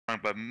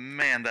but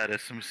man, that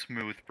is some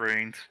smooth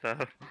brain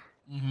stuff.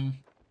 Mm-hmm.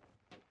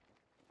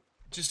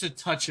 Just a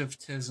touch of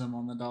tism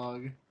on the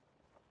dog.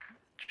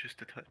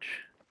 Just a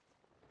touch.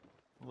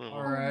 A little.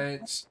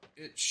 Alright.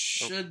 It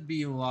should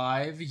be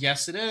live.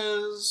 Yes, it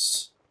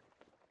is.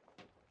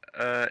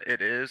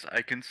 It is.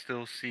 I can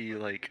still see,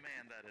 like,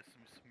 man, that is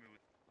some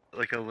smooth.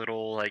 Like a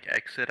little, like,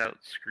 exit out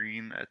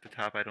screen at the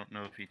top. I don't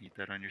know if you need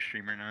that on your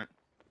stream or not.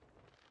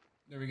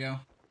 There we go.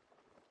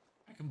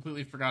 I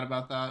completely forgot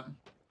about that.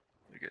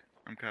 Okay,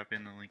 I'm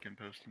copying the link and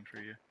posting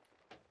for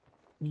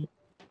you.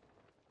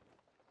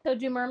 So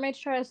do mermaids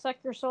try to suck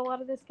your soul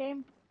out of this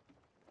game?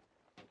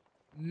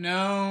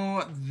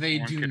 No, they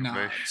One do can not.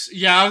 wish.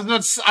 Yeah,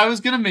 I was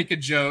gonna make a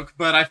joke,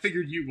 but I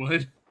figured you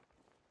would.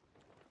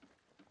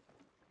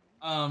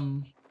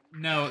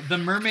 No, the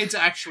mermaids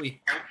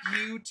actually help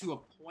you to a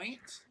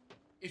point.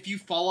 If you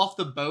fall off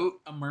the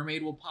boat, a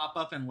mermaid will pop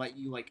up and let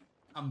you, like,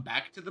 come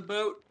back to the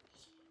boat.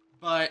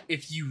 But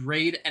if you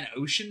raid an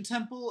ocean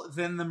temple,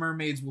 then the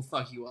mermaids will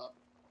fuck you up.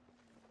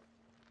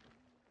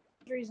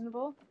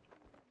 Reasonable.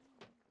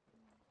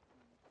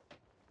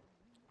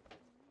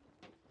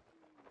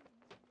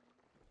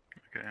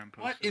 Okay, I'm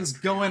What posting is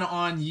up going here.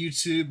 on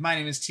YouTube? My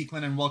name is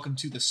Teaklin and welcome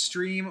to the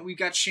stream. We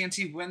got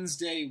Shanty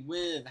Wednesday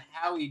with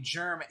Howie,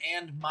 Germ,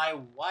 and my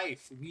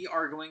wife. We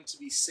are going to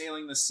be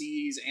sailing the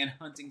seas and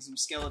hunting some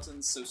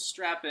skeletons, so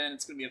strap in.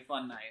 It's going to be a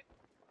fun night.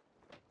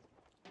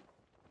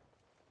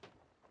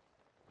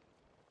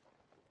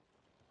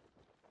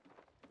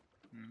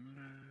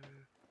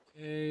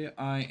 Okay,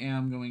 I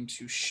am going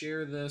to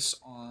share this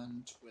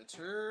on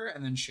Twitter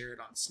and then share it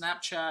on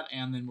Snapchat,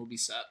 and then we'll be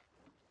set.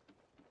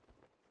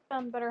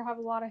 Son better have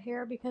a lot of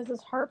hair because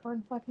this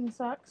heartburn fucking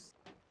sucks.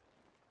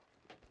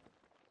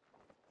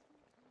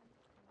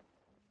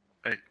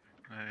 I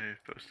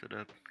posted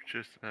up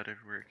just about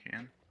everywhere I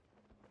can.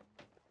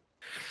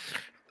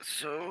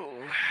 So,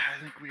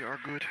 I think we are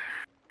good.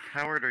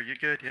 Howard, are you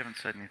good? You haven't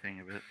said anything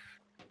of it.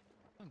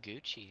 I'm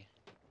Gucci.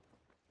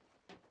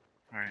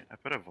 Alright, I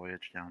put a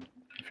voyage down,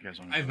 if you guys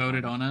want to I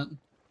voted on it.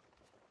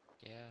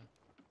 Yeah.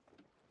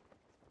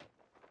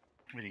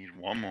 We need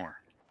one more.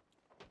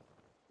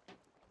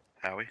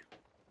 Howie,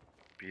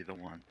 be the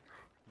one.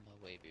 No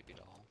way, baby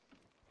doll.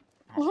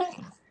 What?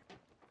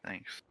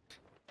 Thanks.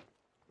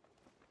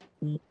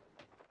 Oh.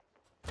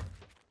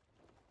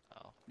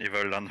 You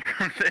voted on the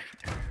wrong thing.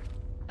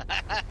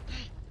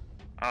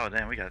 Oh,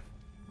 damn, we got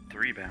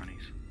 3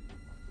 bounties.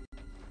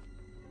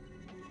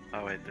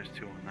 Oh, wait, there's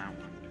 2 on that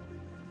one.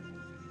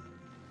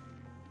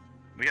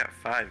 We got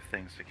 5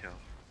 things to kill.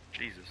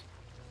 Jesus.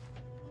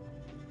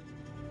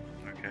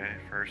 Okay,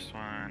 first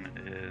one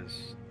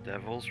is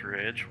Devil's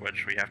Ridge,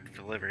 which we have to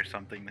deliver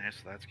something there,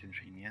 so that's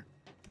convenient.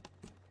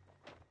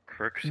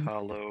 Crook's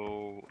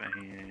Hollow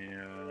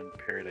and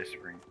Paradise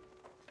Spring.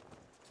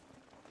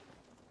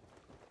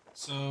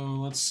 So,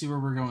 let's see where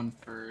we're going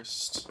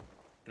first.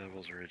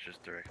 Devil's Ridge is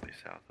directly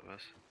south of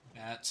us.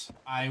 Bet.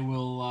 I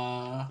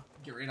will,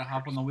 get ready to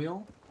hop on the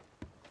wheel.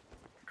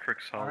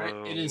 Crook's Hollow.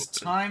 Alright, it is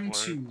time what?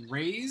 to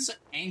raise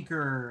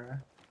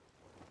anchor.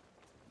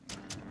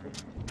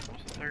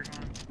 What's the third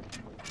one?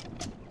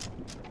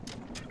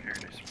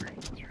 Paradise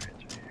Springs, that's right,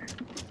 it's right here.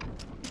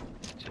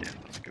 So yeah,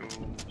 let's go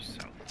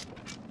south.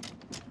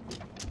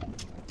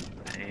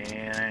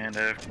 And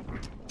of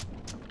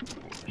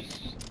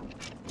course.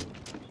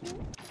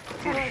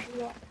 How do I do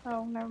that?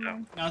 Oh, never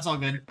mind. No, it's all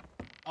good.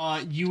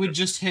 You would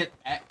just hit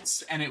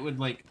X, and it would,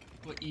 like,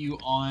 put you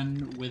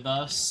on with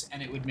us,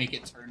 and it would make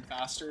it turn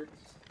faster.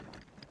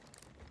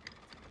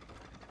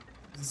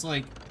 It's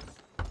like,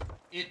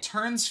 it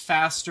turns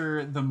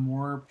faster the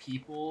more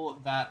people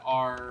that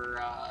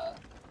are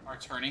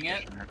turning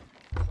it.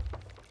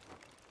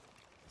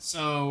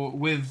 So,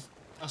 with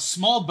a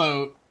small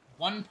boat,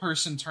 one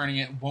person turning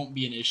it won't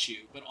be an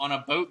issue. But on a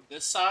boat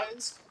this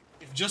size,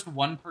 if just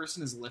one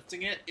person is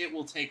lifting it, it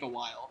will take a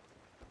while.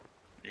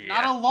 Yeah.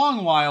 Not a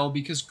long while,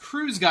 because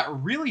crews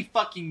got really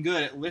fucking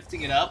good at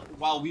lifting it up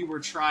while we were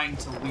trying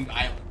to loot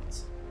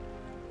islands.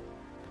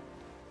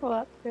 Well,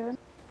 that's good.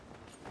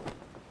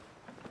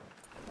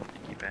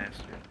 Sneaky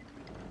bastard.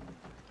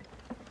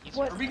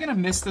 What? Are we gonna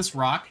miss this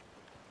rock?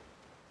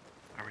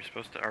 Are we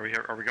supposed to? Are we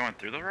going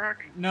through the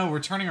rock? No, we're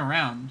turning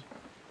around.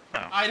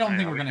 No. I don't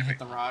think yeah, we're gonna hit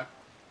the rock.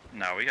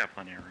 No, we got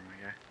plenty of room,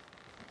 okay.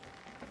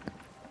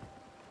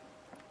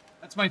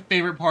 That's my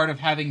favorite part of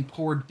having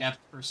poor depth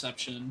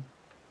perception.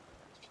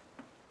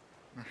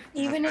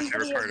 Even That's in my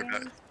favorite video part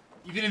about. games.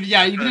 Even in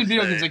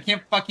video say- games, I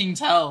can't fucking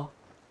tell.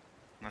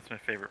 That's my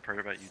favorite part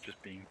about you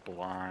just being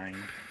blind.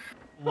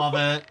 Love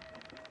it.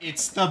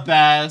 It's the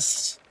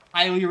best.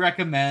 Highly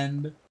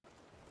recommend.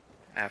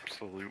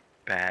 Absolute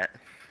bat.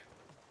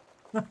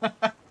 Do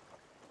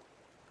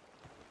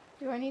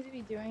I need to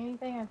be doing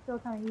anything? I feel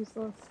kind of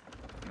useless.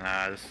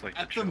 Nah, this is like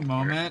At the chill part.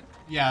 moment,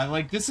 yeah,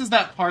 like, this is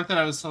that part that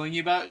I was telling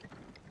you about,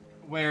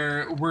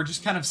 where we're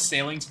just kind of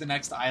sailing to the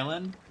next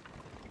island.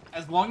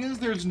 As long as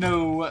there's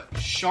no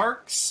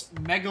sharks,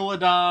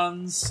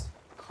 megalodons,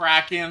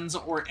 krakens,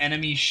 or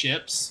enemy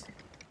ships,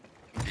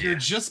 you're Yeah.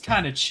 just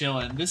kind of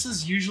chilling. This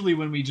is usually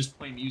when we just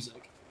play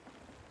music.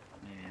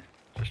 Yeah,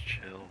 just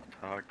chill,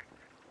 talk.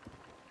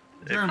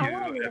 If Germ. I you,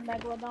 want to meet a if,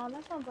 megalodon.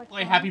 That sounds like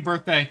Play fun. happy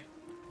birthday.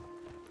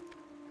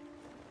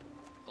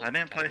 I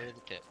didn't play- Tiger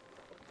the tip.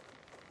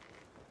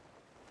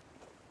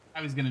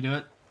 I was gonna do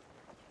it.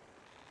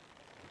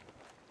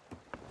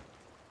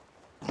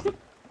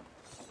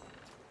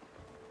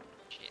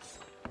 Shit.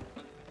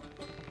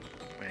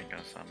 we ain't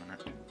gonna summon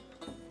it.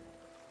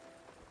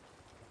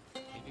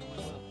 Maybe we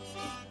will.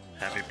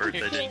 Happy birthday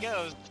Here she to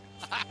goes.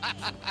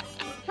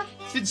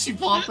 Did she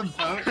pull up the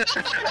boat?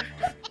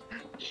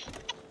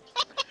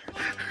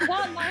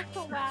 Not nice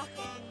to laugh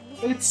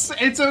at me.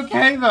 It's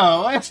okay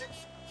though. It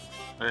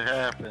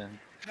happened.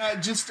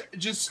 Just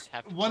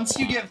Have to once go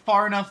you on. get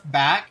far enough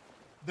back,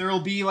 there'll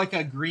be like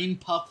a green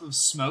puff of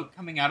smoke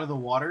coming out of the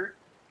water.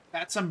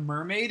 That's a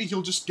mermaid.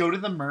 You'll just go to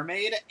the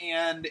mermaid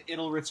and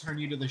it'll return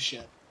you to the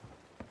ship.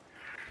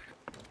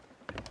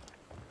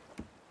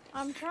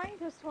 I'm trying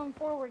to swim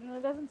forward, and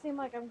it doesn't seem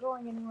like I'm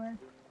going anywhere.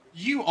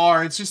 You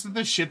are. It's just that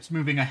the ship's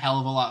moving a hell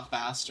of a lot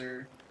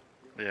faster.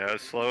 Yeah,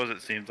 as slow as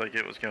it seems like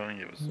it was going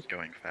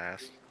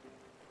fast.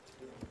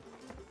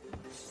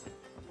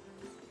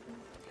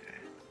 Okay.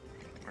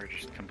 We're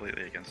just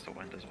completely against the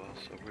wind as well,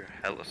 so we're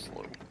hella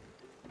slow.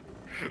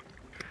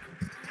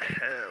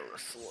 Hella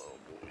slow,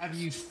 boys. Have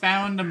you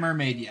found a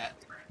mermaid yet?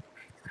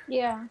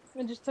 Yeah,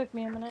 it just took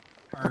me a minute.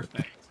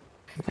 Perfect.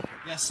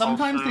 Yeah,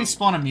 sometimes Also- they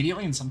spawn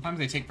immediately and sometimes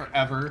they take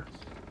forever.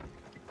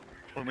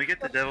 When we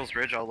get to Devil's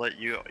Ridge, I'll let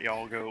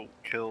y'all go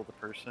kill the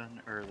person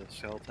or the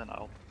skeleton.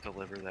 I'll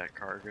deliver that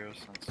cargo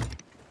since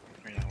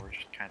we're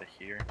just kind of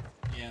here.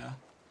 Yeah.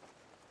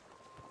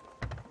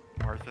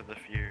 Martha the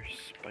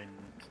Fierce by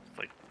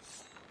like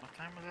what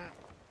time was that?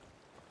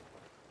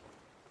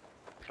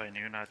 By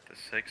noon, not the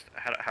 6th.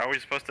 How are we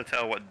supposed to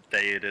tell what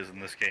day it is in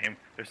this game?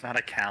 There's not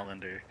a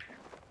calendar.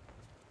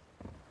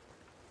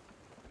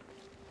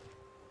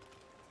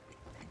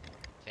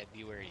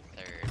 February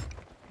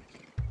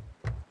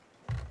 3rd.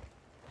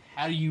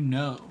 How do you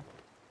know?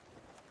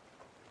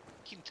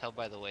 You can tell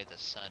by the way the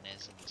sun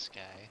is in the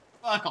sky.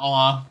 Fuck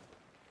off.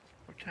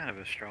 What kind of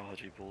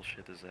astrology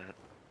bullshit is that?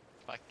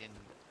 Fucking.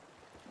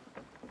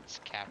 It's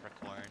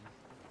Capricorn.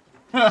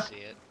 You see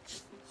it?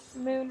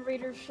 Moon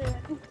reader shit.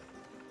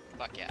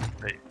 Fuck yeah.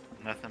 Hey,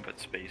 nothing but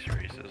space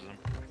racism.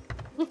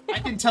 I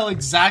can tell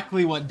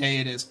exactly what day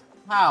it is.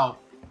 How?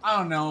 I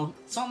don't know.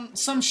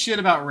 Some shit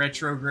about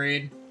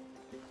retrograde.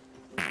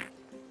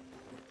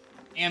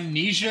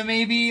 Amnesia,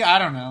 maybe? I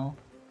don't know.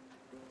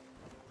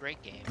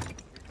 Great game.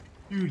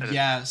 Dude, That is-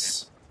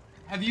 yes.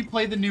 Have you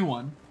played the new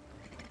one?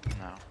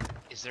 No.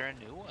 Is there a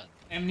new one?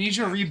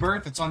 Amnesia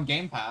Rebirth, it's on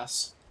Game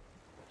Pass.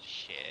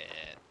 Shit.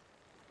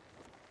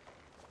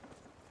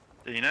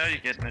 Do you know you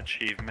get an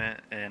achievement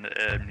in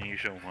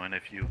Amnesia 1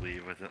 if you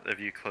leave if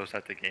you close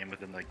out the game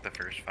within like the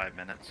first 5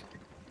 minutes?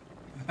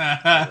 Or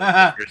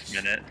the first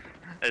minute.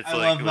 It's I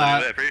like love that.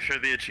 literally- I'm pretty sure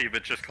the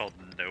achievement's just called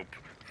Nope.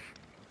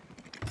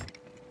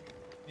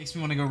 Makes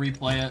me want to go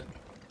replay it.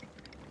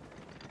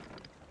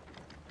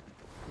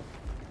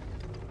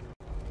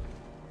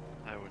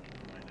 I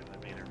wouldn't mind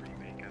if they made a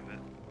remake of it.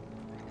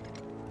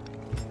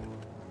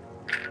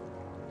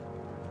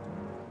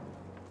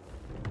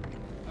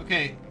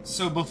 Okay,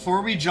 so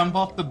before we jump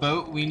off the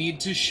boat, we need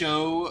to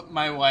show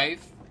my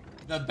wife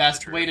the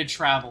best way to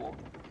travel.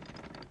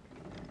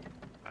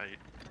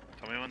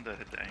 Tell me when to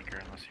hit the anchor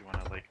unless you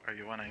want to like, are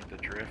you wanting to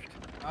drift?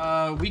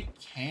 We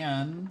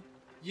can.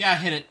 Yeah,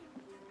 hit it.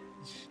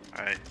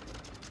 Alright.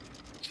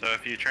 So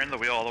if you turn the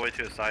wheel all the way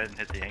to the side and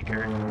hit the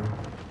anchor,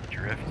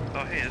 drift. Oh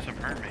hey, there's a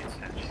mermaid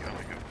statue. I'm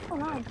gonna Oh,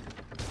 go. nice.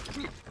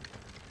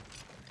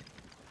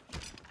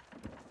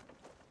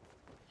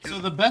 So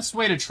the best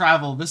way to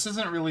travel, this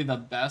isn't really the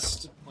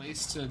best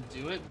place to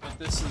do it, but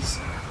this is...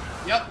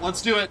 Yep,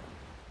 let's do it.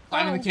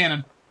 Climbing the Oh.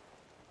 cannon.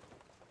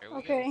 There we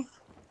Okay.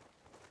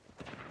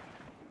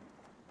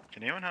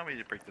 Can anyone help me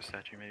to break the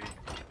statue maybe?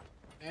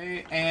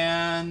 Okay,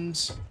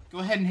 and go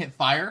ahead and hit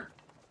fire.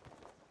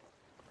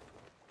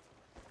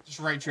 Just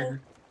right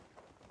trigger.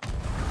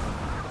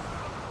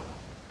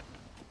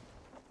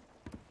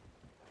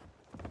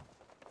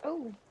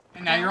 Oh,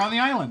 And now you're on the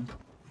island.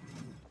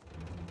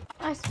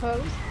 I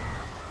suppose.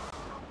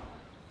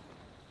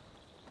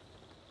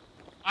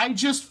 I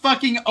just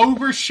fucking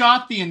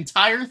overshot the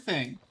entire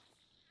thing.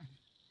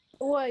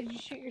 What, did you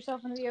shoot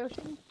yourself into the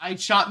ocean? I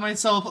shot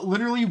myself,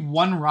 literally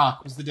one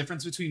rock was the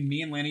difference between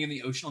me and landing in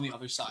the ocean on the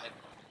other side.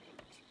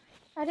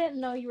 I didn't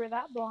know you were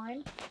that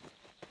blind.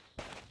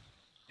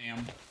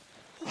 Damn.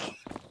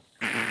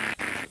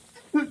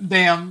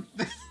 Damn.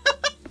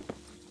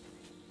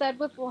 Said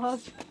with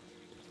love.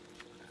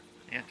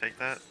 Yeah, take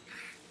that.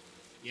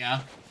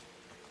 Yeah.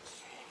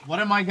 What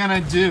am I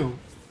gonna do?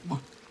 Um,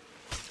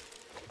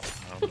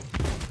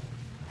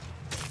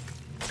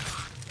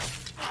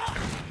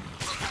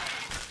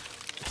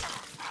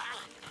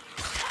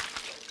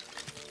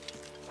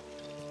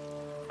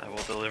 I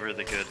will deliver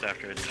the goods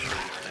after I destroy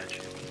the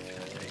statue.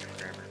 It's gonna take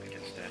forever to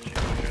get statue,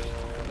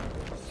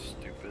 which is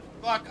stupid.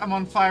 Fuck, I'm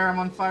on fire, I'm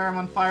on fire, I'm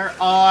on fire.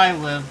 Oh, I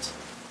lived.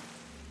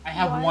 I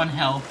have Why one are you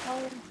health.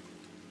 inspired?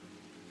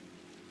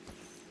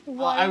 I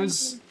Why are you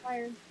was-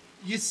 inspired?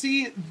 You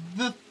see,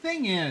 the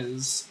thing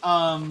is,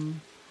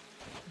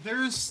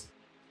 there's...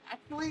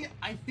 Actually,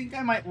 I think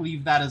I might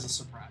leave that as a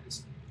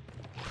surprise.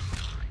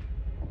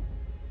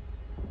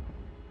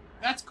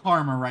 That's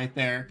karma right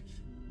there.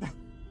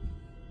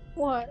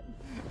 What?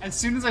 As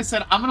soon as I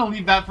said, I'm gonna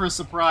leave that for a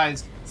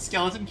surprise,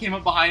 skeleton came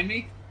up behind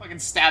me, fucking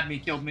stabbed me,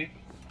 killed me.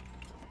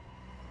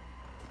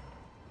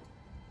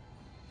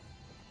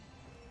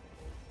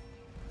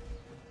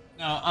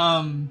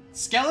 Now,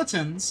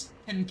 skeletons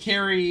can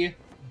carry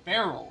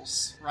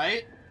barrels,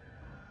 right?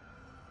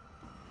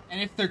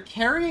 And if they're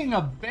carrying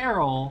a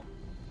barrel,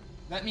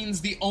 that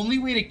means the only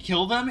way to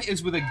kill them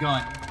is with a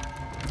gun.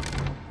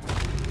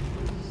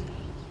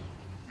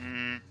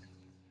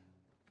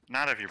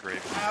 Not if you're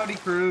brave. Howdy,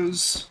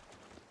 Cruz.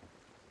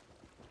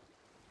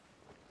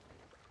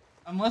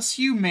 Unless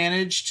you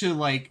manage to,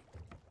 like...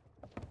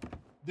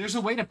 There's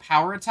a way to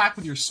power attack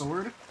with your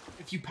sword.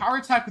 If you power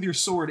attack with your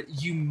sword,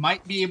 you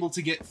might be able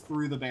to get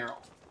through the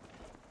barrel.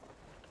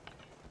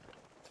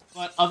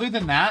 But other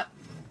than that,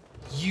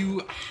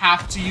 you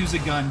have to use a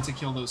gun to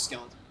kill those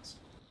skeletons.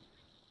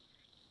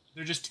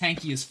 They're just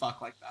tanky as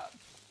fuck like that.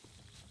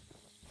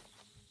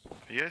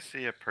 If you guys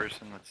see a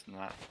person that's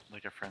not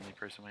like a friendly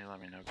person, will you let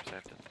me know? Because I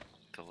have to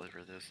deliver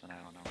this and I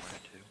don't know where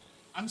to.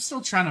 I'm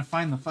still trying to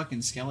find the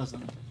fucking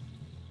skeleton.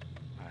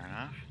 Fair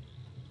enough.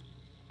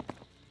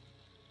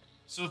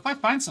 So if I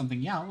find something,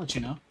 yeah, I'll let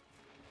you know.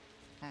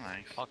 Oh,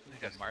 nice. Talking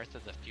to Martha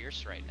the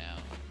Fierce right now.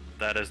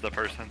 That is the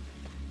person.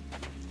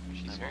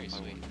 She's I'm very on my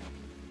sweet. way.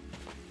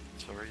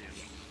 So are you.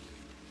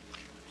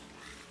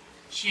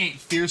 She ain't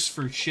fierce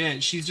for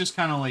shit. She's just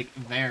kind of like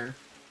there.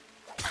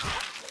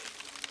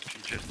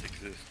 She's just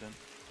existent.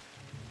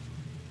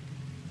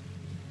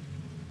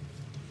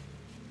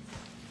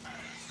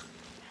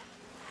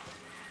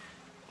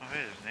 Oh, hey,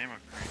 there's an ammo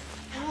crate.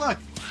 Oh, look,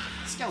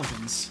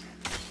 skeletons.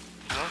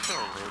 There's also a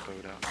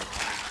rowboat out there.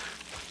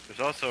 There's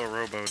also a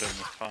rowboat in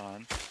the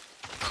pond.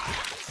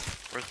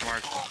 Where's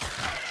Martha?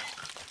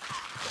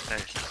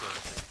 Hey.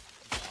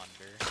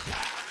 Wander.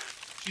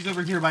 She's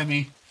over here by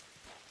me.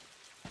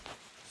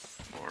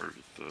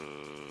 Martha.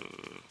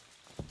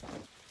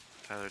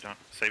 Tyler, don't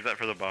save that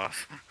for the boss.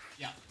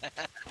 Yeah.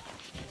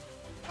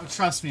 Oh,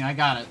 trust me, I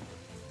got it.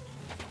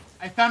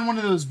 I found one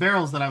of those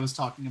barrels that I was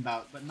talking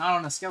about, but not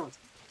on a skeleton.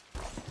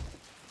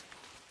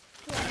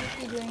 Yeah, is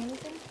he doing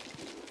anything?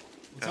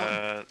 What's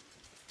up?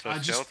 So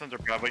just- skeletons are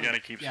probably gonna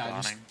keep Yeah,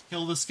 just spawning.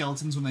 kill the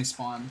skeletons when they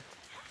spawn.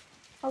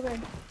 Okay.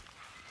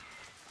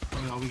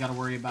 That's all we gotta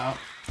worry about.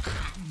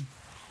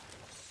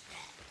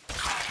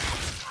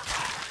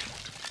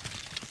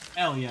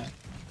 Hell yeah.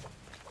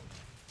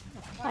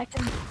 I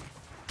can.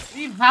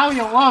 Leave Howie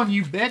alone,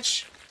 you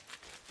bitch!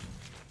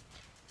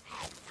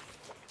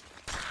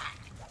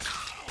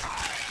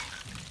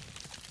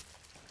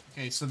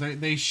 Okay, so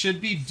they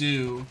should be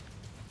due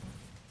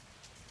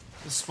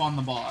to spawn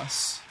the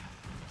boss.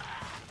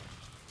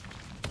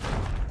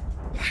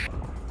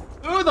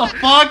 Who the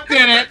fuck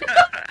did it?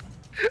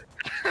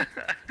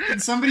 Can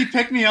somebody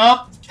pick me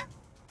up?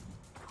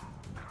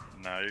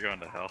 No, you're going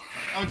to hell.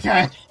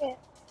 Okay. Shit.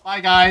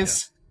 Bye,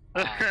 guys.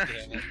 Ah,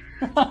 damn it.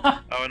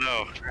 Oh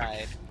no.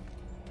 Tried.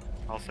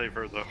 I'll save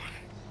her though.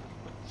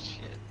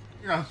 Shit.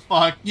 You're a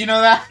fuck. You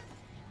know that?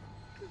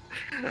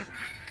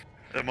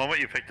 The moment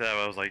you picked it up,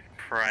 I was like,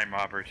 prime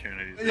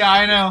opportunity. to Yeah,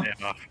 I know.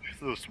 stand off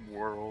this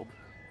world.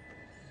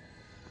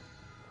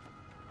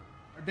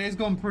 Our day's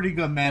going pretty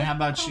good, man. How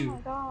about Oh you? my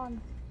god.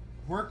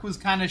 Work was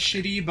kind of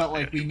shitty, but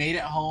like we made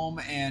it home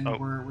and Oh,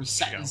 we're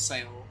setting yeah.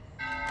 sail.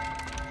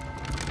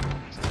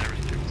 There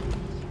was two.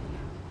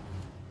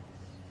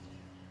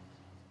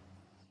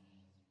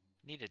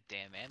 Need a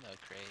damn ammo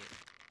crate.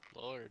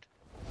 Lord.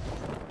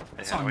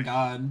 That's Yeah, on wait.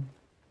 God.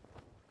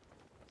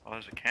 Oh,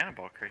 there's a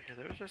cannonball crate here.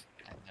 There was just.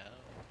 I know.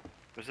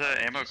 Was that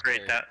an ammo Just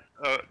crate there.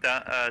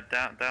 down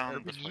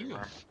Urban this way?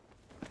 Youth.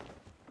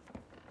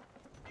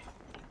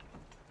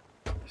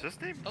 Where is his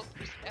name? Oh,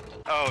 there's the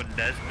apple. Oh,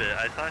 Nesbit.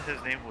 I thought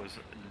his name was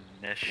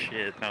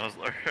Neshit. And I was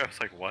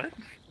like, what?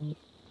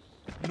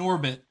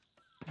 Norbit.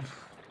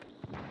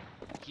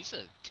 He's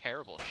a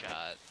terrible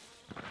shot.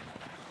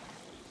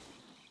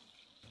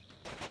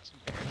 It's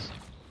embarrassing.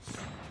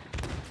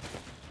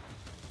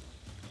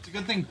 It's a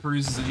good thing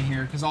Cruz is in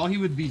here, because all he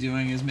would be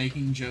doing is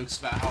making jokes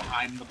about how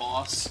I'm the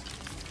boss.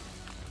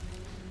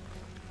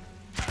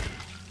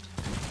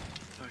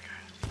 Okay.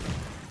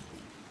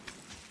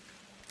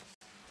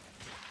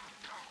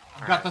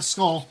 I've got the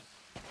skull.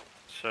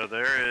 So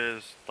there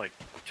is like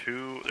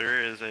two.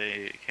 There is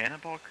a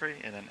cannonball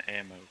crate and an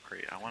ammo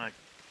crate. I want to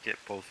get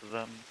both of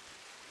them.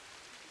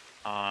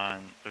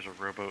 There's a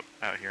rowboat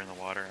out here in the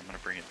water. I'm gonna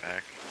bring it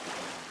back.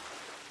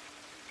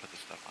 Put the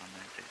stuff on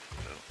there. Take the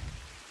boat.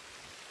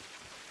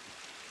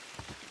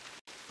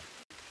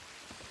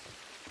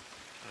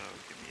 So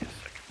give me a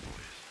second,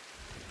 boys.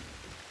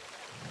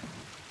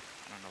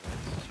 I don't know why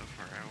this is so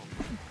far out.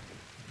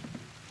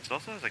 This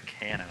also has a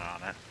cannon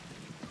on it.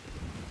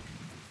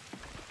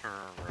 For a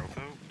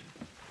rowboat.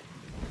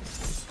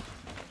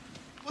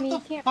 What You the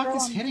can't fuck throw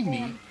is on the hitting me?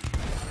 fan.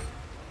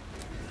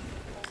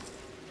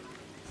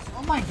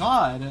 Oh my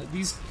god,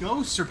 these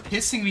ghosts are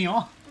pissing me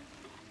off.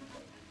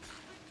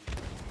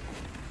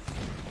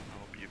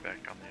 I'll be back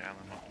on the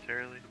island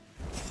momentarily.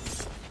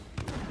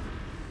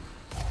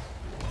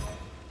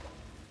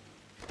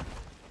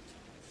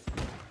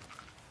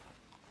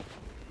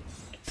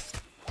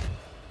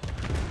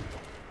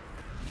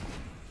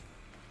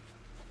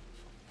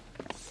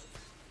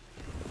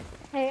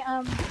 Hey,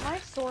 my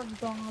sword's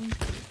gone.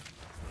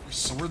 Your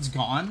sword's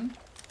gone?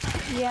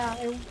 Yeah,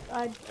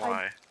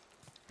 Why?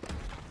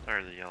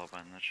 There's the yellow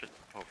button. That should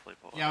hopefully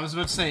pull Yeah, I up. was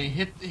about to say,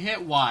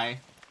 hit Y.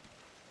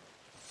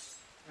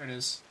 There it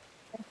is.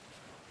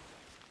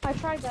 I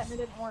tried that and it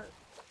didn't work.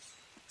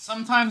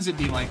 Sometimes it'd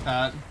be like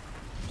that.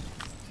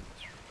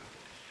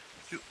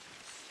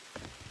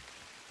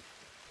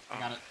 I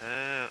got it.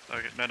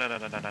 Okay, no.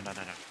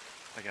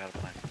 I got a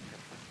plan.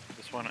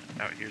 This one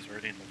out here is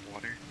already in the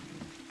water.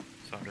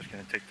 So I'm just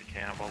gonna take the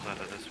cannonballs out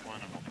of this one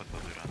and we'll put the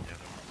loot on the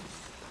other one.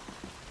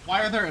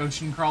 Why are there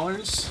ocean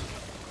crawlers?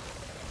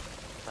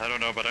 I don't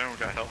know, but I don't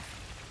got health.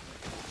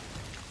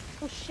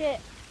 Oh shit.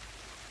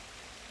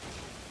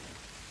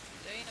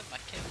 Dana, I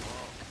can't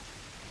walk.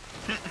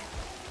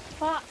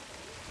 Fuck.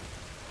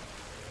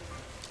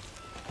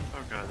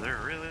 Oh god, they're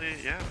really...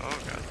 Yeah, oh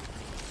god.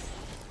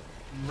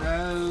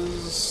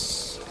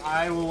 Res.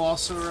 I will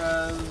also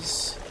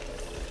res.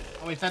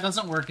 Oh wait, that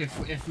doesn't work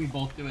if we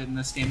both do it in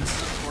this game. This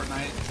is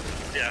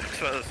Fortnite. Yeah, I was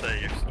about to say,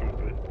 you're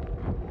stupid.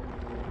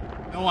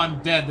 No, I'm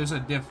dead. There's a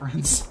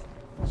difference.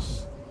 You're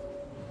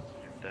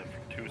dead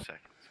for 2 seconds.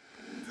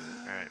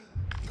 Alright,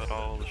 put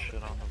all the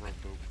shit on the rope.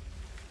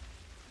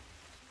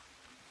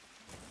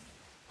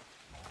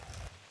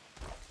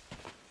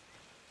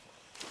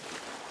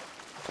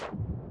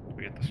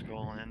 We get the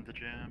skull and the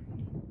gem.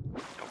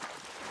 Nope.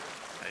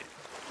 Hey.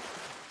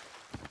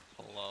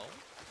 Hello?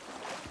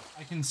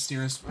 I can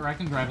steer us, or I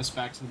can drive us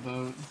back to the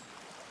boat.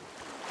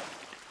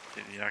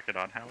 Did you knock it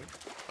on, Howie?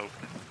 Oh.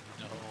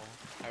 No.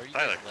 How are you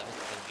Tyler. guys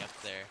levitating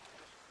up there?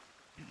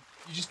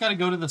 You just gotta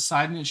go to the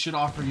side and it should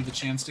offer you the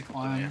chance to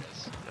climb.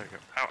 Yes. There you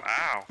go. Ow,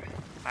 ow!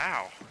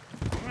 Ow!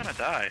 I'm gonna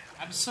die.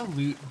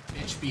 Absolute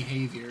bitch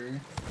behavior.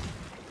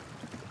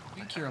 I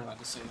think you're allowed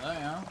to say that,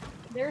 yeah?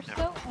 They're Yep.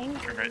 so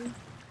angry. Turn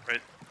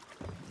right.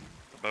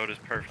 The boat is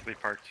perfectly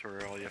parked, so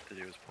all you have to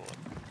do is pull it.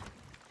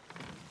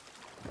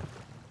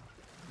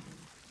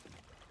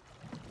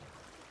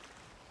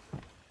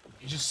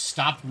 You just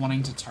stopped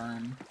wanting to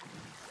turn.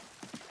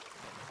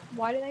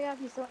 Why do they have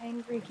to be so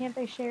angry? Can't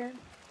they share?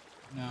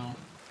 No.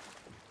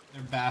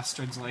 They're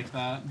bastards like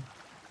that.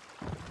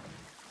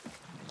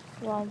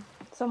 Well,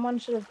 someone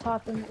should have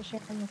taught them that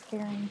sharing is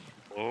caring.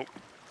 Whoa.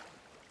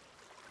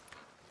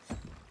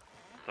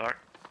 Doc,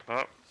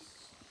 up.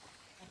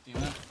 Damn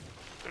it.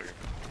 There we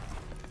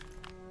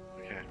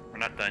go. Okay, we're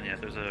not done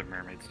yet. There's a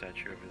mermaid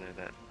statue over there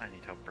that I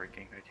need help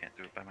breaking. I can't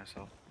do it by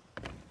myself.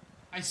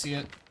 I see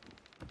it.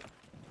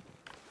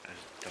 I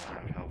just don't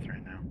have health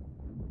right now.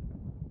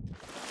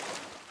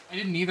 I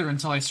didn't either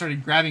until I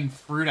started grabbing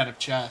fruit out of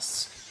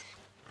chests.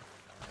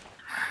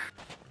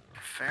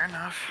 Fair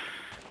enough.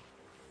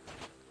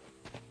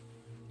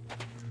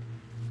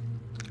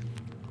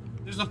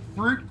 There's a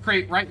fruit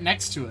crate right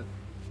next to it.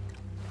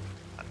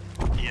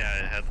 Yeah,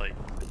 it had like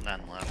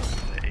none left.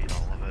 I ate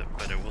all of it,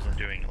 but it wasn't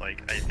doing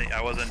like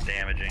I wasn't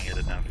damaging it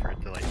enough for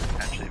it to like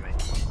actually make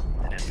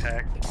an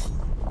impact.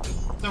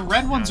 The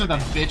red ones are the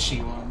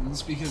bitchy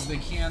ones because they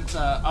can't.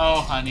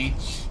 Oh, honey.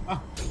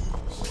 Oh,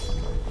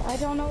 I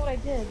don't know what I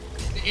did.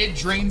 it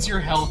drains your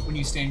health when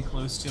you stand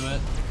close to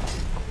it.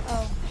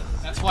 Oh.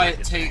 That's why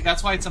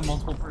That's why it's a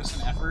multiple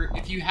person effort.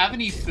 If you have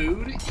any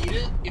food, eat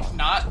it. If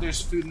not, there's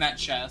food in that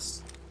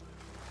chest.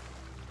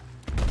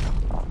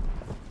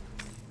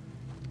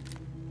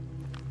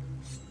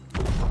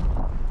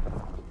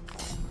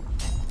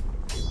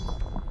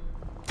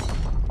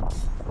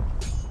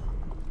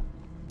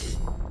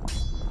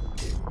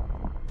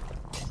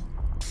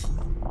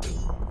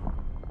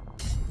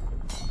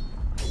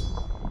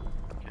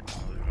 Get the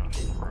loot off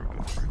the rope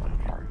before it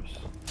froze.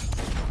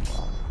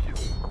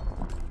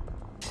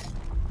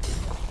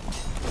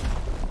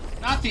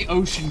 Not the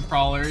ocean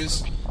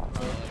crawlers.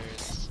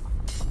 Crawlers.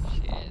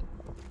 Shit.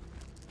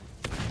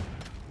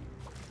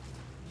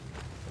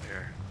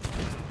 Here.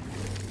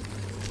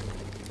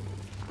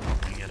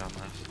 Let me get on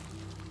this.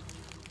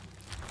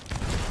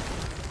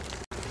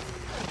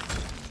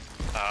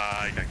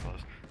 I got close.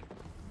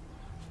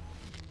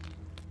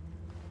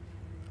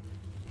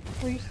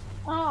 Please.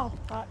 Oh,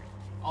 fuck.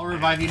 I'll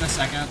revive you in a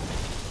second.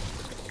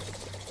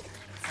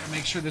 Gotta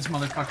make sure this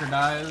motherfucker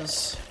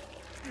dies.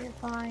 You're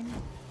fine.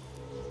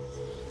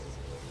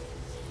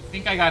 I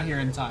think I got here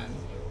in time.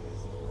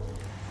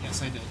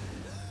 Yes, I did.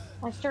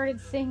 I started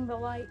seeing the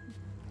light.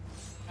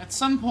 At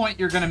some point,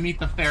 you're gonna meet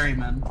the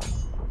ferryman.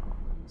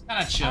 It's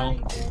kinda I chill.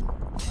 already did.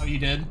 Oh, you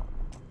did?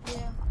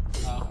 Yeah.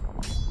 Oh.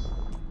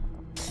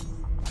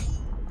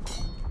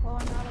 Well,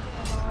 I'm out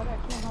of ammo. I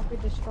can't help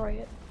but destroy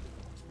it.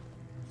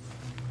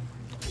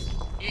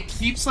 It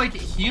keeps, like,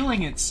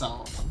 healing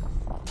itself.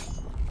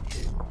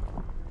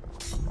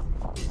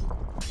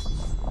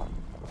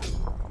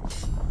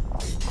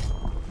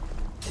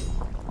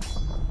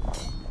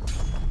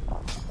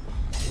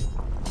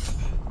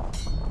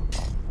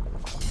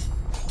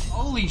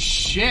 Holy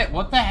shit,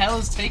 what the hell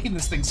is taking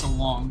this thing so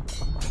long?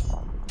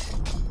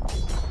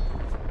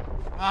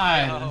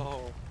 God.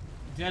 No.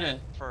 Did it.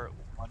 For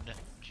one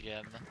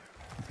gem.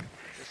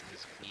 This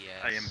is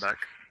BS. I am back.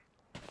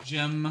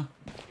 Jim.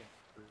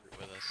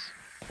 With us.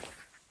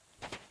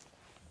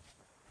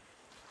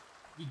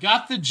 You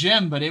got the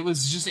gem, but it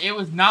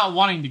was not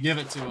wanting to give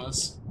it to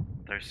us.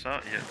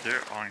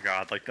 They're on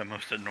God, like the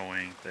most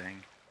annoying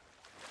thing.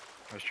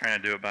 I was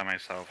trying to do it by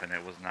myself and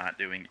it was not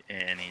doing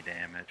any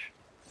damage.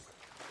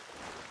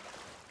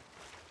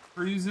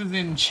 Cruz is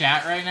in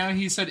chat right now.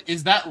 He said,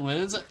 "Is that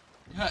Liz?"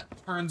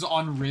 Turns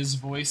on Riz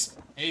voice.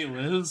 Hey,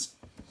 Liz.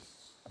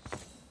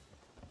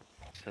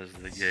 Says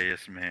the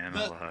gayest man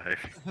alive.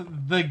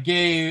 The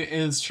gay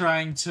is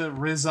trying to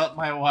Riz up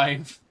my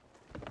wife.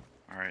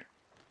 Alright.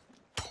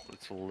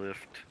 Let's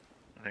lift.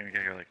 I think we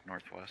gotta go like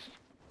northwest.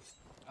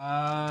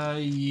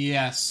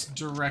 Yes.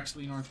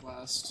 Directly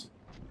northwest.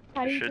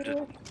 How do you Should do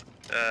it?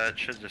 It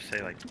should just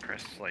say like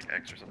press like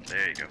X or something.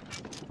 There you go.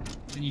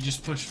 And you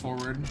just push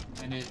forward,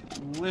 and it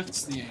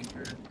lifts the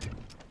anchor.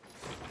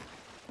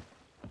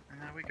 And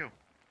there we go.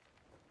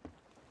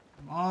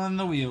 I'm on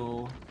the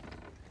wheel.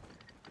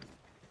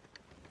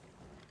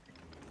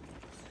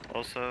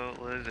 Also,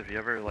 Liz, if you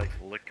ever like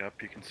look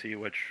up, you can see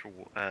which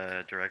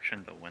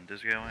direction the wind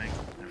is going.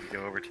 And if you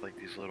go over to like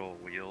these little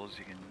wheels,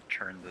 you can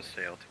turn the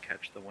sail to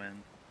catch the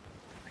wind.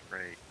 Like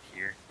right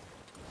here.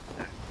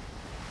 Yeah.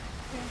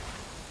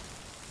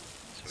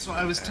 So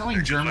I was telling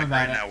Just, Germ like,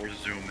 about right it. now we're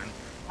zooming.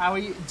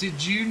 Howie,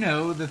 did you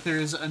know that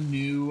there's a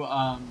new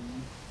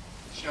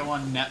show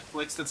on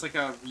Netflix that's like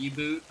a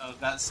reboot of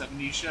that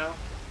 70s show?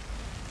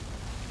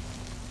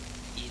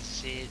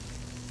 Is it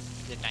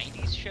the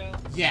 90s show?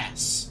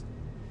 Yes.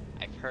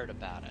 I've heard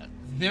about it.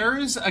 There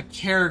is a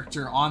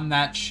character on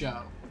that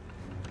show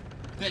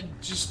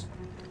that just...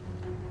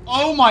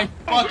 Oh my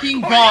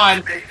fucking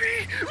god!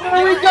 Baby!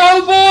 There we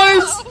go,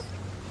 boys!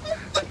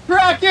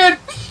 Kraken!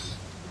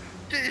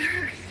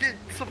 Get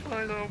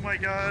supplies, oh my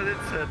god, it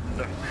said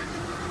no.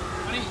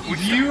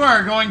 You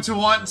are going to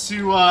want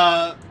to,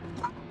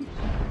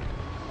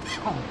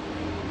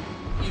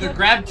 either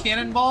grab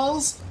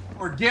cannonballs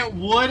or get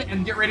wood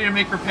and get ready to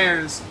make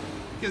repairs.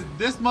 Because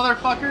this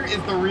motherfucker is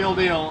the real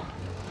deal.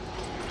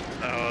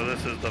 Oh,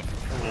 this is the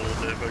full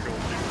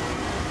difficulty.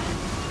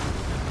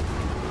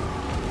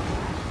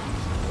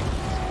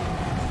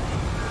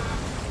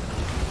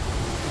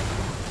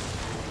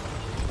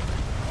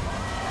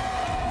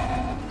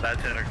 That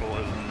tentacle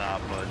is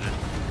not budging.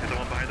 Is the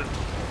one behind it?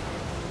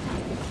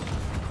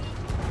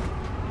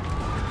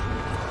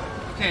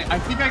 Okay, I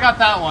think I got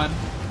that one.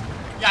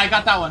 Yeah, I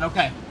got that one,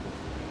 okay.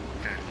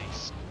 Okay.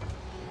 Nice.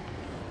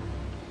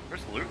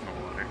 Where's the loot in the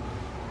water?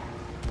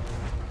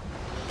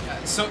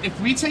 Yeah, so if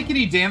we take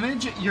any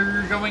damage,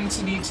 you're going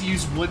to need to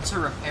use wood to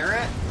repair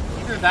it.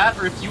 Either that,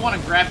 or if you want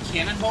to grab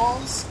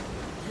cannonballs,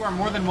 you are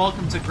more than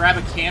welcome to grab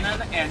a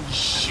cannon and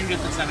shoot at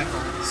the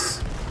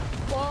tentacles.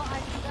 Well, I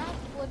grabbed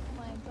wood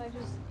planks. I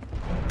just.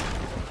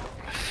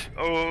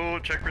 Oh,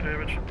 check for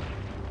damage.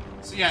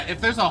 So yeah, if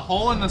there's a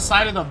hole in the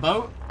side of the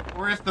boat,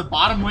 or if the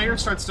bottom layer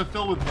starts to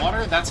fill with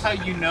water, that's how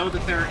you know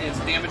that there is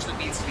damage that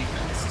needs to be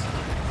fixed.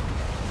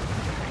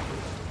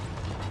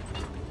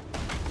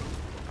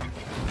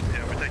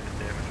 Yeah, we're taking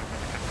damage.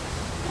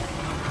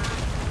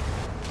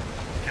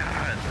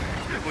 God,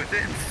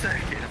 within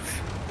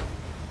seconds.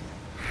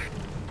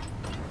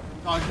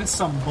 Dog, this is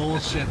some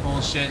bullshit.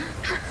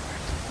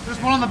 There's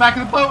one on the back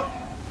of the boat!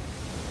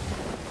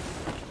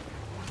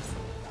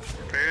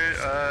 Repair,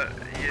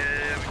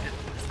 yeah, we can,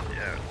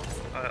 yeah.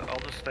 I'll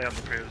just stay on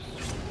the repairs.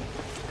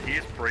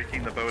 He's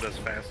breaking the boat as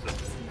fast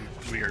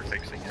as we are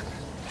fixing it.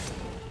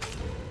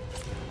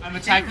 I'm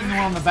attacking the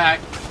one on the back.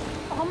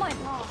 Oh my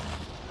god.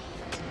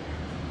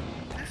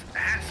 This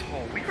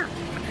asshole, we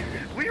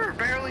were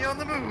barely on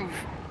the move.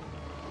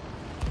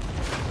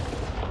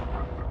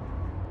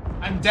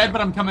 I'm dead,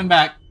 but I'm coming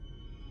back.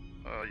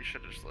 Oh, you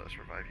should have just let us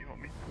revive you,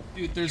 homie.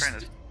 Dude, there's...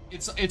 Trying to-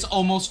 It's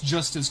almost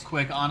just as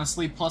quick,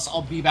 honestly. Plus,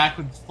 I'll be back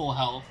with full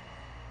health.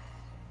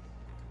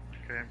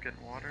 Okay, I'm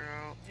getting water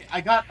out. I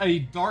got a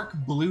dark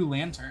blue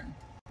lantern.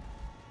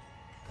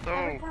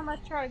 Every So, time I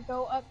try to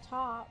go up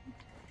top.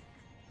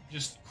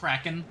 Just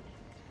cracking.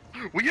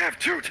 we have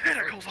 2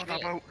 tentacles on the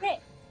boat.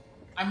 Shit.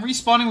 I'm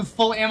respawning with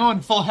full ammo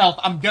and full health.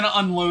 I'm gonna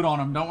unload on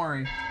them, don't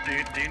worry. Do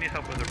you need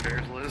help with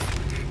repairs, Liz?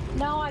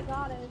 No, I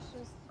got it. It's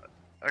just.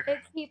 Okay.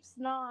 It keeps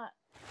not.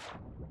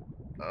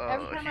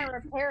 Every time I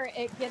repair it,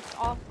 it gets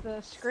off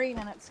the screen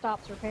and it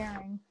stops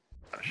repairing.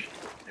 Oh, shit.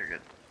 You're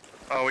good.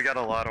 Oh, we got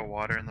a lot of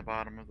water in the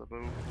bottom of the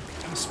boat.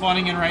 I'm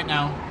spawning in right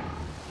now.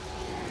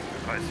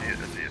 Oh, I see it.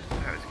 Oh,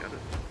 he's got it.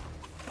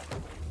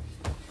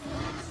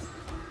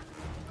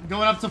 I'm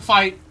going up to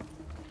fight.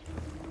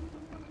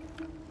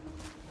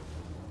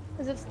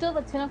 Is it still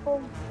the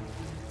tentacle?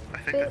 I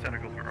think the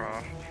tentacles are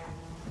off.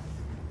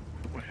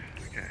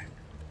 Okay.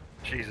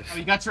 Jesus. Oh,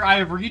 you got your Eye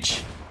of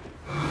Reach?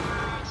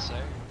 Yes,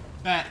 sir.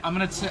 Bet. I'm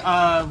gonna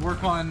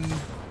work on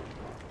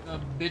the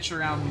bitch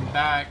around the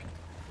back.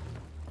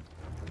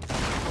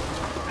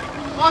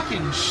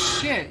 Fucking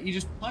shit! You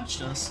just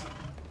punched us.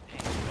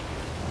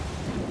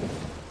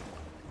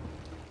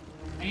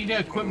 I need to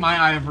equip my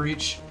Eye of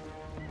Reach.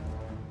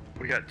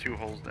 We got 2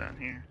 holes down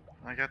here.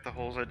 I got the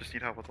holes, I just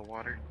need help with the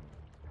water.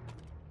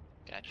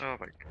 Gotcha. Oh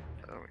my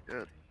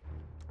god.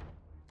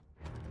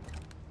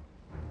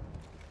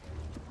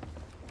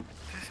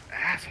 This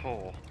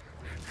asshole.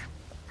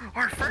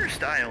 Our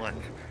first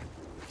island.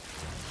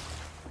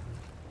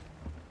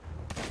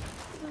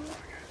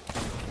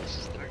 This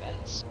is the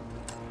best.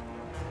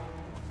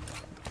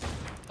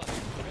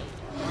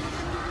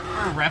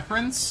 For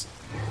reference,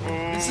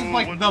 this is Oh,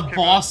 like when the this came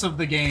boss of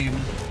the game.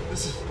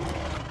 This is.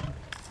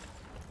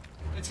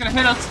 It's gonna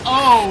hit us.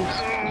 Oh,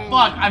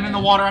 fuck! I'm in the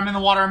water. I'm in the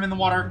water. I'm in the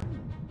water. out-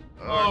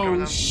 Oh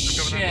coming up,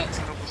 shit! coming up.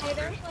 Hey,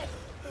 there's like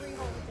 3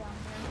 holes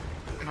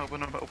down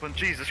there. Open,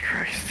 Jesus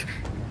Christ.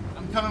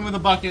 I'm coming with a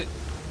bucket.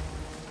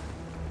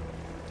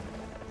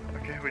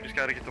 Okay, we just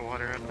gotta get the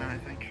water out now, I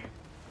think.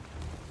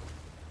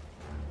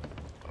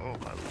 Oh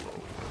my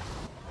lord.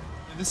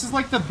 This is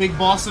like the big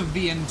boss of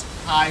the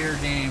entire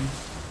game.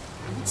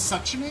 Is it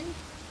suctioning?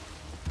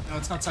 No,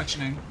 it's not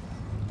suctioning.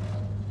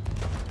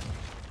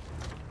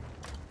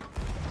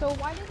 So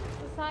why did it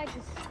decide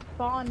to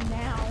spawn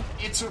now?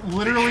 It's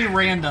literally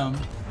random.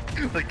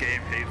 The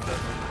game hates us.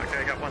 Okay,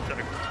 I got 1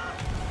 tentacle.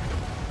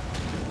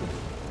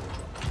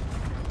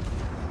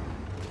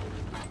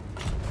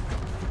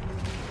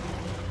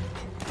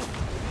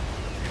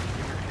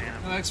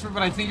 I'm no expert,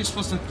 but I think you're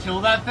supposed to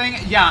kill that thing.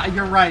 Yeah,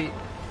 you're right.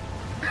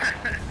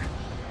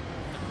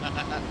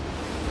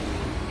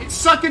 It's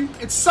sucking.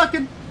 It's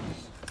sucking. Is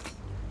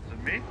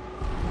it me?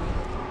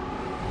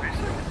 Are you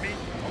sucking me?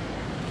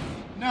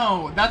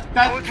 No, that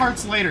Oh,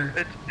 part's later.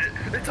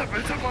 It's up on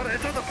it,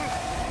 it's on the boat!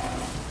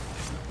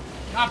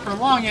 Not for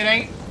long, it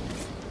ain't.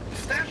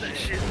 Stab that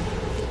shit!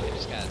 I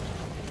just got.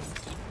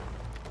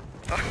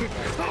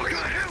 Oh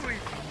god, help me!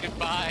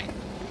 Goodbye.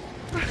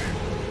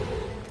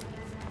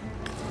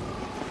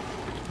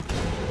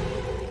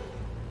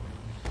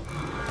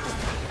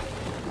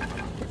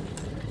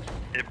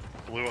 It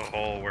blew a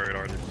hole where it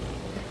already.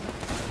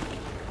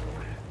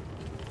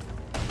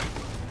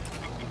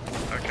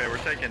 Okay, we're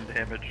taking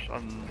damage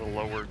on the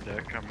lower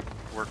deck. I'm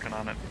working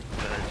on it.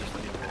 I just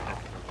need to hit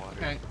the water.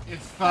 Okay,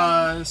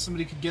 if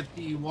somebody could get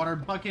the water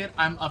bucket,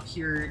 I'm up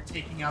here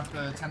taking out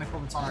the tentacle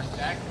that's on our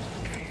deck.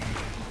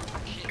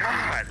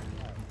 God!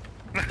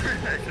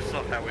 I just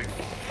saw how we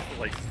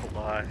like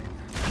fly.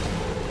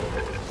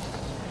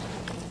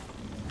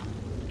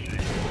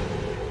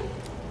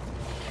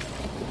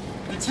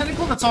 The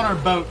tentacle that's on our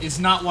boat is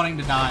not wanting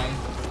to die.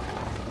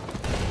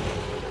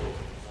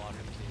 Water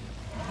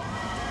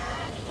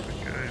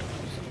Okay,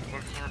 just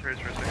focus on our face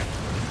for a second.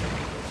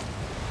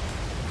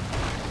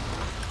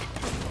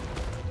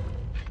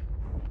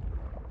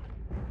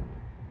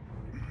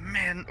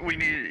 Man, we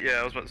need. Yeah,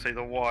 I was about to say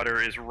the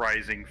water is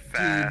rising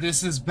fast. Dude,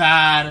 this is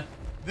bad.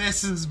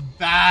 This is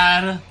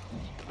bad.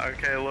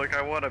 Okay, look,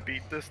 I want to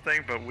beat this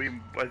thing, but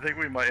I think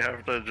we might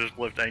have to just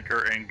lift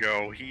anchor and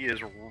go. He is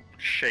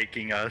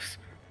shaking us.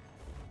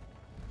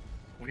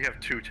 We have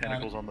 2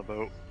 tentacles on the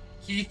boat.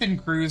 Keith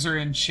and Cruz are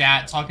in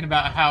chat talking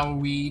about how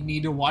we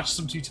need to watch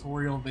some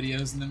tutorial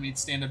videos and then we'd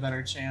stand a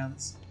better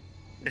chance.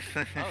 Oh,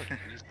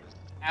 Jesus.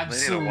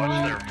 Absolute They need to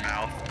watch their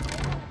mouth.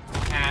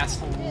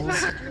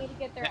 assholes. They need to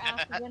get their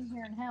asses in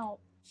here and help.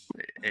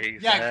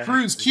 Yeah,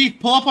 Cruz, Keith,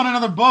 pull up on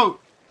another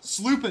boat.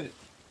 Sloop it.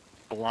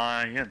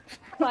 Blind.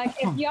 Like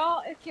if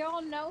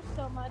y'all know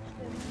so much,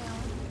 then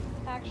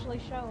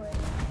actually show it.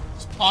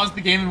 Just pause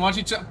the game and watch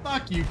each other.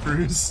 Fuck you,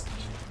 Cruz.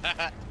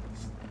 I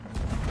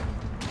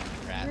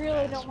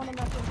really don't want to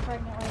mess with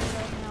pregnant lady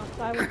right now,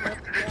 so I would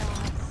rip your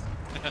ass.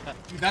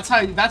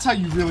 Dude, that's how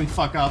you really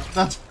fuck up.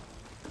 That's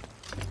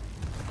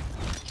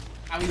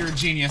how you're a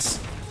genius.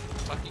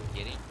 Fucking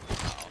getting.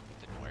 Oh,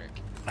 didn't work.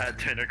 That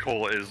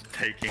tentacle is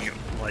taking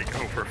like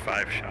over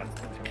 5 shots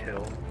to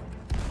kill.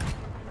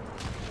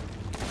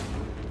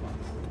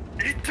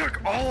 It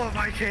took all of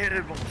my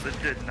cannonballs and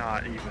did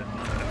not even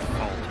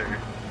falter.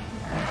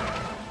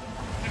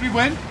 Did we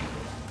win?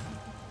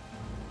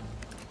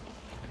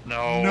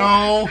 No.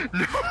 No.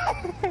 No.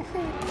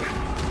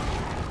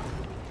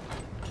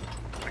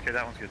 Okay,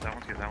 that one's good. That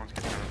one's good. That one's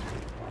good. That one's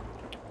good.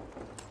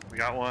 We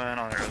got one on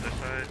our other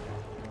side.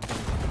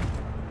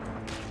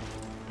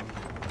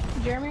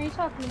 Jeremy, are you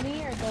talking to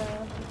me or the?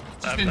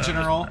 Just in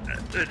general.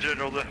 In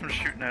general, I'm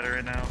shooting at her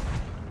right now.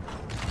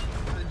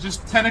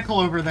 Just tentacle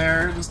over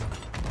there. Just.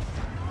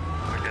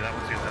 Okay, that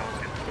one's good. That one's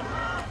good.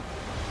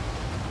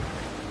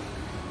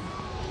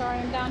 Sorry,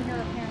 I'm down here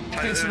repairing.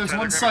 Okay, so there's Tyler,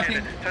 one grab a sucking.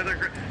 cannon. Tyler,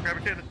 grab a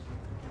cannon.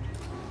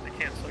 They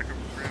can't suck her.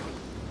 Grab it.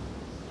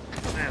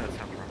 Yeah, that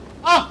sounds wrong.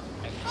 Oh!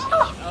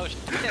 Oh,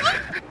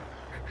 shit.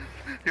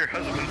 Your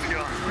husband's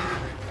gone.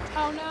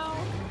 Oh no!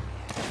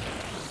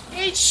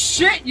 Eat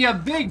shit, you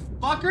big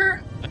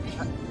fucker!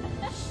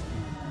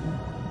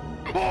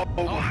 Oh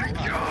my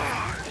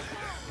god!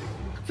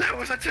 That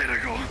was a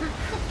tentacle! What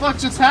the fuck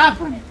just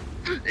happened?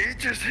 It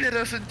just hit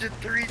us and did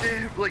 3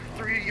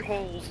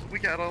 holes. We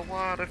got a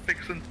lot of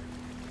fixing.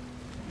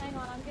 Hang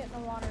on, I'm getting the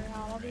water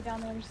out. I'll be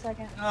down there in a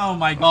second. Oh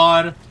my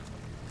god.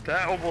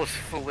 That almost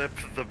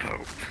flipped the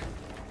boat.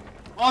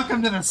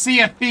 Welcome to the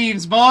Sea of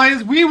Thieves,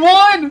 boys! We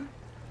won!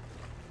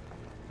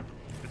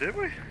 Did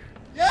we?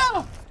 Yeah!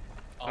 Oh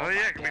my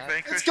yeah, we God.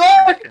 vanquished Let's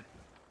go! the Kraken.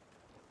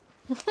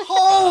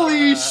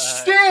 Holy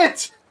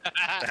shit!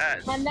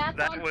 And that's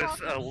that on was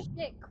top of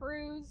shit,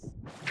 Cruz.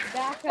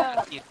 Back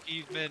up. The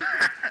achievement.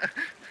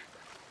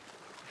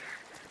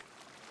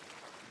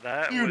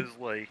 that Dude. was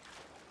like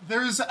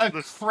There's a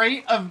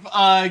crate of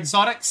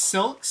exotic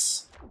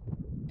silks,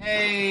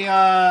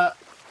 a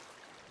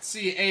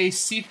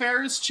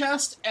seafarer's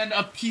chest, and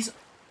a piece.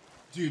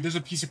 Dude, there's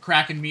a piece of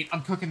Kraken meat.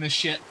 I'm cooking this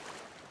shit.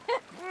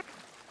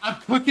 I'm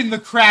cooking the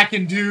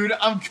Kraken, dude.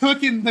 I'm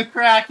cooking the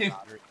Kraken. oh,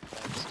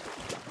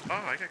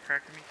 I got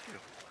Kraken meat too.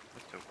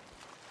 That's dope.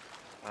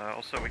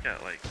 Also, we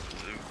got like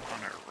loot on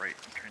our right.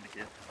 I'm trying to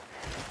get.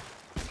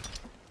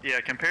 Yeah,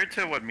 compared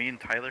to what me and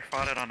Tyler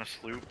fought it on a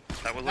sloop,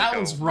 that was like That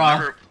was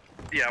rough.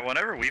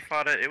 Whenever we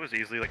fought it, it was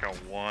easily like a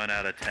 1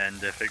 out of 10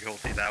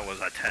 difficulty. That was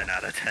a 10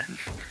 out of 10.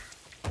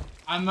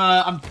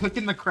 I'm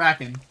cooking the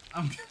Kraken.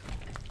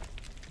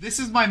 This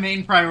is my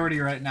main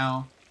priority right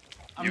now.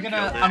 I'm You gonna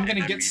killed it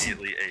and get some.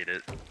 immediately ate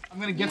it. I'm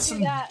gonna You get do some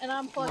that, and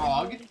I'm plugging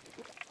grog. in.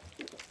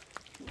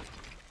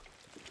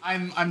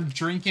 I'm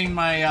drinking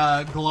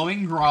my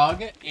glowing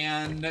grog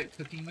and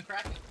cooking the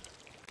Kraken.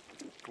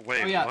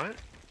 Wait, Oh, yeah. what?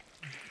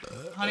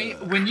 Honey,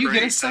 when you get a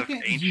Crate of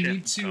second, you ancient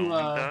need to.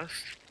 bone dust?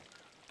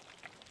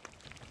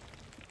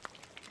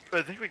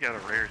 I think we got a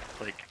rare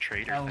like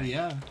trader Hell thing.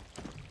 yeah.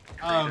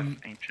 Crate of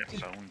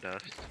ancient bone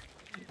dust.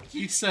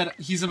 He said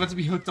he's about to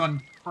be hooked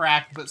on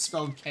crack, but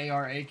spelled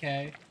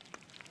K-R-A-K.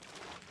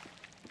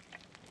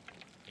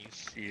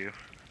 You.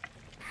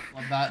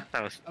 Love that.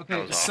 That was Okay,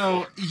 that was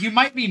so awful. you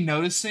might be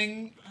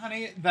noticing,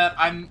 honey, that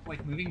I'm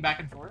like moving back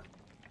and forth.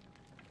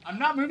 I'm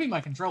not moving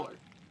my controller.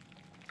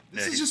 This Yeah,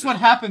 is he's just just- what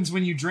happens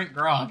when you drink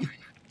grog.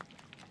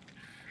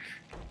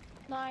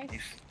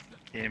 Nice.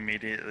 He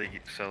immediately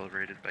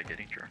celebrated by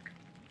getting drunk.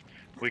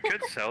 We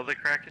could sell the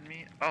Kraken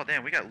meat. Oh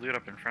damn, we got loot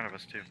up in front of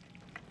us too.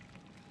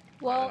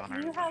 Well, on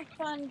our- you have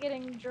fun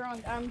getting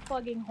drunk. I'm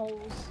plugging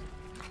holes.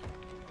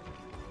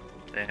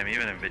 Damn,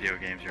 even in video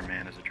games, your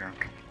man is a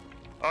drunk.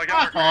 Oh, I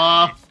got Fuck more Kraken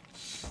off. meat.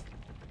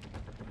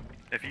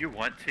 If you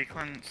want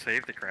Tiklin,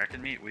 save the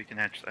Kraken meat. We can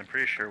actually. I'm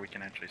pretty sure we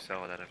can actually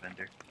sell it at a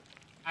vendor.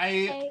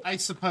 I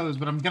suppose,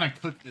 but I'm gonna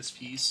cook this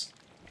piece.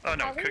 Oh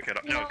no, At cook least, it.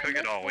 you know, Cook in it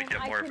this all. We one,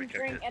 get more if we I can cook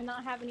drink it. and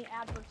not have any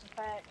adverse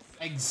effects.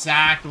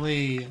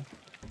 Exactly.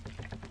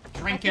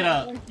 Drink it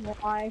up.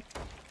 Why?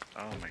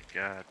 Oh my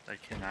god, I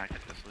cannot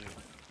get this loot.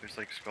 There's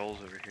like skulls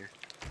over here.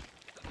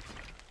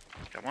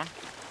 Got one?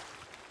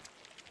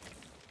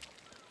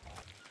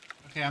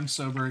 Okay, I'm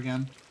sober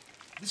again.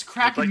 This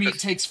Kraken like meat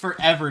this- takes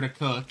forever to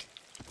cook.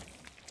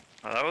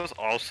 That was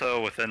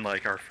also within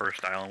like our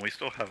first island. We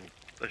still have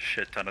a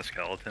shit ton of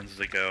skeletons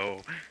to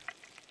go.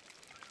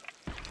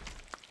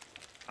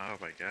 Oh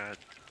my god.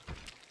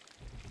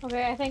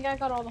 Okay, I think I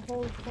got all the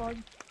holes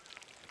plugged.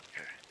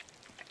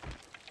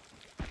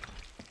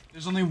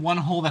 There's only one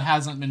hole that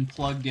hasn't been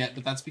plugged yet,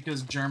 but that's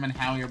because Germ and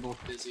Howie are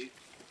both busy.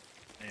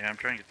 Yeah, I'm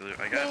trying to get the loot.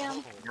 I got Damn.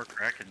 more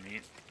Kraken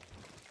meat.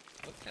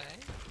 Okay.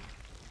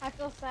 I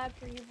feel sad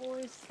for you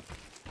boys.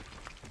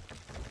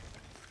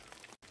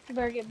 You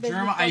better get busy.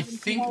 Germ, I plugging some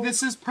think holes.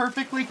 this is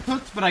perfectly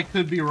cooked, but I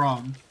could be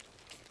wrong.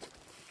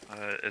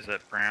 Is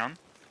it brown?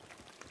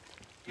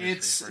 Let me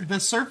It's see, right. the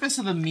surface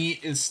of the meat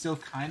is still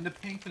kind of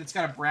pink, but it's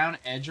got a brown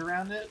edge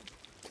around it.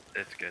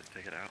 It's good.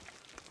 Take it out.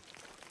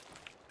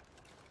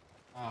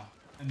 Oh,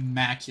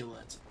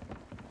 immaculate.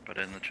 Put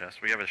it in the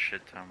chest. We have a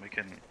shit ton. We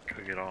can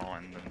cook it all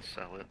and then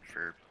sell it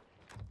for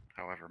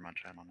however much.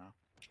 I don't know.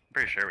 I'm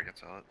pretty sure we can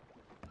sell it.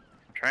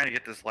 I'm trying to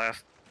get this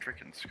last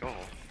freaking skull.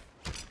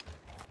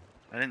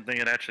 I didn't think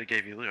it actually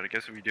gave you loot. I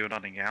guess if we do it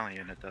on a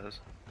galleon, it does.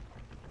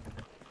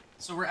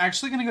 So we're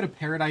actually gonna go to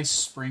Paradise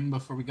Spring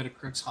before we go to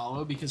Crook's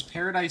Hollow, because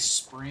Paradise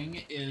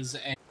Spring is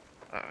a...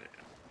 Oh, yeah.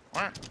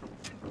 What?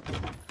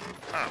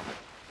 Oh.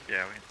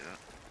 Yeah, we can do that.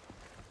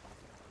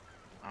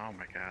 Oh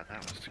my god,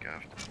 that was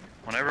scuffed.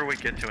 Whenever we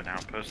get to an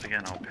outpost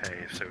again, I'll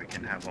pay so we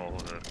can have all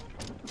of the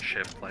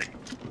ship, like,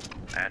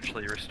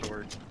 actually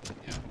restored.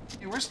 Yeah.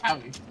 Hey, where's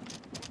Howie?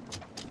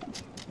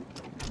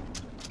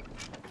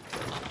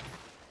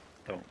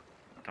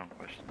 Don't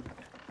question.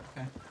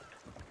 Okay.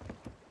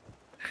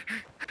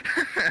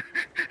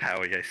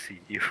 Howie, I see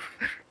you.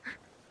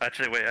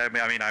 Actually, wait.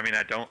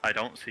 I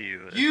don't see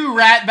you. You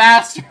rat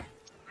bastard!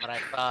 What I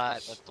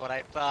thought. That's what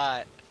I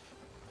thought.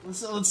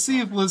 Let's see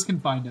if Liz can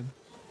find him.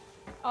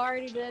 I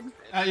already did.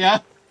 Yeah?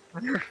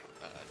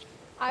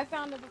 I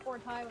found it before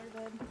Tyler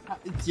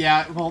did.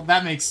 Yeah, well,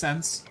 that makes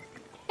sense.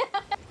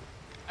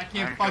 I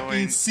can't I'm fucking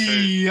going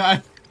see.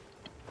 I'm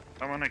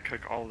gonna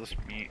cook all this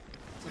meat.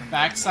 There's a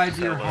backside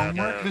to your Sell it,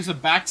 homework. There's a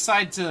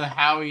backside to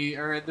Howie,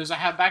 or there's a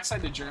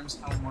backside to Germ's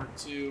homework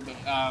too, but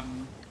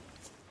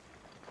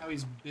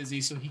Howie's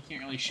busy, so he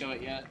can't really show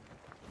it yet.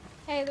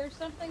 Hey, there's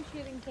something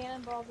shooting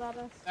cannonballs at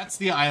us. That's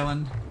the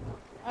island.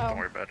 Oh. Don't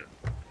worry about it.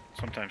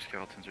 Sometimes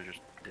skeletons are just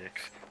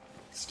dicks.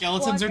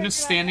 Skeletons Well, I are just picked it up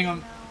standing right on.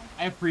 now.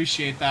 I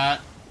appreciate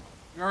that.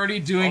 You're already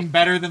doing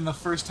better than the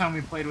first time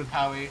we played with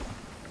Howie.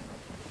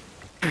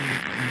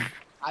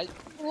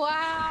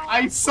 Wow.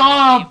 I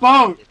saw a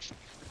boat.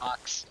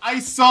 box. I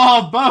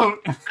saw a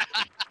boat!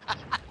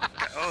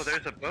 Oh,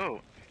 there's a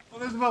boat. Oh,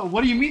 there's a boat.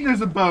 What do you mean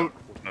there's a boat?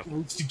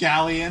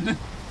 Galleon.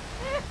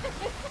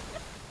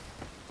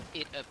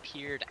 It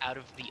appeared out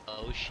of the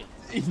ocean.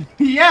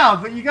 Yeah,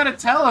 but you gotta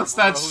tell us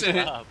that Rose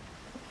shit. up.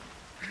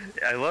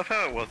 I love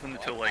how it wasn't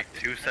until like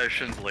 2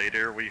 sessions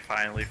later we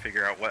finally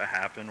figure out what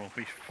happened when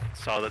we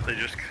saw that they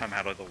just come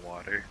out of the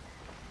water.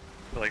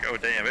 We're like, oh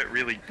damn, it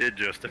really did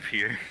just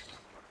appear.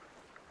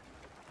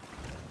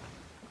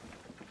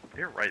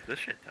 You're right, this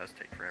shit does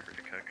take forever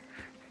to cook.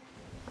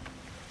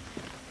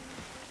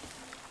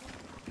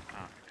 Oh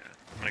my god.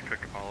 I'm gonna cook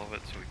all of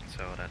it so we can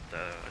sell it at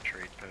a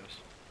trade post.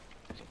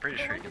 So I'm pretty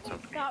sure you can sell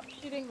the meat. Stop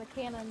shooting the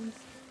cannons.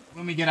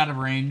 When we get out of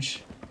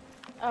range.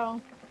 Oh.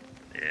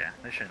 Yeah,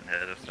 they shouldn't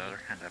hit us though, they're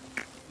kinda...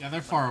 Yeah,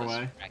 they're far Put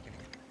away. back in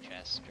the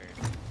chest, or...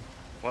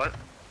 What?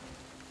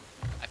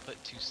 I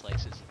put 2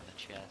 slices in the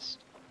chest.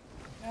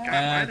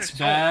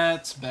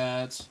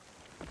 Bats.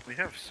 We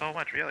have so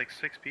much, we got like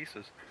 6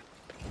 pieces.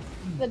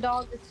 The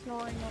dog is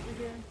snoring over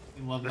here.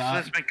 We love This that.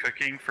 has been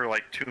cooking for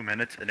like 2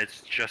 minutes and it's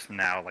just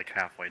now like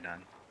halfway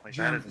done. Like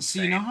that is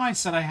insane. See, you know how I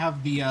said I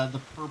have the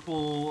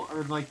purple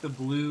or like the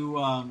blue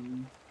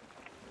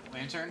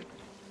lantern?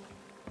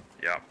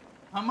 Yeah.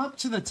 Come up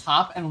to the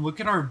top and look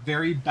at our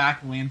very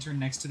back lantern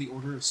next to the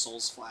Order of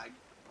Souls flag.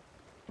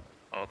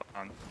 Hold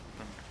on.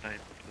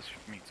 This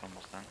meat's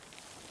almost done.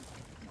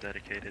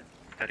 Dedicated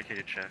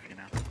chef, you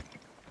know.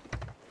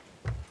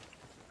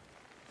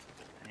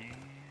 And...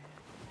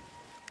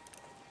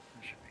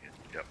 that should be good.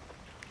 Yep.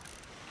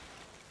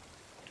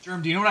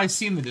 Germ, do you know what I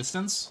see in the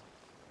distance?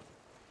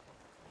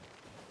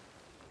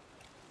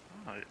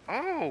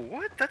 Oh,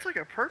 what? That's like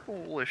a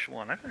purplish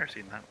one. I've never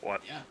seen that.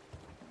 What? Yeah.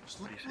 Just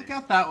What do you look see?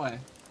 out that way.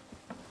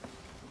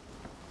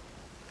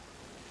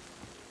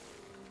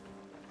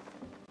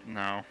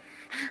 No.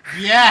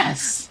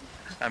 Yes!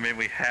 I mean,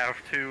 we have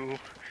to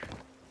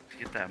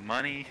get that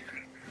money.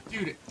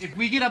 Dude, if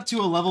we get up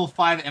to a level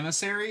 5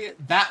 emissary,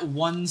 that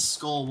one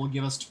skull will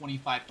give us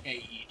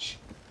 25k each.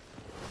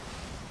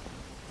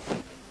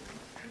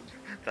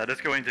 That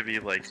is going to be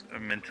like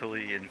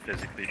mentally and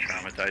physically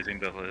traumatizing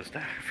to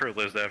for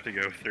Liz to have to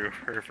go through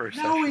her first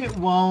No, session. it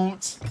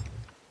won't.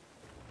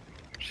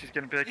 She's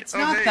gonna be like, It's oh,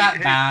 not hey, that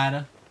hey,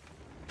 bad.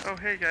 oh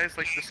hey guys,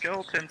 like the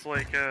skeleton's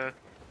like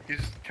he's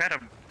kind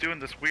of doing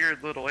this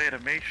weird little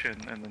animation,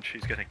 and then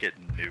she's gonna get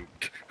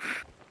nuked.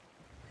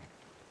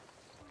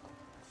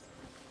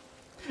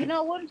 You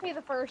know, it wouldn't be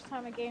the first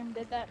time a game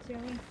did that to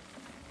me.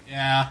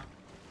 Yeah.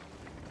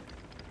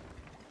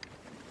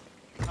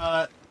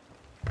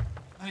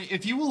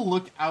 If you will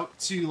look out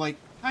to, like,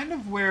 kind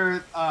of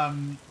where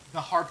the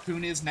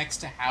harpoon is next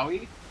to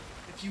Howie,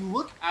 if you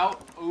look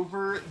out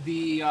over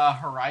the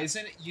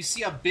horizon, you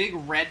see a big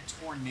red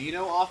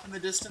tornado off in the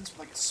distance with,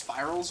 like,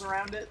 spirals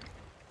around it.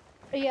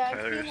 But yeah, I've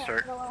Tyler, seen that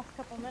start- for the last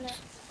couple minutes.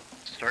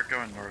 Start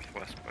going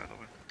northwest, by the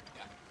way.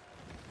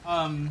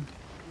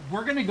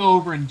 We're gonna go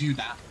over and do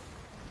that.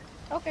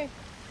 Okay.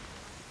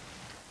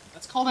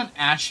 That's called an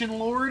Ashen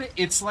Lord.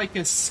 It's like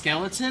a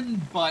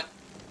skeleton, but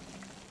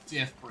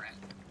different.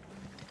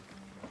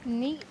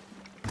 Neat.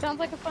 Sounds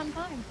like a fun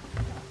time.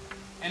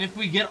 And if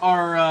we get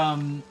our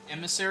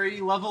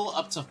emissary level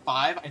up to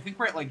 5, I think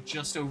we're at like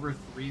just over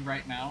 3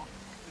 right now.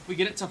 If we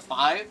get it to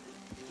 5,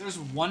 there's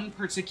one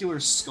particular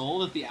skull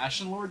that the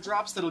Ashen Lord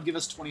drops that'll give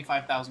us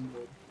 25,000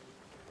 gold.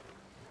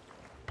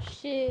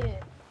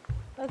 Shit.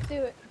 Let's do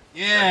it.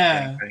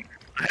 Yeah! Thing.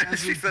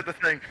 She said the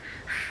thing.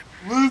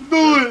 Let's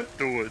do it!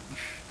 Do it.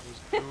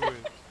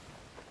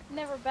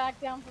 Never back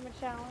down from a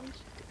challenge.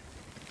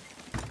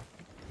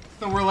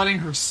 So we're letting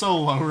her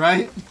solo,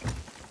 right?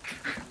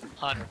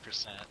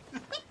 100%.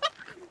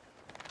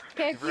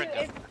 Okay, Give her a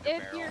gun for the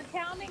if barrel. you're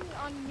counting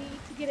on me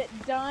to get it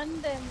done,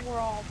 then we're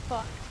all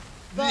fucked.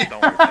 But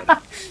Don't worry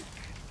about it.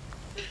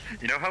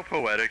 You know how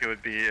poetic it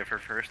would be if her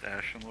first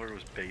Ashen Lord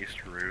was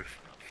based Ruth?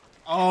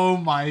 Oh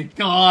my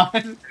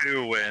god!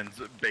 Who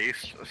wins?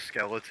 Based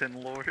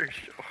Skeleton Lord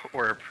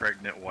or a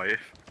pregnant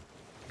wife?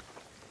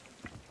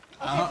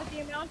 okay, with the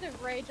amount of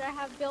rage I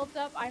have built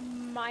up, I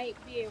might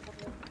be able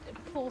to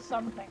pull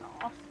something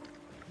off.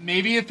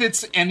 Maybe if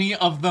it's any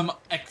of them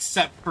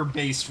except for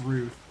Base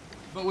Ruth.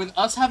 But with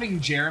us having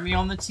Jeremy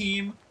on the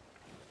team,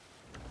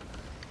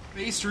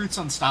 Base Ruth's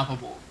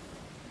unstoppable.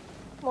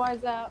 Why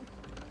is that?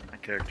 My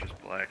character's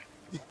black.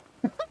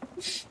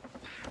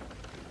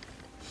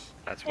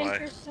 That's why.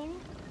 Interesting.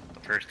 The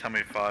first time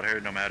we fought her,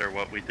 no matter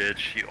what we did,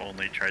 she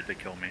only tried to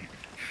kill me.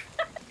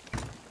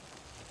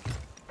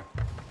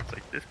 It's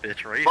like, this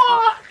bitch racist.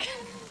 Fuck!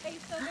 Hey,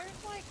 so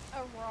there's like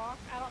a rock.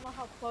 I don't know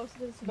how close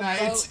it is to the Nah,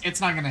 boat.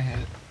 it's not gonna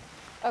hit.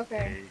 Okay.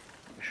 Hey,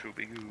 should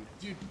be good.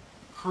 Dude,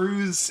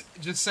 Cruz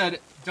just said,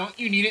 don't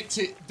you need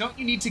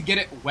to get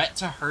it wet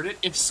to hurt it?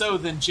 If so,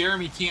 then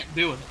Jeremy can't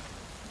do it.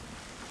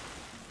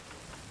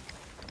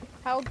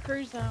 How would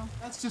Cruz know?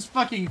 That's just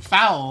fucking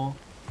foul.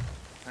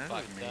 That is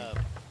Fucked mean. up.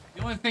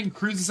 The only thing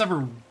Cruz has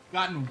ever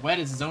gotten wet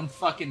is his own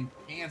fucking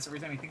pants every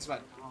time he thinks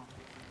about Dom.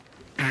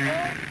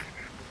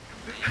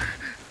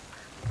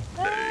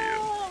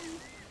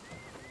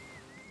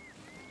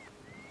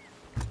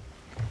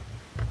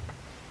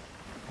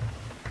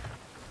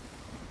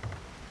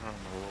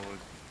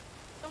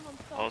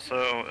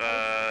 Also,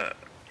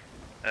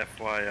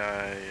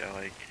 FYI,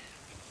 like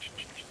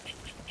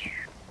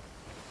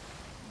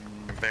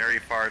very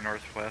far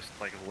northwest,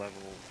 like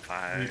level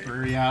 5.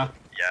 Reaper, yeah.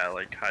 Yeah,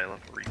 like high level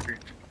Reaper.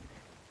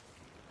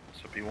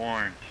 So be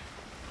warned.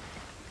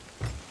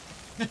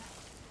 You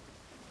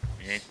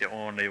ain't the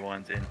only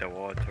ones in the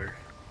water.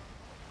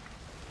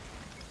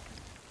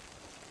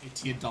 Hey,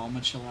 Tia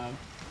Dalma, chill out.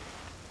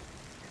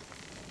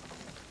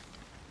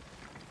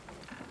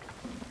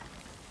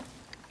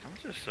 I'm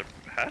just,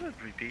 how did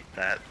we beat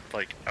that?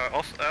 Like,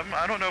 also,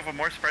 I don't know if I'm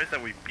more surprised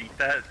that we beat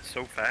that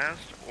so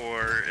fast,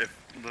 or if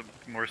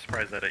I'm more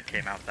surprised that it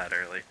came out that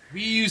early.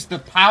 We used the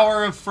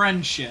power of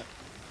friendship.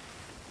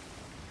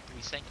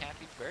 We sang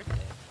happy birthday.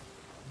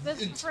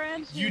 Best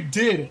friends. You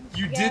did.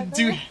 You did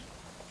do.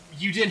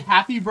 You did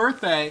happy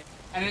birthday,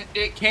 and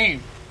it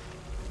came.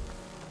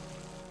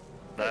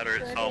 That or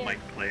it's all my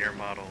player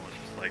model was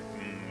just like,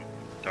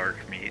 dark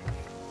meat.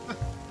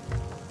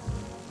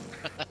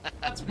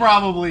 That's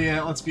probably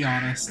it, let's be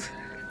honest.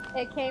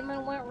 It came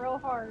and went real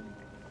hard.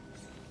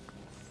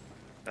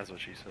 That's what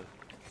she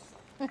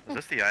said. Is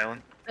this the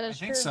island? That I is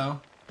think true.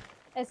 so.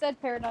 It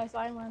said Paradise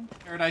Island.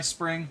 Paradise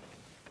Spring.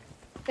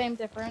 Same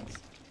difference.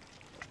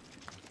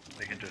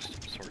 They can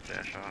just sword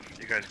dash off.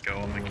 You guys go,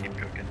 I'm gonna keep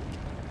cooking.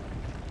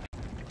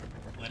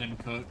 Let him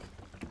cook.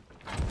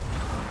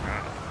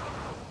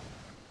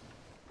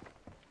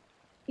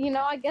 You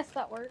know, I guess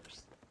that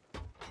works.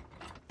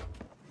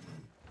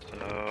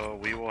 So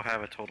we will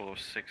have a total of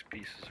 6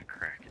 pieces of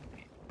Kraken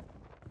meat.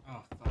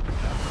 Oh, fuck.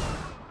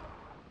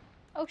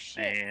 Oh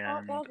shit!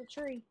 And- Oh, that was a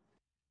tree.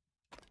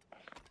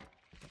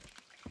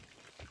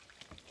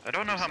 I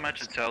don't know how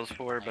much it sells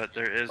for, but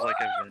there is like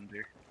a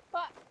vendor.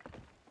 Fuck!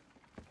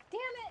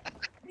 Damn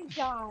it! He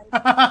died.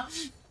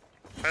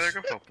 Tyler,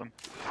 go help them.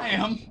 I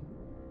am.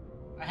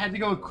 I had to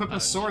go equip Oh, a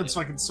sword shit.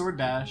 so I could sword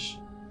dash.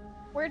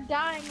 We're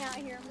dying out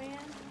here, man.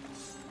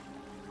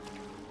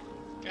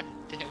 God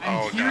damn. I'm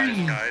Oh,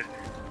 hearing- guys,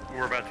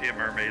 we're about to get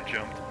mermaid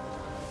jumped.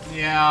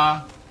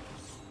 Yeah.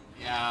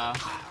 Yeah.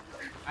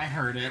 I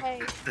heard it.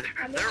 Hey, They're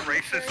I'm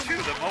racist too.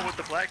 The one with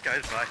the black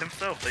guy's by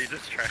himself. They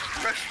just tried to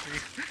crush me.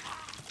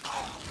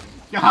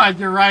 God,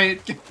 you're right.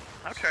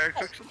 I'm trying to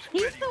cook some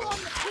he's squid. the one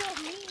that killed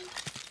me.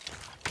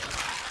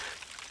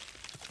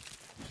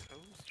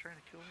 Who's trying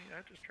to kill me?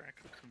 I'm just trying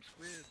to cook some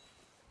squid.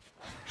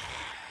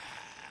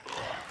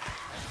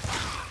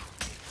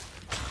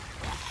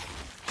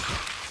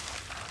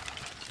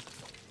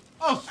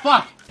 Oh,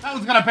 fuck! That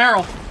one's got a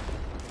barrel!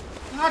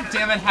 God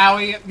damn it,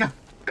 Howie. I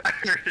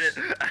heard it.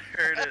 I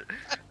heard it.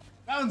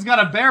 That one's got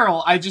a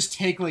barrel. I just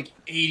take like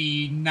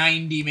 80,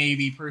 90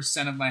 maybe %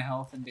 of my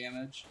health and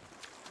damage.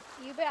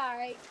 You be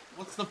alright.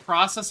 What's the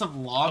process of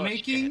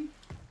lawmaking?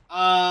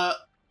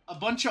 A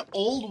bunch of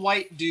old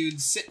white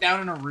dudes sit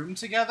down in a room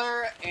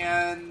together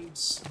and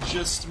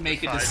just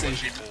make a Decide what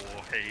decision.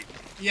 people hate.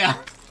 Yeah.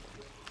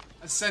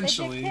 They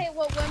Essentially. dictate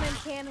what women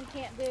can and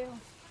can't do.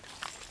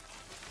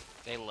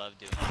 They love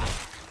doing it.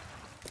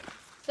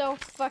 So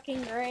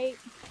fucking great.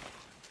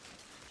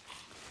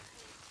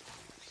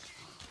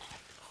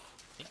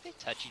 I think they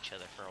touch each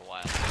other for a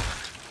while.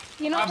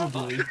 You know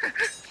Probably.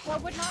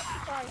 what would not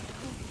surprise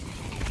me?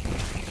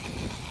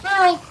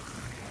 Barrel!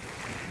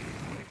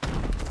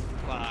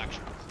 Fuck.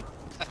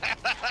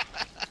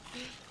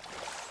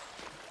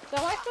 So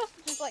am I supposed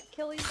to just like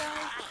kill these guys?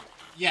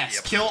 Yes,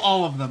 Yep. kill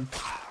all of them.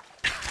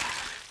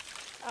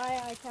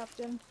 Aye, aye,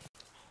 Captain.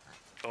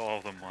 All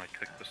of them want to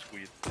cook the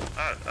squid.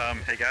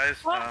 Hey guys,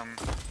 What?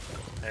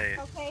 hey,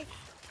 Okay.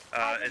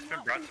 I did it's been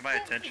not brought to my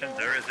consent attention, to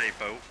there is a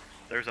boat.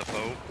 There's a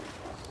boat.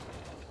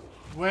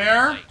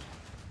 Where? Like,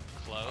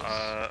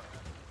 close.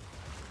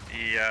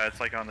 Yeah, it's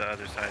like on the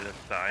other side of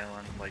the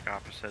island, like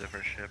opposite of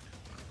our ship.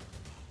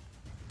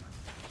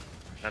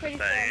 That's Pretty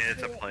that, close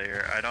it's a to it.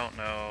 player. I don't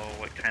know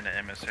what kind of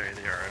emissary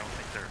they are. I don't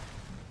think they're.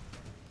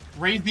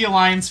 Raise the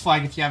Alliance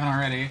flag if you haven't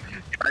already.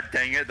 God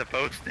dang it! The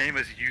boat's name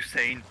is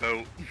Usain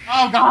Boat.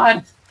 Oh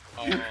god!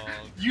 Oh,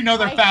 You know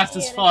they're I fast see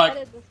as it, it's fuck.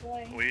 headed this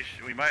way.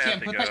 We might have Can't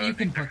to put go. that. I You can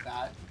think they're- put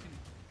that.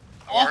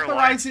 Our Authorize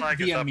alliance it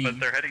flag is via up, me. but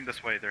they're heading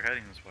this way. They're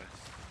heading this way.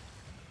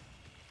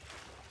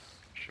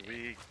 Should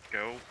we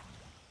go?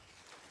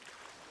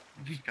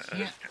 We Just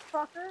can't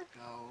Fucker.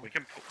 go. We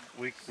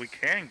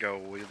can go.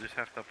 We just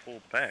have to pull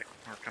back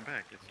or come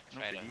back. It's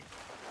no Right biggie. on.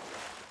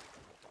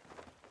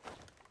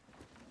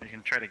 You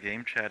can try to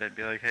game chat it.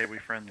 Be like, hey, we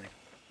friendly.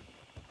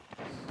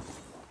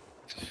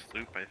 It's a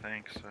sloop, I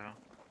think. So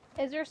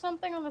Is there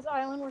something on this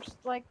island we're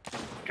like Could-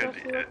 supposed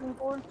to be looking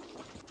for?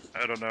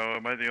 I don't know.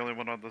 Am I the only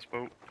one on this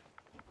boat?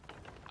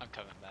 I'm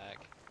coming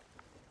back.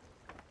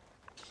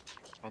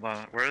 Hold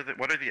on.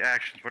 What are the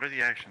actions? What are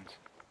the actions?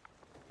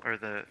 Or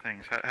the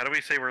things? How do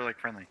we say we're like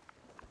friendly?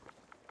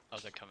 Oh,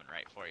 they're coming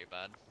right for you,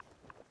 bud.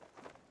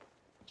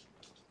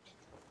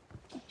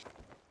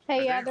 Hey,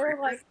 Are yeah, they they're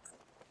Reaper? like,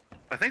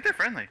 I think they're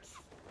friendly.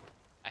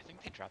 I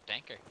think they dropped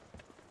anchor.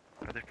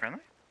 Are they friendly?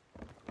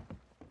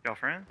 Y'all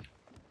friends?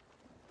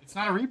 It's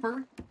not a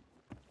Reaper.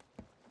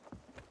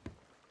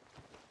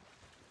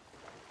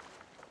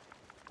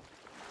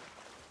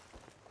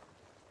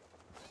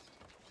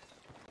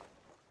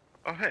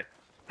 Oh, hey.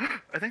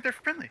 I think they're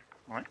friendly.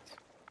 What?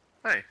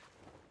 Hey.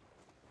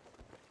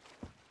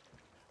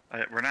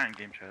 We're not in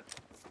game chat,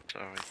 so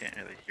I can't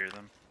really hear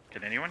them.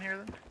 Can anyone hear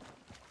them?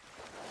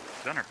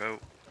 He's on our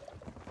boat.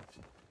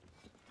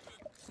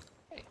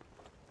 Hey.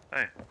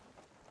 Hey.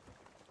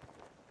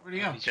 Where'd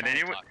he go? He's Can trying to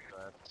anyone- talk to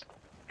us.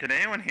 Can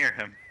anyone hear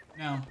him?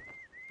 No.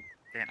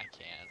 Damn. I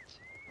can't.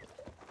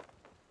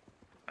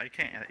 I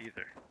can't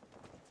either.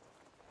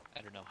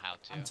 I don't know how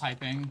to. I'm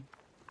typing.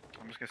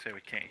 I'm just gonna say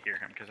we can't hear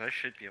him, because I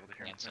should be able to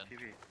hear him Hanson. on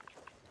TV.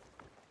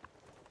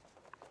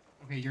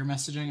 Okay, you're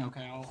messaging?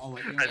 Okay, I'll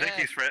let you. I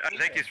think Yeah, I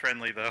think he's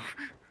friendly, though.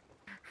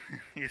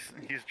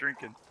 he's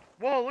drinking.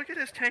 Whoa, look at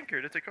his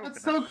tankard. It's a coconut.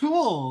 That's so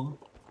cool!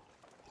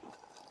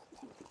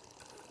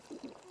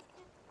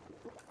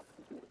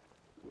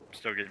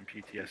 Still getting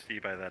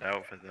PTSD by that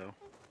outfit, though.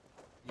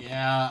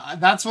 Yeah,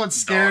 that's what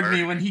scared me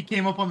Dark. when he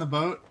came up on the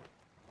boat.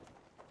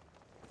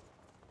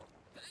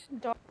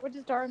 What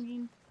does Dar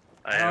mean?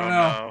 I don't don't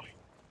know.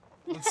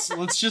 know.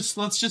 Let's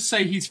just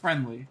say he's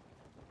friendly.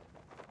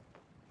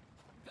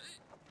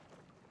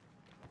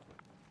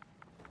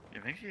 You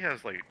think he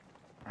has, like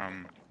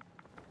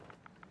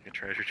a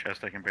treasure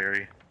chest I can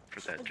bury for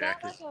that Is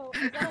jacket?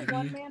 that a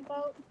one-man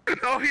boat?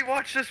 Oh, he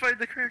watched us fight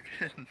the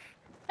Kraken!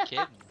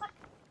 Kidding.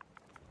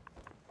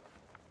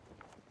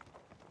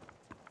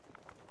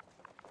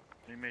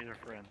 He made a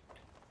friend.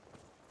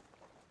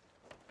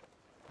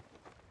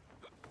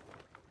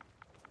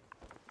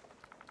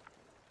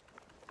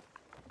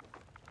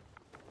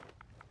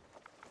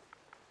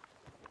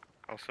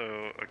 Also,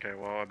 okay,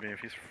 well, I mean, if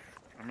he's...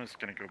 I'm just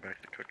gonna go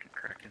back to cooking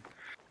Kraken.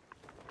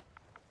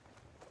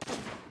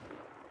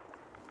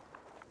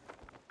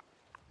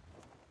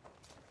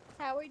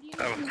 Howie, do you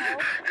Oh. need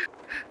help?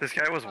 This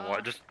guy was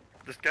Uh.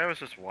 this guy was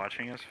just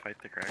watching us fight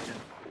the Kraken.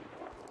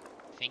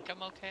 Think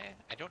I'm okay?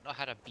 I don't know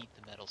how to beat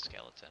the metal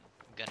skeleton.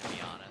 I'm gonna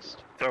be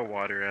honest. Throw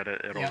water at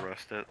it, it'll Yeah.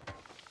 rust it.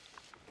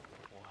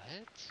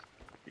 What?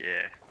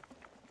 Yeah.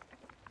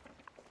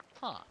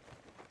 Huh.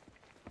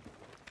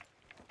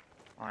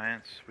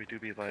 Alliance, we do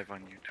be live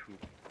on YouTube.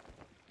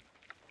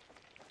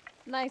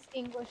 Nice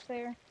English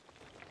there.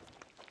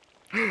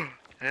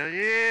 Hell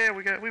yeah,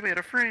 we made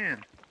a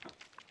friend.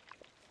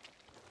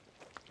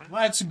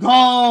 Let's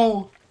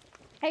go!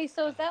 Hey,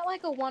 so is that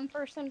like a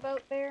one-person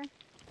boat there?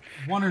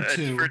 One or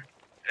two.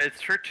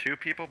 It's for 2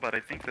 people, but I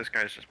think this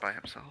guy's just by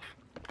himself.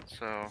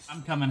 So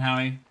I'm coming,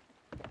 Howie.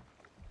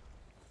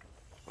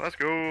 let's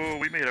go.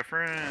 We made a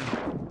friend.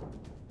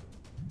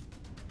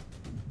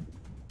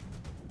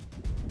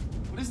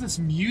 What is this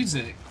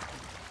music?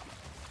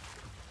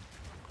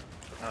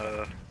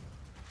 I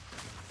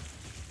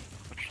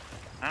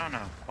don't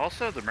know.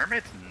 Also, the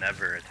mermaids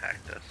never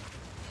attacked us.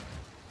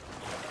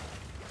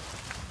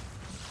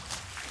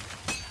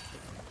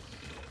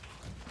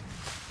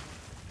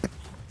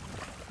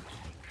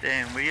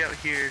 Damn, we out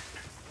here.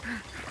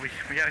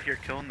 We out here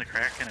killing the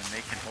Kraken and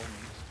making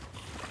homies.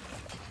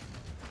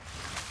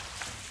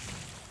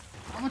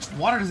 How much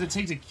water does it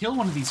take to kill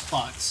one of these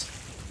fucks?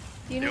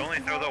 Do You need only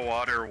some throw the help?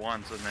 water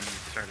once and then you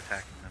start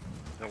attacking them.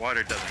 The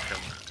water doesn't kill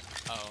them.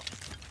 Oh.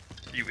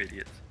 You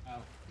idiots.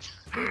 Oh.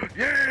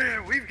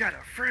 Yeah, we've got a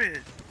friend.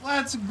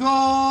 Let's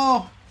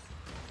go!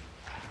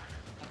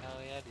 Hell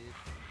yeah,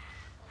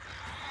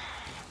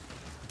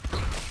 dude.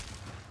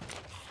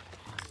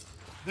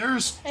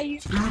 There's Hey, you-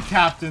 2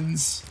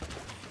 captains.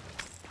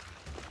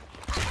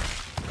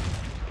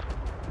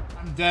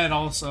 I'm dead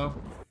also.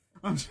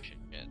 Shit.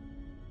 The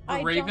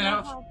I Raven don't know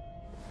out. how-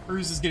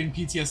 Cruz is getting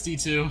PTSD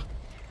too. Holy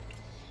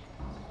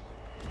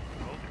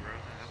bro,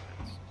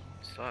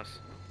 that's sus.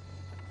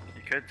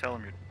 You could tell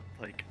him you're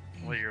like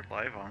what you're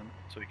live on,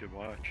 so he could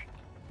watch.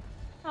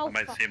 how It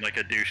might fu- seem like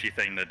a douchey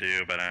thing to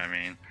do, but I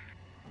mean,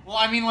 Well,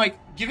 I mean, like,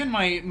 given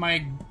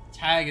my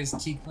tag is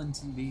Tclin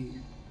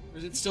TV, or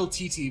is it still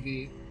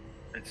TTV?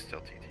 it's still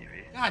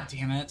TTV. God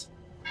damn it!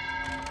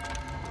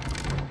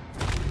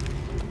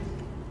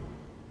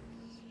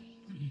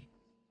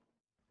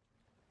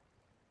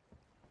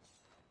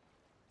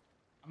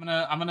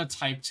 I'm gonna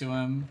type to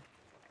him,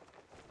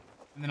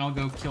 and then I'll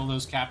go kill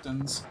those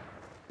captains.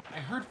 I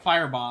heard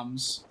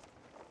firebombs.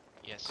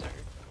 Yes, sir.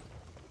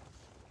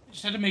 I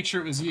just had to make sure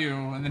it was you,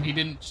 and then he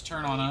didn't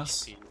turn on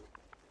us. HP.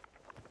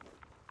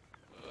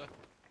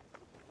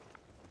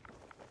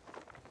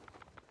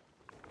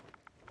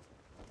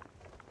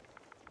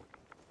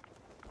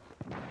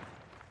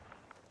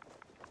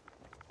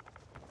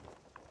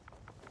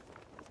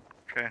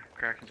 Okay,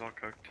 Kraken's all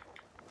cooked.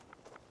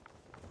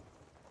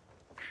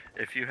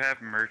 If you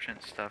have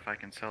merchant stuff, I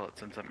can sell it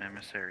since I'm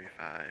emissary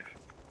 5.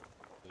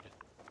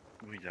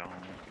 We don't.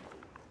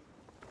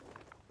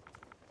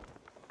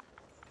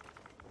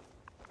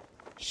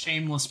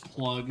 Shameless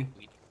plug.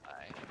 We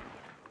die.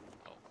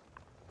 Oh.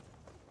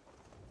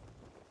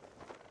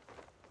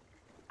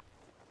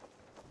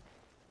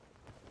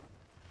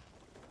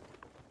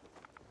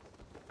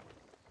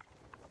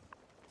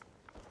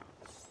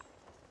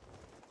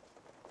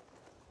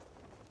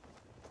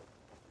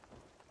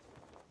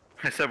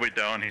 I said we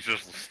don't. He's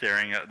just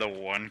staring at the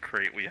one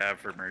crate we have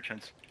for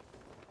merchants.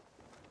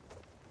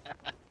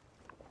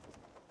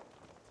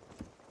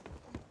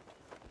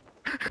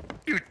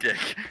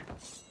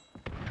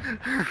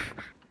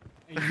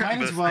 You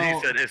might as He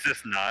well. said, "Is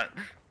this not?"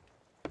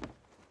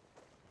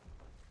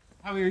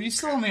 Howie, are you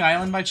still on the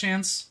island by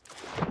chance?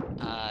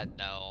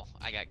 No.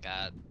 I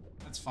got.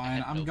 That's fine.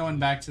 had I'm no going food.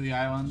 back to the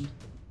island.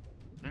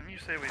 Didn't you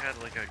say we had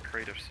like a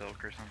crate of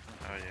silk or something?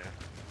 Oh yeah.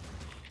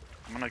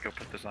 I'm gonna go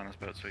put this on his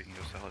boat so he can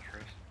go sell it for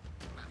us.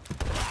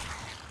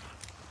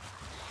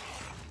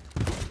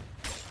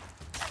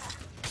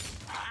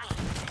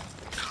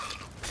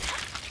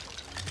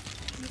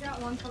 You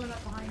got one coming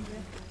up behind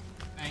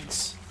you.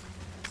 Thanks.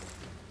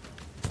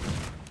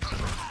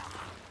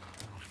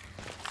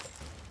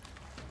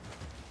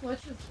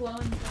 What's your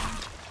flowing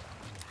thing?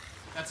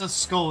 That's a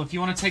skull. If you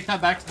want to take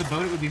that back to the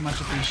boat, it would be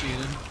much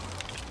appreciated.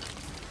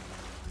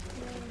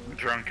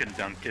 Drunken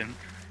Duncan.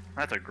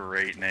 That's a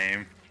great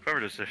name.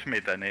 Whoever just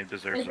made that name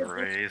deserves a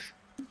raise.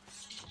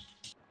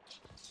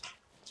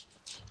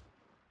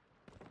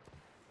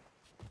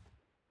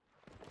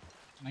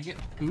 Can I get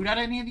food out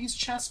of any of these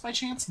chests by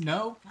chance?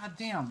 No? God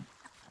damn.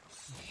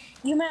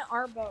 You meant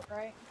our boat,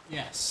 right?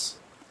 Yes.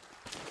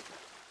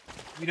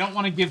 We don't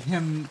want to give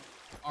him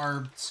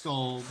our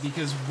skull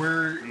because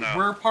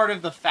we're part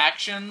of the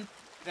faction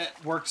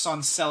that works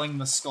on selling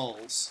the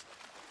skulls.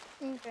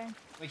 Okay.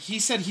 Like he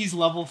said he's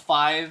level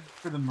 5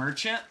 for the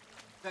merchant.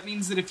 That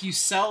means that if you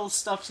sell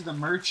stuff to the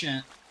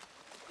merchant,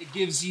 it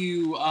gives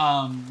you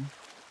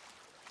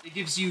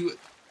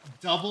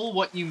double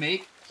what you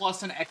make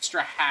plus an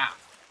extra half.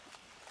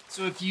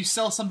 So if you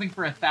sell something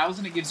for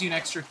 1,000, it gives you an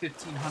extra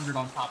 1,500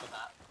 on top of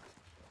that.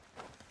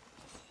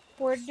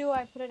 Where do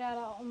I put it out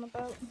on the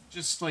boat?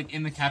 Just like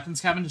in the captain's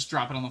cabin, just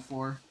drop it on the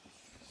floor.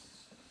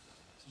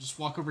 So just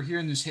walk over here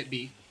and just hit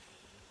B.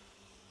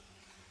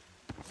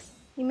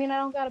 You mean I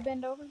don't gotta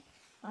bend over?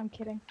 I'm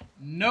kidding.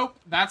 Nope,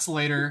 that's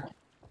later.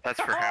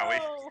 That's for Howie.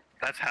 Oh!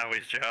 That's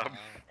Howie's job.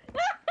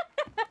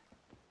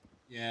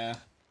 Yeah.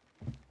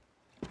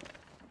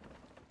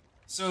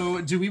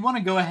 So, do we want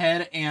to go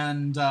ahead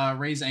and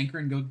raise anchor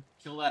and go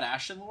kill that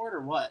Ashen Lord,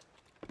 or what?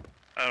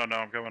 I don't know.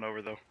 I'm going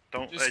over though.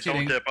 Don't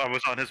Kidding. dip. I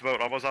was on his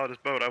boat. I was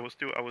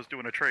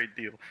doing a trade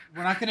deal.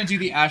 We're not going to do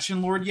the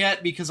Ashen Lord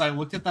yet because I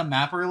looked at the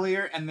map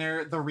earlier and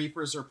the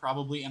Reapers are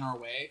probably in our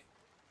way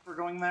for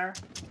going there.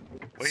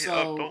 Wait So-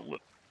 up! Don't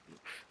lift.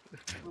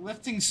 We're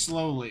lifting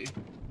slowly.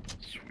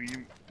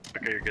 Swim.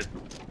 Okay, you're good.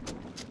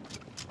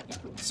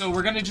 So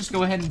we're going to just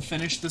go ahead and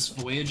finish this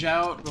voyage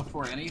out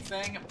before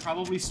anything.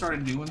 Probably start a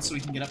new one so we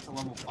can get up to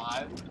level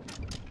 5.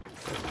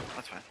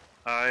 That's fine.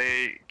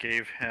 I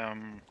gave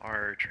him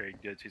our trade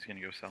goods. He's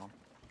gonna go sell them.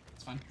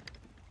 That's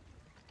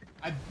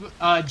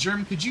fine.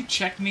 Germ, could you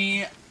check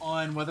me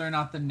on whether or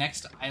not the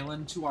next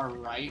island to our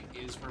right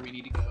is where we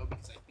need to go?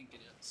 Because I think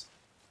it is.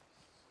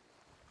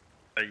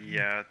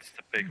 Yeah, it's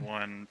the big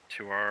one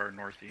to our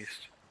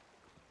northeast.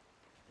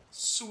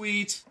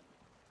 Sweet.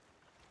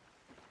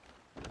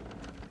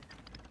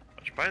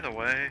 Which, by the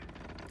way,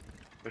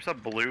 there's a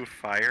blue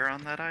fire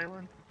on that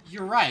island.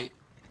 You're right.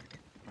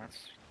 That's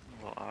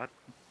a little odd.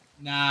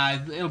 Nah,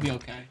 it'll be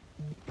okay.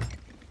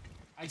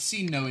 I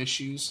see no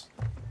issues.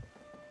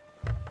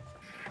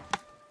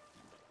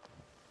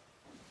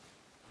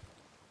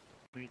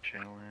 We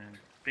chillin'.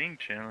 Being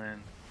chillin'.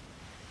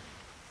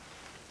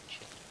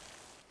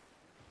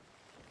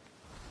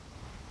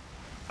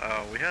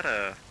 Oh, we had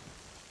a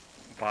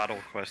bottle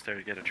quest there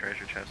to get a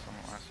treasure chest on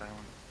the last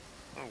island.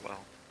 Oh well.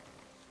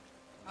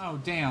 Oh,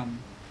 damn.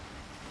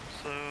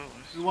 So...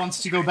 Who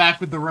wants to go back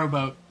with the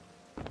rowboat?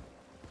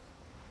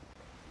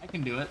 I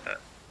can do it.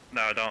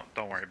 No,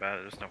 don't worry about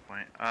it. There's no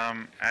point.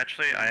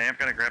 Actually, I am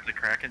gonna grab the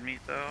Kraken meat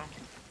though.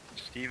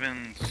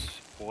 Steven's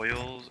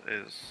spoils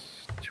is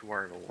to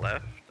our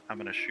left. I'm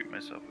gonna shoot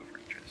myself over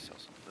and try to sell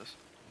some of this.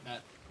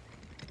 Bet.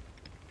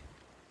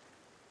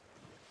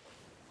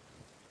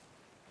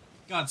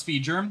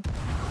 Godspeed, Germ.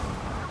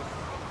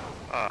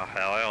 Oh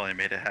hell, I only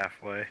made it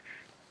halfway.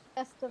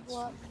 Best of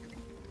luck.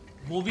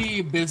 We'll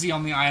be busy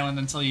on the island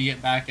until you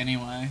get back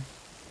anyway.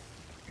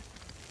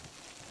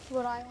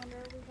 What island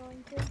are we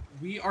going to?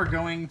 We are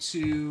going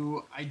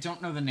to... I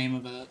don't know the name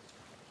of it.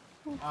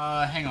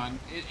 Hang on.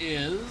 It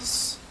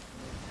is...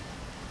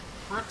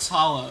 Brooks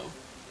Hollow.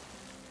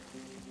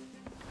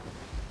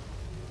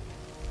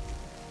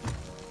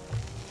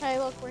 Hey,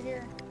 look, we're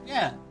here.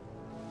 Yeah.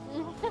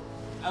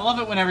 I love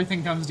it when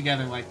everything comes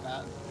together like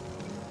that.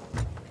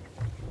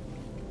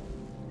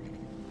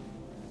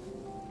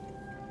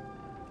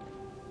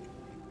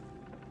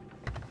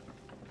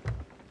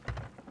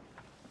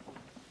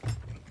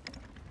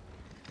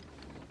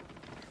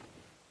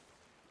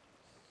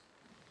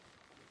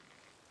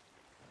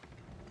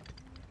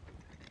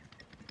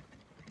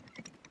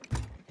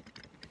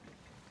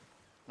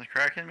 The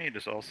Kraken meat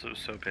is also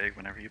so big,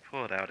 whenever you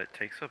pull it out, it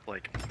takes up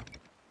like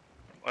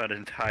an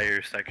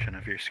entire section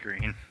of your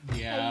screen. Hey,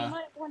 you Yeah.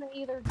 might want to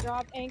either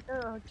drop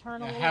anchor or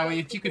turn a little Howie,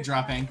 bit if to you could the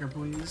drop side. anchor,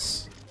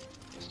 please.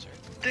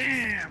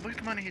 Damn! Look at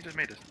the money he just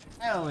made us.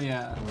 Hell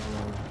yeah.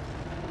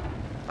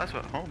 That's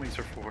what homies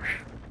are for.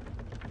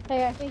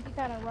 Hey, I think you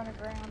kind of run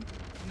aground.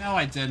 No,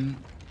 I didn't.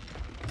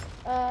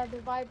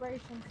 The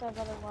vibration says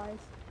otherwise.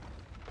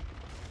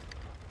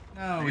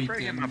 No, Are we you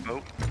bringing my didn't.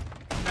 boat?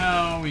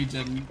 No, we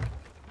didn't.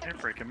 You're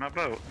breaking my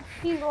boat.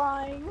 He's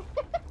lying.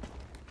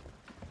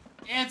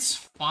 It's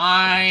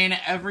fine.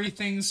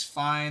 Everything's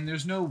fine.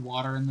 There's no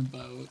water in the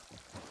boat.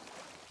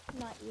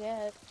 Not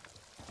yet.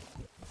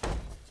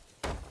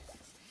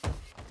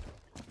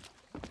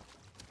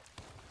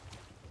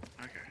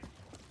 Okay.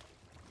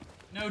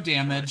 No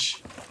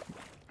damage.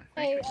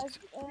 I Hey, think what's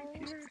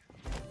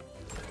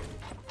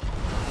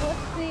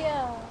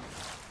the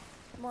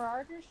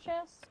Marauders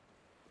chest?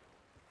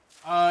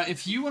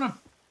 If you want to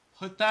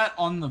put that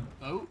on the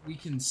boat, we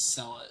can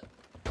sell it.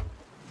 I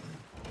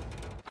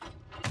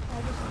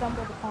just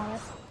stumbled upon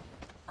it.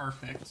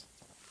 Perfect.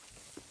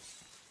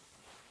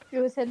 It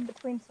was hidden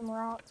between some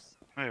rocks.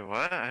 Wait,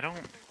 what? I don't...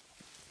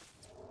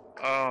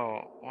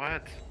 Oh,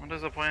 what? What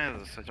is the point of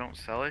this? I don't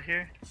sell it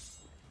here?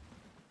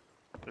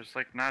 There's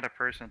like not a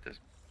person to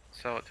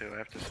sell it to. I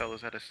have to sell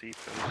this at a sea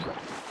post.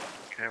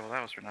 Okay, well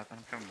that was for nothing.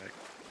 I'm coming back.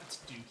 That's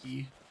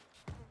dookie.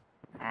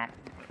 Well,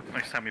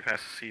 next time we pass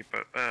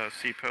a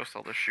sea post,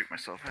 I'll just shoot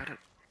myself at it.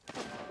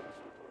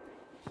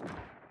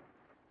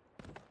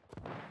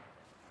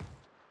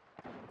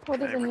 What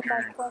does Okay, it mean by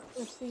return. quest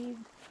received?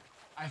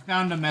 I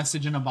found a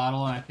message in a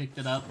bottle and I picked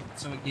it up,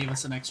 so it gave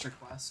us an extra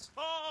quest.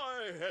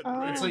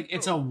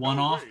 It's a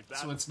one-off,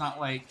 so it's not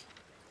like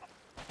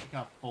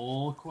a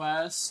full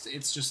quest.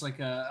 It's just like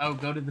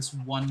go to this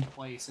one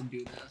place and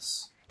do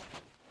this.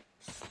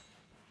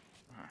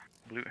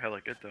 Loot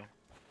hella good though.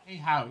 Hey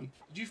Howie,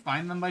 did you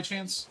find them by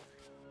chance?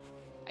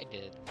 I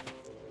did.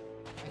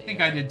 I think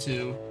I did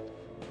too.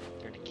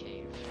 They're in a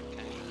cave.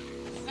 Okay.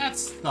 That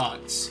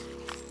sucks.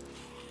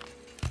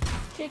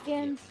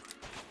 Chickens.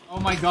 Oh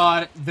my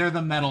god, they're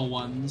the metal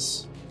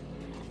ones.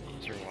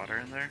 Is there water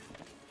in there?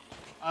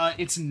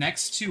 It's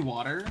next to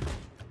water.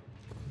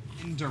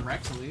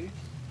 Indirectly.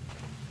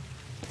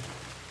 I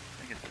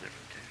think it's a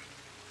different cave.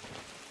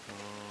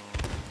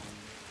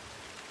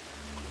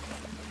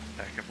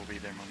 Backup will be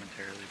there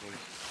momentarily, boys.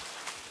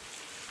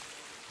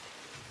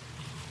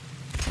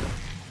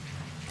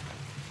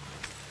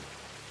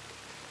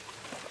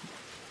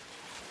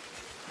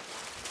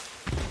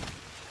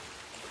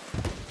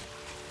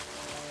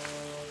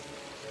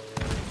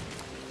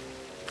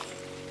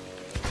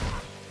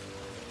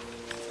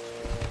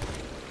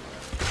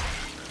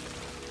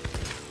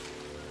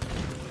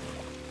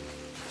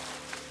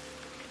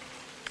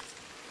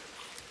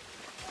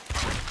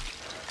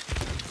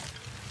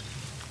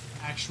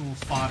 Actual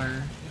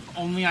fodder. If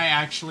only I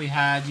actually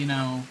had, you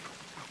know,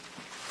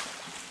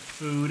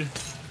 food.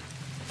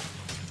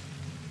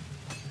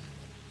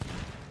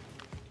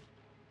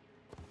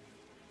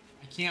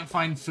 I can't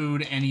find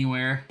food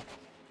anywhere.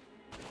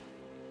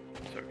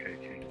 It's okay,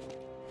 King.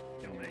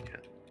 You'll make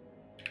it.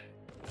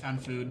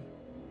 Found food.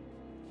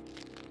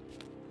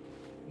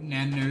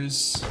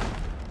 Nanners.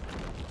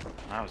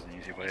 That was an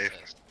easy What's wave.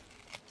 this?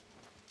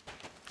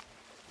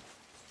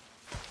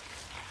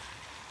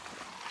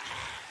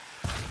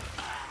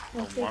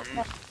 What's One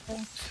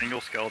this?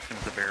 single skeleton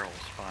with a barrel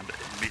spawned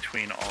in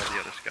between all the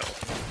other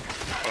skeletons.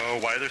 Oh,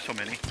 why are there so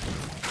many?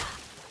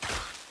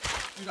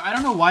 Dude, I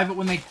don't know why, but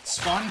when they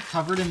spawn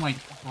covered in, like,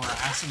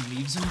 grass and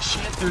leaves and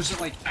shit, there's,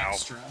 like, Ow.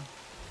 extra.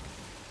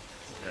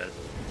 Dead.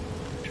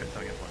 Tripped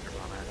on a Wonder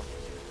Bomb at him.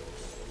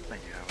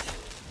 Thank you, Howard.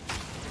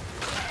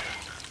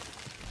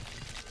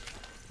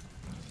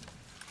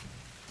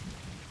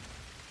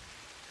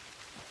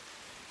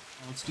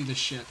 Let's do this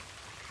shit.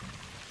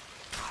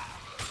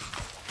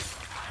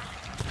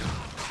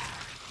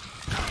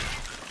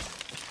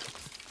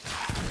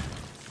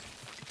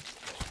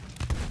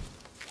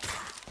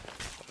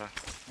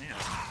 Yeah.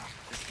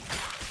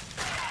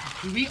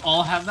 Do we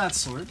all have that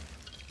sword?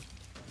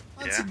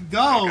 Let's Yeah,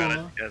 go! we got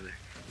it together.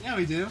 Yeah,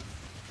 we do.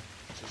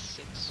 It's a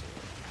 6 sword.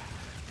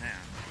 Yeah,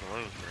 it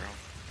glows, bro.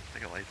 It's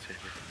like a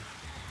lightsaber.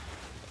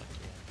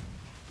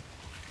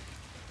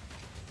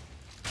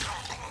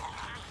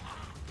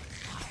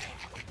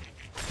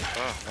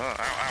 Oh, ow, ow.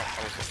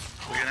 I was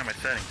looking at my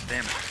settings,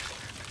 damn it.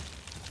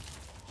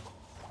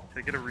 Did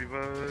I get a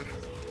revive?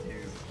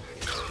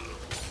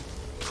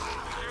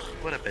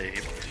 What a babe.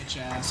 Bitch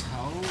ass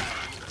hoe.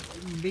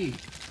 Couldn't be.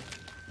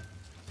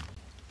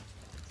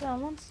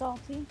 Someone's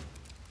salty.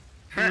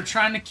 You were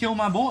trying to kill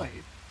my boy.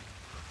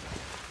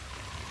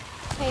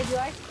 Hey, am I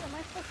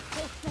supposed to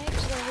kill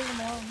snakes or leave them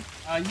alone?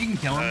 You can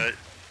kill him. You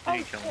Oh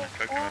can kill him. shit,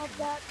 Cook him oh, up.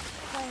 that's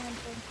my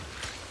answer.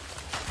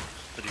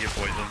 Did he get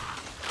poisoned?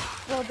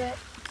 A little bit.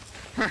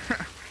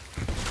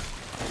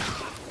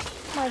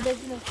 My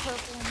vision is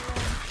purple and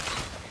blue.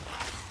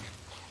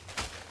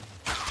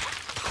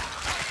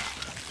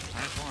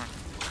 Nice one.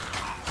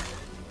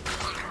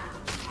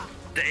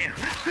 Damn!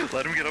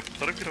 Let him get up,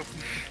 let him get up.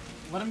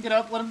 Let him get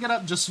up, let him get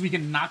up, just so we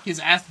can knock his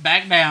ass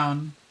back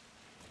down.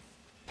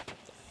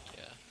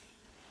 Yeah.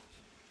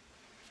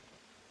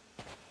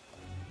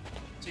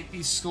 Take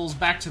these skulls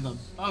back to the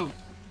boat.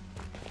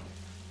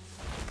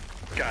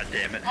 God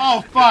damn it.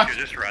 Oh, fuck.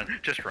 Just run,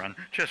 just run,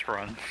 just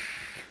run.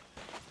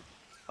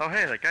 Oh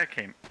hey, that guy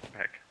came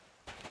back.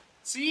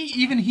 See,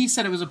 even he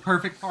said it was a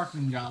perfect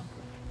parking job.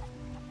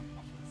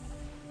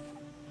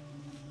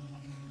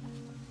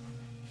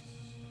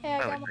 Hey, I I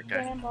got like my that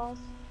guy. cannonballs.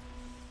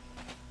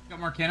 Got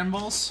more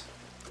cannonballs?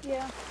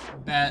 Yeah.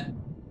 Bet.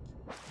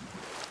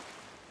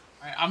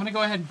 Alright, I'm gonna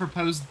go ahead and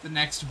propose the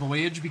next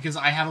voyage because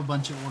I have a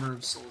bunch of Order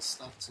of Souls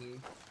stuff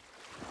too.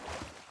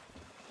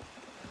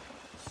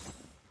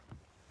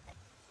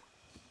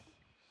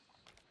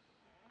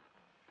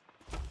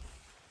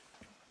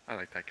 I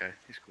like that guy.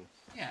 He's cool.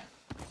 Yeah.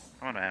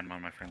 I want to add him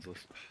on my friends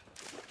list.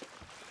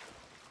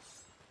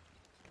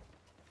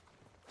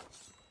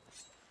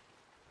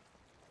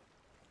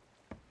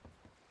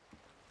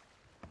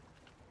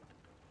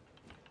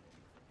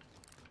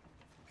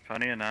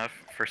 Funny enough,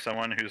 for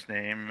someone whose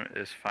name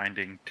is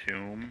Finding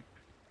Tomb,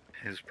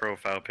 his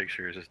profile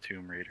picture is a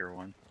Tomb Raider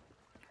one.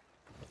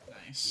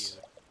 Nice.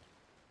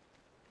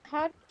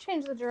 How do you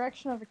change the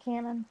direction of a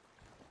cannon?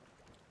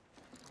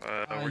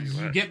 Where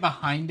You at? get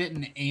behind it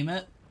and aim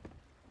it,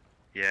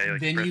 Yeah,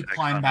 like, then press you X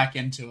climb on back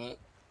into it.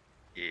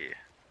 it. Yeah.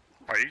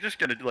 Are you just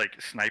gonna like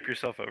snipe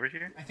yourself over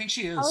here? I think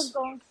she is.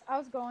 I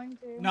was going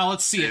to. No,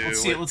 let's see it.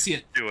 Let's see it. Let's see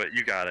it. Do it.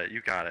 You got it.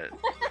 You got it.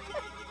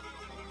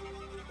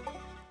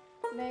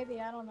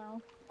 Maybe, I don't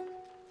know.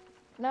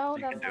 No,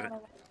 You that's can do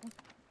not it. it.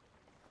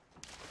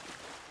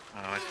 Oh,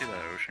 I see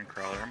that ocean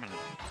crawler. I'm gonna.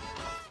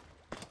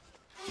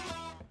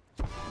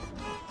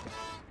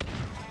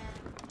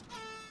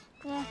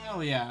 Yeah,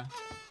 Hell yeah.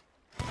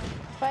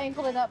 if I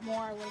angled it up more,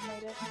 I would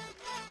have made it.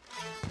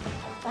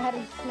 I had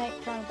a snake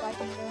trying to bite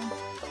into him.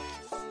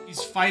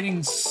 He's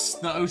fighting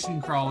the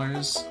ocean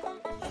crawlers.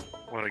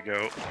 What a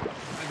go.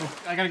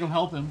 I gotta go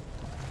help him.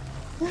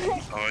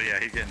 Oh yeah,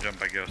 he's getting jumped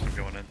by ghosts. I'm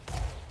going in.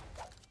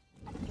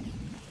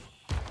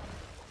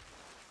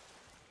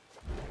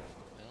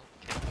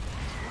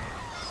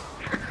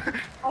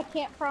 I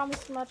can't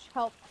promise much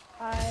help.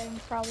 I'm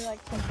probably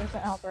like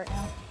 10% help right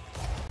now.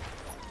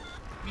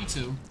 Me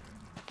too.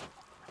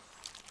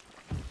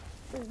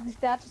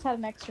 That just had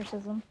an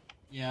exorcism.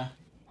 Yeah,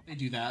 they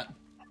do that.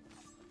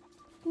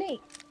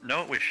 Neat. No,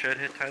 what we should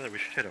hit, Tyler? We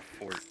should hit a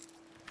fort.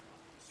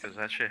 Because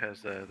that shit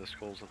has the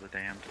skulls of the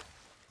damned.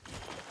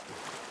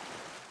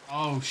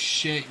 Oh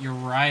shit, you're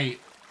right.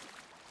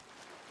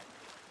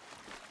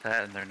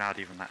 That, and they're not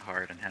even that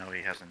hard, and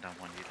Howie hasn't done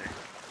one either.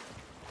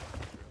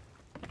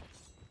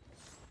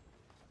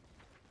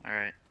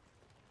 Alright.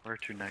 Where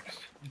to next?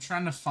 I'm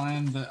trying to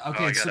find the...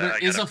 Okay, I so gotta- there I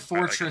is gotta- a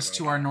fortress I gotta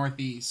to vote. our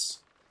northeast.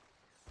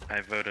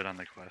 I voted on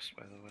the quest,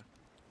 by the way.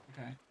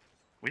 Okay.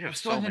 We have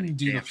Let's go so ahead many and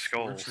do the damn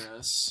skulls.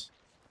 fortress.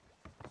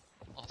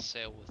 I'll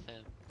sail with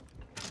him.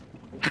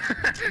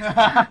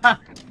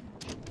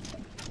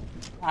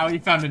 Howie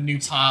found a new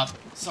top.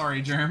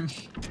 Sorry, Germ.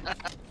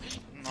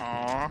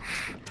 Aww.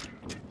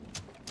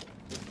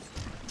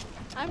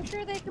 I'm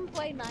sure they can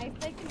play nice.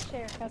 They can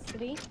share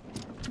custody.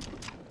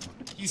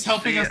 He's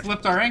helping See, us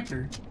lift our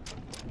anchor.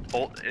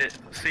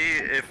 See,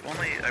 if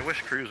only I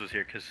wish Cruz was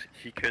here, because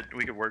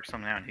we could work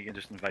something out, and he could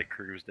just invite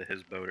Cruz to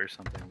his boat or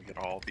something. We could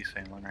all be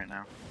sailing right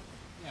now.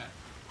 Yeah.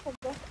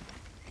 Okay.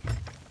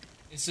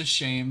 It's a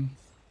shame.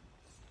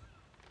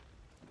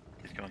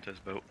 He's going to his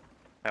boat.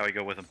 How we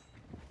go with him?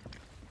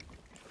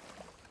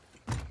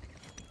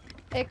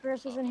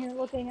 Icarus is in here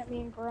looking at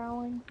me and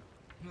growling.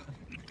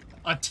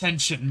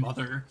 Attention,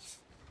 mother.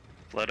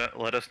 Let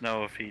us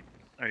know if he.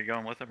 Are you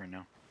going with him or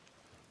no?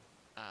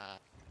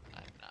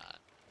 I'm not.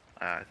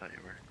 I thought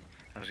you were.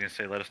 I was gonna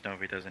say, let us know if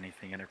he does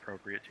anything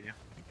inappropriate to you,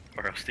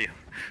 or else the.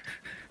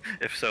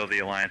 If so, the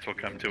alliance will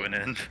come to an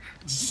end.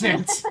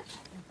 Sit.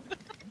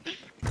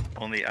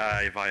 Only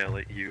I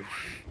violate you.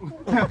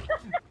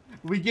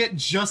 We get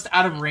just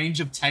out of range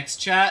of text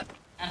chat,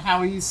 and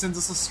Howie sends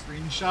us a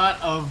screenshot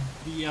of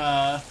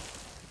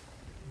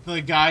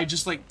the guy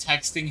just like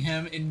texting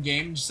him in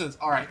game. Just says,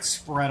 "All right,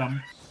 spread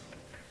them."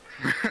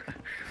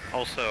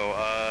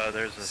 Also,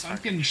 there's a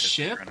Sunken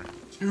ship? we're gonna-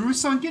 2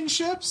 sunken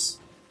ships?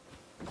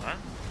 What?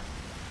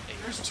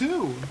 There's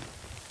 2.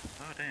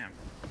 Oh damn.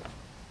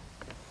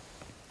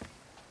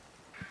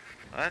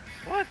 What?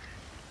 What?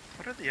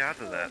 What are the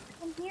odds of that?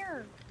 Come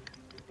here.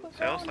 Quit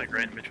Sail's growling. like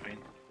right in between.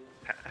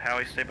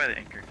 Howie, stay by the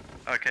anchor.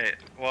 Okay,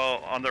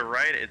 well, on the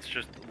right, it's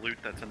just loot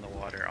that's in the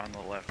water. On the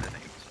left, I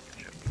think it's a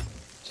sunken ship.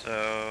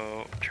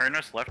 So, turn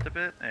us left a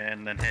bit,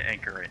 and then hit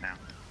anchor right now.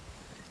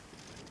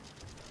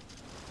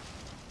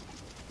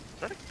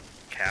 Is that a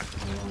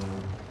captain?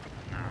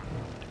 No.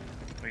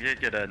 We did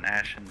get an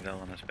Ashen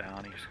Villainous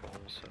Bounty skull,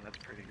 so that's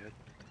pretty good.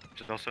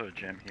 There's also a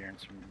gem here and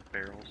some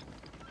barrels.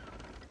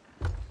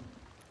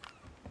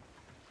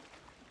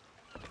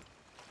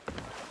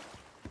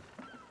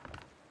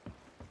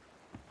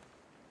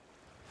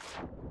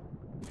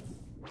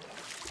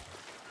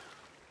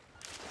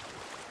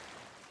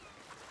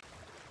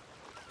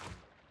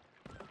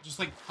 Just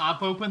like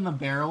pop open the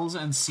barrels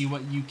and see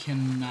what you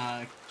can.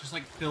 Just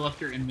like fill up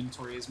your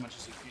inventory as much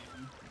as you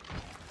can.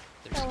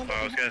 There's Oh, Well,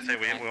 I was gonna say,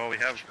 we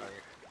have... Shark.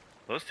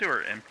 Those two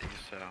are empty,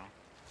 so...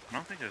 I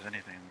don't think there's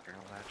anything in the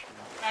barrel, actually.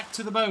 Back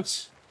to the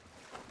boat.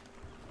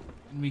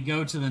 And we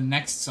go to the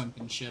next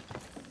sunken ship.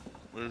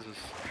 Liz is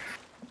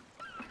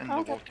in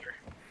Okay. the water.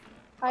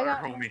 I Our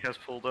got homie has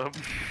pulled up.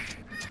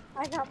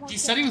 I got one. He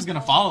said he was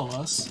gonna follow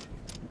us.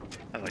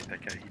 I like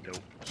that guy, he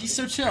dope. He's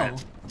so chill.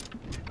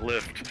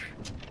 Lift.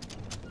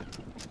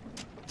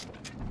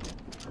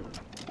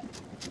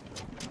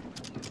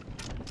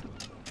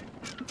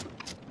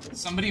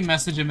 Somebody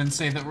message him and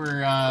say that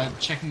we're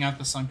checking out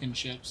the sunken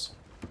ships.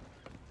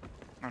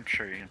 I'm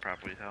sure you can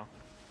probably tell.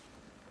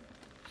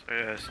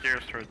 So steer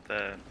us toward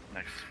the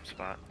next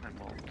spot, and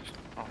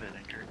I'll hit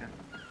anchor again.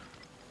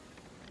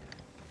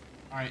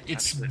 Alright,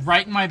 it's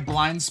right in my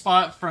blind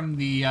spot from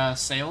the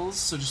sails,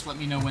 so just let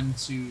me know when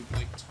to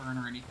like turn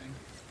or anything.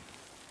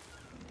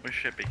 We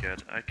should be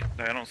good. I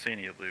don't see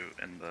any loot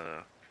in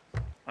the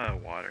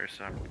water,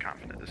 so I'm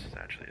confident this is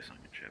actually a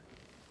sunken ship.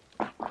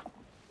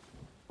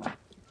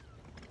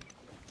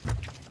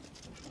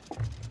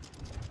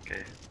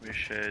 Okay, we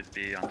should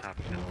be on top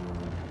of it.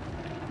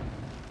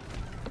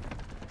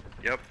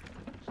 Yep.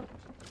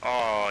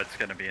 Oh, it's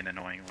gonna be an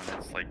annoying one.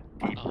 It's like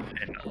deep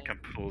and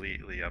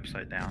completely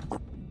upside down.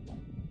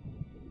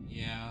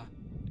 Yeah.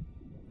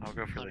 I'll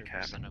go for the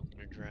cabin. I'm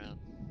gonna drown.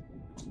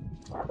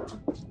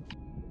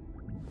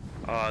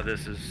 Oh,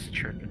 this is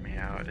tripping me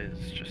out.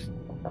 It's just...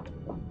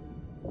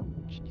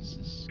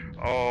 Jesus.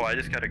 Oh, I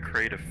just got a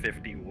crate of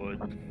 50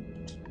 wood.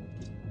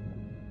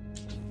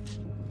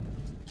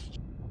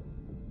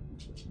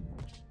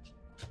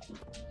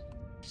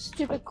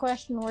 Stupid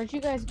question. Where'd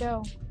you guys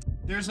go?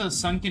 There's a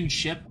sunken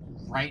ship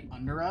right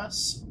under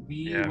us.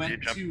 We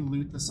went to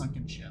loot the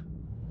sunken ship.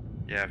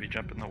 Yeah, if you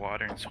jump in the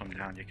water and swim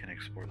down, you can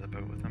explore the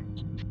boat with them.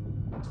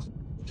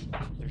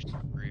 There's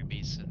some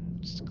rubies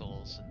and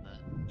skulls in the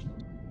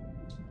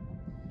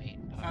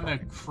main part. Found a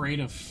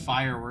crate of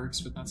fireworks,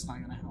 but that's not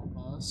gonna help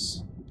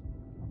us.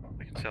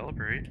 We can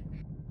celebrate.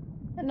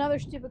 Another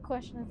stupid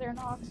question. Is there an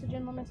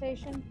oxygen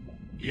limitation?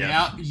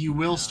 Yeah, you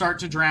will start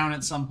to drown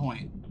at some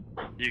point.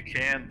 You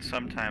can.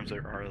 Sometimes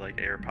there are like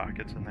air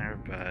pockets in there,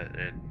 but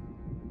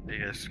you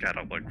just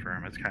gotta look for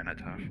them. It's kind of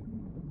tough.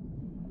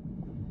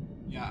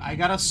 Yeah, I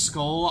got a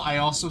skull. I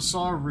also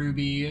saw a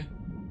ruby.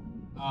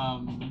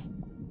 I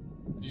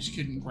just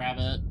couldn't grab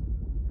it.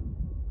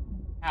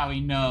 Howie,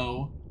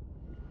 no.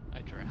 I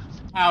drowned.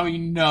 Howie,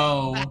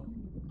 no.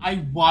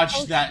 I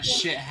watched that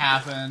shit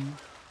happen.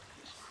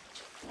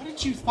 What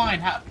did you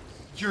find?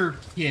 You're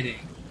kidding.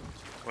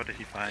 What did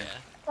he find?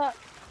 Yeah.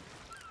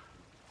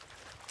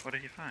 What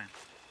did he find?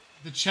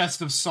 The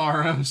chest of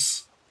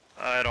sorrows.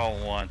 I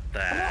don't want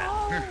that.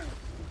 No! Damn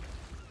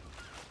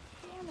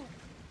it.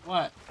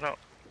 What? No.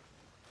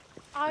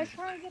 I was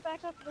trying to get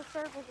back up to the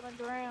surface and I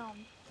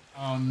drowned.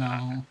 Oh no.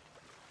 And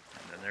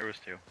then there was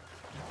two.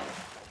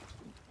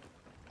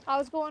 I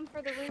was going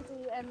for the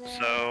ruby and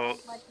then I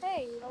was like,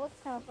 hey, that looks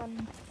kind of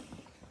fun.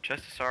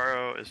 Chest of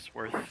Sorrow is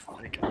worth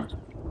like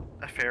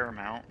a fair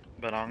amount,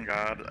 but on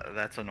God,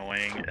 that's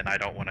annoying, and I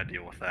don't want to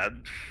deal with that.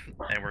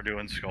 And we're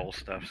doing skull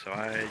stuff, so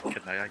I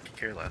could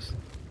care less.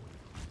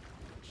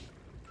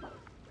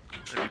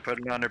 If you put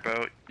it on your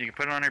boat, you can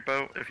put it on your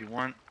boat if you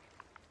want,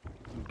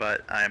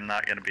 but I am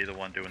not going to be the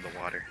one doing the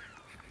water.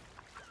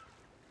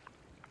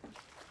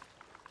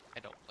 I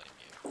don't blame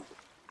you.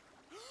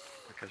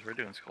 Because we're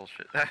doing skull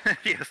shit.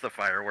 Yes, the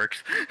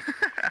fireworks.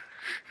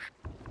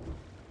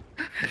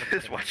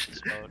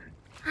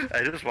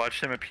 I just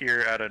watched him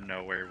appear out of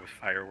nowhere with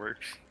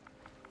fireworks.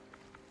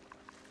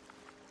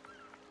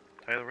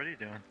 Tyler, what are you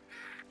doing?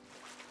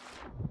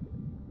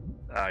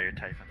 Oh, you're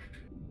typing.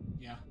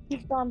 Yeah.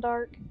 It's gone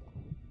dark.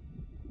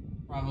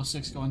 Bravo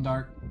 6 going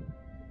dark.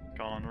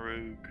 Gone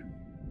rogue.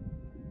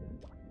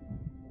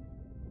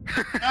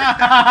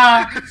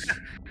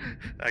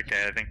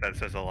 Okay, I think that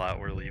says a lot.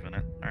 We're leaving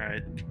it.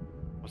 Alright.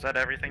 Was that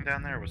everything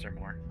down there, or was there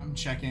more? I'm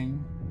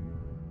checking.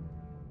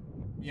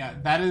 Yeah,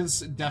 that is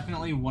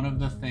definitely one of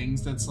the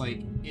things that's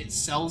like, it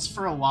sells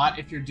for a lot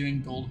if you're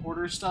doing gold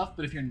hoarder stuff,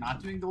 but if you're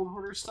not doing gold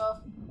hoarder stuff,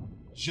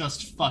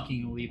 just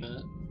fucking leave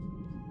it.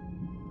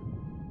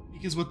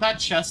 Because what that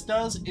chest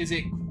does is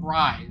it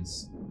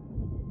cries.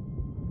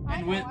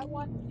 I know, I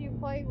watched you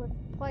play it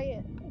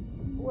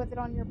with it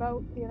on your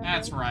boat the other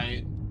That's day.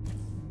 right.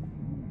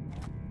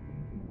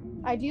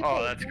 I do.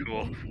 Oh, that's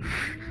cool.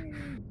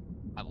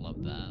 I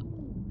love that.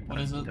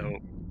 What is it?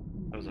 Dope.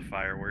 That was a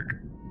firework.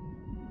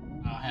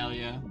 Oh, hell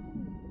yeah.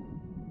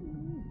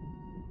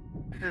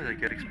 It was a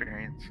good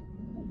experience.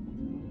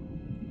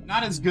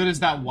 Not as good as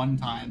that one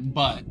time,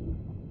 but...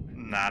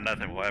 Nah,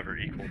 nothing will ever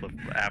equal the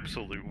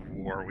absolute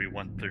war we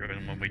went through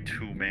and when we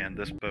two-manned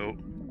this boat.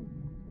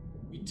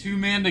 We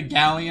two-manned a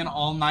galleon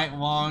all night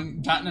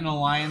long, got in an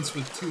alliance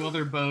with 2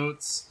 other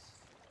boats,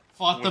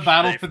 fought the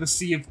battle for the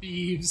Sea of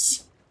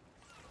Thieves.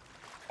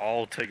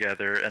 All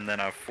together, and then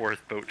a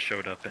 4th boat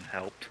showed up and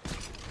helped.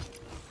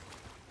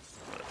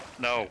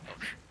 No.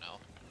 No.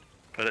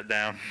 Put it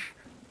down.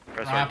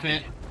 Press Drop RT.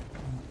 it.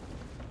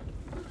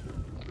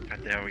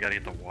 God damn, we gotta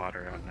get the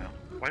water out now.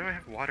 Why do I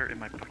have water in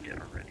my bucket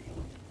already?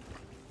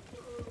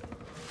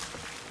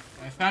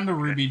 I found a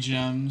ruby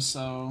gem,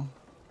 so...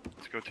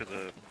 Let's go to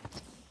the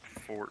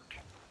fort.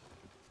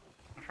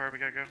 How far we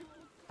gotta go?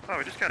 Oh,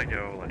 we just gotta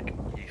go, like,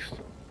 east.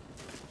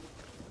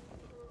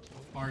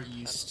 Far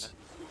east.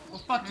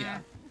 Well, fuck yeah.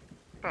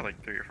 About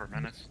like 3 or 4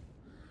 minutes.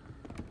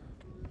 I'm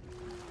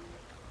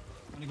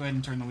gonna go ahead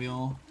and turn the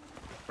wheel.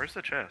 Where's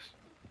the chest?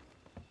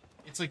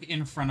 It's like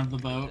in front of the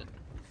boat.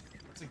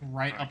 It's like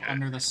right up Okay.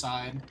 under the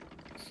side.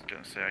 I was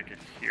gonna say I could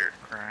hear it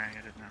crying.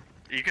 I didn't know.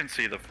 You can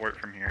see the fort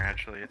from here,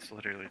 actually. It's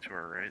literally to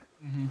our right.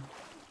 Mm-hmm.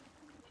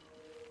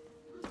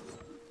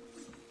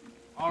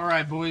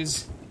 Alright,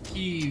 boys.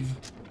 Heave.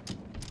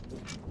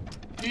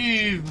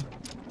 Heave!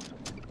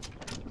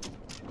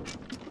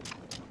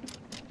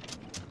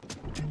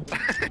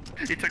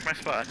 He took my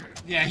spot.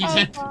 Yeah, he Oh,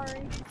 did.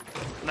 sorry.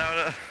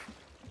 No.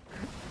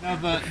 No,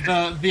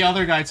 the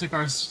other guy took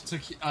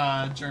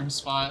Germ's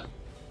spot.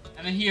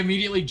 And then he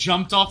immediately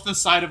jumped off the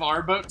side of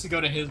our boat to go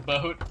to his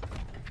boat.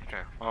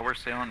 Okay, while we're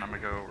sailing, I'm gonna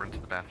go over into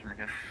the bathroom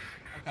again.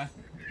 Okay.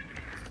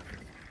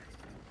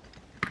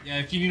 Yeah,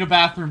 if you need a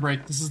bathroom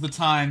break, this is the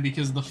time,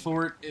 because the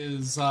fort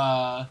is,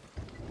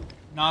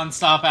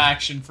 non-stop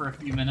action for a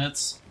few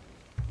minutes.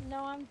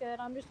 No, I'm good.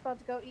 I'm just about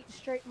to go eat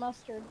straight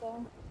mustard,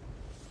 though.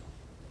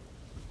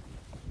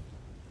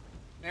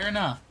 Fair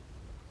enough.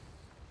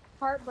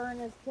 Heartburn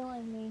is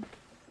killing me.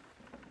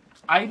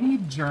 I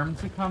need Germ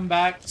to come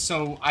back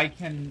so I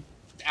can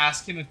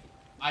ask him if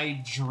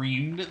I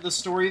dreamed the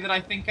story that I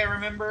think I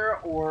remember,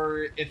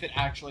 or if it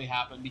actually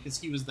happened, because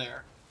he was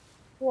there.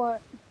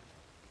 What?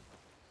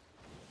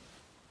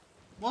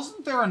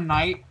 Wasn't there a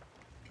night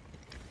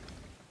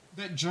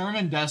that Germ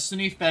and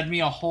Destiny fed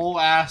me a whole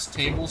ass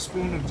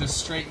tablespoon of just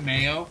straight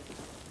mayo?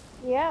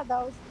 Yeah,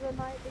 that was the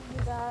night that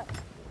you got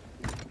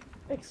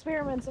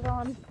experimented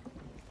on.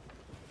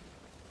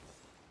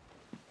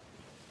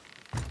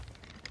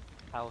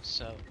 How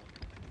so?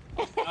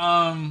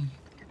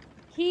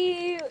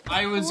 He.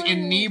 I was flew for the first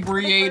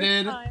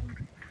inebriated.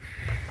 time.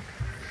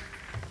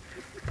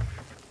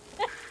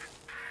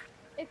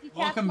 If you catch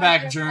Welcome my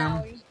back, drift, Germ.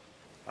 Howie.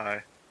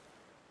 Hi.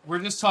 We're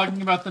just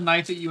talking about the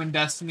night that you and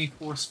Destiny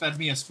force-fed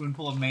me a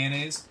spoonful of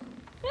mayonnaise.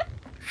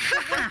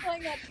 We're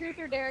playing that Truth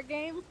or Dare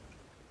game.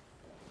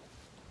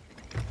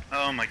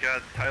 Oh my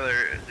god, Tyler,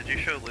 did you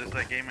show Liz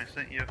that game I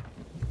sent you?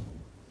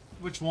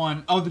 Which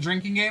one? Oh, the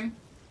drinking game?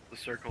 The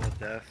Circle of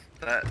Death.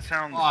 That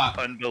sounds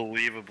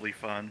unbelievably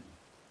fun.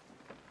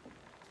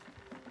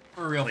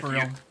 For real, Like for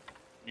real.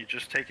 You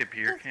just take a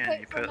beer Just can, take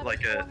you for put another like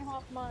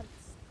 4.5 months.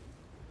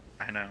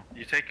 I know.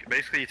 You take a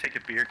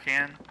beer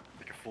can,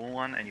 like a full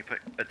one, and you put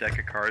a deck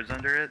of cards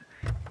under it.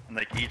 And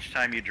like each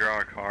time you draw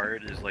a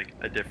card is like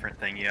a different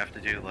thing you have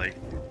to do. Like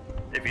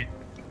if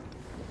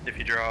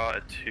you draw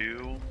a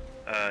 2,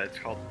 it's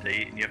called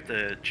date, and you have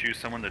to choose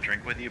someone to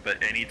drink with you.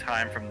 But any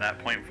time from that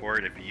point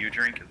forward, if you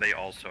drink, they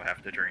also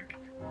have to drink.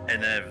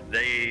 And then if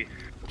they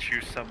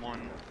choose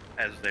someone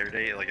as their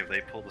date, like if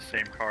they pull the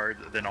same card,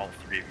 then all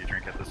 3 of you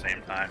drink at the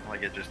same time.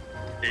 Like you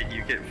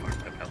get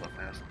fucked up hella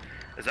fast.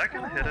 Is that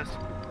gonna hit us?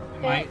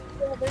 Might.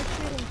 Yeah, they're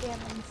shooting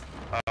cannons.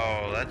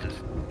 Oh,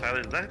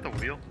 Tyler, did that hit the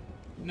wheel?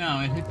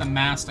 No, it hit the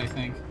mast, I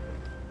think.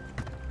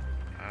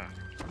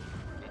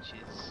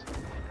 Bitches.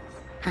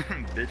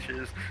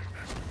 Bitches.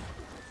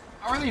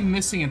 How are they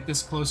missing at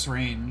this close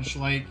range?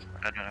 Like,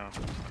 I don't know.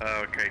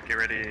 Okay, get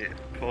ready.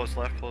 Pull us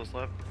left, pull us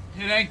left.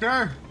 hit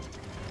anchor!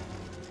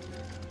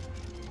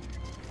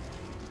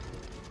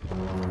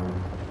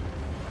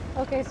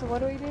 Okay, so what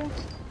do we do?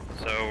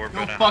 So we're Go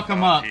gonna fuck hop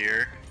 'em up up.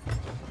 here.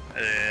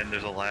 And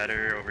there's a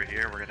ladder over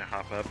here. We're gonna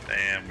hop up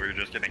and we're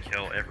just gonna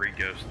kill every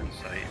ghost in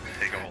sight.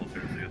 Take all of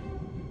it.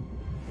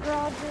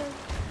 Roger.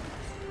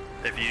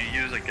 If you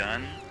use a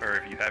gun, or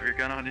if you have your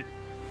gun on you,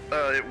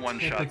 it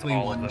one-shots Typically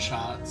all of them.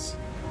 one-shots.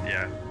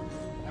 Yeah.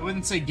 I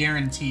wouldn't say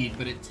guaranteed,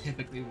 but it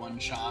typically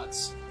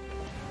one-shots.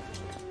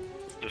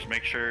 Just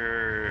make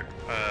sure,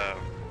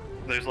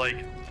 there's like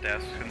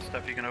desks and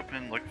stuff you can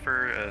open. Look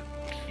for a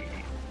key.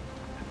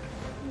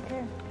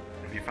 Okay.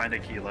 If you find a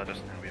key, let us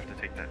know. We have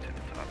to take that to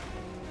the top.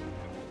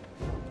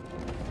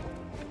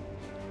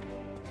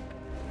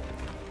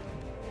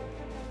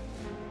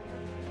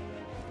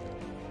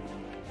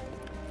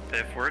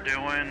 If we're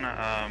doing,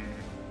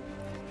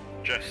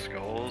 just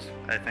skulls,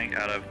 I think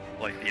out of,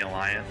 like, the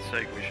Alliance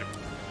sake,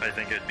 I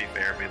think it'd be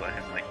fair if we let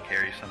him, like,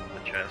 carry some of the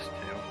chest,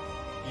 too.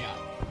 Yeah.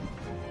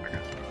 Okay.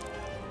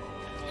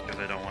 Just because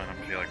I don't want him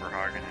to feel like we're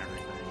hogging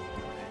everything.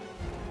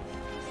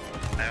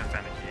 I haven't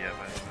found a key yet,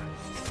 by the way.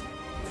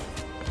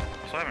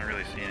 So I haven't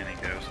really seen any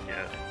ghosts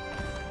yet.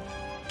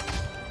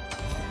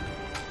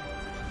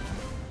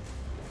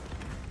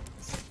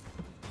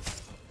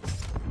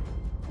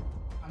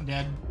 I'm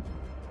dead.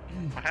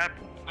 What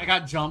happened? I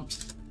got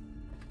jumped.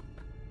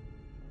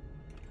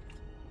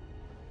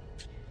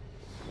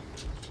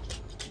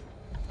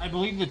 I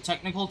believe the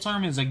technical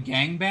term is a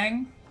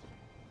gangbang.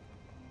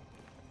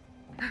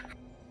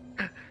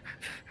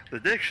 The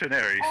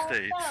dictionary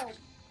states. No.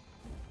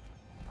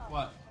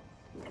 What?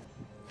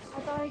 I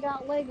thought he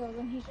got Legos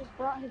and he's just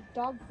brought his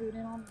dog food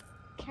in on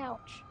the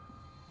couch.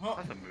 Well,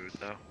 That's a mood,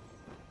 though.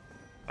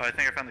 Oh, I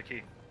think I found the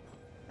key.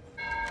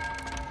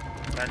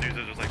 Bad news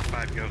is there's like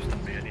 5 ghosts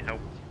on me. I need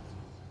help.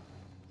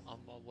 On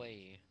my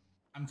way.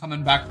 I'm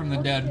coming back from the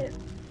Oh, dead. shit.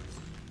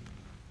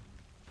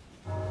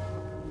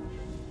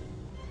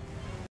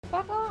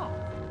 Fuck off.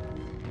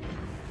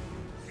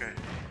 Okay.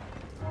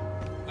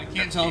 I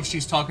can't tell if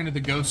she's talking to the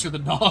ghost or the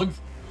dog.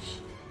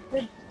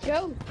 The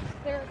ghosts.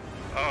 They're.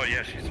 Oh,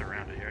 yeah, she's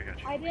surrounded. Here, I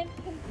got you. I didn't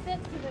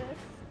consent to this.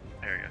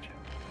 Here, I got you.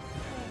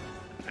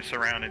 They're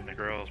surrounding the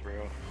girls,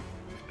 bro.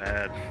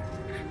 bad.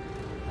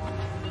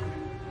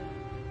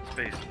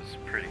 Space is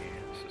pretty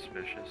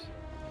suspicious.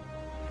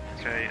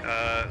 Okay,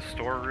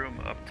 storeroom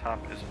up top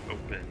is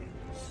open.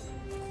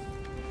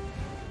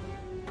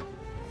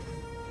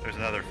 There's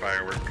another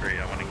firework crate.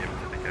 I want to give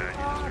it to the guy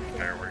who does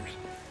fireworks.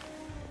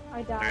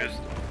 I died.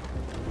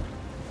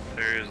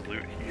 There's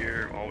loot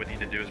here. All we need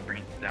to do is bring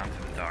it down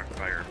to the dock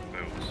by our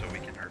boat so we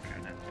can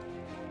harpoon it.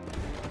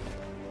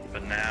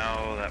 But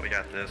now that we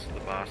got this, the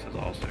boss is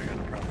also going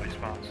to probably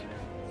spawn soon.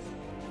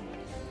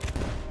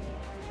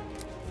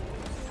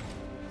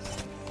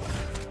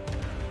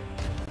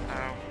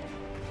 Ow.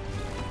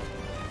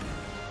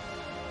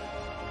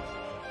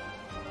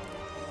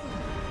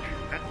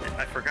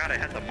 I forgot I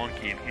had the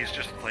monkey and he's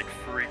just like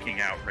freaking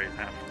out right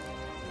now.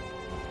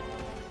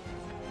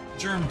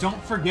 Germ,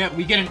 don't forget,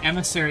 we get an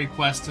emissary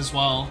quest as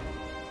well.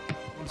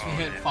 Once we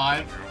hit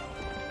 5.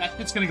 That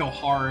shit's gonna go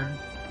hard.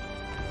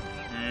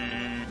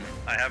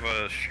 I have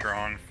a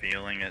strong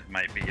feeling it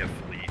might be a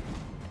fleet.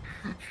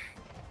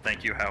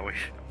 Thank you, Howie.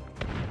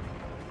 Oh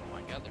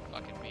my god, they're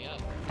fucking me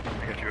up.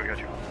 I got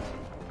you.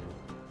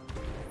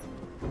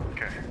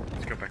 Okay,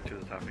 let's go back to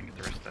the top and get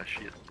the rest of that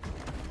shit.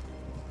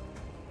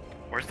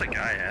 Where's the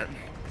guy at?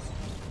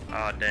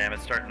 Aw, damn,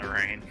 it's starting to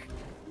rain.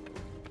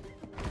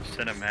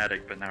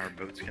 Cinematic, but now our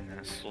boat's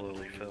gonna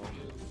slowly fill.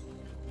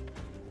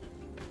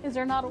 Is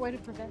there not a way to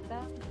prevent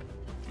that?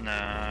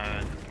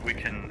 Nah, we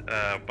can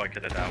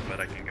bucket it out,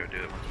 but I can go do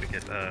it once we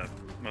get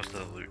most of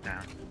the loot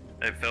down.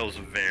 It fills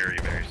very,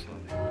 very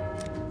slowly.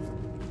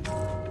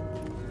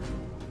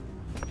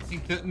 I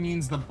think that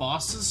means the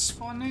boss is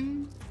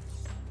spawning?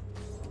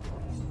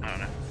 I don't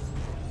know.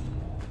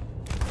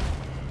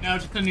 No,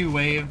 just a new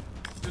wave.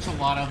 There's a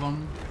lot of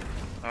them.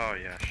 Oh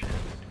yeah, shit.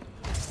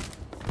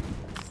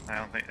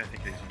 I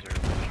think these ones are a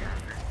little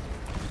stronger.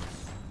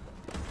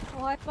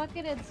 Well, I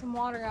bucketed some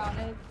water out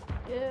and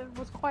it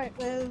was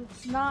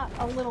not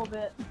a little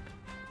bit.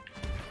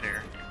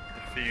 Here,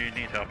 if you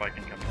need help, I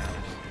can come down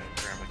and just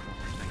grab like one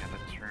more thing out of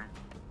this room.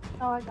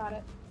 Oh, I got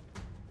it.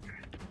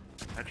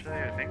 Actually,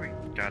 I think we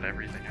got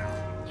everything out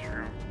of this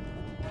room.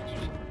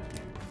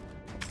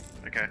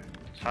 Okay,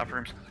 top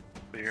room's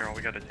clear. All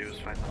we gotta do is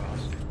find the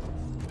boss.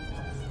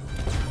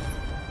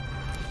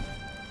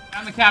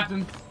 I'm the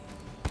captain.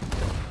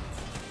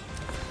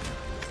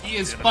 He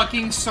is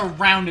fucking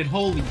surrounded.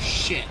 Holy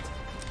shit.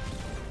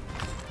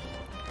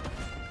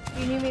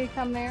 You need me to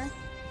come there?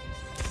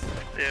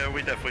 Yeah,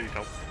 we definitely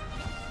help.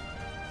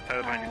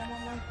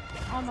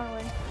 On my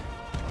way.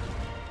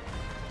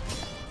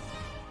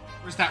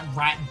 Where's that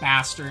rat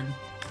bastard?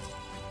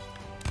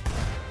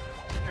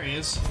 There he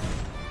is.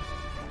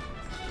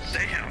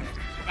 Damn!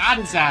 Got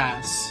his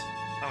ass.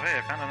 Oh hey,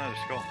 I found another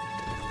skull.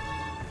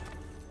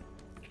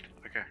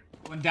 Okay.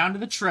 Went down to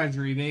the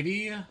treasury,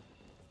 baby.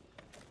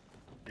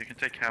 You can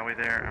take Howie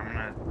there. I'm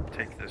gonna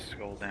take this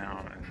skull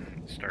down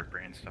and start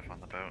bringing stuff on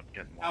the boat.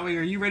 Get more. Howie,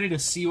 are you ready to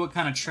see what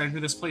kind of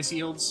treasure this place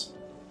yields?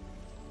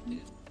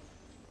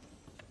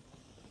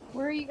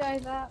 Where are you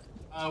guys at?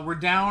 We're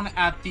down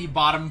at the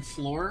bottom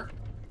floor.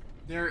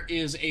 There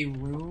is a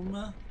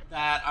room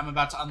that I'm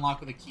about to unlock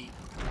with a key.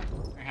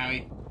 Here,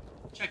 Howie.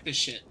 Check this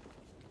shit.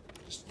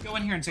 Just go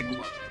in here and take a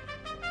look.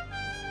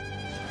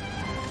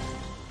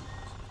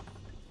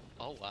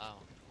 Oh wow.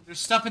 There's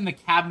stuff in the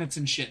cabinets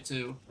and shit,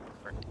 too.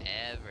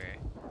 Forever.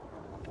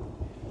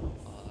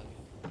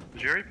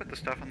 Did you already put the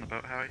stuff on the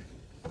boat, Howie?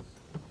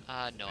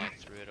 No, I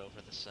threw it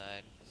over the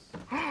side.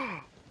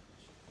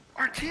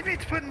 Our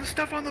teammate's putting the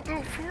stuff on the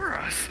boat for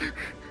us!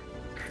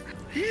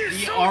 He is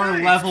We so are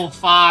nice. level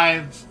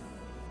 5.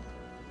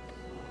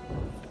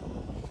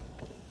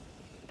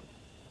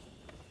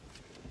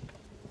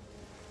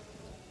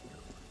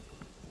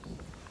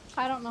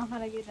 I don't know how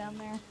to get down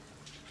there.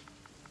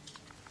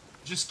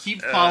 Just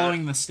keep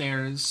following the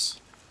stairs.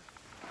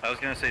 I was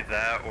gonna say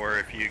that, or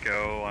if you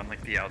go on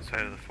like the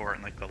outside of the fort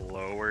and like the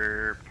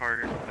lower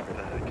part, like the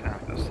kind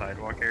of the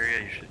sidewalk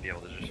area, you should be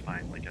able to just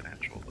find like an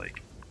actual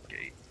like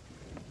gate.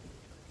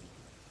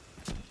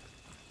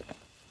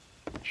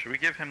 Should we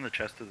give him the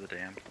chest of the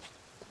damned?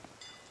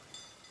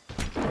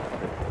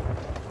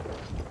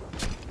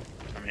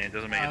 I mean, it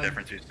doesn't make a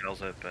difference who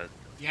sells it, but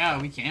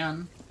Yeah, we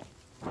can.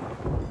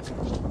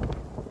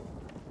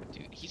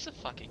 Dude, he's a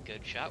fucking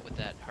good shot with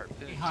that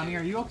harpoon. Hey, honey, too.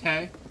 are you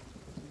okay?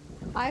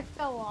 I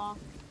fell off.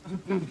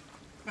 Come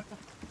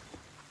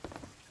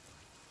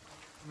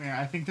here,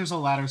 I think there's a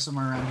ladder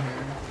somewhere around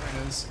here.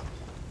 There it is.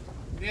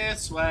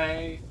 This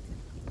way.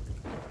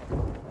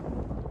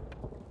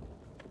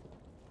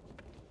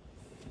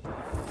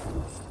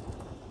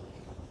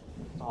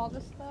 All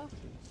this stuff.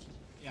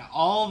 Yeah,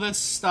 all this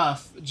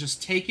stuff,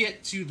 just take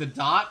it to the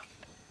dock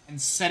and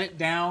set it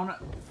down.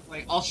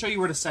 Like, I'll show you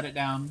where to set it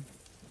down.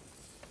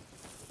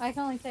 I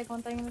can only take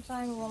one thing at a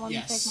time. It won't let me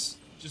take Yes,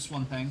 just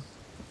one thing.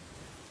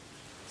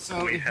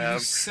 So we if you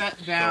have set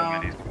so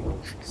down many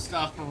tools.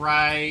 stuff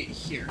right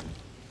here.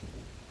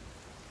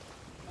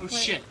 Oh Wait.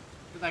 shit,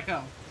 where'd that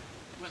go?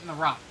 Went in the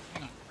rock.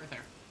 Hang on, right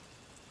there.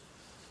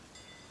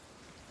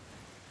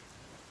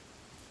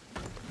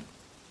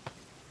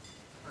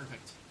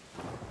 Perfect.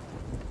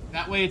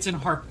 That way it's in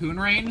harpoon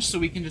range, so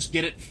we can just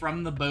get it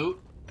from the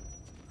boat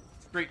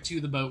straight to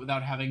the boat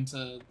without having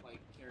to, like,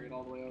 carry it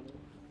all the way over.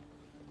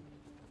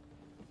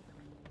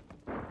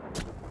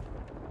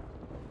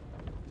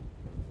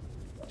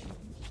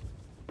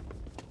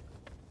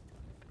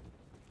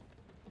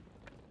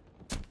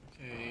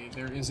 Okay,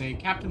 there is a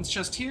captain's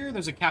chest here.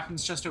 There's a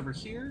captain's chest over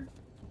here.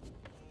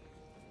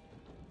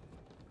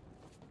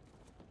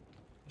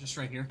 Just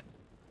right here.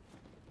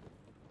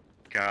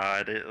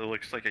 God, it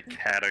looks like a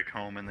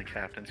catacomb in the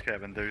captain's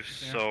cabin. There's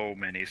so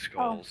many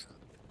skulls.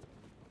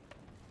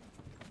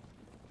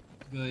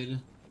 Good.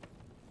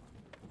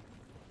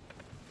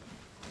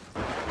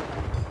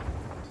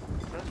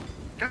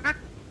 God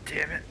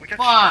damn it, we got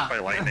struck by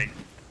lightning.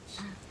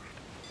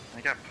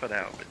 I got put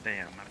out, but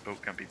damn, my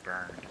boat gonna be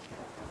burned.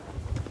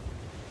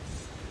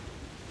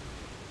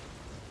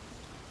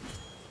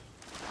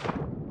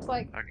 It's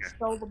like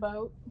stole the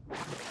boat.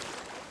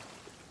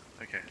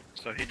 Okay,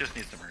 so he just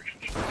needs the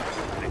merchant ship.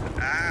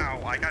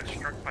 Ow! I got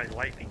struck by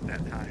lightning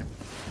that time.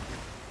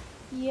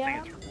 Yeah. I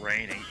think it's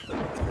raining.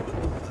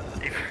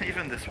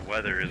 Even this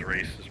weather is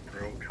racist,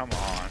 bro. Come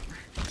on.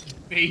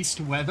 Based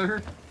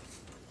weather?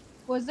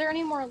 Was there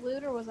any more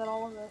loot, or was that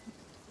all of it?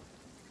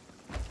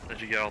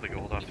 Did you get all the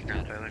gold off the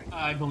ground, Tyler?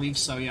 I believe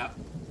so, yeah.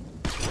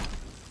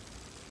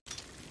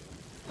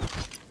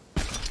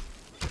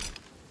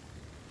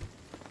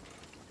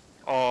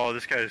 Oh,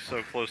 this guy is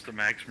so close to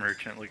max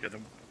merchant. Look at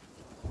him.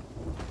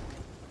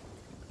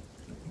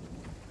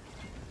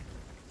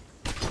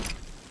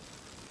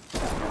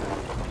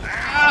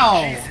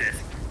 Ow! Jesus!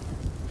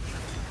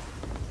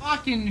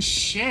 Fucking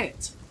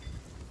shit!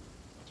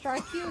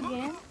 Strike you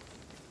again?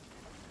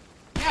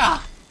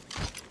 Yeah!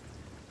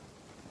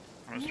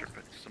 I'm gonna start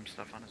putting some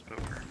stuff on his boat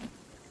for him.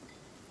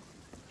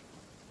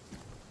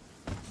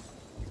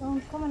 Oh,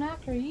 I'm coming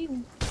after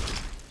you.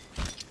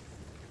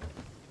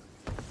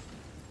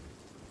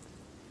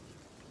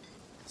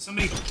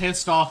 Somebody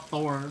pissed off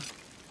Thor.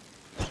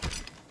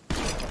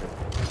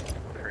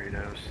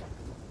 Kratos.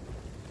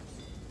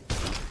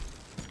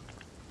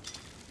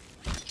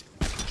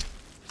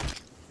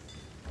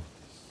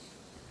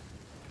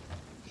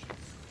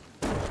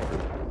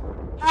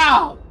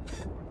 Ow!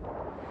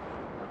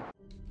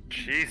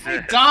 Jesus!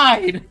 I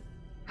died!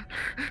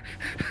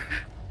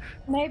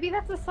 Maybe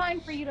that's a sign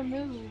for you to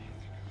move.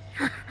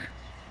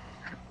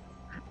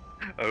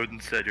 Odin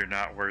said you're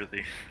not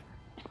worthy.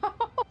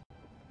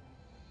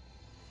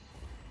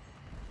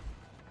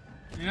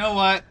 You know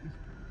what?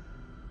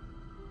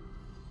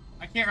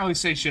 I can't really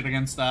say shit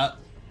against that.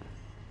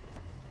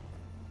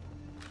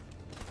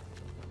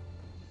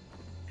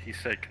 He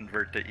said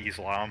convert to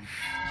Islam.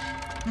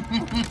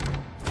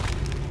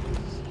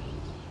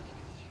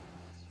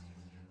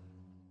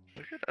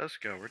 Look at us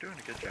go. We're doing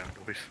a good job,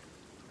 boys.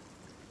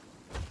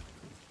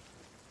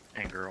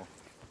 And girl.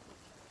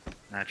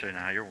 Actually,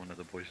 now you're one of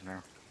the boys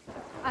now.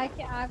 I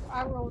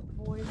roll with the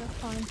boys, that's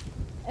fine.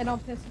 It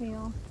don't piss me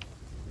off.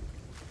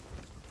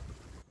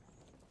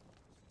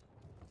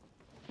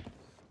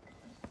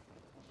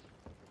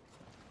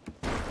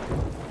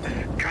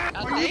 God,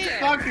 How Are you dare.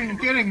 fucking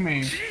kidding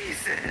me?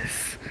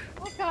 Jesus!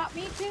 That got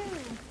me too.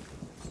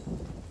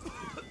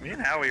 Me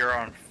and Howie are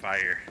on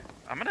fire.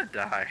 I'm gonna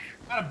die.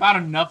 Got about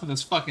enough of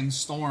this fucking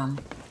storm.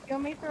 You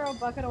want me to throw a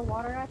bucket of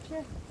water at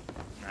you?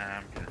 Nah,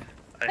 I'm good.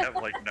 I have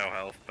like no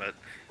health, but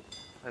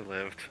I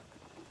lived.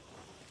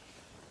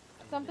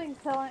 Something's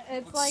telling.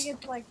 It's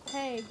like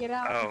hey, get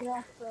out, Oh. get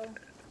off the.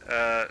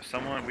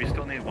 Someone, we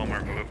still need one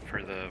more boat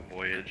for the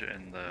voyage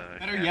and the...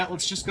 Better yet,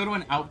 let's just go to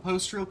an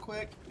outpost real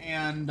quick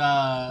and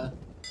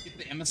get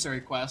the emissary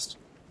quest.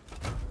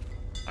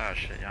 Oh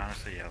shit, yeah,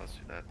 honestly, yeah, let's do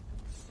that.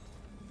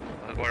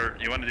 Or,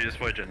 you want to do this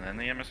voyage and then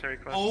the emissary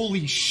quest?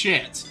 Holy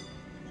shit!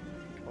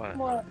 What?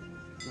 What?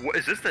 What,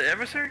 is this the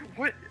emissary?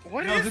 What No,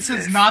 is this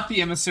this? is not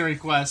the emissary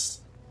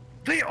quest.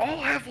 They all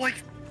have like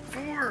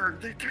 4.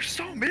 There's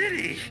so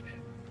many!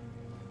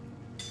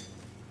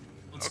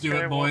 Let's do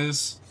Okay, it, well-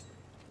 boys.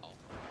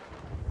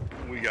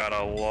 We got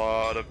a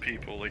lot of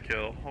people to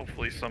kill.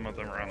 Hopefully some of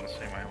them are on the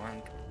same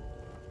island.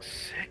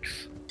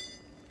 6?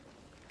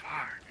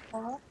 Fuck.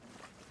 What?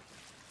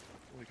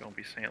 We're gonna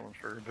be sailing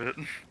for a bit.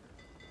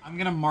 I'm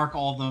gonna mark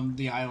all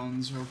the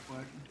islands real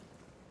quick.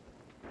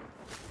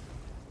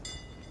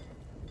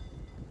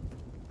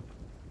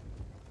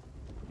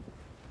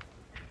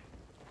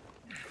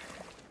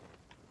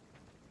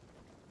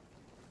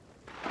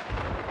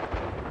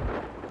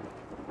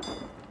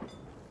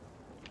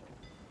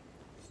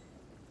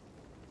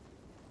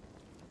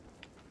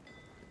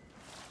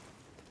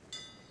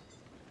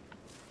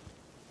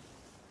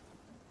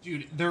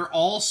 Dude, they're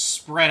all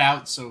spread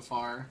out so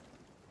far.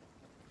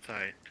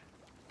 Tight.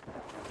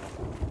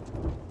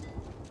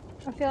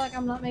 I feel like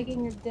I'm not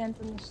making a dent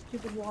in the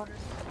stupid water.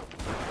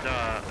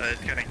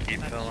 It's gonna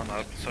keep filling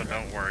up, so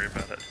don't worry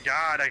about it.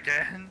 God,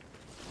 again!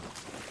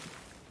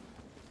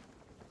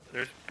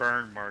 There's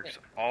burn marks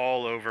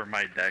all over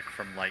my deck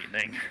from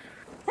lightning.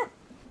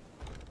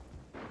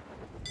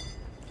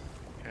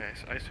 Okay,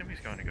 so I assume he's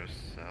going to go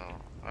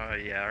sell.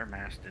 Yeah, our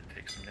mast did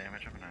take some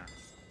damage. I'm gonna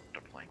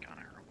put a plank on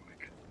it real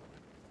quick.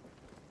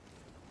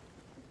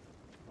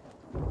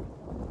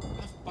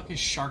 is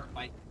Shark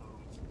Bite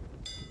Cove?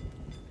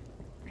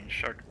 I mean,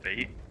 shark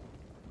bait.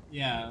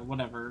 Yeah,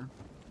 whatever.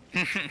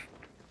 Can't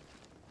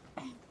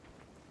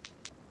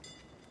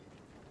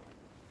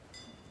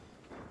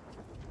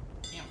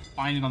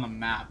find it on the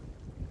map.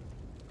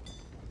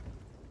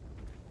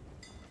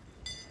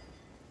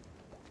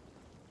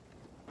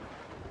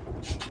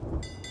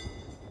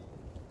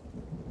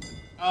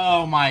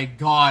 Oh my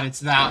god, it's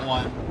that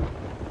one.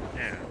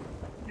 Yeah.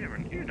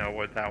 You know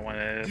what that one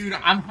is. Dude,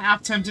 I'm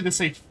half tempted to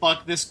say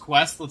fuck this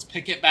quest, let's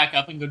pick it back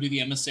up and go do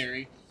the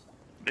emissary.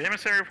 The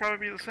emissary will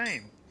probably be the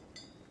same.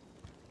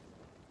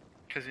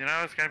 Because, you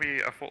know, it's going to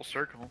be a full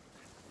circle.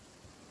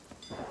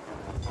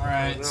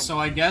 Alright, so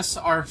I guess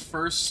our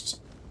first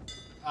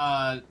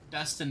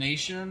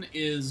destination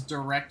is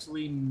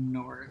directly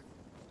north.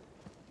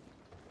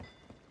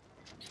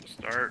 So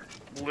start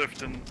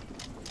lifting.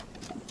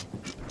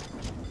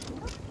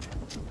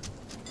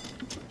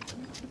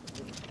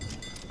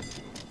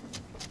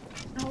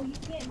 Oh, you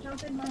can't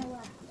jump in my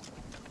lap.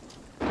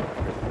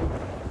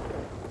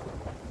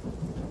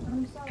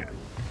 I'm sorry.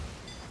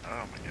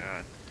 Oh my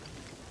god.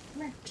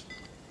 Come here.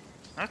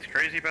 What's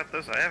crazy about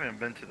this? I haven't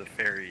been to the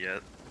ferry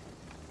yet.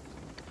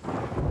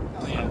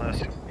 Oh yeah.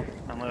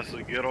 Unless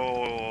the good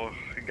old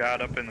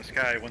god up in the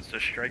sky wants to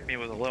strike me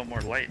with a little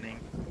more lightning.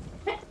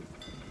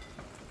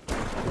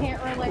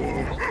 Can't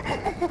relate.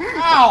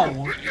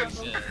 Ow!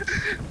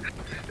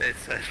 It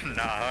says,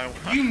 nah, I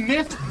want... You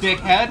missed,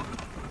 dickhead!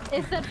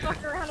 It said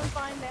fuck around and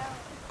find out.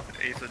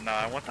 He said, nah,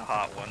 I want the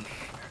hot one.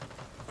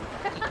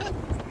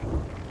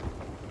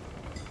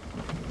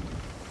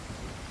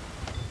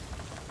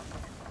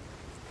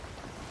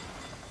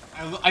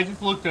 I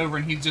just looked over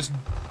and he's just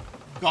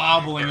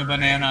gobbling a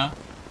banana.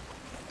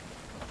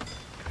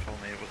 If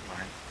only it was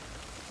mine.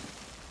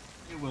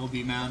 It will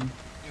be, man.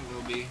 It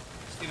will be.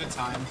 Just give it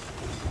time.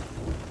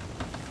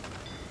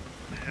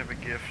 I have a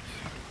gift.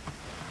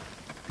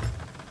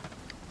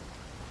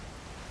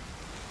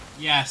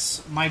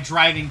 Yes, my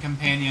driving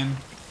companion.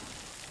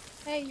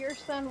 Hey, your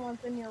son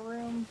wants in your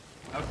room.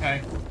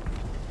 Okay.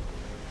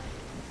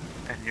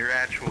 And your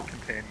actual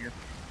companion.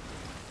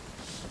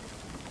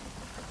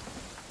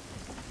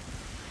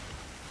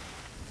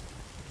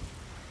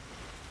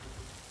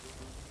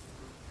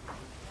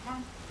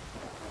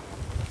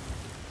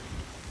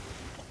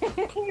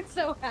 He's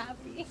so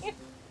happy.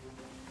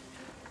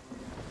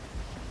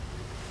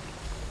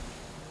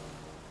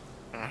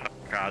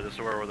 God, this is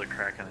where the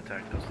Kraken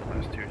attacked us the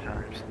last 2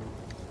 times.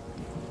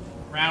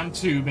 Round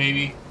 2,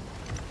 baby.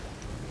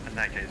 In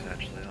that case,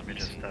 actually, let me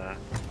just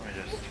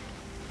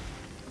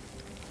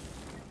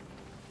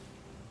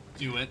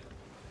Do it.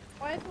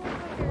 Why does it look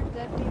like there's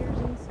dead meters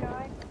in the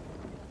sky?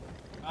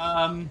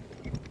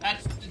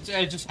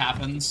 It just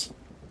happens.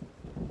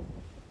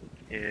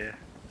 Yeah.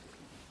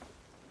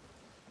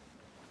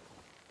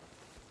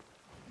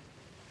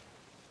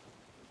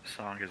 The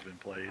song has been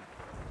played.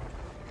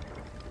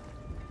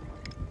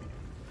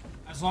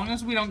 As long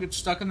as we don't get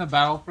stuck in the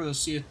battle for the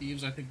Sea of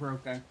Thieves, I think we're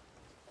okay.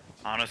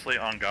 Honestly,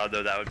 on God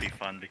though, that would be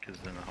fun because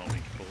then the homie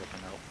can pull up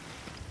and help.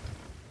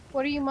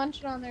 What are you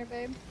munching on there,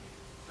 babe?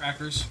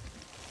 Crackers.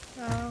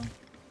 Oh.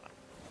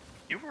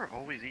 You were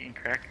always eating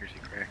crackers,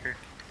 you cracker.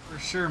 For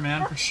sure,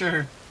 man, for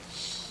sure.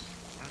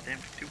 Oh damn,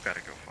 you do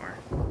gotta go far.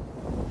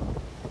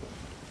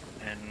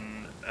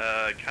 And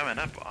coming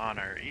up on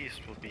our east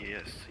will be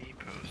a sea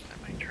post. I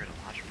might try to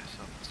launch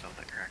myself and sell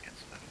that Kraken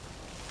stuff.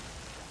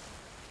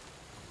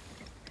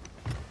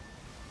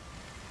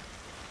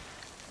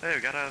 Hey,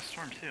 we got a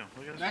storm too.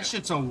 Look at this. That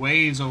shit's a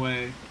ways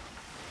away.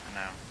 I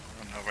know.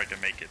 I don't know if I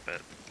can make it,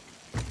 but...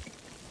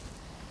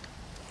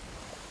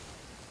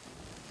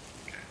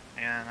 Okay.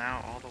 And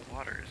now all the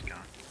water is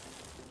gone.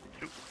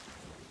 Oop.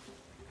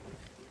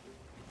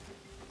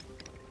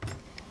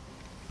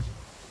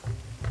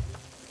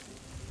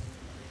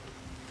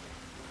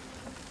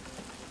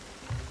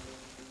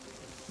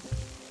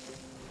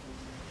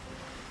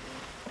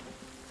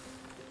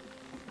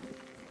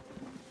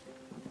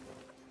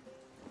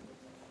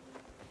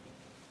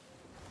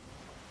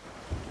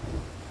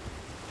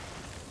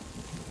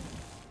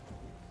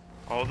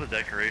 All the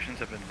decorations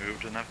have been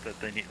moved enough that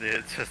they need.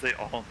 It says they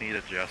all need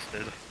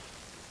adjusted.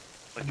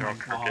 Like they're all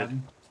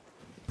crooked.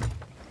 It's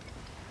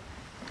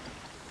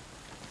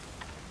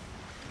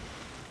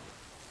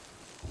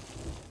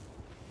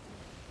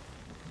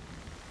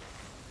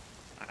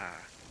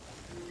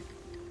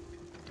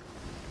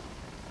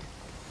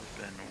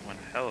been one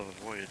hell of a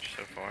voyage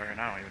so far, and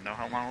I don't even know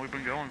how long we've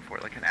been going for.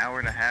 Like an hour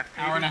and a half.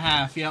 Maybe? Hour and a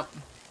half. Yep.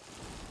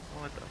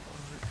 What the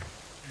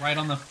fuck? Right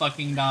on the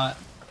fucking dot.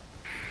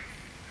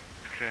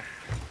 Okay.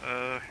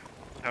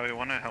 How you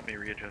wanna help me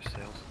readjust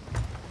sails?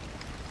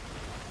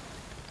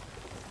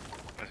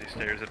 As he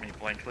stares at me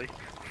blankly.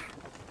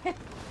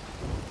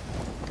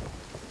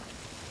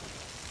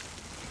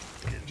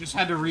 Just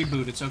had to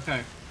reboot, it's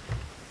okay.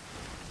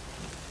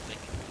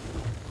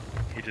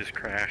 He just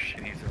crashed,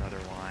 he needs another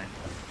line.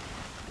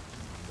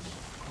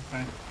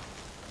 Okay.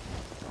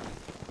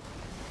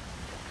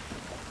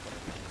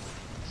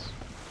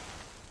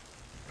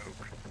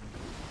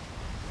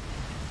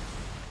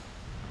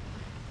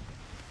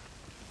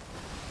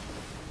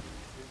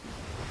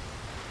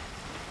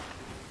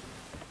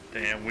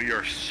 Damn, we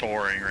are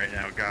soaring right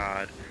now,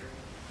 God.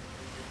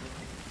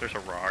 There's a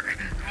rock.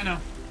 I know.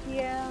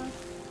 Yeah.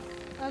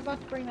 I was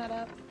about to bring that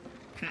up.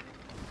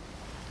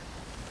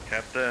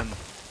 Captain,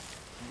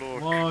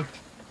 look.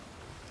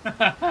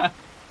 Look.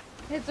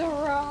 It's a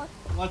rock.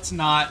 Let's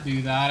not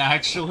do that,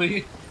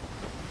 actually.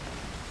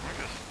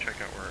 I'll just check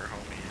out where our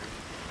homie is.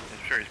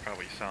 I'm sure he's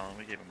probably selling.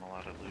 We gave him a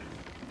lot of loot.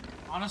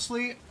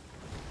 Honestly, Good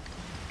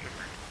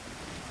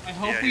for- I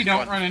hope Yeah, we he's don't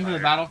going run into the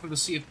fire. battle for the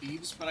Sea of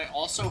Thieves, but I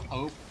also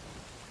hope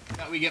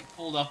that we get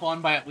pulled up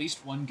on by at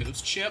least one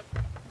ghost ship,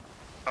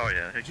 Oh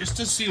yeah. He just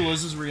to see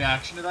Liz's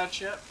reaction to that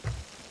ship.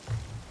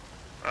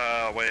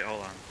 Wait,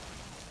 hold on.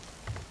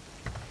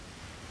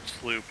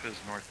 Sloop is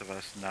north of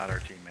us, not our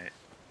teammate.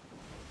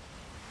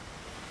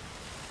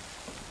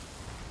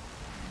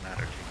 Not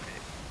our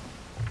teammate.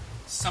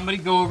 Somebody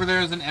go over there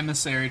as an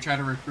emissary, try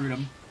to recruit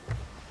him.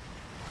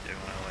 Do you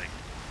want to, like,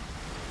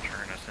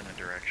 turn us in a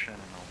direction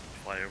and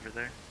I'll fly over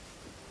there?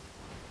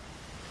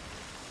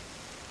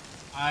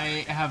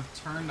 I have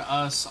turned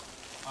us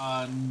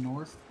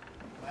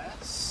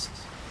northwest.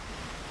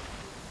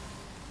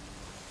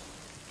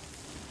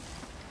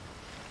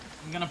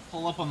 I'm gonna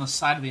pull up on the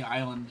side of the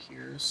island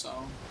here,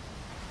 so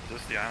Is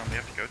this the island we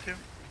have to go to?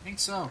 I think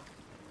so.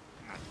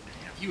 God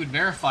damn, If you would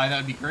verify, that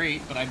would be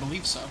great, but I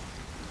believe so.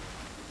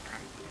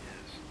 probably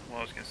is. Well,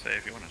 I was gonna say,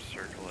 if you want to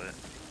circle it,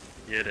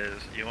 yeah, it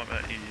is. You want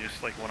you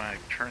just, like, when I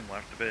turn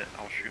left a bit,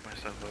 I'll shoot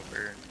myself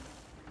over and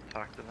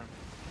talk to them.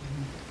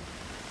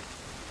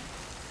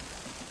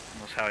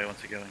 Unless Howie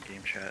wants to go in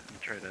game chat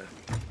and try to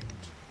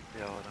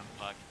yell at him.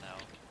 Fuck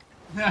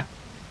no. Yeah.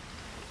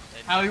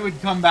 They- Howie would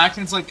come back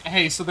and it's like,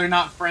 hey, so they're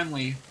not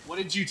friendly. What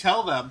did you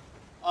tell them?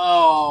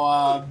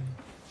 Oh,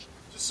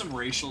 just some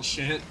racial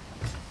shit.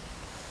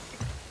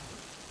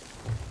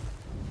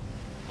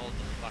 Hold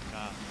the fuck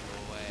up.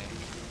 Go away.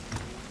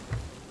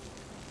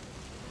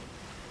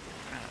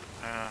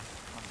 I don't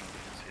know if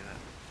you can see that.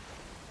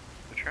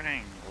 They're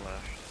turning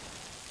left.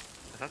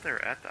 I thought they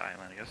were at the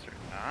island. I guess they're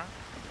not.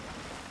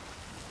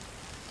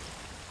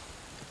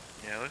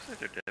 Yeah, it looks like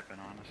they're dipping,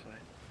 honestly.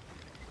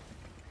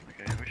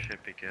 Okay, we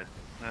should be good.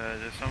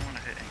 Does someone want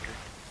to hit anchor?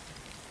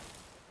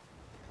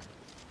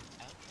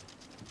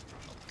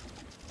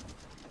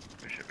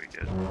 We should be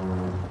good.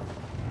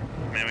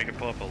 I mean, we can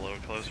pull up a little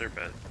closer,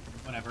 but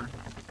Whatever.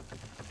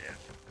 yeah.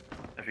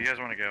 If you guys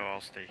want to go,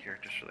 I'll stay here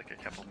just for like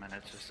a couple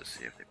minutes just to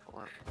see if they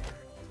pull up.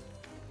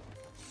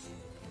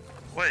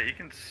 Wait, you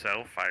can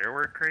sell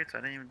firework crates? I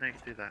didn't even think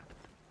you could do that.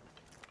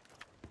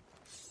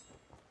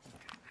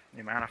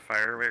 The amount of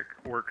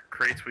firework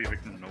crates we've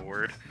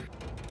ignored.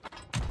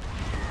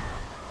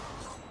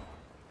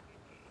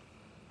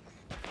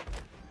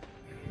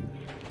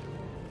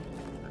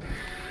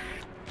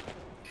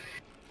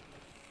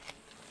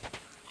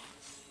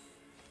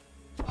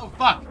 Oh,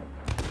 fuck.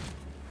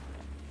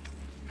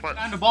 What?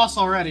 Found a boss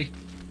already.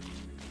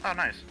 Oh,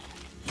 nice.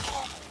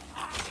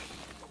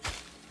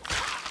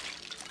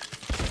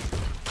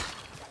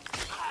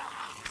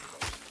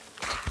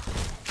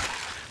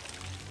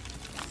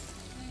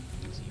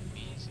 Easy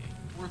peasy.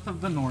 North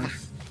of the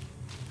North.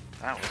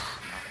 That was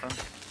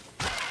nothing.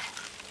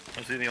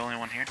 Was he the only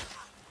one here?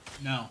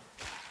 No.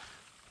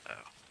 Oh.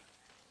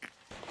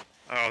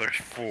 Oh, there's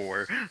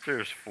four.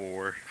 There's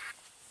four.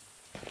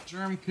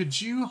 Germ, could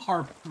you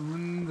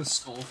harpoon the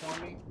skull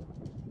for me?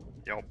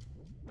 Yup.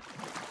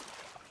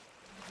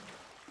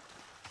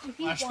 Is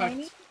he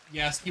whiny?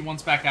 Yes, he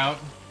wants back out.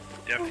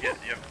 You have to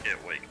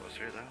get way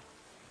closer though.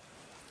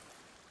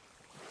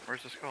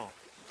 Where's the skull?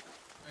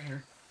 Right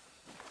here.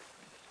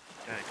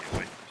 Gotta get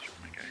way closer,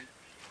 my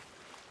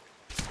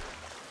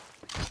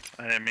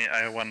guy. I mean,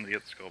 I wanted to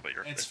get the skull, but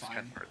you're It's kind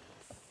fine. of hard.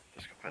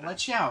 Just go I'll pet it.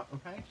 let you out,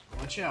 okay? I'll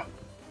let you out.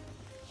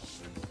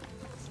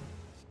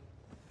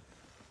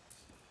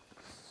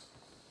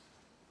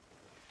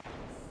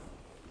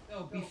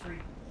 Go, be free.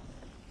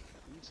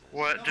 Jesus.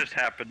 What just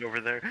happened over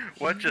there?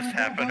 What just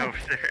happened over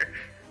there?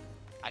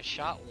 I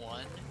shot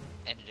one,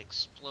 and it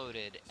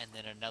exploded, and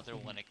then another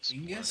one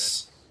exploded.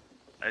 Dingus?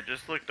 I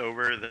just looked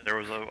over, there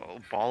was a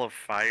ball of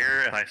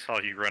fire, and I saw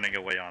you running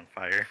away on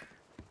fire.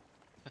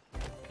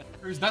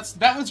 Cruz,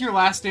 that was your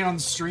last day on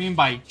stream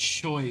by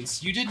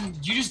choice. You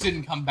just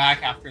didn't come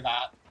back after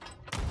that.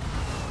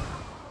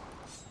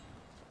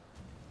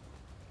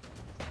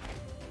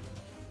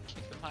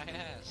 Kicking my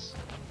ass.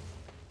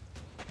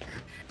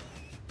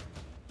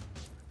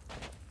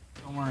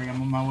 Don't worry,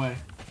 I'm on my way.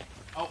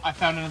 Oh, I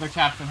found another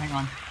captain, hang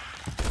on.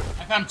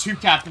 I found two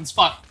captains,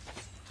 fuck.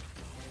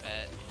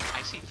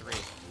 I see three.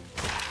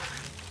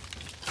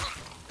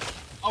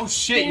 Oh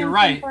shit, Damn, you're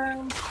right.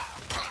 confirmed.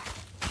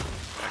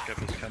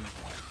 Backup is coming.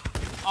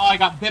 Oh, I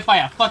got bit by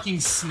a fucking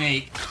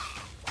snake.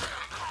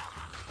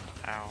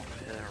 Ow,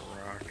 hit a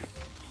rock.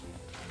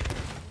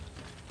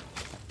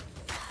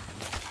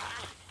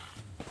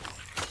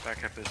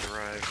 Backup has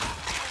arrived.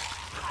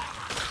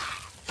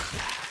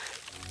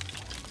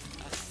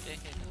 God dang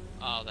it.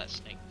 Oh, that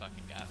snake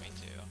fucking got me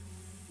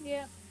too.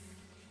 Yeah.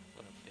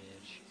 What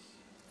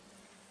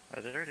a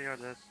bitch. They already are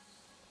dead.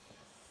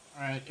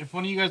 Alright, if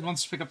one of you guys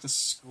wants to pick up the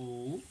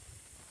skull,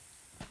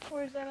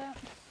 Where's that at?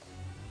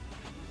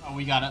 Oh,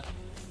 we got it.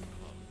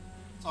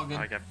 It's all good.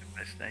 Oh, I got bit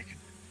by a snake.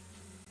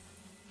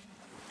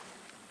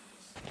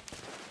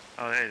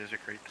 Oh, hey, there's a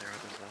crate there.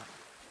 What is that?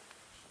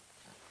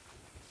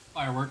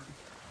 Firework.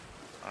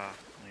 Oh,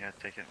 we gotta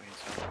take it. We can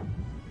sell it.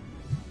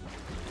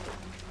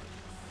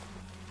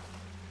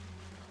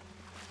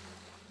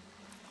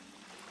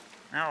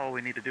 Now all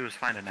we need to do is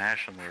find an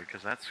Ashen Lord,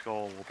 because that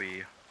skull will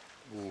be...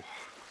 Ooh.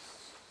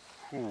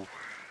 Ooh.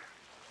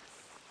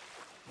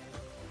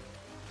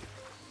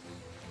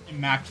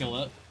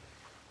 Immaculate.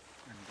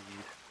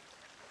 Indeed.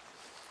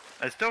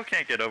 I still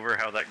can't get over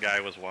how that guy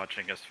was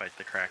watching us fight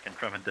the Kraken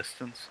from a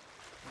distance.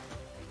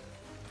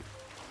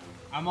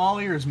 I'm all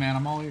ears, man.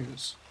 I'm all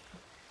ears.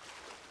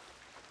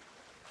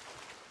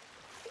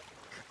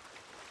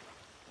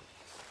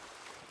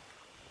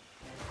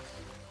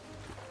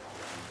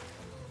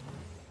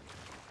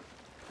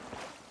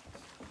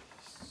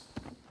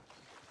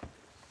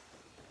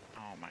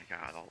 Oh my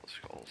god, all the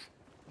skulls.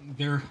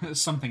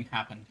 Something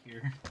happened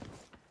here.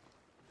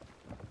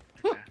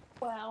 Okay.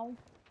 Wow.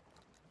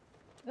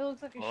 It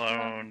looks like a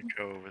Lone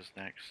Cove is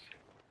next.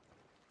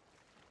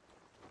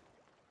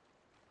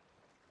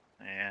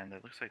 And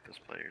it looks like this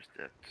player's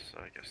dipped, so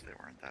I guess they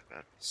weren't that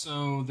bad.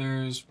 So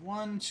there's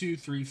 1, 2,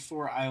 3,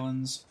 4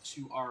 islands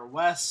to our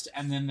west,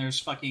 and then there's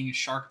fucking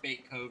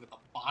Sharkbait Cove at the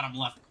bottom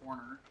left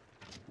corner.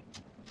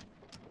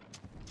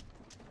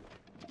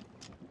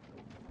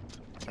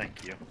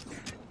 Thank you.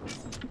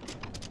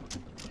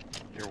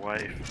 Your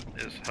wife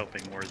is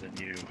helping more than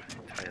you,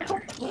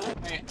 Tyler.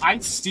 Hey, I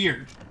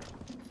steered.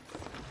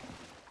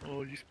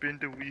 Oh, you spin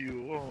the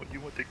wheel. Oh, you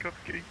want the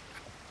cupcake?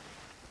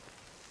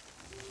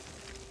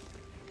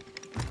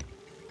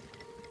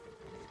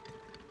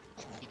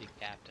 Be the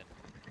captain.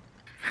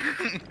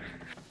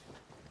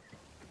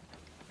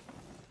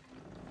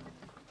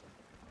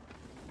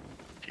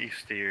 He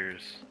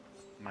steers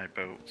my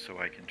boat so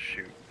I can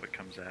shoot what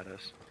comes at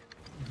us.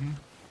 Mm-hmm.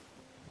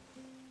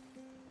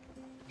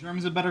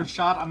 Germ's a better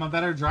shot, I'm a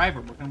better driver.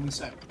 What can we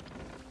say?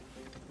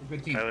 We're a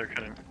good team. Tyler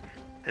couldn't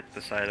hit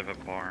the side of a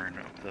barn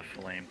with the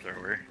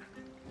flamethrower.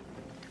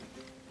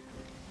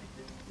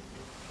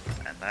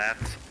 And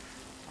that's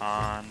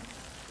on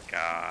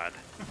God.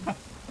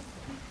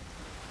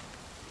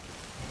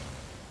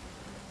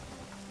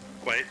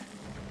 Wait,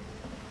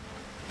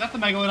 Is that the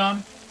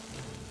Megalodon?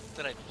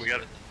 Did I we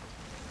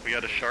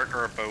got a shark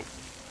or a boat.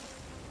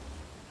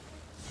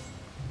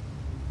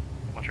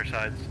 Watch your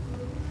sides.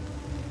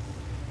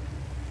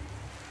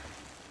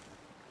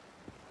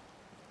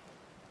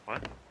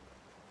 What?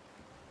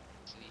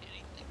 see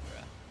anything,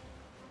 bro?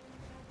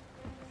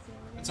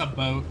 It's a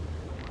boat.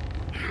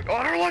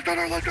 On our left, on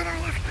our left, on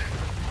our left!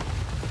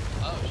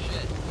 Oh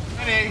shit.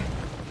 Hey,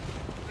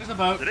 there's a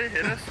boat. Did it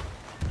hit us?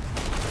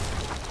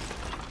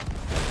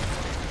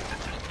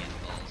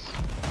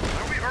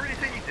 Are we already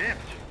taking damage?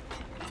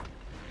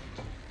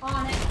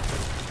 On it.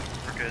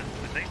 We're good,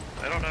 I think.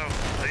 I don't know.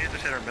 I think it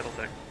just hit our middle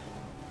deck.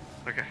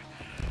 Okay.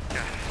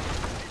 Yeah.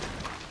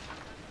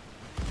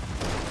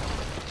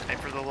 Aim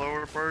for the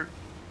lower part.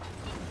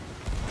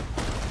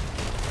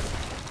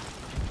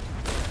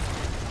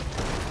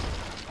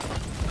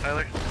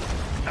 Tyler,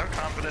 how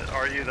confident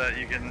are you that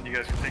you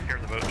guys can take care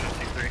of the boat, just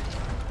you three?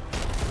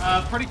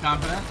 Pretty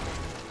confident.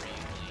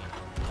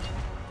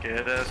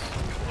 Get us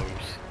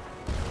close.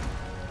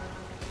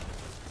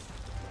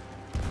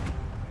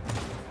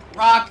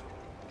 Rock!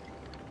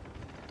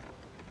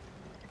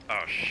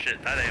 Oh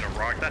shit, that ain't a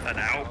rock, that's an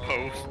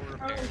outpost.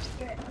 Oh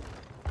shit.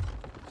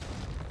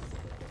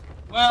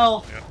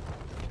 Well, Yep.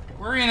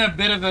 we're in a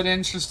bit of an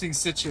interesting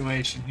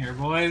situation here,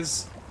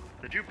 boys.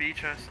 Did you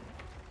beach us?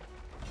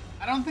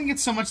 I don't think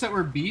it's so much that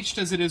we're beached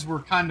as it is we're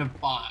kind of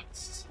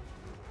boxed.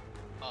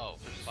 Oh,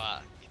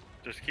 fuck.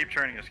 Just keep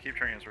turning us,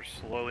 we're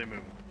slowly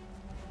moving.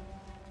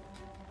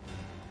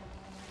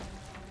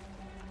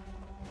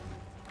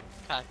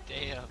 God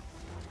damn.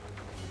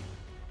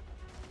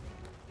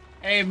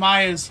 Hey,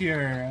 Maya's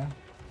here.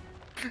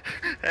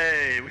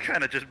 Hey, he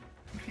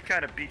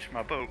kinda beached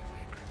my boat.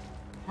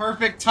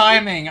 Perfect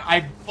timing.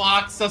 I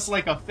boxed us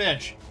like a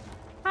fish.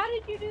 How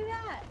did you do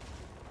that?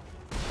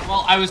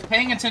 Well, I was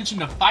paying attention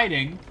to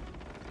fighting.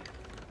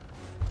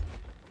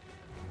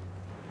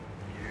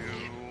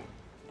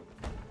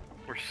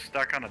 We're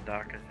stuck on a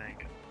dock, I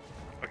think.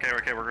 Okay,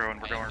 we're going.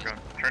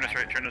 Turn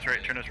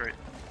us right.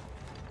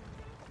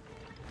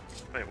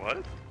 Wait,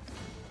 what?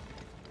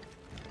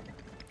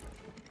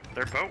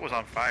 Their boat was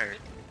on fire.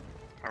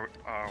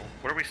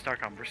 What are we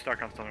stuck on? We're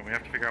stuck on something. We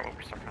have to figure out what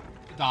we're stuck on.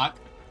 The dock.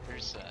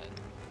 There's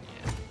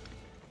yeah.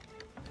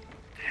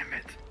 Damn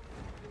it.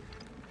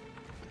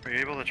 Are you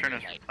able to turn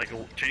us, like,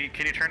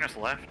 can you turn us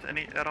left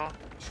at all?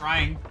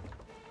 Trying.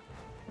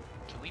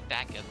 Can we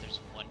back up? There's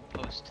one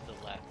post to the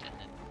left, and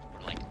then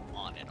we're like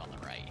on it on the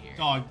right here.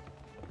 Dog.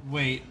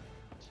 Wait.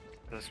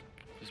 This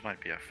might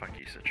be a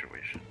fucky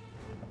situation.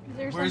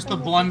 Where's the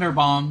blunder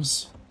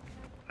bombs?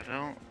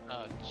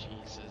 Oh,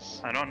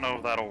 Jesus. I don't know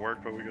if that'll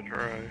work, but we could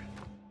try.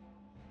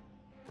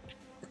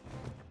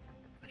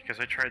 Because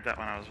I tried that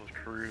when I was with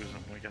Cruz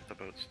and we got the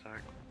boat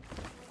stuck.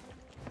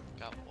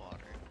 Got water.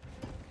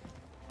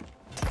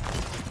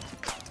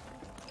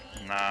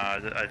 Nah,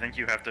 I think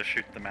you have to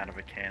shoot them out of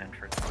a cannon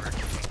for it to work.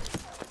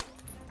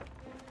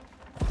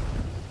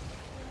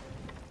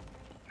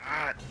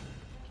 God.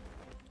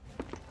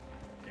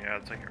 Yeah,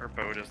 it's like our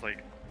boat is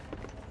like,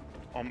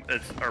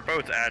 our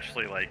boat's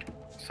actually like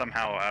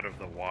somehow out of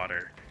the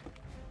water.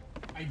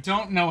 I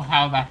don't know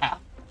how that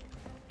happened.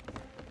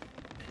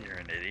 You're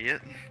an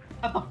idiot.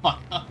 Shut the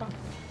fuck up. Nope,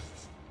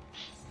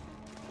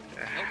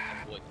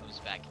 the boy comes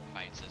back and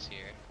finds us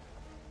here.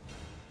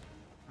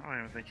 I don't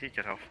even think he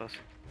could help us.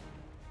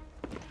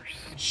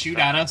 Shoot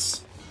at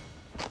us.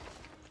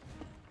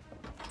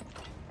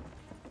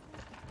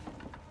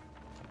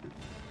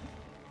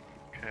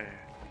 Okay.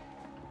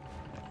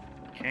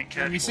 Can't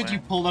catch You said wind. you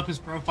pulled up his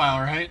profile,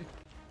 right?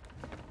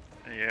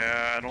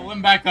 Yeah, I Pull don't.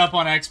 him back up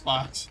on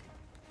Xbox.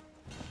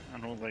 I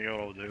don't think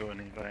it'll do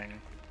anything.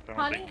 I don't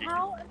Honey, think he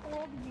how in the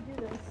world did you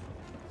do this?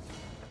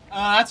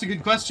 That's a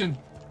good question.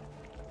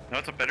 No,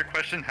 it's a better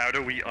question. How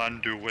do we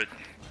undo it?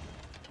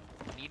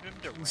 Need him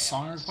to ram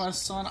Song us.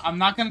 requests on? I'm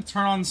not gonna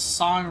turn on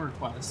song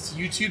requests.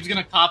 YouTube's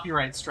gonna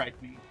copyright strike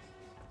me.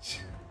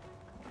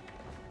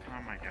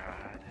 Oh my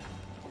god.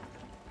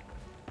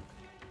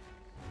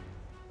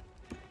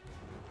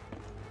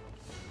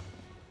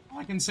 All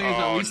I can say is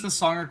at least the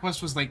song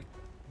request was like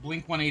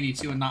Blink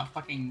 182 and not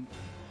fucking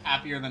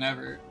happier than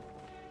ever.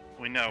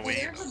 We know we.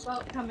 There's a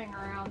boat coming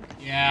around.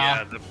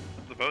 Yeah.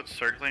 The boat's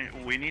circling.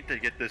 We need to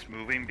get this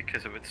moving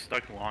because if it's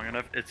stuck long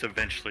enough, it's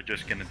eventually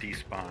just gonna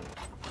despawn.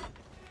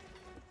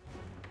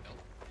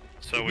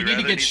 So we need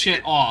to get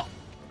shit off.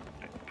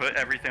 Put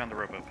everything on the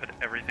rowboat. Put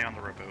everything on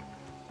the rowboat.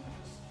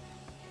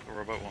 The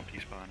rowboat won't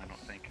despawn, I don't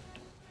think.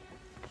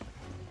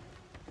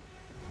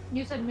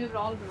 You said move it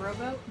all to the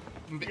rowboat?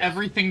 Move Yes.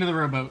 everything to the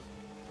rowboat.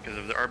 Because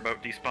if our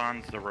boat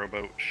despawns, the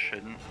rowboat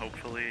shouldn't,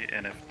 hopefully,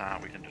 and if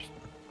not, we can just...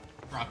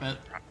 Drop it.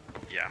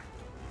 Yeah.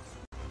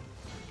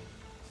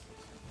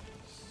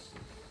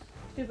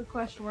 Stupid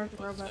question, where's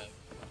the rowboat?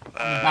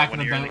 back of When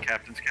the you're in the boat.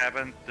 captain's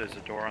cabin, there's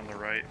a door on the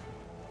right.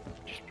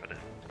 Just put it...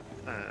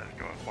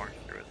 go and walk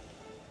through it.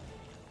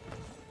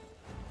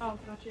 Oh,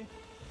 got you.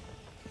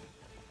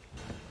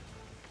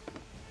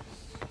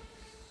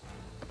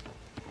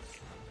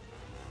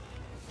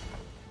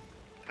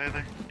 Hey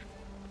there.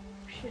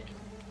 Shit.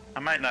 I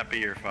might not be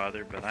your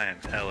father, but I am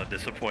hella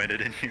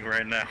disappointed in you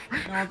right now.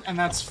 You know, and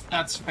that's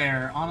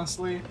fair,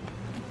 honestly.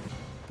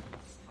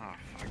 Oh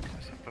fuck,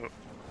 there's a boat.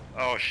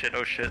 Oh shit,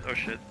 oh shit, oh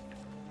shit.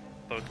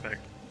 Boat's back.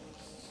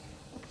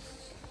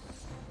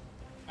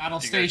 Battle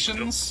You guys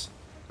stations.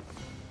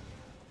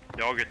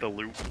 Y'all get the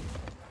loot.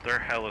 They're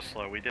hella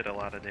slow. We did a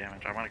lot of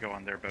damage. I want to go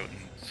on their boat and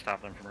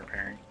stop them from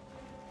repairing.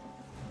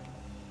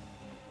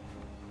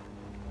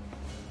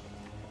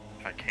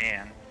 If I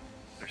can.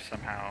 They're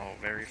somehow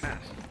very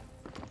fast.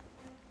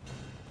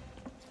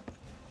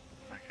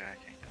 Okay, I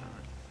can't get on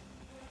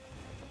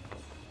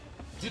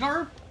it. Did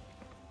our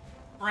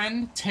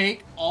friend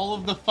take all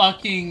of the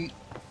fucking...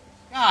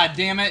 God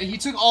damn it, he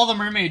took all the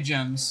mermaid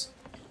gems.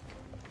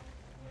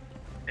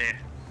 Eh.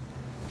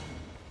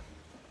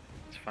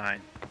 It's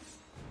fine.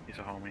 He's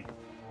a homie.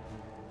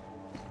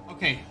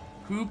 Okay,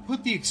 who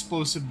put the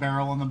explosive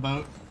barrel on the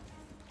boat?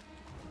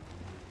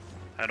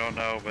 I don't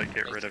know, but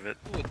get rid of it.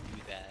 Who would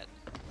do that?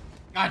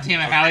 God damn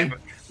it, Okay, Hallie. but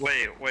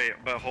wait,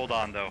 but hold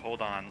on though.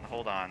 Hold on.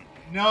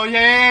 No,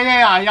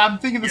 yeah, I'm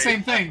thinking the Yeah,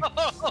 same thing.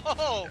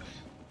 Oh!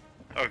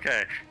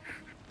 Okay.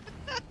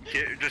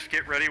 Just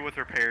get ready with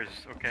repairs,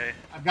 okay?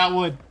 I've got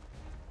wood.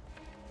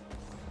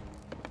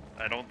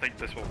 I don't think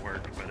this will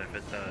work, but if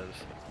it does...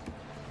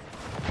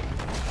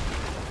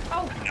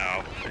 Oh!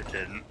 No, it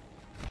didn't.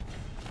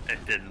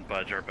 It didn't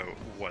budge our boat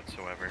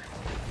whatsoever.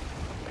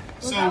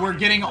 So we're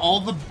getting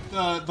all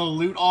the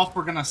loot off,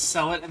 we're gonna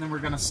sell it, and then we're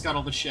gonna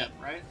scuttle the ship,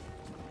 right?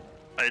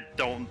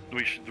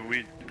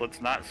 Let's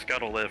not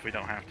scuttle it if we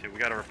don't have to. We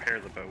gotta repair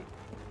the boat.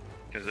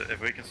 Because if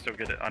we can still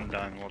get it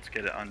undone, let's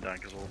get it undone,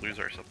 because we'll lose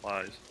our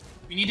supplies.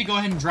 We need to go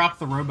ahead and drop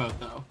the rowboat,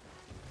 though.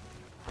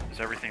 Is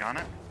everything on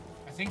it?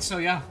 I think so,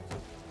 yeah.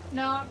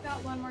 No, I've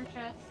got one more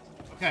chest.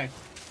 Okay,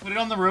 put it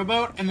on the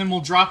rowboat, and then we'll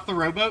drop the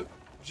rowboat,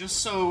 just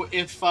so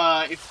if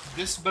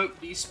this boat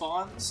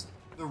despawns,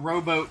 the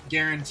rowboat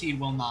guaranteed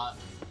will not.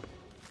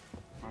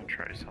 I'll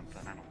try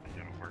something. I don't think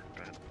it'll work,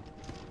 but...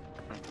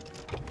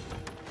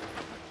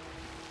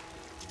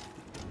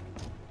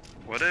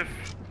 What if...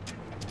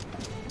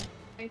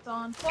 It's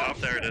on. Oh,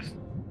 there it is.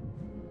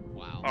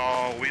 Wow.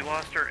 Oh, we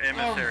lost our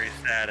emissary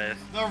status.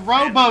 The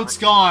rowboat's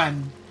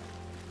gone!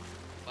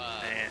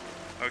 But And,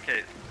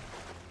 okay.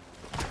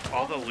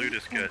 All the loot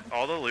is good.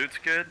 All the loot's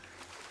good.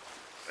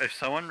 If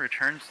someone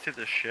returns to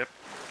the ship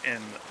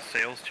and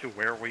sails to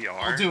where we are...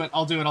 I'll do it.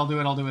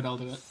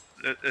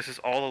 This is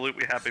all the loot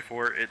we had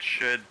before. It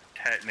should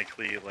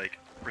technically, like,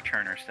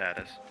 return our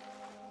status.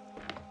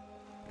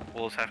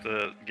 We'll just have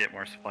to get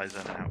more supplies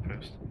in an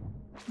outpost.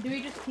 Do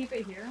we just keep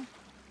it here?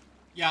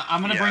 Yeah,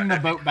 I'm gonna Yeah, bring the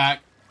boat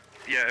back.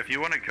 Yeah, if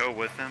you want to go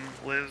with them,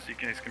 Liz, you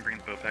guys can bring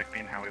the boat back. Me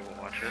and Howie will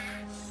watch it.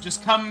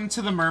 Just come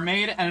to the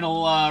mermaid, and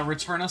it'll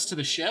return us to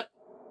the ship.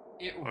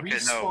 It Okay, no,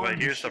 respawned but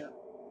here's the... ship.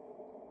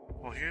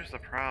 Well, here's the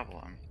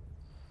problem.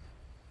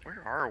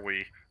 Where are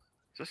we?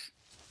 Is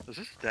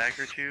this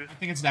Daggertooth? I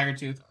think it's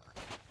Daggertooth.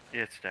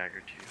 Yeah, it's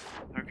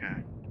Daggertooth.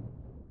 Okay.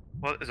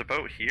 Well, is a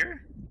boat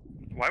here?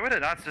 Why would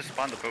it not just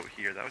spawn the boat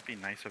here? That would be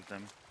nice of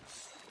them.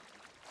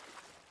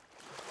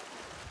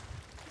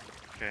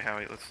 Okay,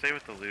 Howie, let's stay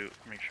with the loot.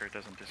 Make sure it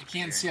doesn't I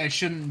disappear. can't see I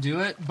shouldn't do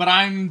it, but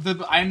I'm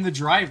the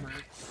driver.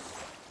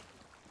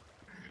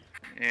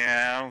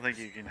 Yeah, I don't think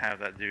you can have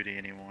that duty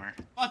anymore.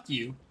 Fuck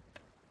you.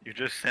 You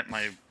just sent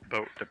my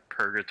boat to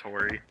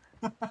purgatory.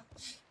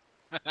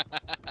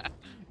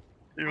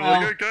 You were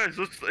like, "Hey guys,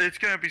 it's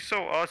gonna be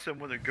so awesome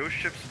when the ghost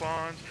ship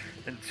spawns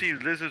and see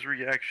Liz's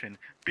reaction.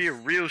 Be a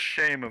real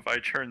shame if I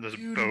turn this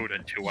boat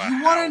into a house."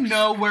 You want to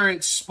know where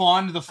it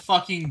spawned the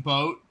fucking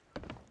boat?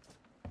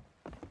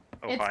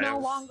 It's Ohio. no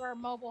longer a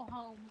mobile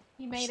home.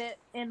 He made it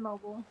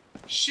immobile.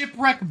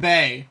 Shipwreck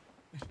Bay.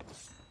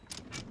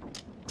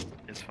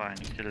 It's fine,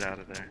 just get it out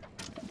of there.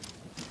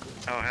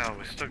 Oh hell,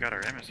 we still got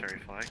our emissary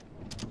flag.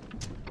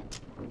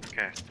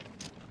 Okay.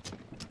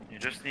 You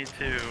just need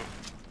to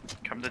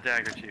come to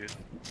Daggertooth.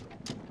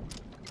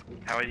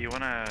 Howie, do you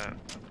wanna...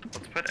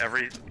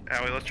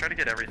 Howie, let's try to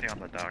get everything on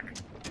the dock.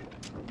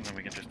 And then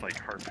we can just, like,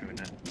 harpoon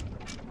it.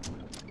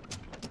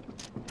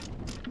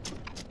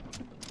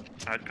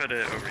 I'd put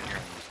it over here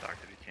on this dock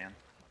if you can.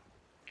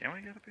 Can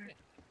we get up here?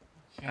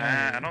 Okay.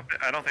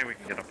 I don't think we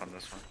can get up on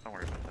this one. Don't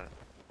worry about that.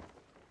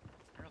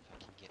 I don't know if I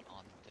can get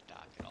on the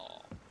dock at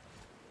all.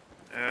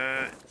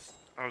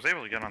 I was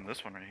able to get on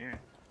this one right here.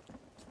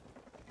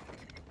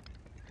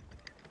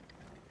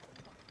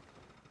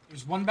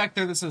 There's one back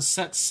there that says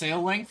set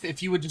sail length.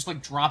 If you would just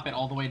like drop it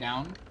all the way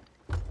down.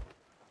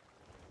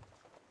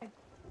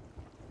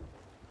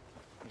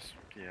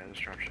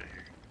 Just drop shit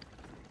here.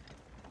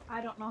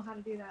 I don't know how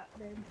to do that,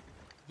 dude.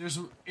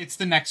 It's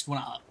the next one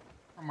up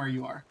from where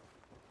you are.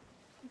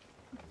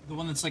 The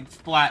one that's like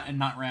flat and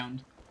not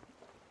round.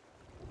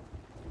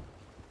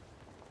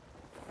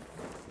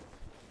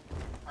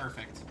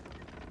 Perfect.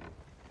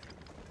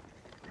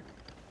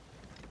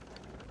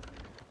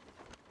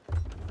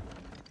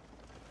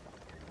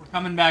 We're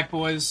coming back,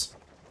 boys.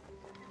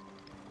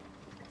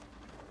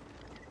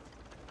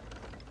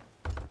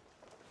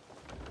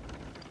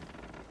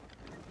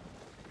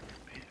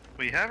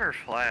 We have our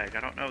flag. I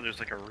don't know if there's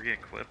like a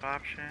re-equip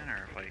option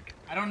or if like...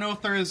 I don't know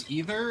if there is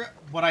either.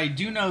 What I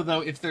do know,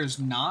 though, if there's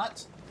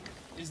not,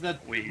 is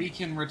that we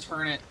can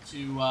return it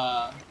to...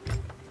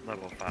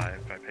 level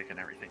 5 by picking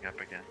everything up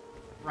again.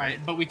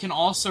 Right, but we can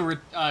also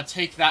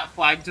take that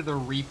flag to the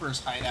Reaper's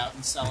hideout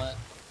and sell it.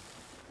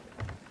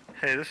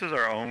 Hey, this is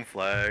our own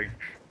flag.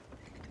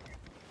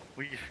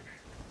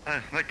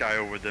 That guy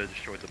over there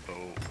destroyed the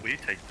boat. We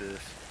take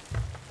this.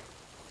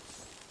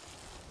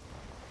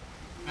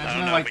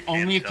 Imagine, like,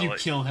 only if you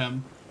kill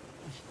him.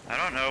 I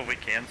don't know if we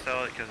can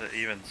sell it, because it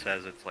even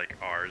says it's, like,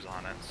 ours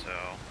on it, so...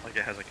 Like,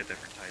 it has, like, a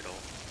different title.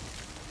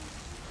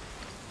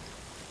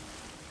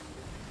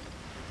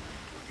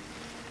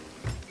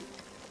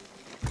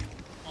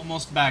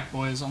 Almost back,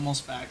 boys.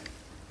 Almost back.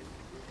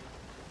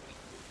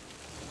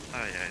 Oh,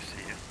 yeah, I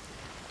see you.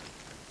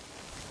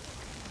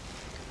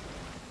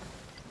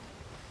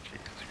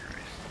 Jesus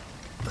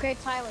Christ. Okay,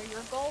 Tyler,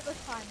 your goal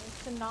this time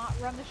is to not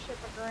run the ship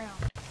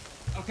aground.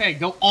 Okay,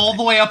 go all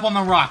the way up on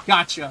the rock.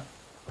 Gotcha.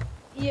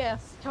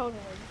 Yes, totally.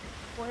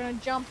 We're gonna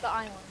jump the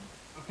island.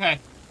 Okay.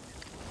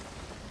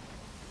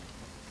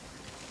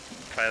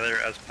 Tyler,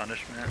 as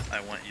punishment, I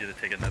want you to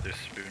take another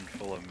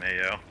spoonful of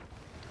mayo.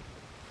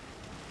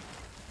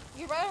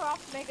 You're better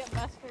off to make it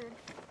mustard.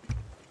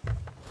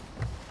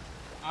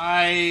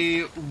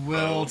 I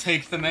will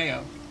take the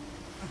mayo.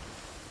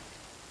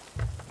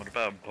 What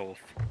about both?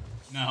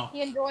 No.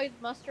 He enjoys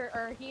mustard,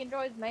 or he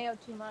enjoys mayo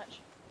too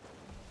much.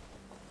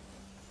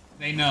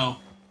 They know.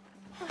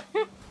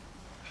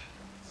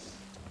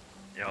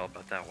 Yeah, all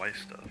about that white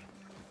stuff.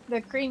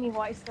 The creamy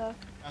white stuff.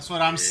 That's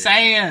what I'm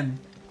saying.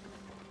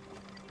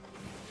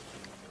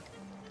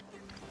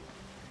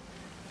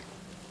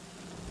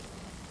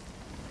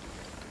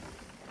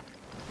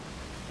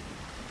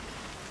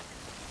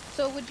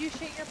 So would you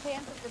shit your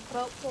pants if the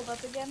boat pulled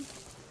up again?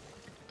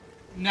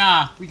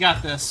 Nah, we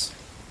got this.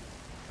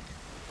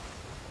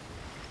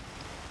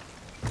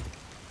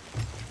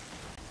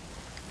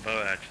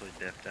 Bo actually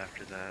dipped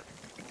after that.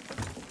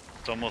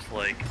 It's almost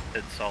like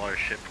it saw our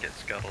ship get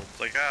scuttled. It's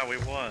like, we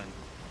won.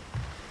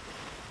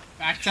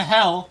 Back to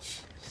hell.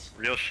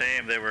 Real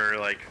shame they were,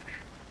 like,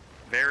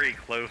 very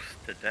close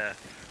to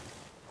death.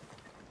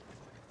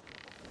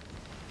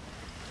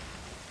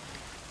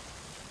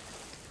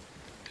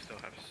 We still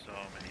have so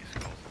many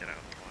skulls to get out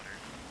of the water.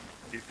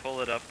 If you pull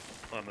it up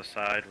on the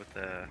side with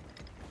the,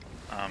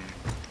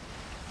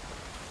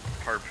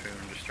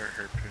 harpoon, just start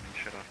harpooning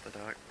shit off the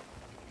dock.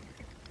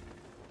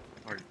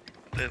 Or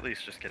at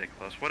least just get it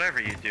close.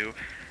 Whatever you do,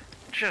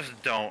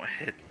 just don't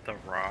hit the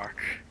rock.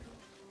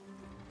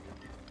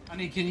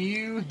 Honey, can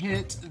you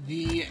hit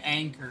the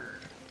anchor?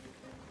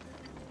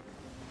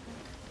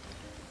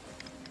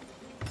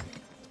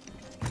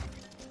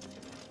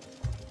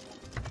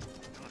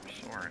 I'm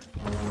soaring.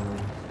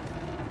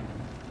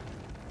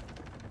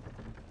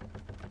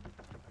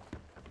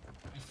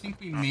 I think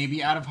we may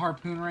be out of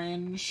harpoon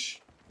range.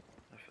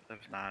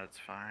 not, it's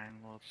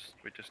fine.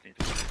 We just need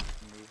to start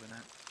moving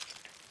it.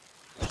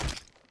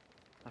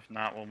 If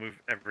not, we'll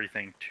move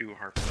everything to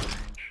harpoon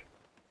range.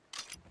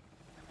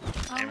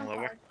 Aim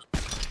lower.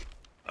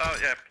 Oh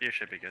yeah, you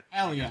should be good.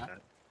 Hell yeah.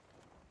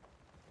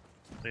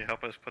 Will you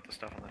help us put the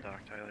stuff on the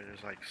dock, Tyler?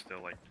 There's like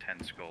still like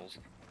 10 skulls.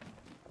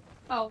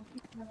 Oh,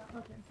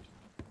 okay.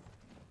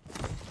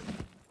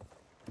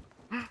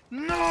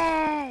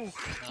 No!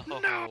 No!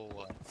 No!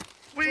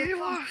 We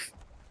lost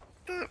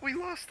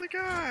the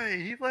guy!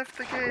 He left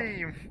the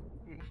game!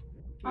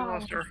 We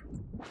lost our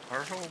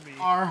homie.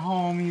 Our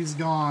homie's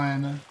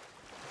gone.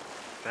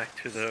 Back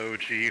to the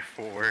OG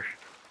 4.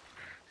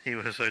 He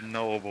was a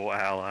noble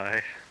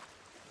ally.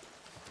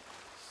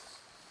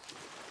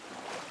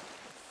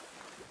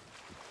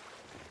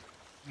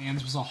 Man,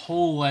 this was a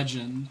whole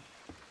legend.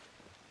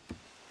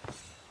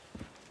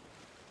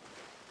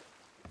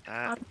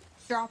 That, I'm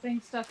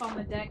dropping stuff on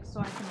the deck so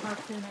I can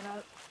harpoon it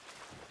up.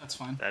 That's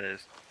fine. that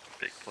is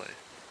big play.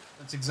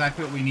 That's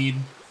exactly what we need.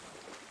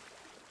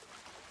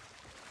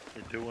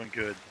 You're doing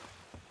good.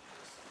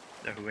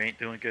 Now, who ain't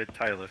doing good?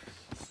 Tyler.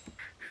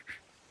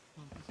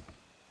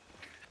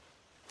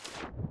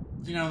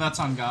 You know, that's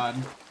on God.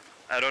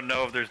 I don't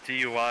know if there's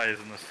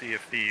DUIs in the Sea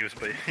of Thieves,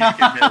 but he gave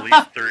me at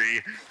least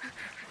 3.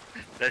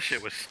 That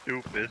shit was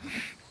stupid.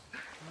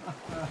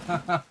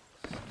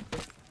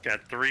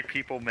 Got 3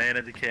 people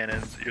manning the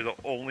cannons. You're the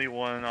only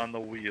one on the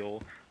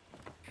wheel.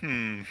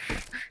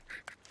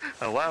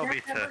 Allow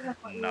me to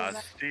not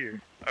steer.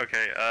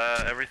 Okay,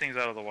 everything's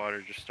out of the water.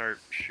 Just start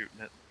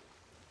shooting it.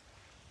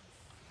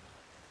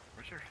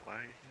 Where's our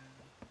flag again?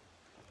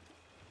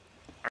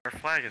 Our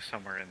flag is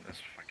somewhere in this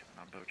fucking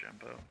mumbo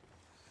jumbo.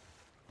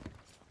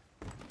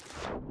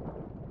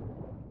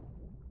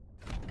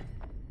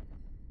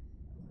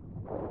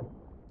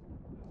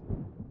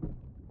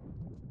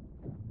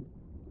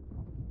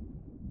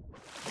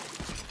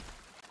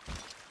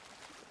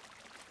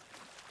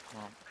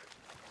 Well,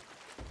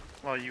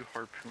 while you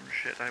harpoon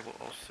shit, I will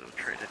also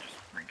try to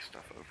just bring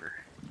stuff over.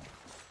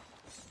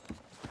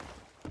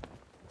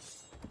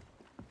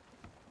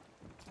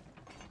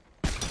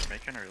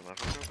 Making our level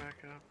go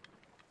back up?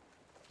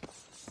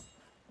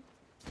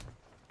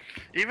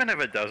 Even if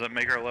it doesn't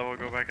make our level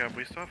go back up,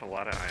 we still have a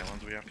lot of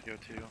islands we have to go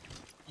to.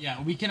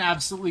 Yeah, we can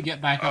absolutely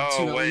get back up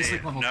to at least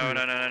like level 3. No,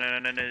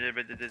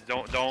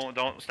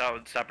 don't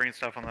stop bringing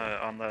stuff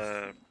on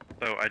the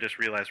boat. I just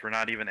realized we're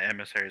not even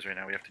emissaries right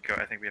now. We have to go,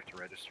 I think we have to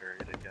register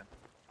it again.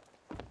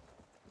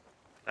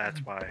 That's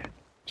why.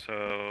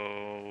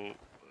 So,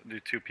 do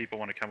 2 people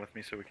want to come with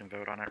me so we can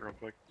vote on it real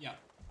quick? Yeah.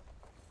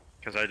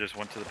 Because I just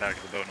went to the back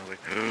of the boat and I was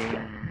like,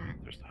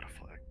 there's not a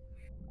flag.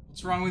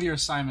 What's wrong with your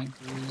assignment,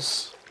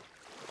 Cruz?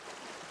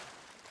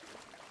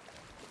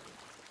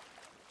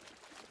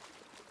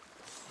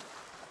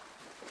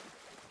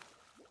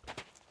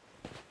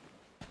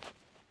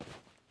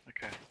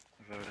 Okay,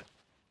 I voted.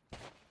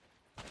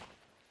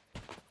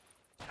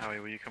 Howie,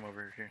 will you come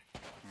over here?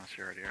 Unless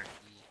you already are.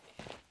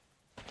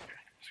 Okay,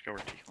 just go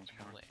where Tieflin's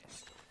going.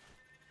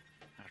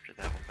 After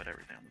that, we'll put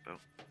everything on the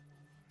boat.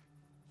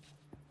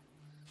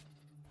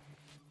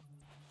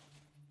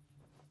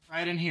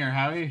 Right in here,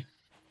 Howie.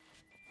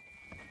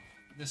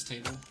 This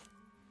table.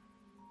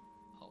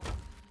 Oh.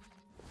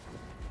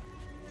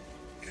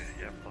 Okay,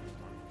 yeah, plus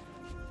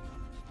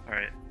 1.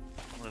 Alright,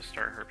 let's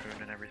start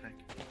harpooning and everything.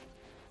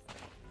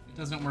 It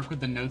doesn't work with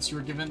the notes you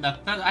were given. That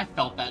I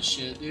felt that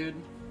shit, dude.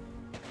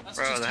 That's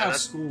Bro, just how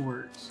school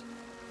works.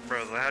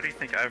 Bro, how do you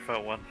think I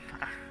felt when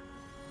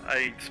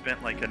I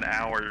spent like an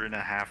hour and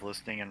a half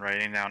listening and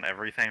writing down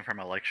everything from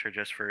a lecture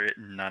just for it,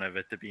 none of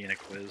it to be in a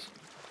quiz?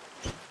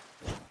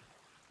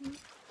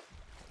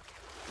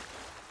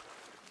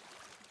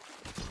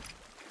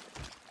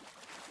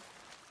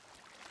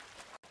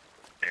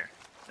 Here.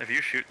 If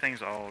you shoot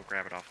things, I'll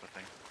grab it off the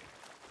thing.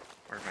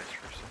 Or vice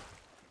versa.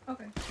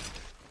 Okay.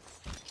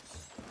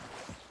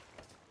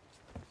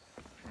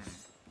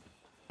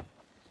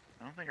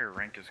 I don't think our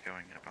rank is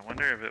going up. I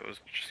wonder if it was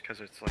just because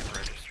it's like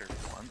registered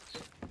once.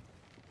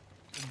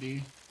 Could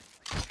be.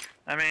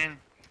 I mean,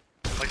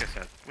 like I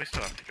said, we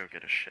still have to go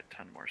get a shit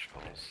ton more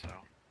skulls, so.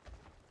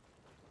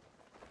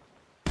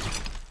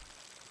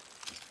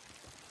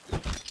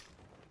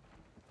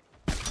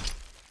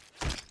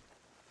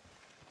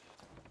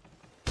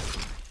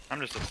 I'm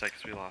just upset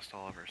because we lost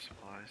all of our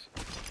supplies.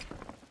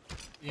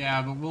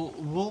 Yeah, but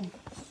we'll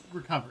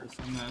recover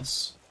from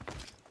this.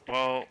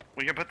 Well,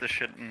 we can put the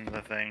shit in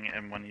the thing,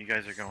 and when you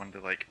guys are going to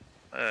like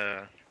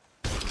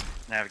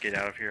navigate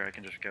out of here, I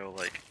can just go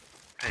like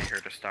pay her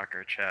to stock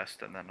our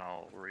chest, and then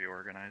I'll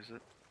reorganize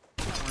it.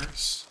 That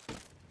works.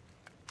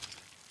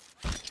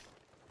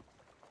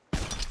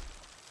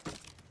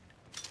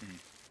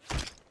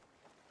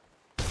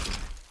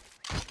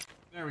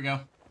 There we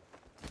go.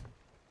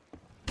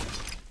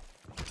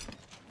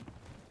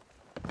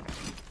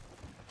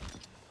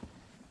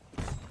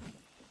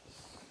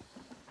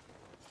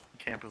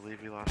 Can't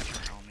believe we lost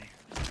our homie.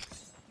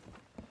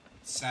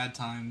 Sad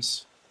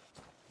times.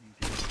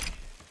 Indeed.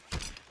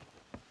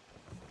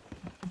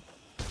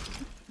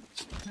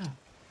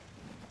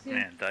 See,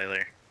 Man,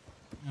 Tyler.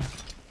 Yeah.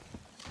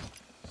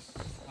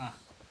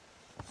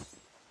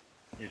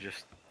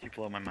 you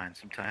blow my mind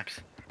sometimes.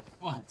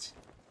 What?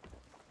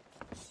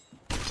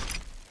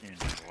 You know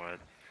what?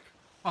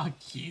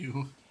 Fuck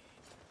you.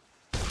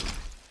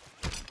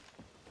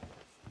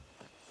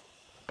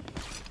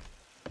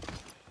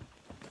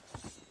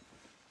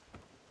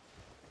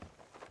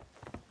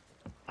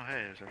 Oh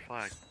hey, there's our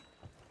flag.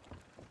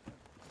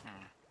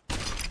 Huh.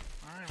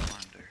 I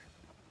wonder.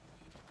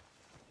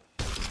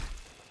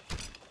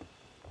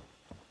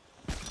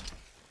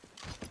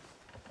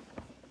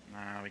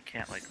 No, we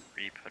can't like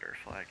re-put our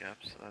flag up,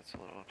 so that's a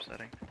little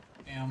upsetting.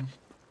 Damn.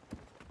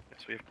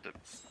 Guess we have to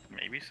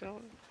maybe sell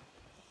it?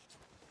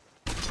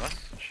 Unless,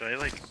 should I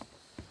like...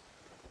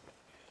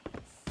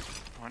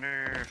 I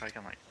wonder if I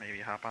can like maybe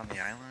hop on the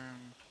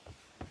island?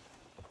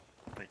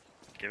 Like,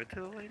 give it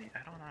to the lady?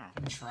 I don't know.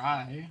 You can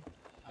try.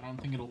 I don't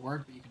think it'll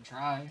work, but you can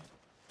try.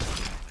 I don't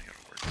think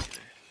it'll work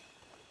either.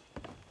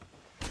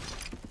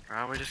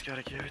 Probably just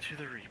gotta give it to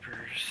the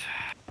Reapers.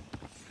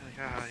 Be like,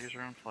 ah, use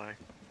our own flag.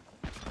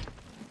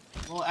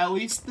 Well, at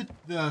least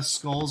the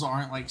skulls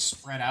aren't like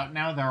spread out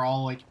now. They're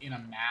all like in a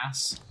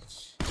mass.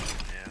 Yeah,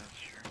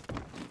 that's true.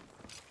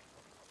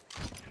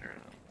 Get our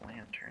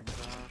lanterns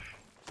off.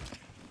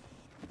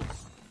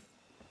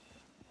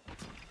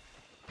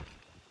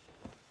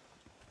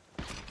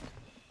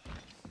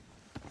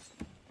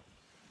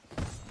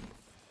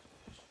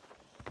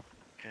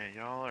 Okay,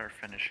 y'all are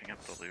finishing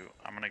up the loot.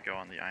 I'm gonna go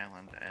on the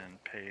island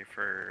and pay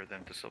for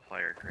them to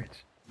supply our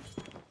crates.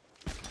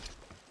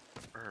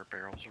 Or our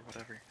barrels or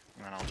whatever.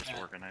 And then I'll just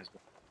organize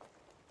it.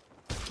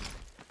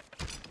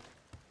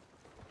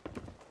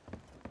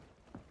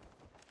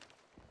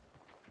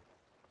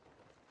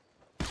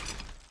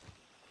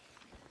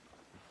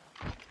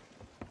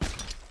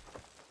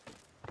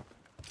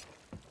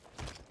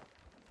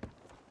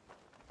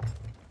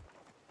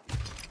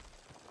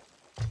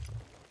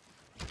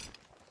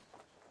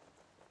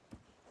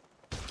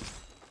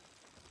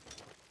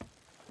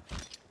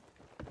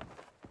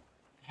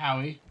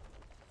 Howie,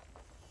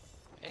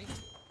 Hey,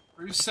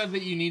 Bruce said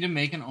that you need to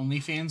make an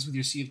OnlyFans with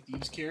your Sea of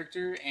Thieves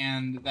character,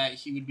 and that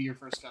he would be your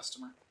first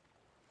customer.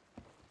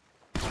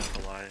 That's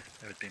a lie.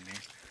 It would be me.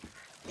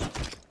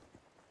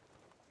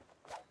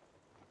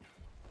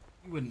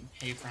 You wouldn't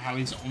pay for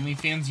Howie's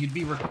OnlyFans, you'd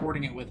be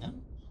recording it with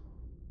him.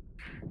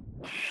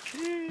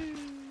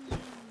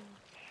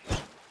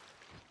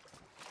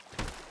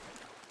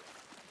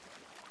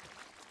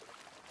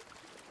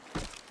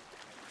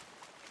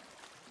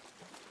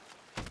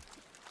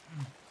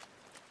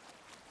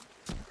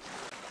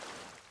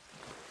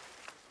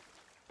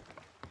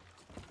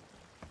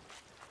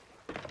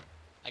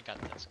 I got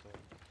this. Go.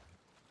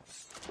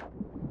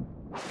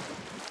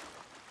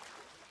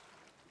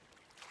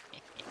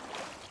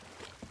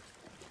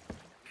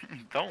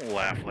 Don't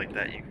laugh like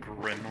that, you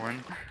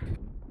gremlin.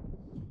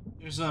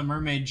 There's a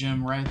mermaid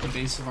gem right at the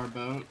base of our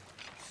boat.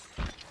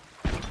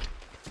 I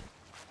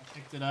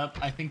picked it up.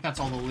 I think that's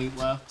all the loot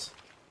left.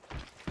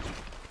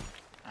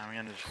 I'm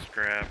gonna just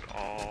grab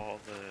all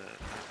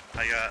the...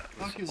 I got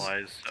the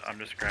supplies, so I'm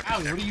just grabbing...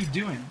 Howie, what are you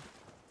doing?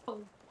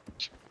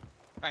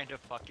 Trying to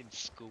fucking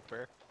scoop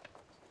her.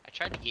 I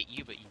tried to get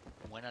you, but you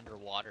went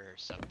underwater or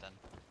something.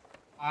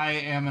 I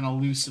am an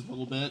elusive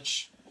little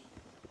bitch.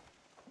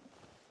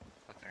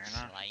 Fair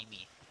enough.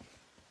 Slimy.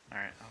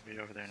 Alright, I'll be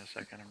over there in a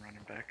second. I'm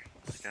running back.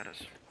 I got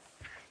us.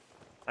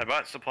 I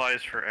bought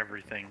supplies for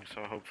everything,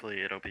 so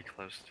hopefully it'll be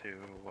close to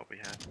what we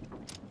had.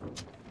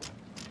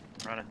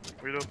 Running.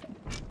 Wait up.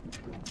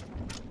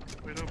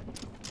 Wait up.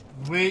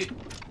 Wait.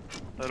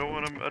 I don't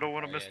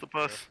wanna miss the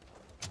bus.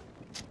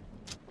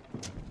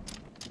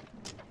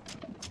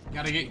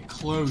 Gotta get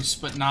close,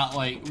 but not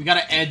like... We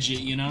gotta edge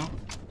it, you know?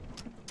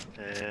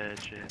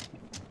 Edge it.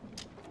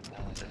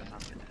 Set it on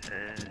the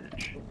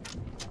edge.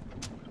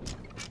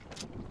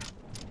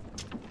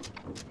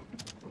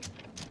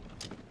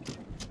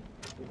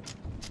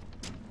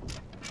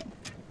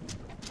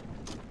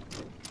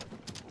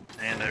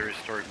 And I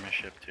restored my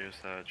ship too,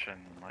 so it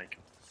shouldn't like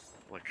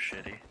look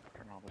shitty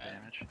from all the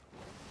damage.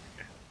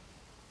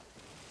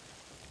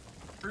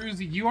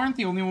 Cruzy, you aren't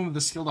the only one with the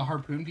skill to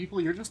harpoon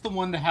people. You're just the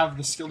one to have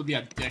the skill to be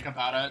a dick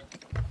about it.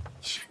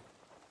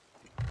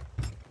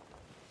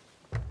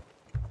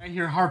 Right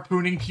here,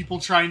 harpooning people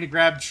trying to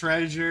grab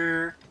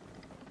treasure.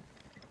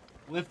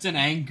 Lift an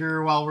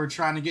anchor while we're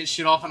trying to get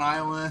shit off an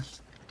island.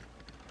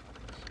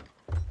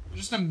 You're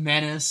just a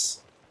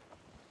menace.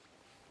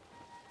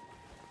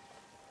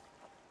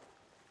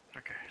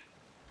 Okay.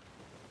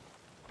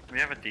 We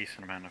have a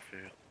decent amount of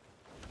food.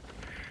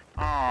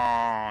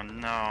 Oh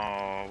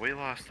no, we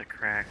lost the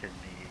Kraken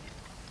meat.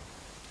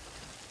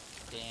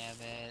 Damn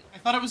it. I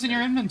thought it was in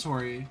your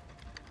inventory.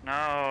 No,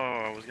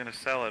 I was gonna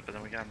sell it, but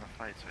then we got in a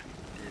fight, so I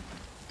did.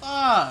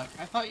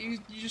 Fuck, I thought you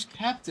just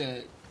kept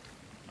it.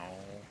 No,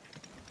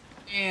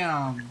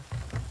 Damn.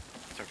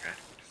 it's okay.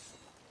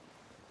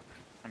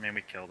 I mean,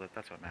 we killed it,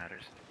 that's what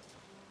matters.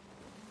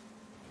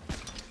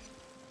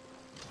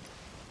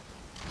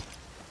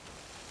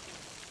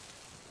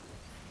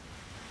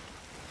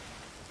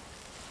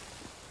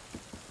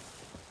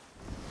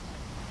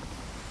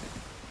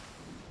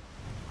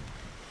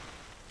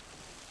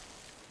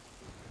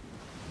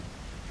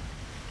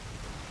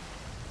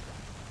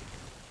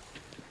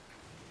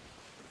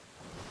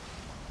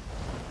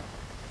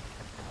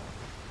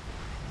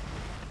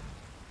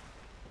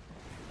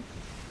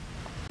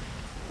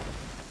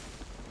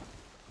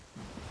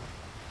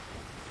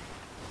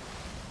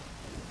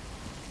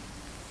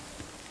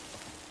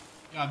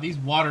 God, these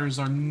waters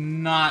are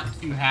not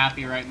too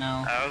happy right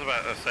now. I was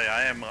about to say,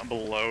 I am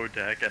below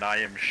deck and I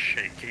am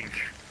shaking.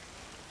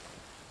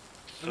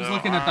 I was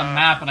looking at the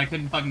map and I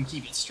couldn't fucking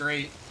keep it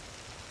straight.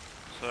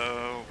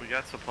 So, we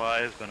got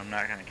supplies, but I'm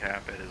not going to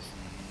cap it. It's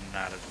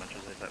not as much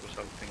as I was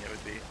hoping it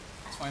would be.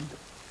 That's fine.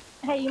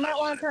 Hey, you might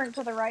want to turn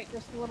to the right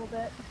just a little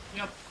bit.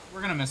 Yep,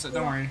 we're gonna miss it,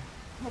 don't worry.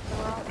 Hit the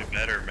rock. We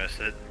better miss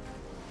it.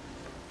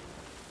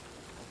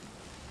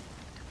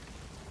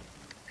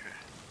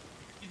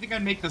 You think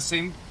I'd make the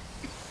same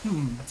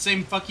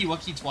same fucky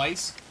wucky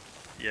twice?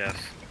 Yes.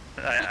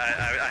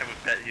 I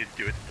would bet you'd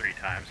do it 3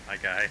 times, my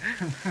guy.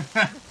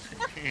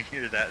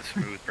 You're that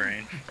smooth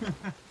brain.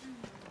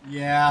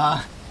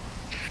 Yeah.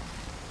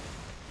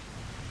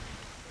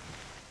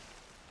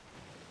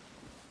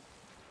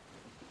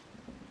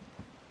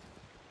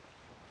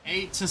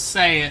 Hate to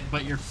say it,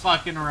 but you're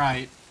fucking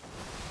right.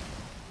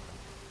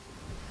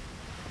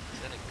 Is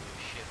that a good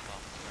ship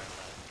off to our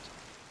left?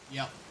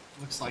 Yep,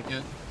 looks like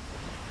it.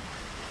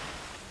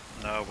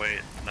 No,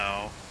 wait,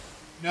 no.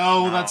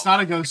 No, that's not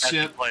a ghost That's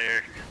ship. a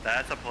player.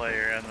 That's a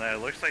player, and it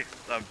looks like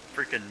a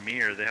freaking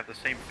mirror. They have the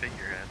same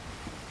figurehead.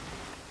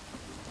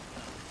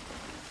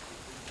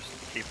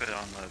 Just keep it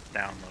on the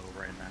down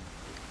low right now.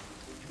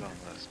 Keep it on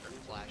the... Start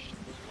flashing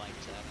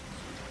lights at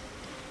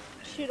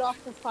it. Shoot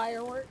off the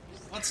fireworks.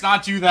 Let's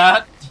not do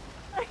that.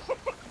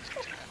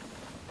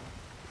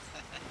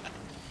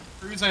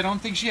 Cruz, I don't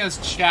think she has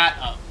chat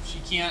up. She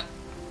can't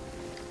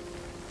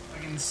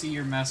fucking see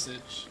your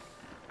message.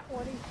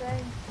 What do you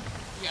say?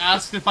 She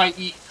asked if I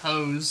eat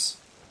toes.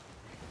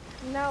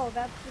 No,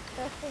 that's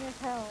disgusting as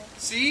hell.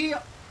 See?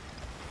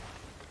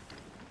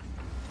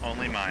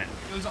 Only mine.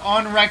 It was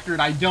on record,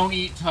 I don't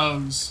eat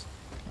toes.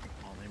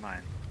 Only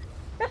mine.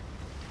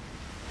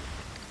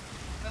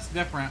 That's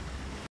different.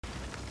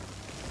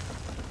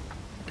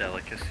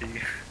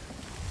 Delicacy.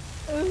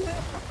 Ooh,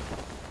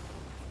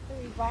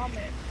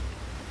 vomit.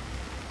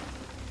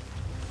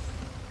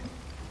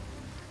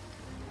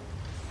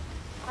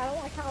 I don't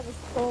like how the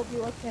skull be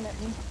looking at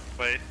me.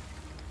 Wait.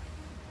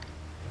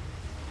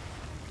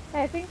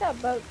 Hey, I think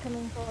that boat's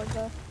coming towards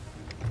us.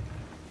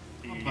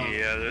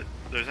 Yeah,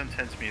 there's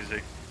intense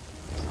music.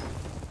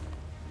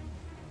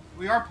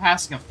 We are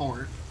passing a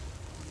fort.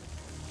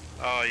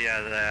 Oh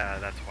yeah,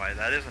 that's why.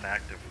 That is an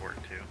active fort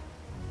too.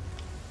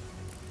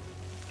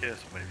 Get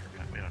us away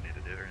from it. We don't need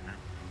to do it right now.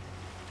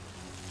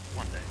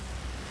 One day.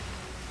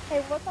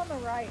 Hey, what's on the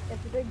right?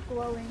 It's a big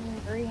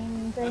glowing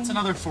green thing. That's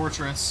another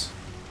fortress.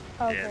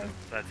 Okay. Yeah,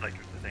 that's like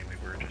the thing we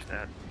were just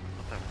at.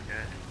 What the fuck?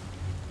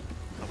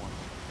 Someone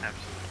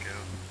absolute go.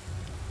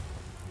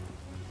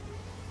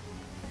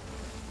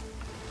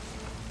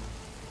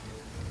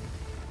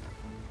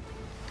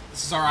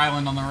 This is our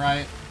island on the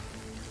right.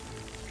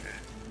 Okay,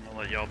 I'm gonna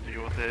let y'all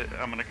deal with it.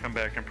 I'm gonna come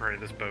back and pray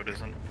this boat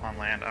isn't on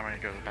land. I'm gonna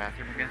go to the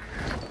bathroom again.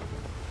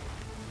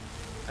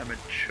 I'm a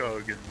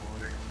chug in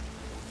water.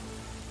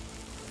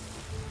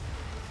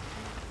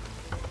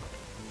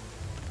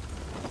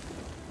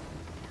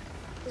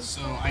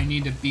 So I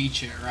need to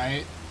beach it,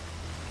 right?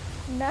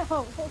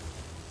 No.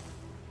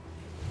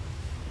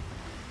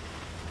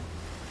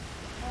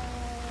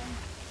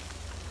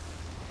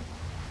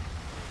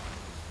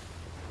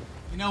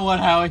 You know what,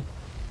 Howie?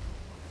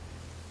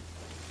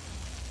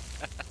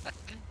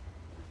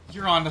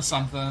 You're onto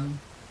something.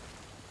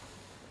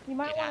 You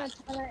might want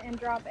to turn it and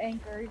drop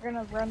anchor. You're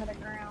gonna run it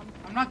aground.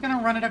 I'm not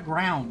gonna run it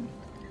aground.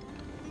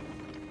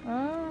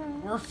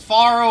 Oh. We're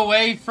far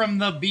away from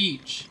the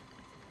beach.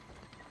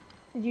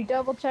 Did you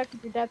double check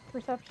with your depth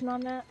perception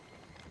on that?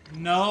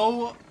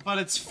 No, but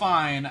it's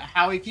fine.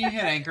 Howie, can you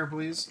hit anchor,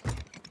 please?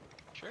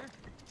 Sure.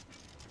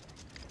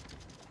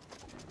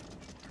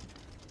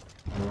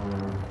 You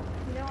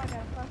know I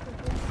gotta fuck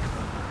with you.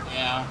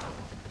 Yeah.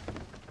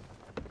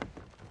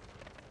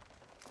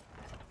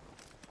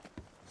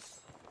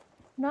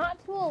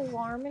 Not to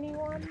alarm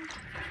anyone,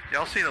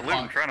 Y'all see the loot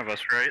in front of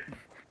us, right?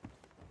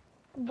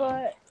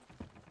 but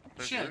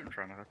There's Shit. loot in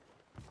front of us.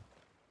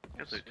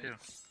 Good loot too.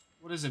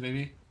 What is it,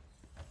 baby?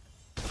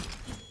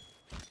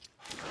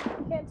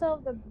 I can't tell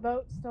if the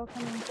boat's still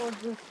coming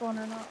towards this one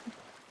or not.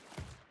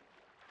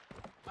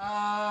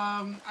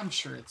 I'm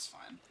sure it's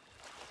fine.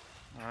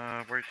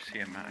 Where'd you see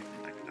him at?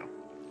 I can tell.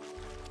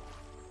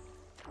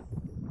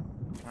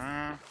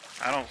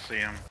 I don't see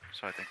him,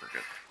 so I think we're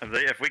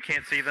good. If we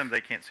can't see them,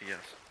 they can't see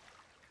us.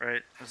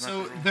 Right? Isn't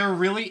So that the rule? there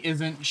really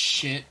isn't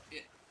shit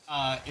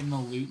in the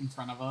loot in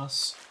front of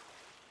us.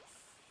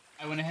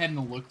 I went ahead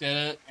and looked at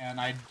it, and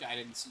I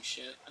didn't see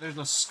shit. There's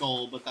a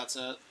skull, but that's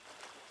it.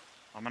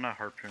 I'm gonna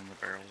harpoon the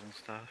barrels and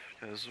stuff,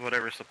 because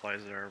whatever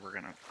supplies there are,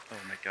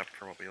 that'll make up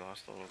for what we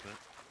lost a little bit.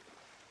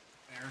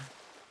 There.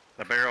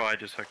 The barrel I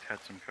just hooked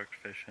had some cooked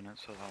fish in it,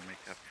 so that'll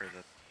make up for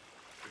the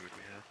food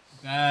we had.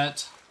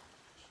 That.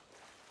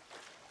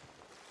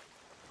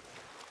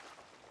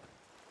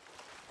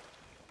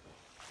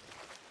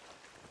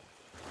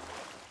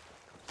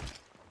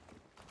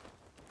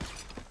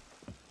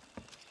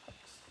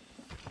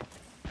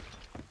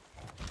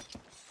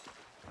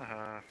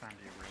 Found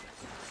you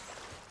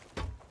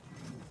really.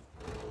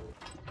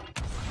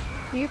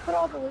 Do you put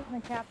all the loot in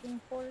the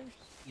captain's quarters?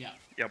 Yeah.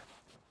 Yep.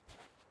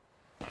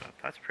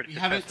 That's pretty We good.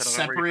 have test. it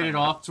I don't know where you separated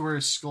found off to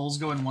where skulls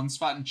go in one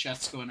spot and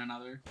chests go in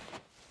another.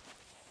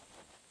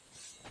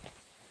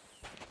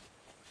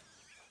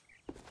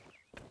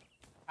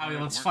 Howie,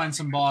 let's find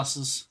some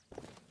bosses.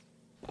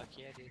 Fuck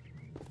yeah, dude.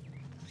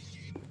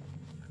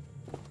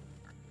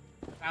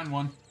 Found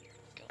one.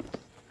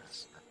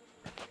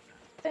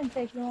 Didn't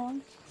take you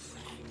long.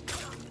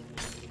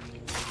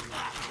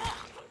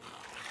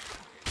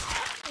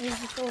 There's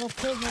just a little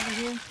pig over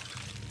here.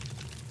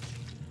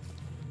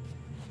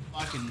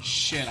 Fucking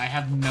shit, I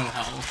have no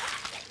health.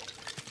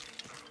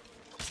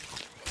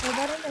 Well,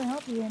 that didn't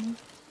help you any.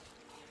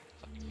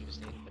 Fucking you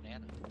just ate a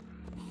banana.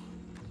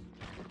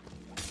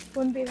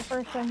 Wouldn't be the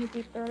first time you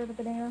deep throated a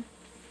banana.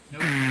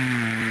 Nope.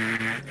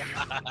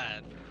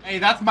 God. Hey,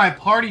 that's my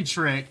party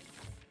trick.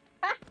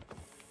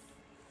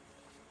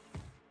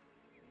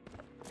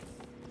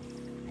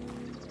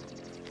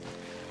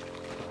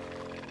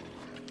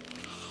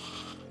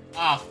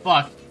 Ah,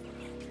 fuck.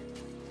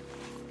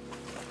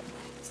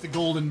 It's the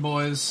Golden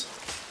Boys.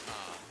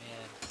 Oh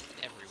man,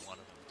 every one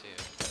of them too.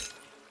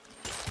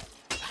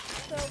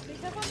 So,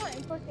 because I'm not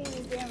inflicting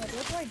any damage,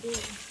 what do I do?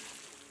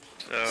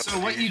 So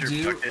if what you use do-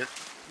 your bucket,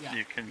 Yeah.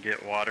 you can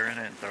get water in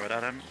it and throw it at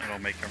them. It'll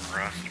make them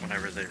rust.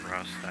 Whenever they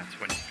rust, that's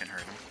when you can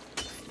hurt them.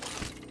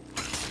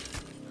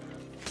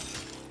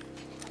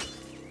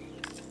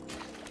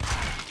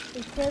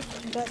 These kids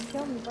doesn't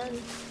kill me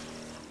first.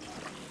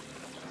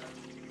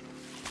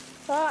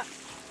 Fuck.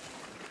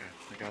 Okay,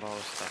 we got all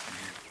this stuff in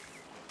here.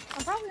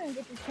 I'm probably gonna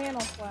get your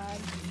channel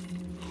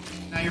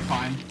flagged. Now you're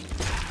fine.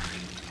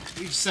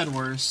 We've said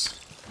worse.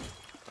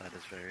 That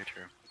is very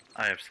true.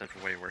 I have said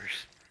way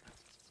worse.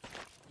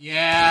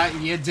 Yeah,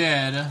 you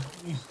did.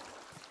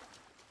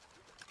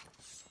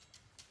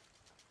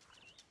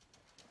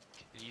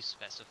 Did you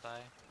specify?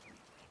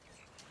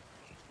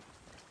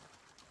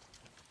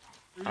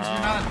 You're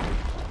not...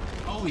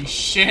 Holy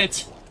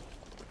shit.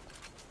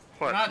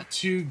 What? You're not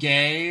too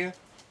gay.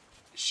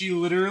 She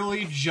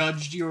literally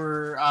judged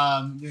your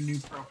new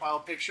profile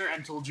picture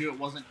and told you it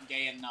wasn't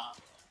gay enough.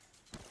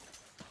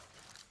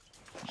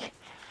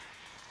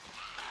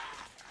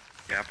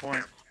 Yeah,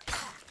 point.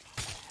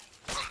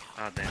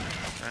 Oh damn it,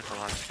 that's a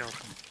lot of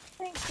skeletons.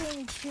 I think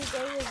being too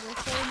gay is the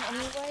same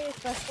anyway,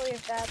 especially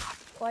if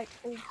that's like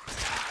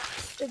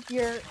if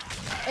you're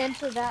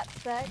into that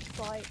sex,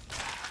 like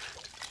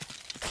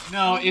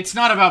No, it's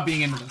not about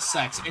being into the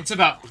sex. It's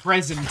about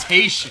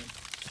presentation.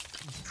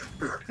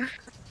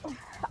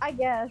 I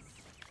guess.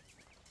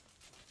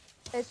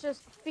 It's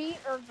just feet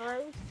are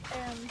gross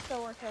and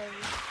so are toes.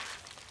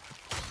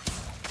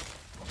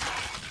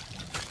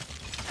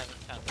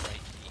 Haven't found the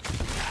right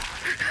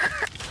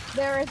feet.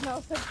 There is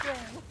no such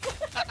thing.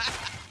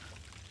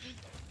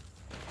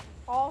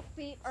 All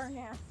feet are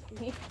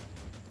nasty.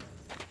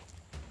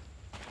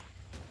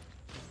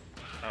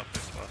 Oh,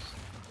 this was.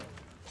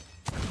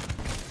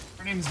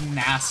 Her name's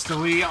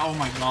Nastily. Oh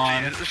my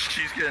god.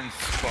 She's getting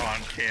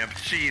spawn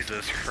camped.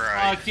 Jesus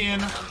Christ. Fucking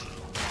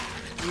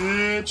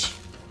bitch.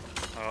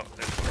 Oh,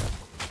 it's...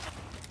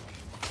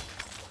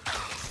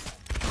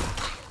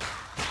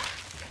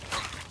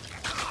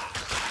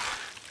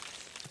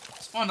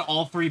 Spawned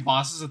all three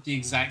bosses at the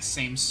exact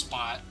same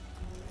spot.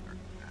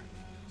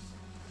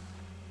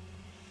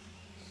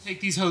 Take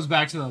these hoes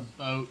back to the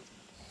boat.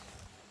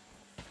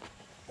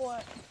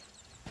 What?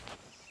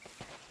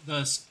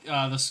 The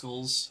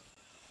skulls.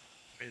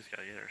 We just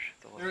gotta get our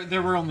shit to look.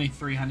 There were only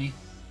 3, honey.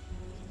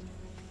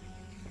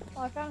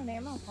 Well, I found an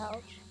ammo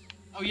pouch.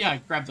 Oh yeah,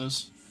 grab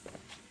those.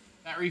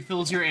 That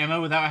refills your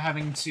ammo without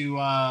having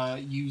to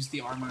use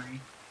the armory.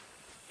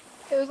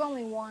 It was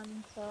only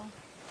one, so.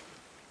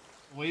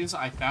 Boys,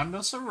 I found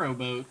us a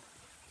rowboat.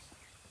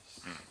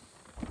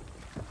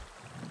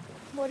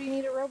 What do you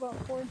need a rowboat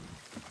for?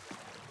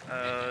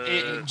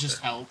 It just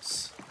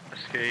helps.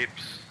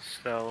 Escapes,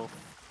 stealth.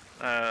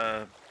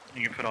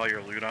 You can put all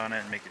your loot on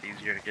it and make it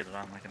easier to get it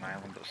on like an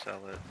island to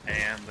sell it.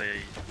 And they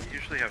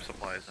usually have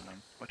supplies in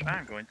them, which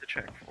I'm going to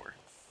check for.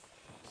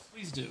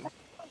 Please do.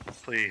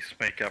 Please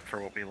make up for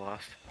what we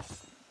lost.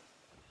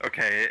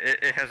 Okay,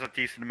 it has a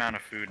decent amount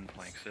of food and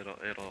planks. It'll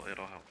help.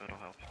 It'll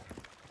help.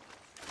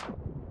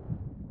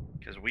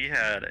 Because we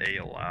had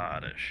a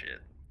lot of shit.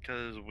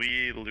 Because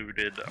we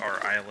looted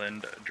our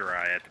island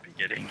dry at the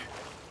beginning.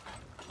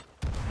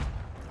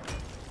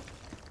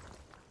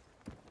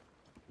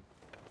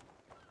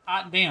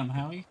 Hot damn,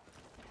 Howie.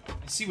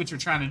 I see what you're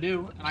trying to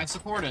do, and I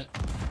support it.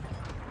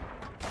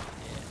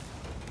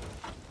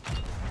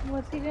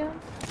 What's he doing?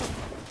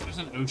 There's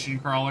an ocean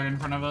crawler in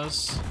front of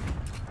us.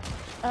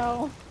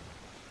 Oh.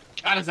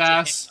 Got his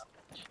ass.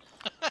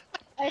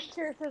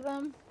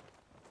 Exorcism.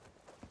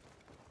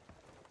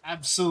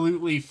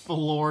 Absolutely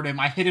floored him.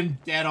 I hit him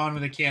dead on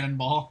with a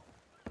cannonball.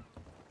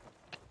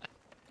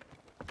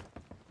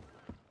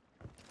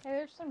 Hey,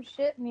 there's some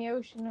shit in the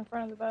ocean in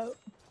front of the boat.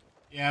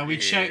 Yeah, we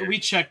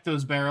checked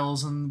those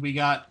barrels, and we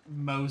got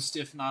most,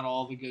 if not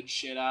all, the good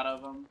shit out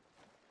of them.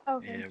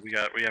 Okay.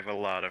 Yeah, we have a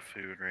lot of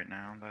food right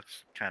now.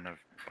 That's kind of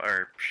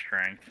our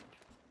strength.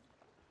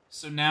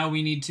 So now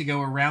we need to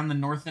go around the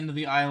north end of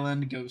the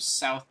island, go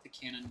south to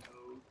Cannon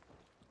Cove.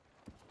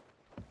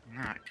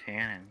 Not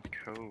Cannon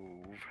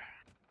Cove.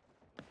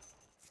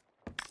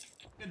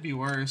 Could be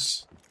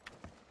worse.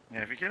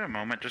 Yeah, if you get a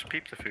moment, just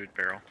peep the food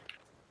barrel.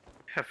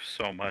 You have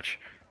so much.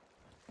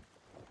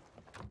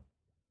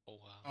 Oh,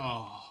 wow.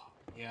 Oh,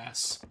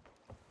 yes.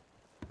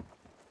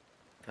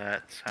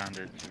 That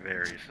sounded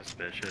very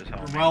suspicious. You're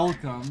homie.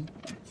 welcome.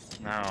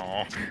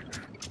 No.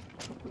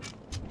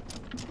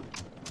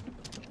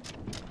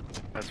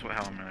 That's how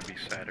I'm gonna be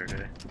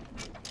Saturday.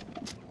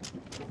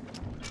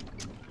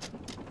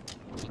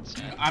 What's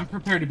Dude, that? I'm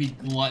prepared to be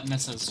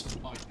gluttonous as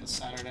fuck this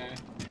Saturday.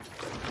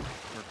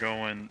 We're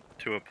going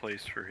to a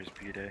place for his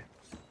B-Day.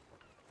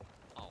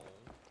 Oh,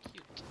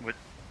 cute. Which,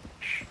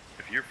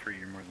 if you're free,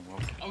 you're more than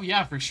welcome. Oh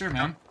yeah, for sure,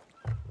 man.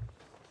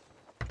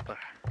 Ugh,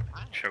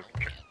 I choke.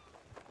 don't know.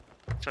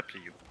 It's up to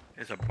you.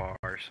 It's a bar,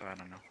 so I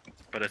don't know.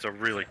 But it's a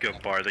really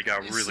good bar. They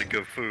got It's- really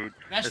good food.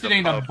 That It's shit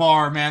ain't a pub.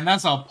 bar, man.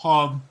 That's a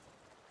pub.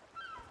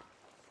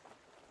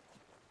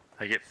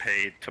 I get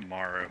paid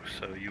tomorrow,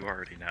 so you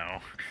already know.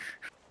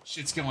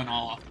 Shit's going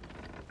off.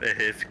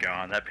 It's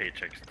gone. That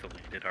paycheck's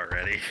deleted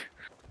already.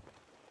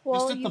 Well,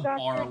 Just at you the got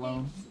bar your-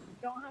 alone. You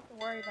don't have to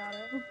worry about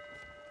it.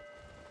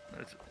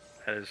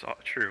 That is all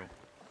true.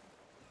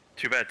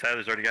 Too bad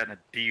Tyler's already gotten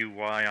a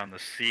DUI on the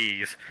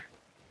seas.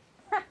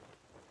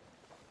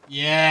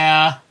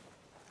 Yeah.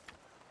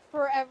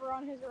 Forever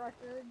on his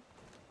record.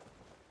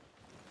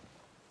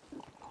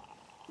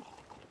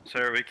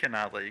 Sir, we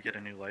cannot let you get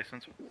a new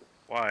license.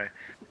 Why?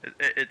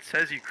 It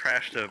says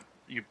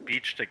you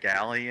beached a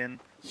galleon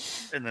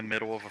in the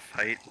middle of a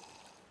fight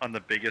on the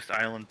biggest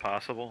island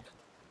possible.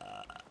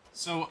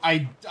 So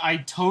I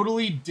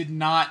totally did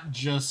not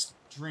just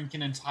drink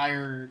an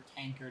entire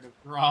tankard of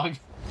grog.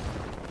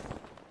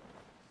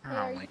 Hey,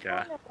 are Oh my you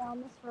god. going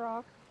around this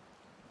rock?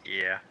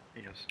 Yeah,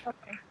 he is.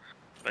 Okay.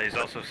 But he's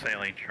also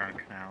sailing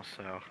drunk now,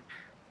 so.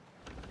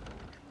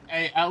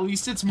 Hey, at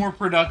least it's more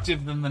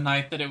productive than the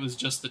night that it was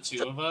just the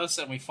two of us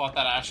and we fought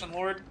that Ashen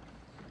Lord.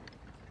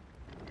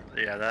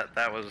 Yeah,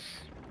 that was.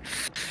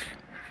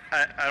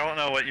 I don't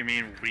know what you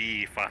mean.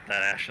 We fought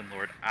that Ashen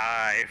Lord.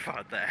 I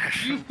fought the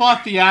Ashen. You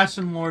fought the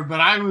Ashen Lord, but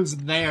I was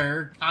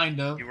there, kind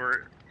of. You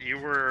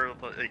were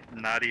like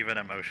not even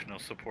emotional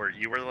support.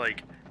 You were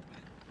like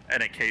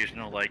an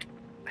occasional like,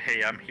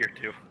 hey, I'm here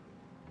too.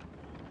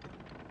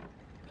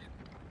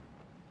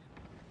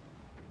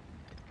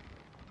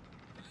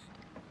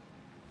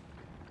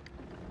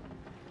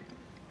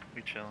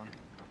 We chilling.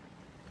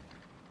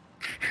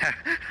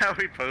 How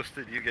we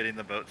posted you getting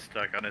the boat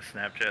stuck on a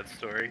Snapchat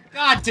story.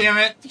 God damn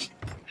it!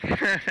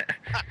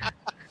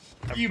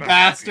 You I'm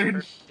bastard.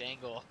 happy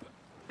Dangle.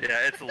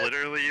 Yeah, it's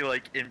literally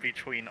like in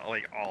between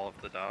like all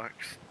of the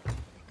docks.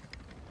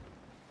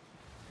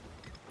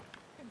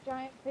 A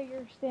giant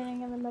figure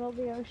standing in the middle of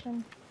the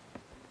ocean.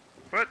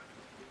 What?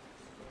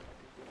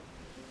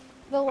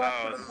 The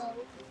left of the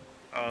boat.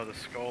 Oh, the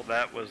skull.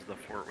 That was the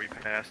fort we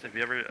passed. If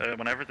you ever,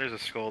 whenever there's a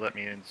skull, that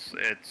means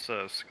it's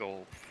a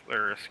skull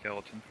or a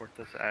skeleton fort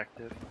that's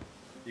active.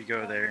 You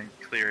go there and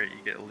clear it,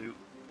 you get loot.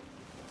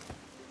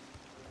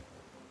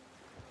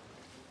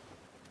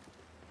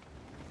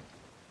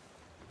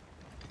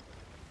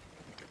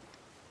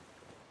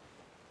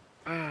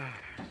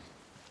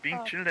 Being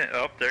Oh. chilling.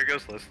 Oh, there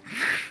goes Liz.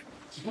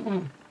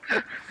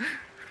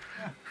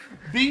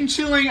 Being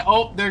chilling.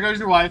 Oh, there goes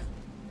your wife.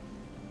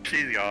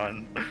 She's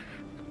gone.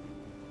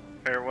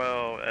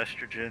 Farewell,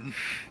 estrogen.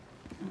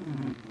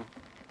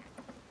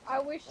 I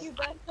wish you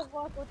best of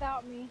luck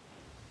without me.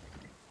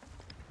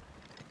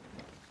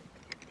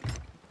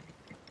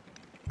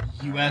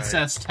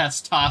 USS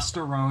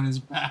Testosterone is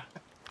back.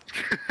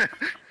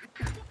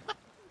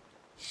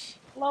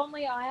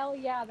 Lonely Isle,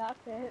 yeah, that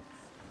fits.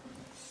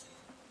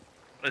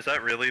 Is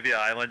that really the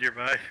island you're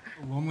by?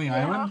 Lonely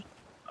Yeah. Island?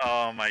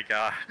 Oh my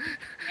god.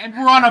 And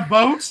we're on a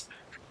boat?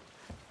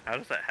 How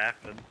does that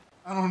happen?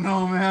 I don't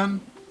know,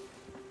 man.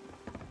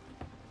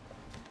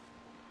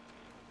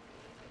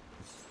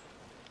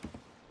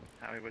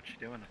 Howie, what you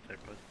doing up there,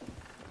 bud?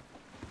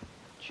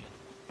 Chin.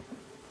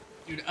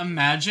 Dude,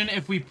 imagine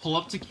if we pull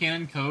up to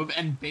Cannon Cove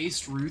and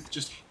Based Ruth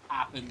just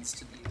happens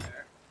to be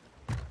there.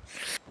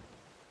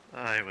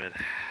 I would.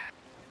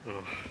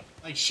 Ugh.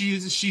 Like, she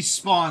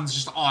spawns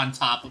just on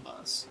top of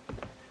us.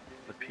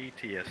 The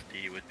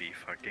PTSD would be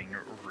fucking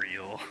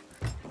real.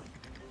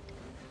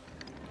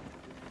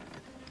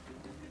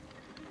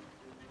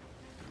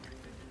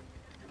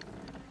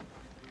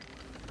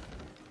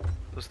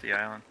 What's the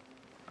island?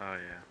 Oh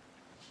yeah.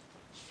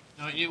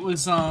 No, it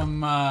was,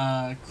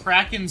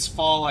 Kraken's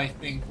Fall, I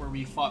think, where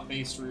we fought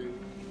Based Ruth.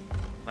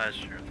 That's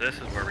true. This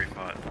is where we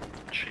fought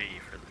Chi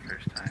for the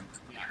first time.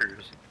 Yeah.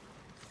 Cruise.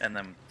 And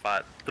then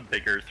fought the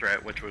bigger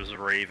threat, which was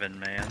Raven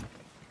Man.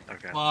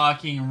 Okay.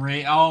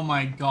 Fucking oh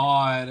my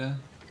god.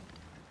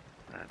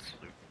 That's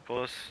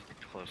Lupus.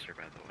 Closer,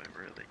 by the way.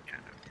 Really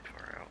kind of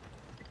far out.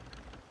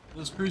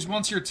 Liz Cruz,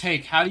 what's your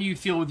take? How do you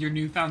feel with your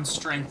newfound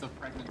strength of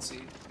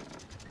pregnancy?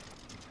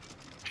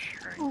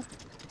 Strength.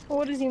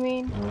 What does he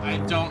mean? I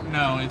don't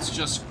know, it's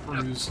just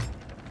Cruz.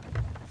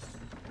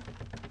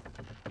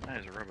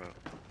 Rowboat.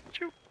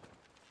 Choo.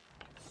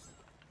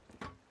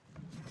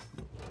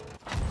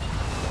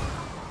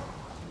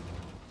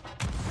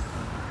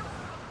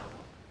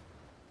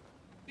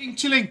 Being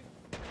chilling.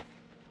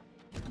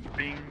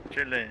 Being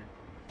chillin'.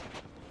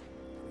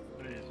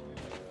 Please.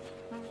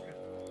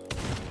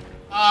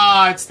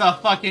 Ah, it's the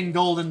fucking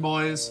golden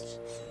boys.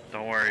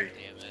 Don't worry.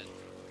 Damn it.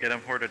 Get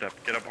them hoarded up.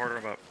 Get them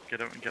hoarded up. Get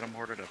them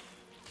hoarded up.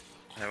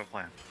 I have a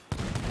plan.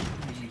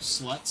 You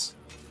sluts.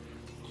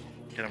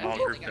 Get them I all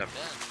don't grouped think up.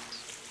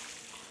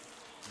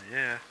 I've been.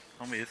 Yeah.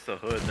 Homie, it's the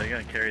hood. They're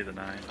gonna carry the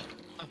 9.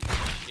 Oh,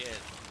 shit.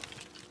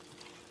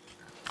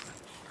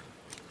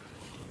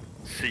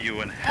 See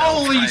you in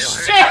hell, Holy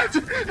Tyler.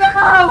 shit!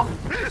 No!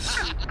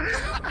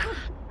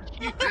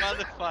 You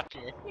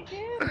motherfucker.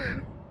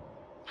 Dude,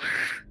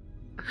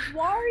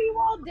 why are you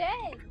all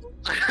dead?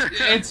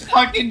 It's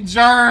fucking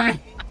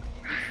Jeremy.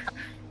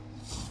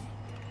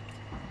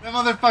 That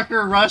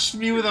motherfucker rushed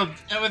me with an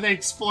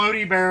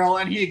explodey barrel,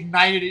 and he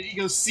ignited it. He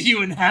goes, "See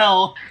you in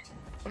hell."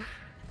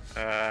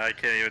 I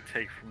can't even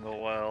take from the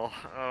well.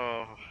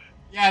 Oh.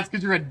 Yeah, it's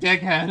because you're a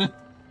dickhead.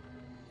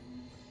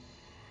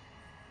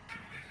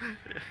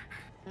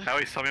 How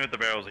he saw me with the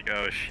barrel, I was like,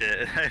 oh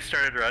shit. And I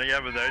started running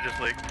up, and then I just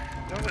like,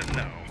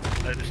 no.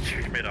 I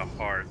just made a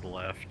hard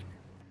left.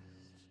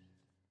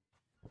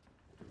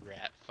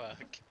 Rat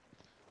fuck.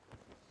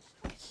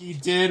 He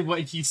did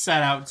what he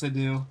set out to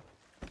do.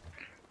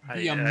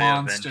 Be a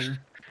monster.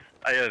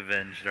 I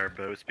avenged our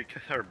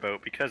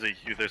boat because of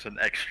you. There's an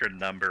extra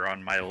number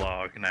on my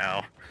log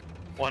now.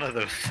 One of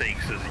those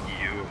sinks is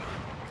you.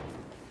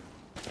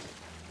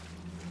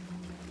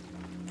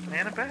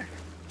 And I'm back.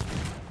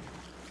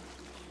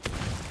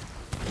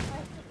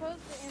 I suppose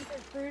to answer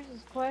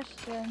Cruz's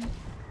question,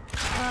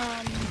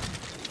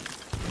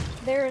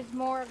 there is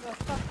more of a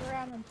fuck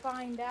around and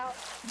find out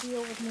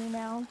deal with me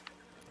now.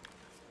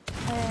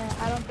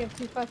 I don't give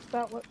two fucks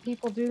about what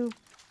people do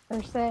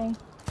or say.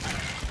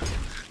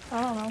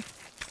 I don't know.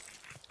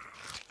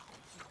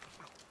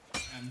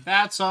 And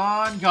that's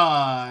on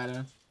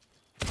God.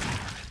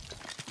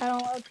 I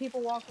don't let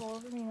people walk all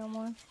over me no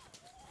more.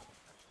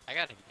 I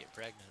gotta get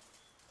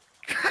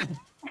pregnant.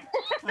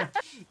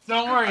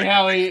 Don't worry, I can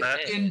Howie.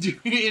 fix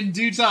In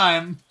due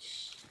time.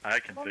 I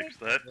can Let me- fix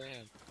that.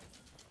 Man.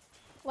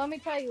 Let me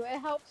tell you, it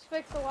helps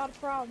fix a lot of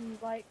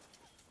problems. Like,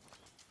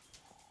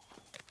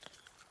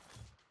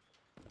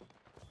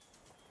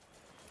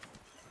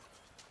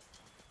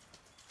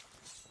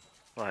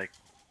 Like,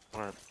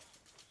 what?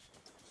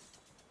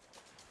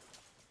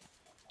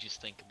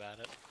 Just think about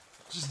it.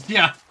 Just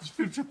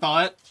food for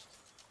thought.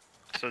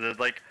 So did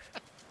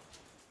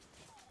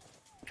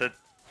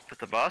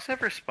the boss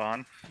ever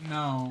spawn?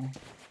 No.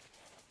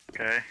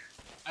 Okay.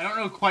 I don't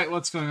know quite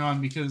what's going on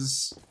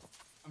because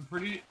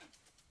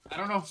I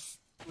don't know if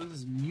was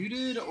this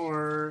muted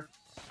or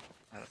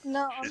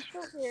no, I'm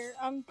still here.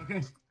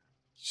 okay.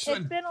 It's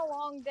been a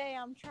long day.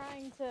 I'm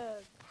trying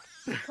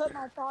to put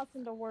my thoughts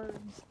into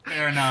words.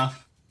 Fair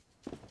enough.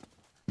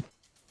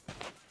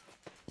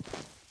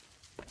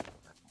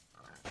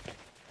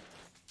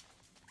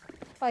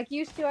 Like,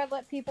 used to, I'd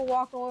let people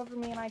walk all over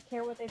me and I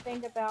care what they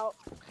think about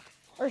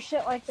or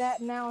shit like that.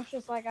 And now it's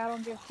just like, I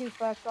don't give two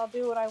fucks. I'll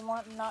do what I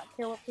want and not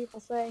care what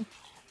people say.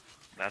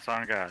 That's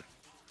on God.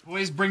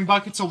 Boys, bring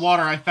buckets of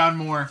water. I found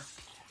more.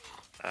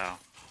 Oh.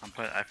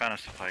 I found a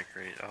supply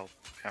crate. I'll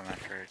come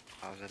after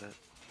I deposit it.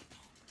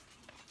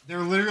 They're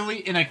literally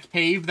in a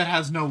cave that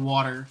has no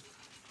water.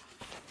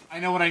 I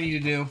know what I need to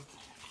do.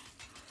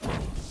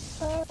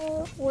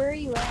 Where are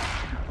you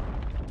at?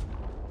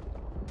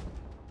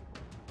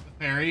 The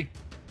ferry.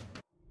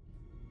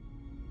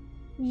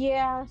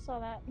 Yeah, I saw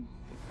that.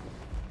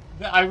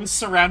 I was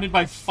surrounded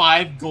by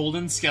 5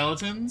 golden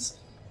skeletons.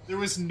 There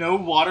was no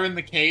water in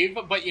the cave,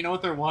 but you know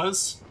what there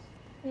was?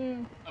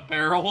 Hmm. A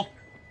barrel.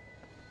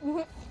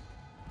 Lit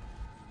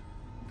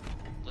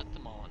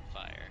them all on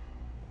fire.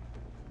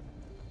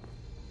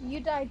 You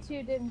died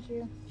too, didn't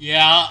you?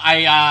 Yeah,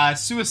 I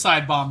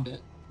suicide bombed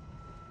it.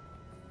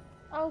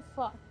 Oh,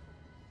 fuck.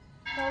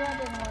 No, that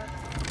didn't work.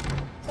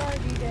 Sorry,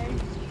 DJ.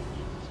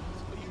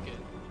 You good?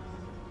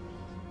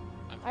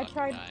 I'm I fucking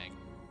tried- dying.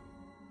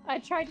 I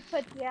tried to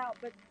put you out,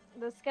 but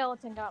the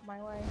skeleton got my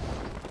way.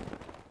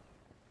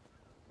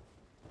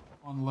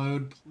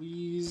 Unload,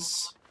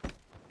 please.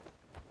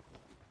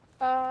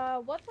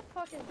 What the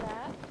fuck is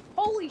that?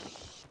 Holy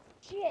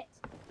shit!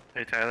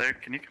 Hey Tyler,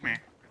 can you come here?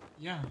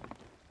 Yeah.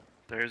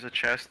 There's a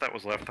chest that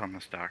was left on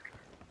this dock.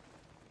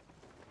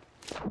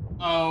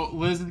 Oh,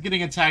 Liz is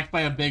getting attacked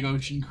by a big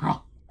ocean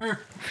crawler.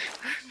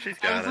 She's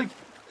I got was it. like,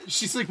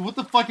 she's like, what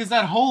the fuck is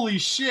that? Holy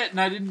shit! And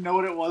I didn't know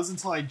what it was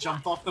until I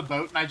jumped off the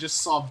boat and I just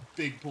saw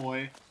Big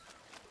Boy.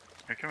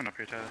 You're coming up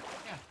here, Tyler.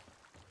 Yeah.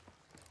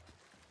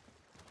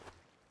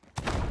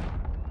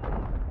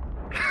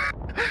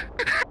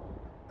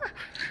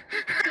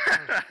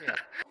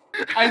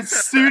 As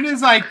soon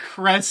as I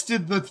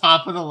crested the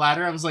top of the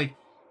ladder, I was like,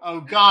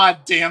 oh god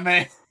damn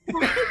it.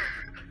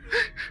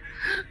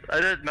 I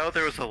didn't know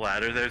there was a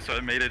ladder there, so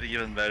it made it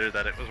even better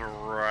that it was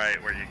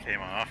right where you came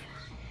off.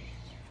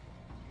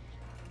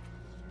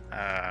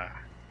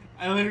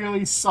 I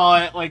literally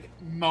saw it like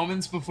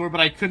moments before, but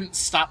I couldn't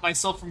stop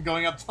myself from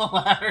going up the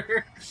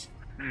ladder.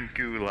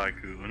 Goo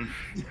Lagoon.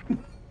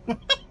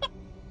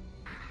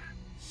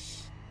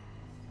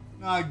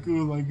 Not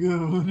Goo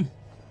Lagoon.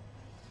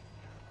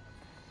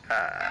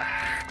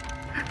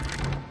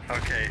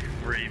 Okay,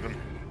 we're even.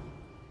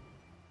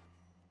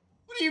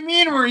 What do you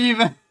mean we're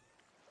even?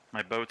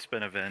 My boat's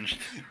been avenged.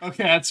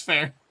 Okay, that's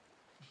fair.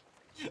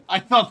 I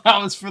thought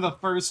that was for the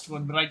first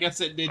one, but I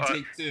guess it did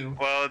take two.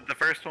 Well, the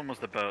first one was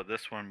the boat.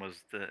 This one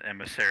was the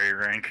emissary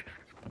rank.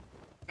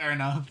 Fair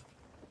enough.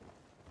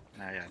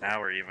 Yeah, now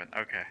we're even.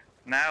 Okay.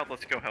 Now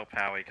let's go help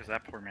Howie, because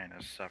that poor man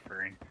is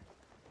suffering.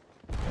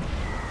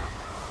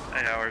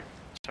 Hey, Howard.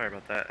 Sorry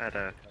about that. I had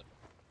a...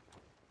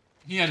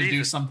 He had to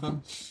do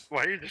something.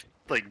 Why are you just,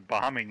 like,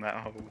 bombing that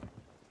hole?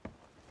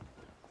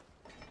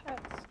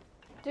 That's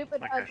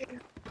stupid, Okay. ugly.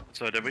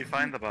 So, did we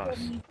find the boss?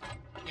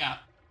 Yeah.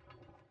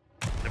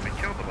 Did we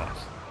kill the boss?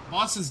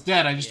 Boss is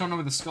dead, I just don't know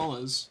where the skull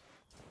is.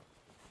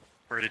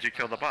 Where did you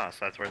kill the boss?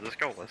 That's where the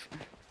skull is.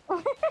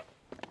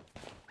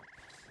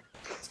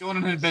 Let's go on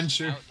an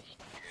adventure.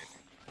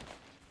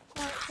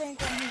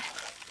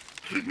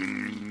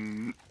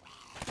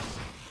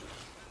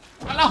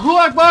 Allahu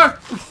Akbar!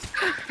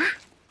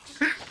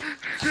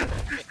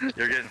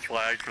 You're getting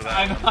flagged for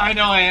that. I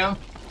know I am.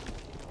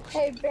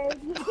 Hey, babe,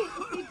 you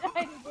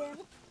died again.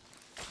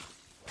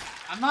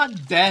 I'm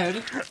not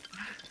dead.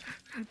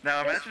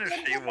 Now imagine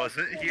if she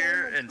wasn't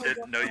here and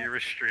didn't know you were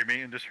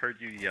streaming and just heard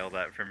you yell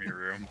that from your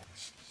room.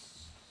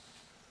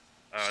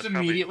 Just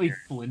immediately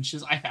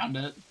flinches. I found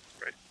it.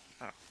 Right.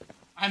 Oh.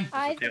 I'm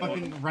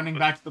fucking running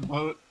back to the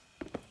boat.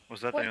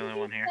 Was that the only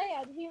one here?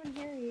 I didn't even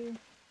hear you.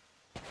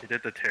 He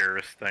did the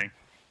terrorist thing.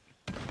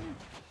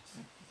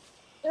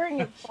 They're gonna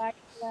get flagged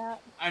for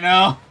that. I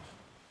know.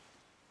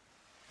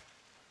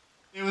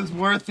 It was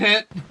worth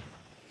it.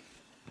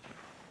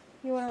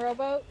 You want a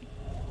rowboat?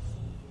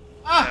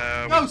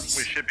 Ah, ghosts!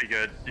 We should be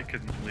good. You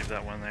can leave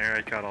that one there.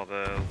 I got all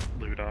the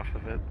loot off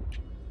of it.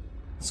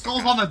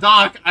 Skull's on the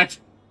dock. I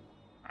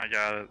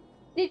got it.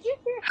 Did you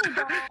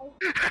seriously die?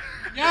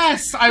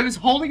 Yes! I was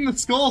holding the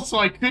skull so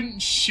I couldn't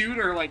shoot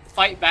or like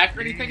fight back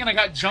or anything, and I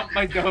got jumped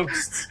by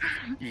ghosts.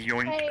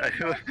 Yoink. Hey,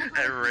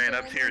 I ran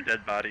up to your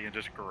dead body and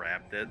just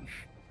grabbed it.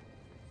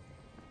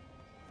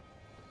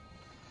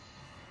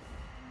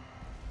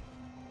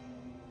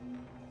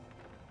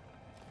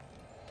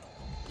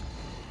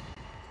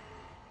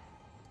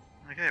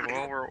 Okay,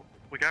 well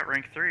we got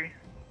rank 3.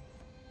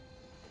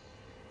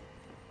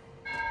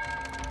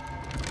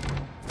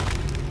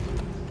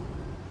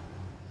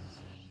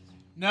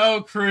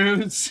 No,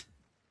 Cruz.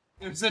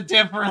 There's a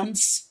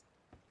difference.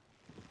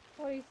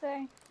 What do you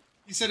say?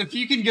 He said, if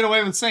you can get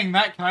away with saying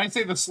that, can I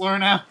say the slur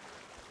now?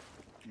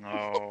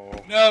 No.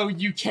 No,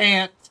 you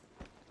can't.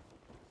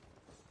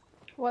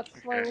 What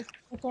slur is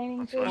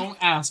pertaining to? Don't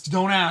ask.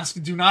 Don't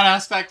ask. Do not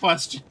ask that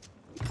question.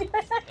 Don't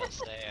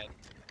say it.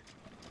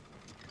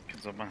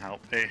 Can someone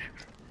help me?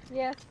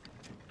 Yes.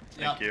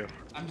 Thank you.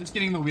 I'm just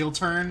getting the wheel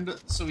turned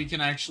so we can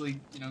actually,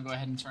 go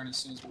ahead and turn as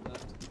soon as we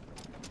lift.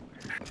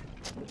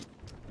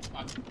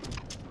 Fuck.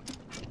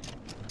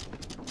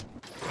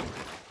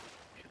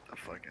 Get the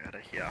fuck out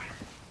of here.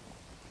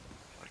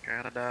 Fuck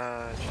out of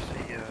Dodge.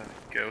 See ya,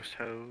 ghost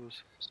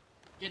hose.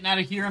 Getting out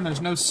of here and there's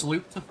no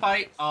sloop to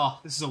fight? Oh,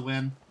 this is a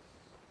win.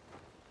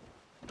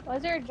 Why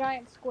is there a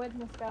giant squid in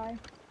the sky?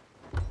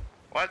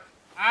 What?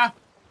 Ah!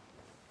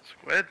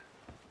 Squid?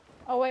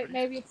 Oh wait,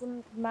 maybe it's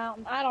a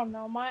mountain. I don't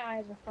know. My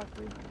eyes are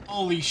fucking.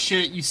 Holy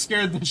shit, you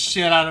scared the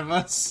shit out of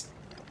us.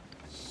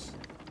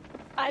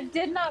 I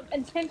did not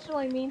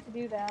intentionally mean to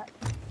do that.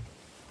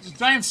 There's a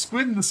giant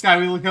squid in the sky,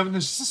 we look up and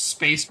there's just a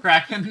space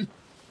kraken.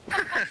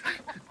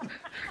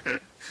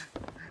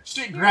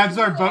 Shit grabs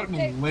our boat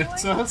and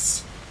lifts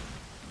us.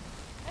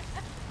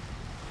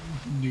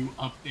 New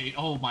update,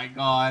 oh my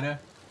god.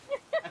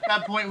 At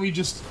that point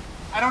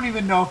I don't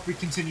even know if we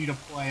continue to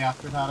play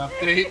after that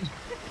update.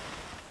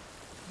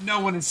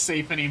 No one is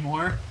safe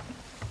anymore.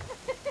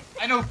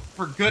 I know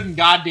for good and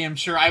goddamn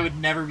sure I would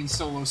never be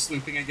solo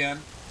slooping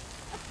again.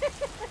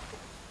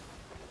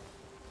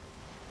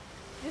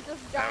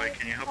 Howie,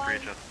 can you help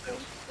reach out the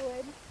sails?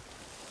 Squid.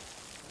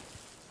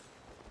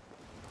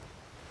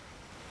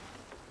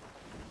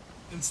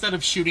 Instead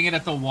of shooting it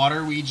at the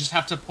water, we just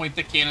have to point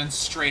the cannon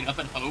straight up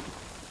and hope.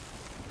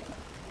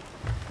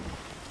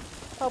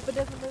 Hope it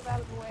doesn't move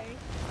out of the way.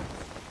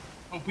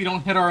 Hope we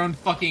don't hit our own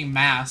fucking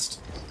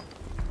mast.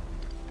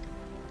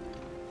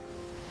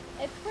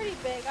 It's pretty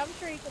big. I'm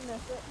sure you can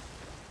miss it.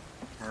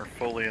 We're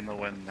fully in the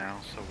wind now,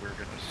 so we're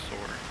gonna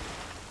soar.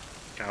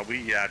 God,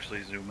 we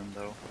actually zoom in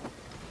though.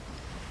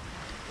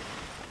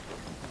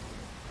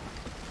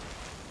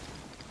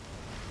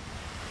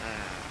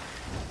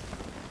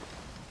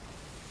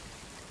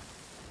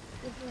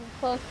 This is as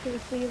close to the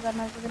sea as I'm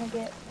ever gonna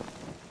get.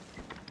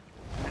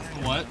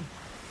 What?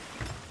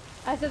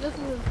 I said this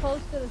is as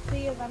close to the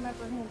sea as I'm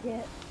ever gonna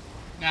get.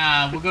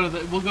 Nah, we'll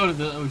go to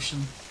the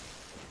ocean.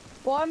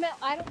 Well,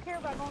 I don't care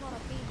about going on a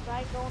beach. I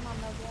ain't going on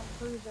no damn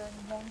cruise or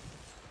anything.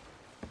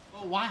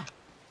 Oh, why?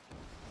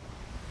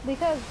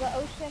 Because the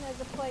ocean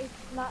is a place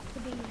not to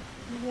be.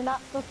 You're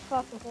not supposed to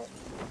fuck with it.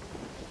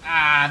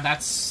 Ah,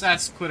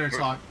 that's quitter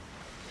talk.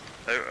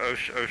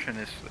 Ocean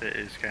is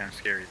kind of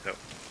scary though.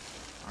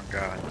 Oh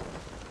god.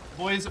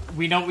 Boys,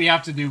 we know what we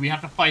have to do. We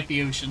have to fight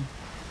the ocean.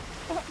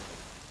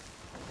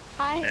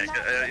 Yeah,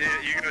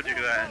 you go do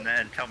that and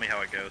then tell me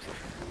how it goes.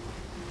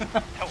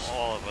 Tell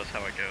all of us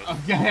how it goes.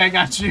 Okay, I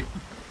got you.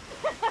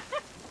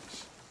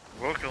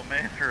 Local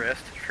man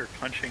arrested for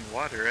punching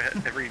water at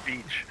every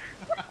beach.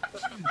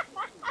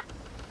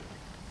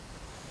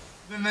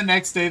 Then the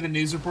next day, the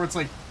news report's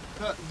like,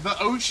 the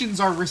oceans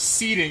are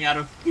receding out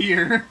of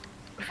fear.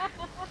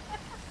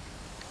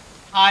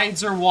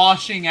 Tides are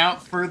washing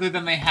out further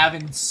than they have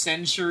in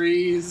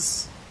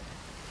centuries.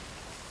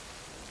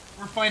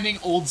 We're finding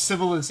old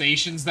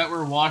civilizations that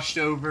were washed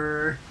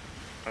over.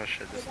 Oh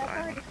shit, this That's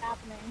island. already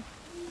happening.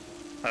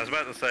 I was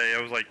about to say,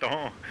 I was like,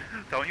 don't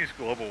use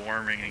global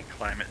warming and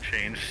climate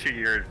change to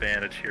your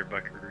advantage here,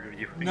 Buckaroo.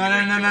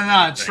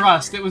 No.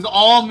 Trust, it was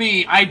all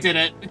me. I did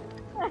it.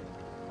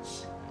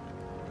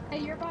 Hey,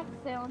 you're about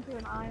to sail into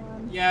an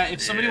island. Yeah,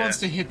 if somebody wants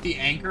to hit the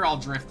anchor, I'll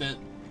drift it.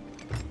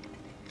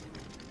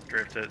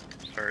 Drift it.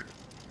 Start.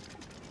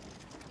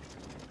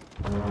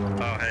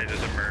 Oh, hey,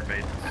 there's a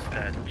mermaid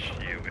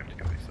statue. We have to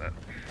go fix that.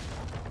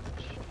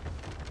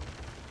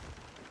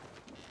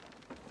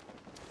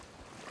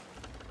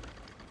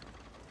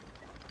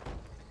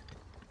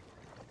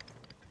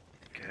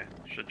 Okay,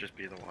 should just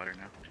be the water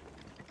now.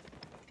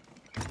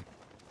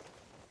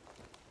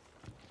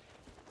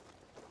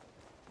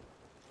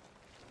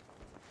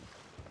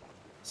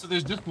 So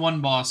there's just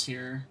one boss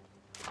here.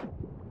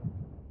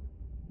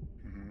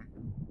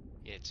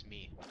 It's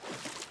me.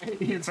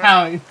 It's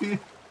Howie.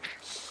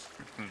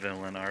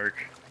 Villain arc.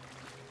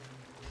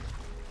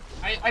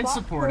 I'd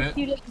support it.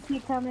 You didn't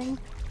see coming.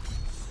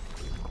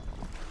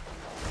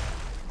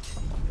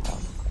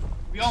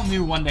 We all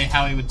knew one day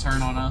Howie would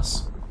turn on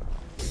us.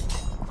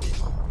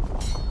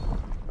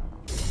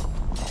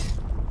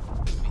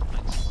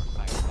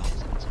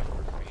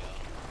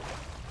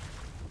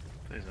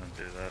 Please don't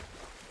do that.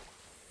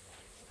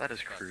 That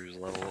is cruise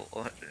level.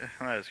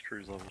 That is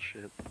cruise level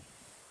shit.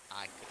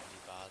 I couldn't be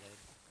bothered.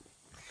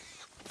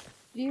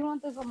 Do you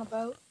want this on the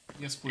boat?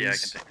 Yes, please. Yeah, I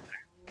can take it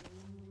there.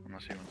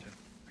 Unless you want to.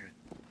 Okay.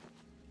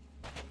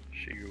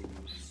 She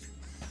goes.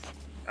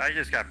 I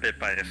just got bit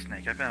by a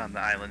snake. I've been on the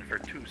island for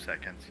 2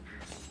 seconds.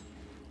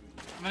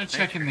 I'm gonna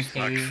check in the Nature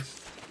sucks. cave.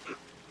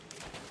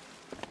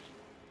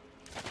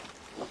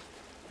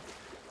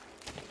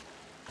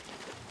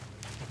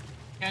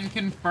 Can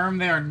confirm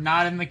they are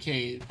not in the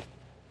cave.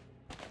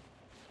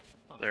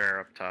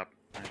 They're up top.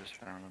 I just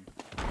found them.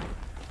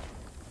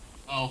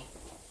 Oh.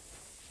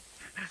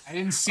 I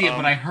didn't see it,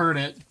 but I heard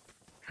it.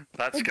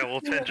 That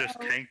skeleton just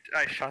tanked.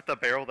 I shot the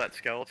barrel that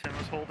skeleton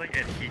was holding,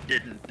 and he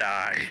didn't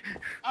die.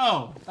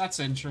 Oh, that's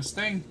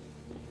interesting.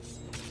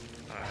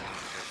 Uh,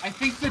 I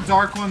think the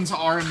dark ones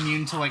are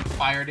immune to, like,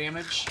 fire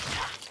damage.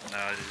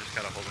 no, you just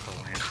gotta hold up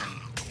the lantern.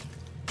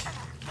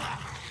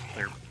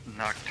 They're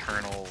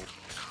nocturnal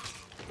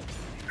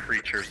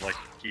creatures like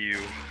you.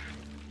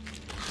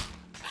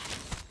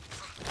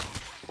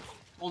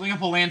 Holding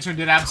up a lantern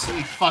did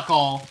absolutely fuck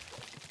all.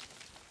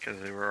 Because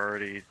they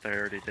already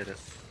did it.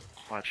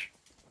 Watch.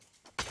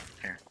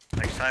 Here.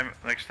 Next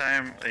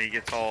time he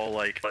gets all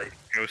like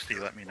ghosty,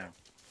 let me know.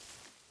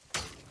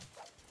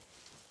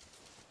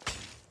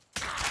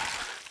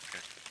 Okay.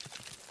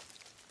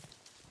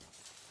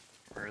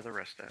 Where are the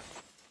rest at?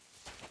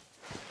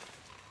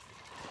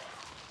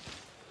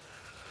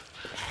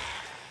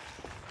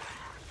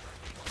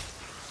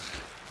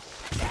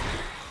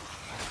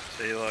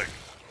 See, look.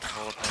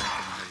 Hold up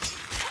and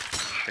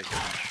shake it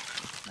much.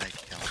 Now you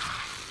can kill him.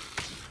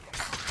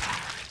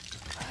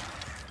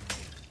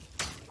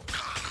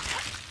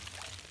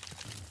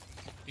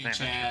 Man, Bitch that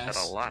just ass.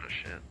 had a lot of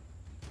shit.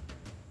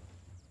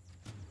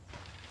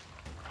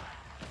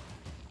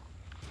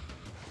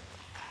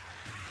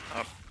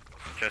 Oh,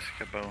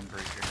 Jessica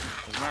Bonebreaker.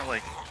 Isn't that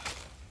like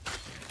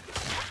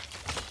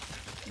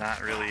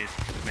not really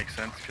make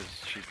sense because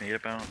she's made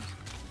of bones?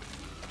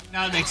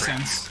 No, it makes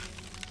sense.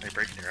 They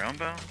break their own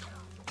bone?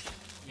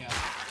 Yeah.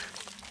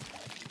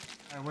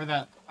 Alright, where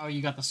that? Oh,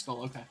 you got the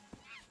skull, okay.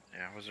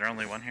 Yeah, was there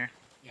only one here?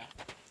 Yeah.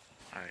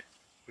 Alright,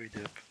 we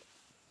dip.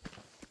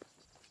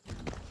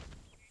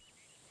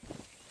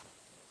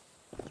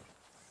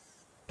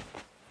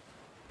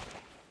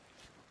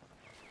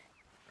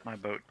 My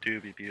boat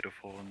do be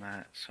beautiful in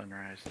that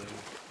sunrise though.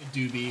 It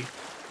do be.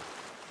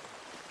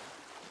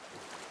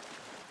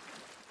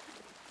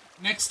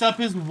 Next up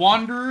is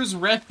Wanderer's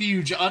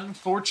Refuge,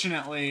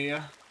 unfortunately.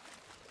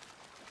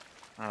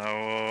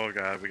 Oh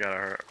god, we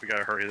gotta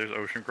hurry. There's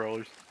ocean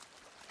crawlers.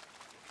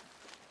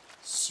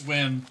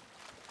 Swim.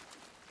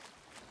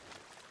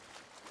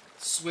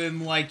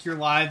 Swim like your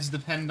lives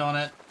depend on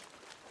it.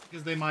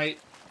 Because they might.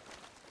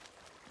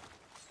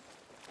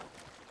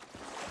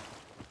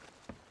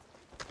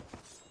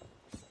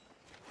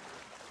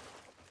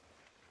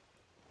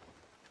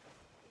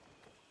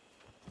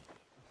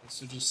 Okay,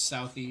 so just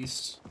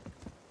southeast.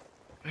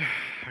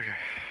 Okay.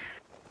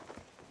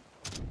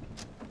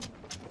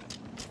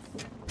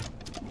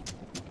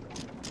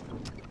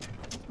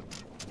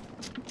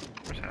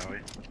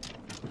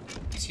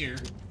 here.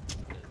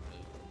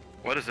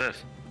 What is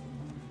this?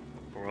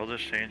 The world is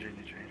changing.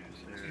 New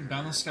changes. In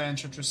boundless sky and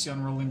treacherous sea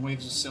on rolling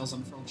waves of sails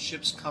unfurled,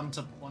 ships come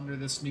to plunder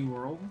this new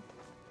world.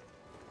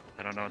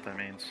 I don't know what that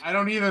means. I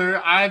don't either.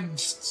 I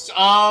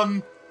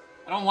don't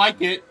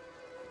like it.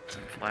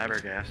 I'm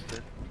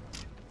flabbergasted.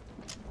 Is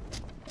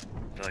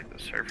it like the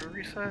server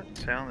reset?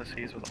 Sail on the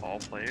seas with all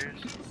players?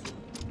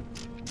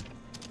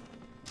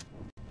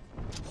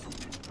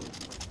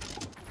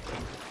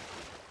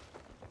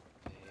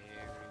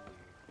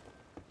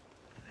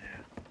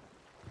 Yeah.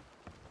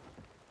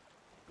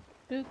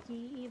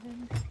 Spooky,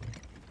 even.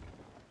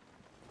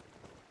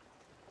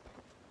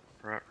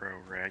 Ruh-roh,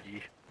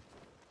 Raggy.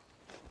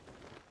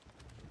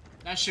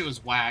 That shit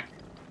was whack.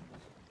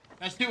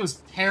 That shit was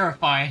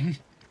terrifying.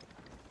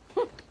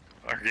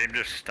 Our game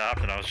just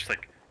stopped and I was just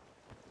like,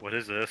 what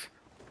is this?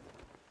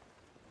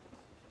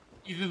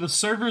 Either the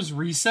server's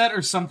reset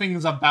or something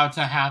is about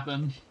to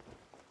happen.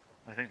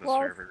 I think the Well,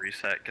 server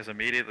reset, because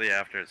immediately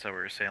after it said we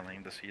were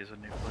sailing the seas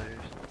of new players.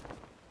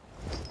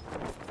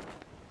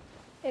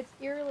 It's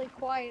eerily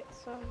quiet,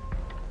 so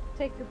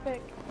take your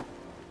pick.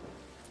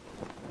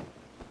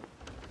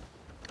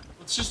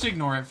 Let's just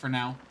ignore it for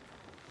now.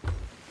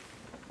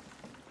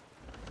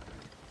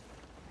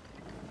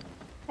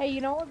 Hey,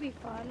 you know what would be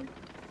fun?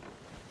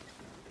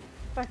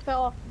 If I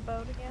fell off the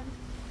boat again.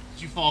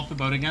 Did you fall off the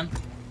boat again?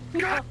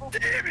 God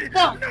damn it!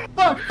 Fuck! No!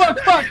 Fuck! Fuck!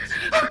 Fuck!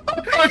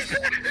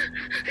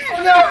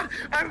 Oh no!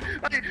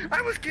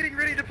 I was getting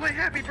ready to play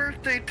Happy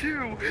Birthday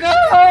too!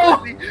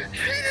 No! She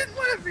didn't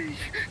let me!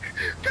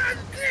 God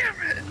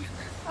damn it!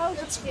 Oh,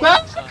 It's shit.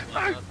 back!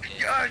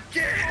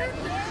 Again!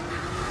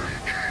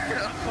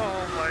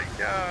 Oh my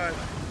god!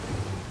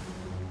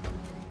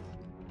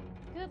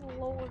 Good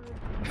lord.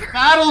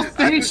 Battle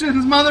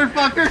stations,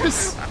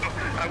 motherfuckers!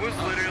 I was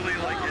literally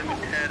like in my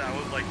head, I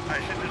was like, I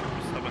should just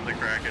summon the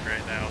Kraken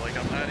right now. Like,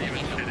 I'm not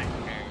even kidding.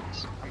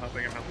 I'm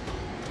helping.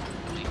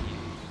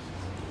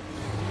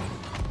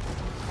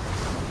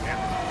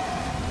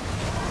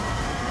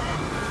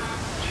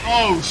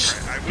 Oh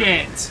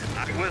shit!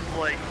 I was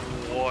like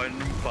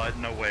one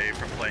button away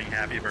from playing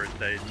Happy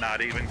Birthday,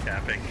 not even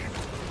capping.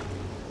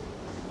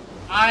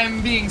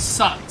 I'm being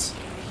sucked.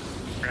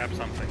 Grab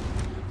something.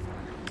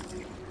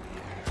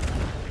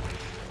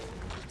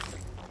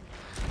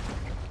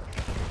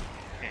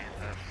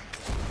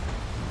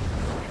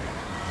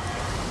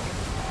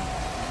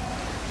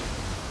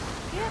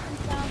 You haven't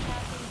sound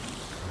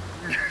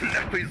happy.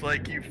 Now he's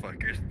like, you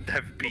fuckers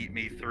have beat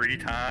me 3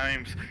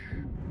 times.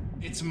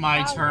 It's my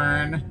Wow.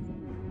 turn.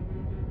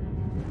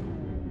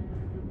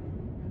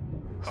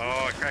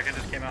 Oh, a Kraken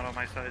just came out on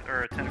my side,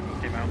 or a tentacle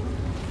came out.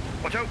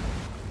 Watch out!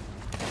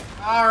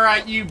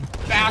 Alright, you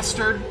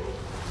bastard.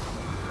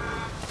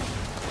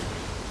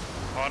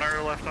 On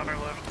our left, on our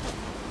left.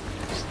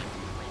 There's like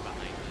 3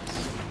 behind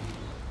us.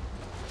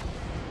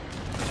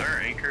 Is our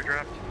anchor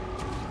dropped?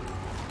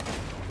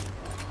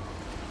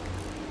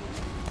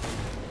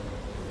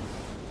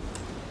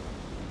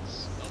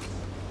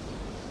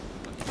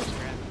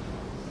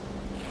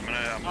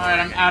 Alright,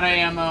 I'm out of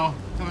ammo.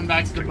 Coming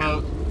back to the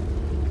boat.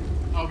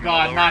 Oh I'm god,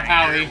 gonna not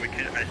lower anchor.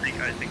 Howie.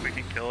 I think we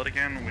can kill it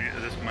again.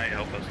 This might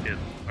help us get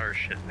our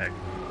shit back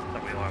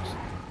that we lost.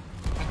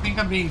 I think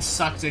I'm being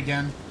sucked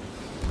again.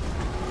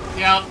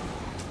 Yep.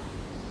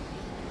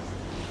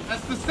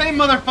 That's the same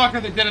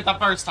motherfucker that did it the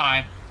first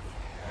time.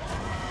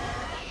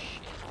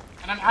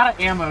 And I'm out of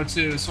ammo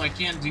too, so I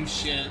can't do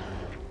shit.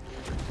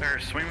 There,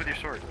 swing with your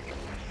sword.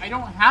 I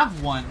don't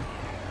have one.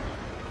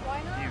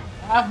 Why not?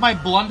 I have my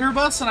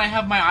blunderbuss and I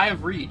have my Eye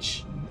of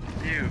Reach.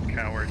 You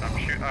coward. I'm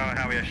shooting. Oh,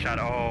 Howie, I shot.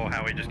 Oh,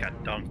 Howie just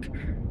got dunked.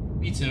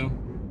 Me too.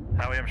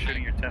 Howie, I'm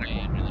shooting your Way tentacle.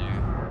 under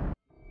there.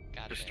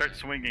 Got Just it. start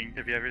swinging.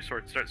 If you have your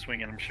sword, start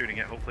swinging. I'm shooting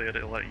it. Hopefully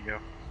it'll let you go.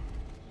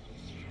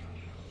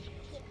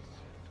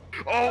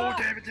 Oh,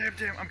 damn it, damn it,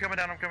 damn it. I'm coming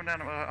down, I'm coming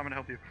down. I'm gonna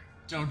help you.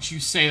 Don't you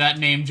say that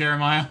name,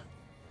 Jeremiah.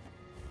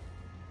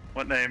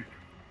 What name?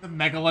 The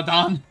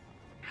Megalodon.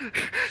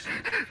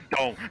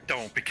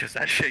 Don't, because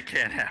that shit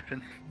can't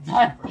happen.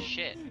 That, Oh,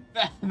 shit.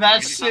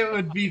 that shit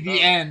would be the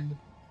end.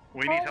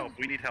 We need help,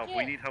 we need help,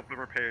 we need help with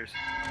repairs.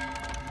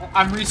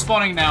 I'm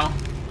respawning now.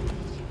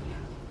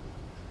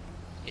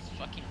 It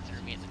fucking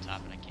threw me at the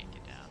top and I can't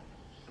get down.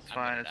 It's I'm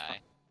fine, gonna it's die. fine.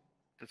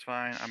 It's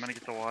fine, I'm gonna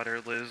get the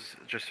water. Liz,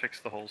 just fix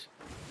the holes.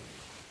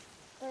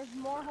 There's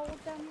more holes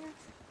down here?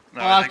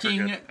 No, I think Fucking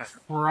we're good.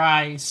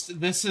 Christ.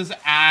 This is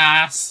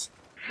ass.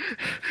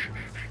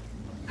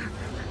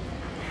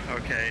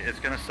 Okay, it's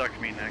gonna suck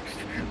me next.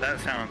 That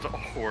sounds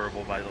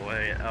horrible, by the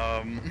way.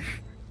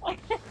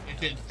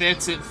 If it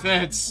fits, it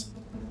fits.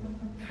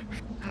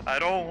 I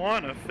don't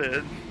want to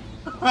fit.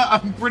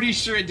 I'm pretty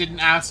sure it didn't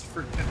ask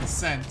for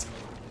consent.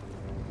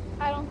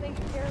 I don't think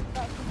it cares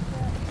about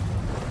consent.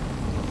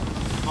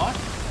 What?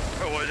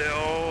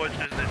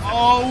 It's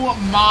Oh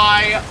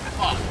my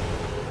fuck.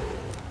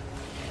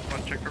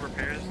 Want to check for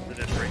repairs? Did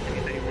it break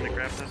anything? You want to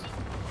grab this?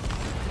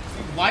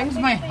 Why is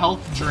my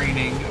health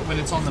draining when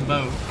it's on the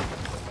boat?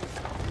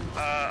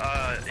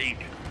 Ink.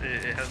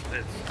 It has,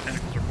 its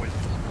tentacles are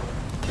poisonous.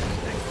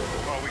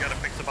 Oh, we gotta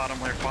fix the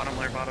bottom layer,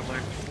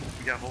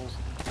 We got holes.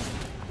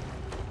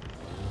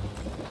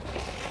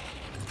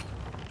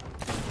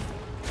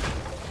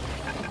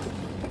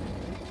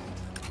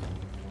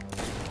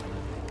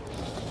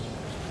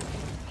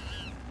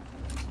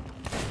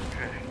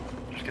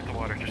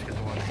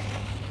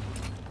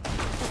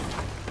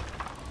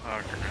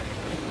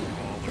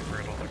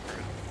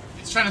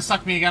 It's trying to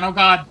suck me again. Oh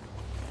god.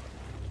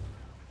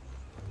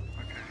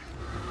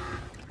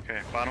 Okay,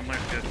 bottom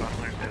lane's good,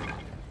 bottom lane's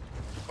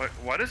good.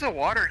 Why does the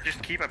water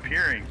just keep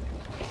appearing?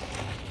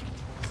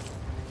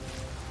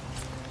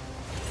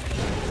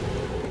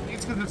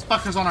 It's because this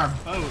fucker's on our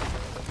boat.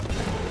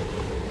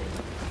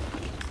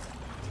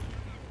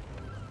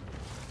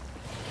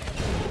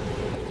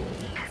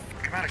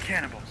 I'm out of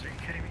cannonballs, are you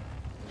kidding me?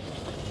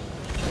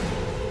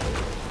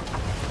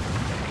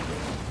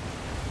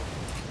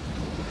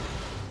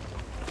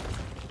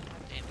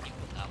 Damn, you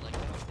will not let go.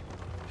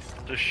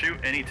 Just shoot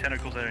any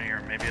tentacles out of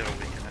here, maybe it'll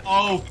weaken it.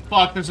 Oh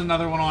fuck, there's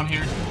another one on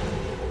here.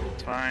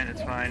 It's fine,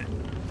 it's fine.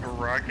 We're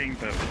rocking,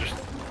 but we'll just...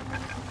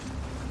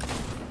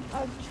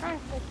 I'm trying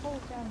to put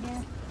holes down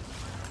here.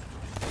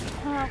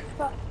 Oh,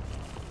 fuck.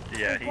 Yeah,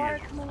 There's he water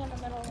is. coming in the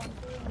middle one, too.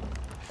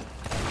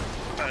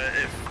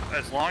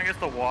 As long as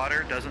the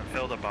water doesn't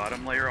fill the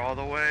bottom layer all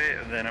the way,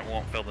 then it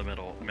won't fill the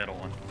middle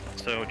one.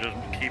 So just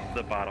keep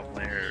the bottom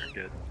layer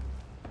good.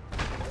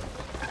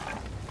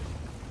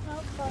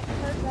 Oh, fuck.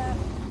 Heard that.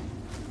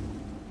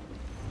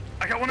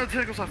 I got one of the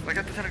tentacles off. I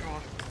got the tentacle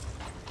off.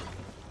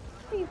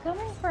 Where are you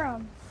coming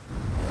from?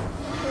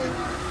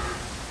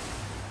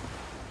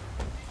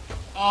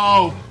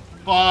 Oh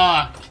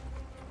fuck.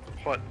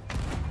 What?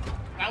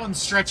 That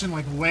one's stretching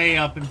like way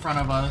up in front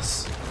of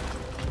us.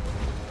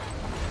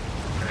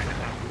 Okay,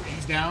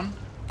 He's down.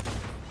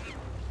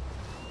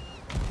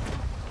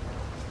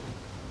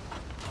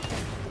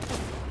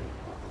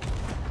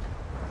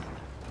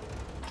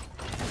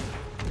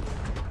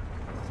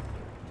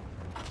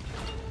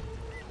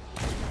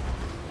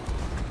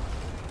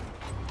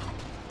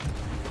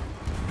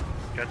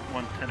 got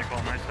one tentacle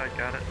on my side.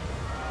 Got it.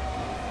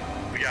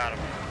 We got him.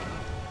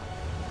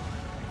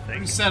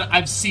 You said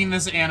I've seen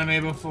this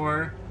anime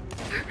before.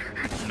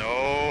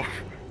 No.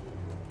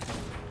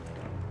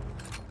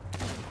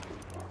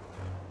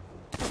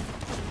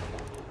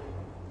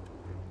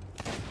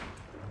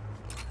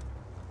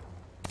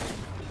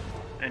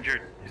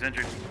 Injured. He's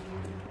injured.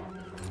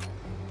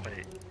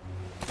 Wait.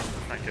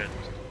 Not good.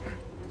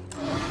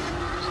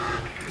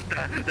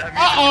 that means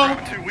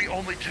round 2, we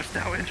only just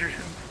now injured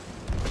him.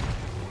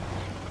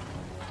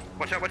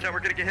 Watch out, we're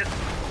gonna get hit.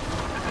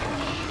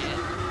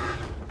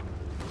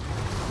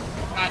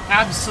 Got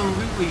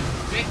absolutely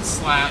dick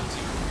slapped.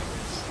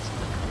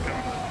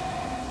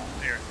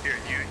 Here,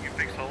 you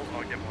fix holes,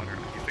 I'll get water.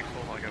 You fix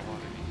holes, I'll get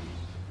water.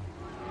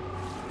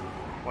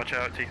 Watch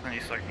out, Tieflin,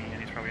 he's sucking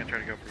and he's probably gonna try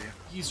to go for you.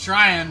 He's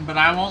trying, but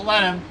I won't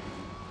let him.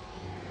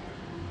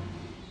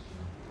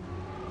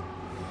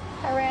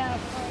 I ran out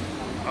of time.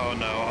 Oh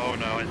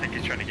no, I think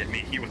he's trying to get me.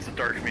 He wants to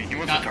dart me. He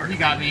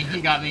got me.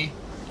 He got me.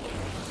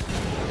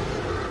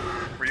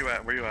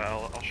 Where you at?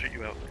 I'll shoot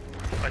you out.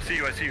 I see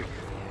you.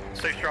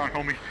 Stay strong,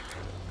 homie.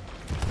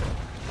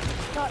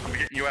 Got I'm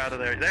getting you out of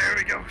there. There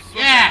we go.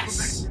 Swim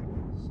Yes! back.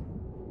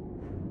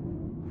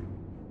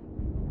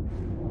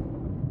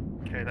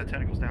 Okay, that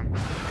tentacle's down.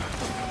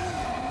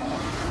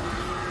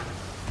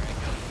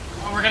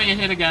 Oh, we're gonna get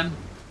hit again.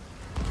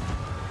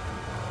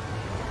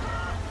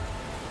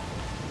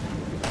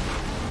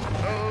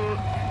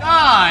 Oh,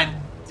 God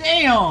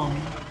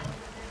damn!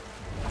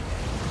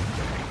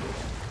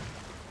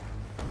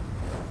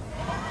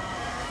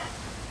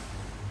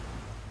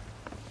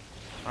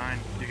 fine.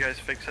 You guys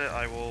fix it.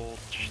 I will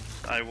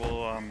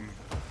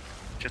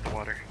get the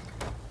water.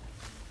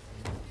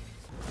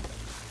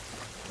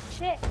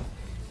 shit.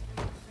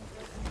 Man,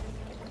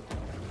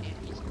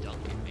 he's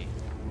dunking me.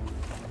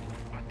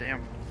 Oh,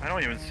 damn, I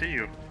don't even see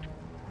you.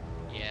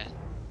 Yeah.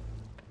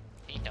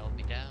 He held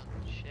me down.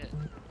 Shit.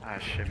 Ah,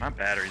 shit, my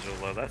batteries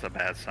are low. That's a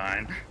bad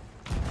sign.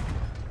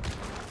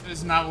 This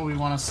is not what we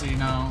want to see,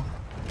 no.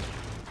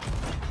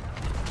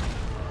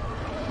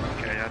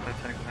 Okay, yeah,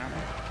 that tentacle down.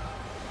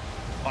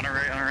 On our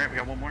right, we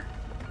got one more.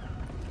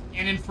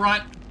 And in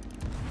front.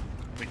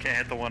 We can't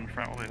hit the one in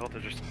front. We'll have to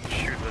just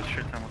shoot the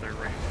shit ton with their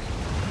rifles.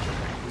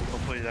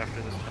 Hopefully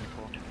after this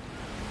tentacle.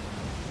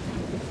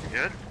 You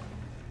good?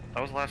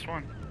 That was the last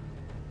one.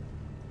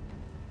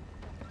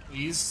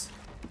 Please.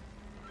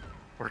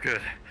 We're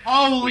good.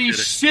 Holy We did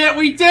it. shit,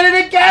 we did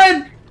it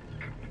again!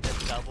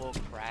 The double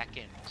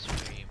Kraken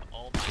stream.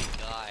 Oh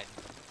my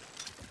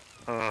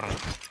god.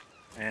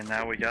 And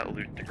now we got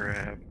loot to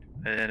grab.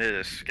 And it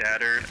is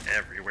scattered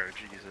everywhere,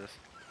 Jesus.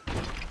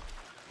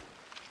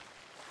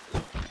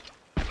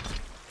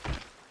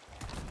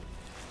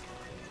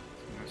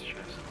 Let's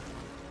just...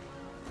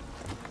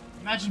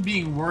 Imagine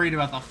being worried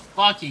about the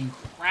fucking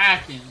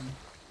Kraken.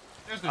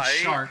 There's a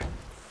shark.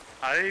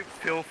 I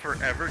feel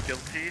forever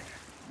guilty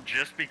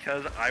just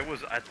because I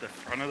was at the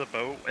front of the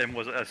boat and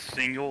was a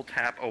single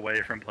tap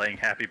away from playing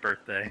Happy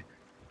Birthday.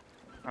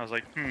 I was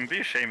like, be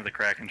ashamed if the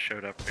Kraken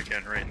showed up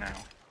again right now.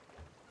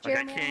 Like,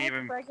 Jeremy, I can't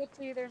even... before I get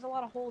to you, there's a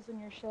lot of holes in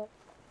your ship.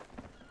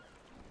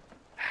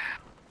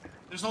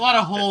 There's a lot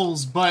of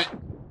holes, but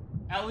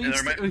at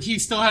least there he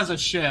still has a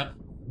ship.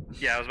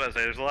 Yeah, I was about to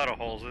say, there's a lot of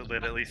holes,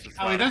 but at least it's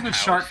Oh, not there's a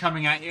house. shark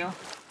coming at you. Oh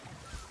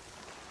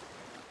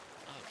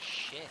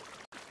shit.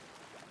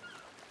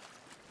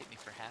 Hit me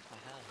for half my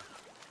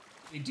health.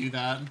 They do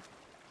that.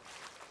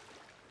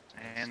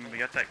 And we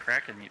got that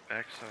Kraken meat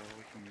back, so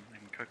we can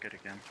cook it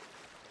again.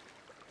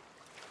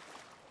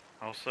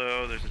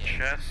 Also, there's a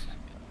chest,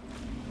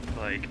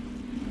 like,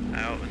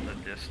 out in the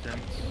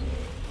distance,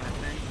 I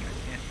think.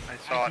 I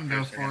saw I it can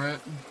go for a for it.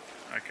 second.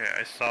 Okay,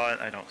 I saw it,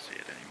 I don't see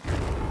it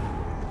anymore.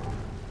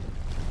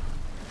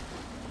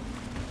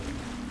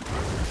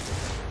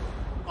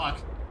 Fuck.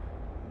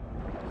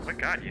 What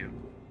got you?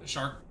 The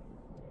shark.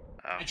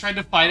 Oh. I tried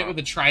to fight it with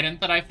a trident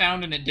that I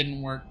found and it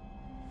didn't work.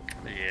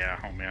 Yeah,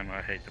 oh man,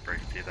 I hate to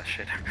break it to you, that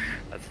shit.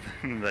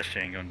 That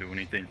shit ain't gonna do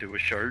anything to a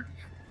shark.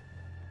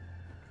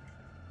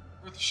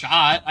 Worth a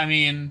shot. I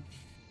mean,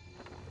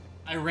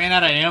 I ran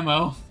out of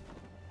ammo.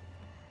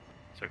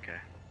 It's okay.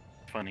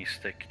 Funny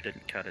stick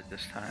didn't cut it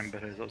this time,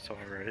 but it's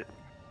alright.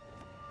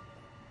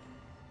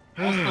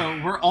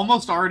 Also, we're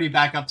almost already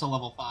back up to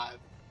level 5.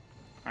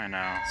 I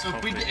know. So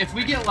Hopefully if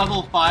we get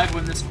level 5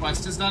 when this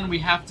quest is done, we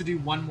have to do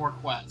one more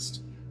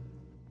quest.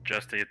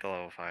 just to get to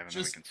level 5 and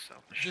then we can sell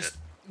the shit.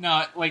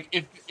 No, like,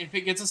 if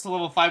it gets us to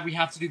level 5, we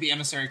have to do the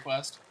emissary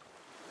quest.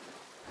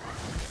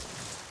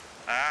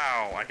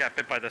 Ow! I got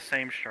bit by the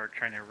same shark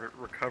trying to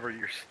recover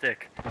your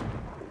stick.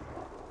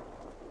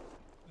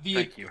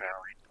 Thank you,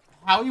 Howie.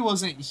 Howie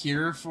wasn't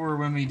here for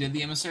when we did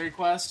the emissary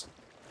quest.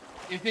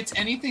 If it's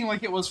anything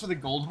like it was for the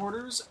gold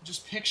hoarders,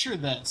 just picture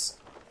this.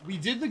 We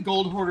did the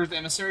gold hoarders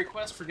emissary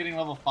quest for getting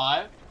level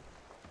 5.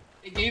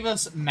 It gave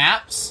us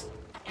maps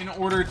in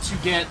order to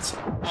get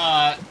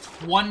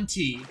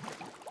 20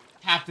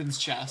 captain's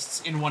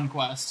chests in one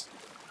quest.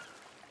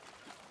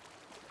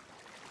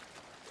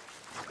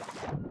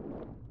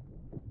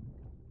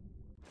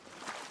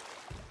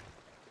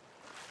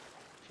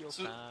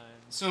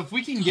 So if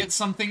we can get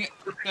something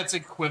that's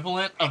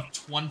equivalent of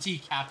 20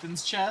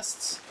 captain's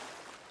chests,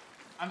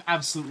 I'm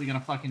absolutely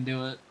gonna fucking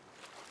do it.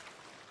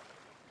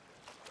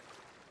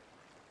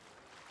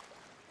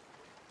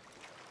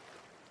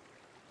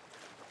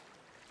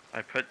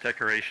 I put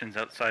decorations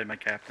outside my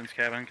captain's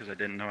cabin because I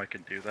didn't know I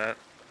could do that.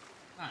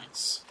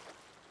 Nice.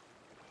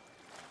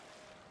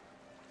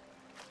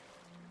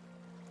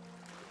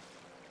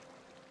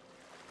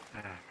 Oh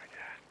my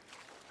god.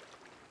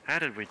 How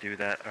did we do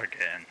that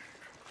again?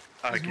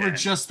 'Cause Again. we're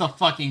just the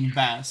fucking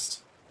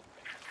best.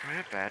 Do I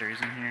have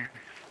batteries in here?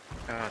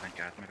 Oh, thank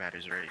god, my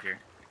batteries are right here.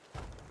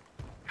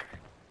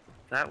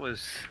 That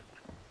was...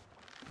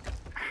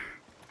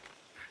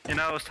 You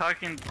know, I was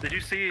talking... Did you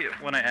see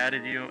when I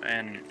added you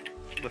and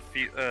the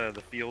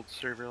field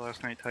server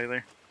last night,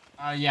 Tyler?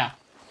 Yeah.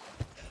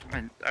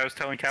 And I was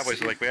telling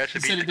Cowboys, like, we He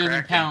actually said beat it the didn't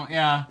Kraken. count,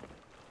 yeah.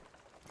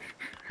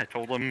 I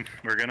told him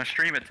we're gonna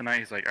stream it tonight.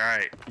 He's like,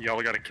 alright,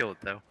 y'all gotta kill it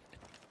though.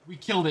 We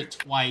killed it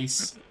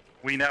twice.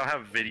 We now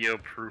have video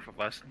proof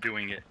of us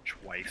doing it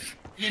twice.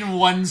 In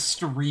one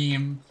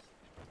stream.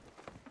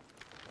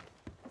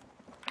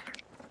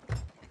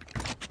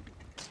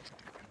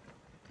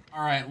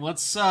 Alright,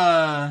 let's go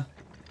ahead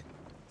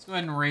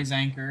and raise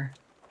anchor.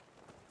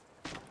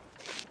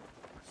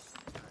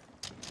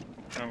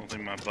 I don't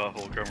think my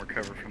butthole can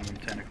recover from them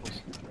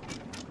tentacles.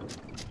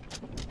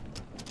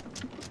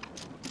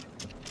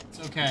 It's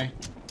okay.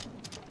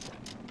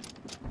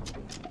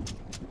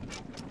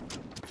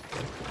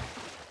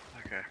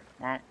 Okay,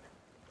 well,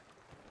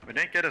 we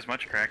didn't get as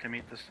much Kraken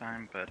meat this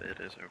time, but it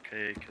is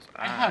okay, because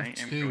I have am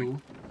 2.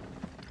 going...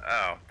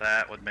 Oh,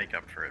 that would make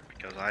up for it,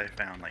 because I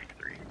found like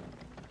 3.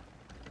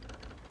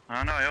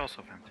 Oh no, I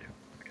also found 2.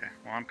 Okay,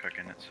 well I'm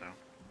cooking it, so...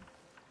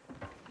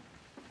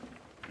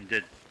 We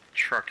did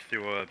truck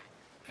through a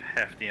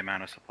hefty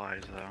amount of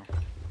supplies, though.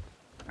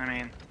 I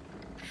mean,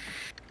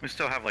 we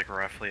still have like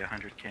roughly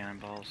 100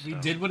 cannonballs, so... We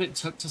did what it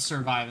took to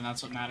survive, and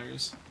that's what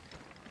matters.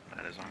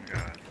 That is on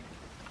God.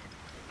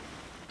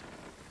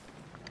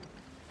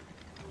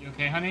 You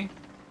okay, honey?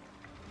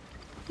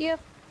 Yep,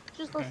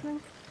 just Okay.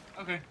 listening.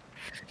 Okay.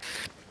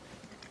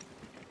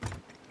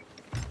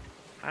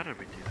 How did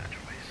we do that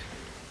twice?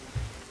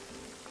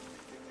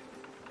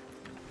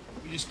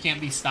 We just can't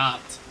be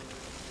stopped.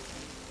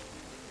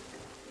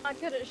 I'm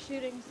good at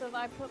shooting, so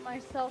I put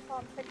myself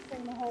on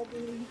fixing the whole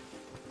booty.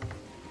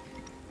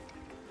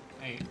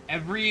 Hey,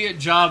 every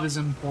job is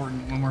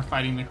important when we're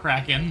fighting the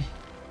Kraken.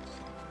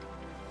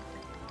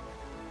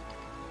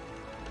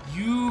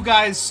 You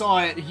guys saw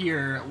it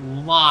here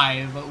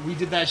live. We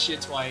did that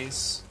shit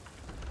twice.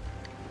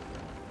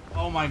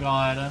 Oh my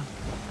god.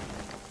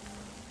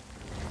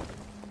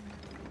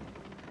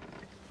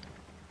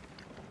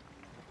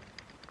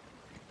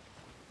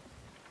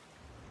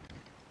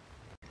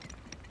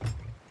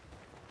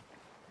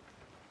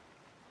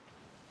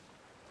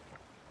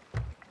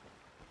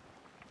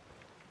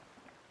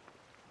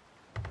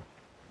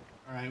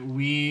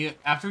 Alright,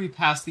 after we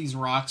pass these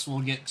rocks, we'll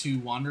get to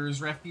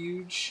Wanderer's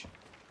Refuge.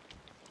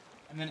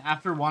 And then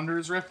after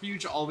Wanderer's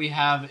Refuge, all we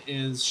have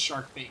is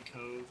Sharkbait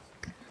Cove.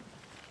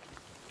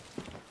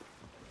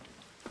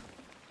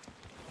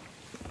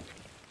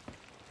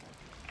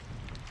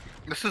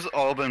 This has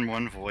all been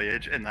one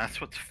voyage, and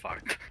that's what's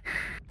fucked.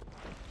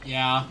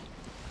 Yeah.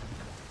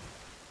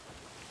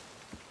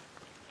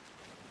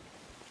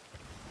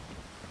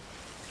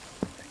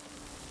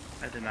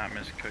 I did not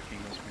miss cooking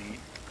this meat.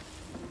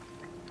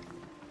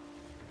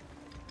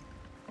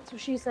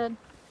 That's what she said.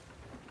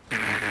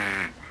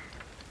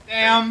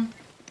 Damn.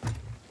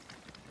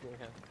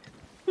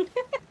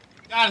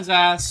 Got his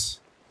ass.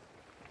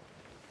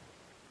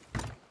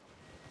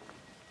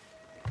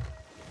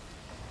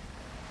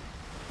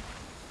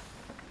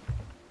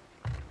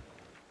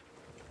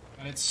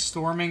 And it's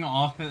storming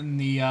off in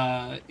the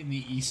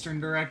eastern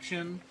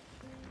direction.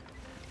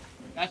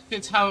 That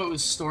fits how it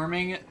was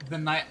storming the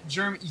night.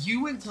 Germ,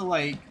 you went to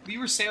we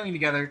were sailing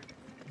together.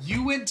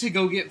 You went to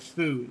go get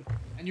food,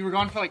 and you were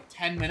gone for like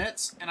 10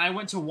 minutes. And I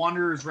went to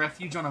Wanderer's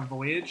Refuge on a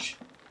voyage.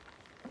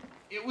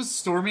 It was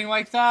storming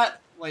like that,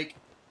 like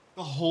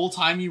the whole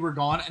time you were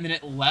gone, and then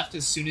it left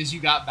as soon as you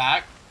got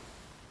back.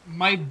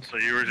 So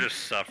you were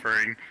just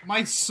suffering.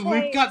 My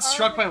sloop got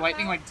struck by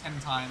lightning like 10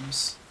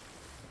 times.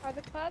 Are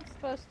the clouds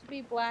supposed to be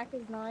black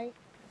as night?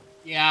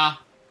 Yeah.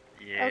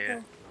 Yeah. Okay.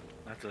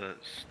 That's a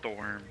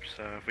storm.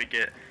 So if we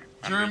get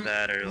Germ, under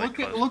that or like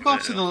look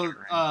off to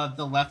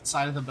the left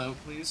side of the boat,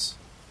 please.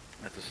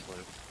 That's a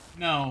slope.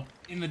 No,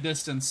 in the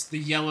distance, the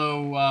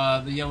yellow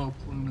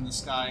plume in the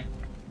sky.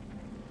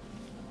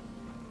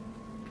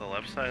 The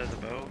left side of the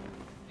boat.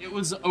 It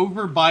was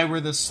over by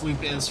where the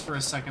sloop is for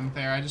a second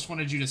there. I just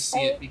wanted you to see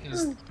it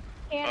because.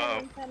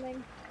 Cannon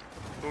coming.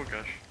 Oh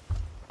gosh.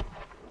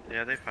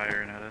 Yeah, they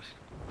firing at us.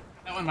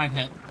 That one might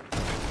hit.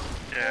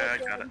 Yeah, I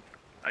got it.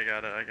 I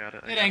got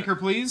it. Hit anchor,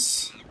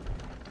 please.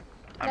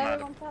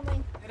 Another one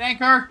coming. Hit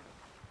anchor.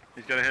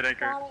 He's gonna hit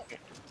anchor. Got it.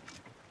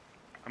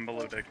 I'm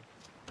below deck.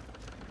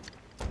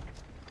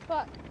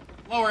 Fuck.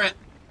 Lower it.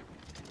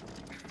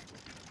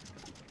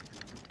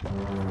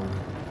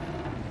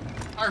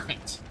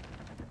 Perfect.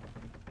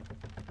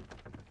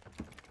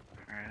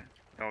 Alright,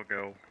 I'll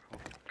go. I'll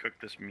cook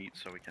this meat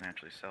so we can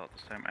actually sell it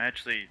this time. I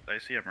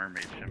see a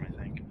mermaid gem, I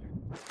think.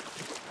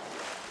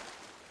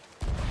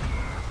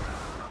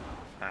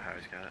 That's how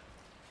he's got it.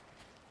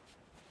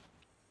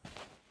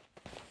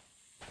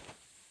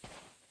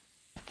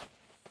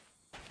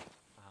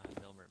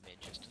 Milmer made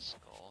just a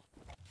skull.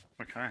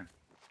 What kind?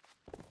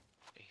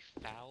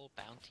 A foul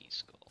bounty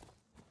skull.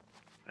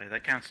 Hey,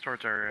 that counts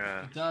towards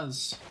our It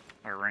does.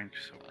 our rank,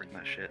 so bring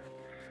that shit.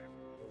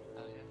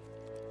 Oh yeah.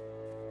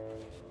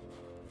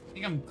 I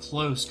think I'm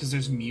close because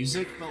there's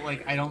music, but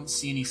like I don't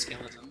see any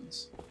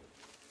skeletons.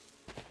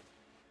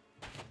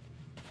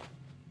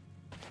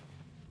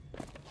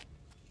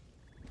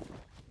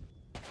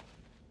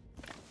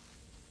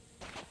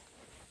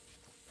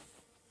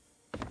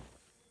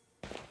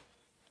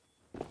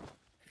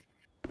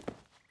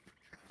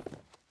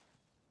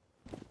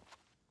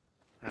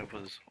 That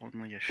was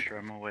only a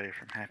strum away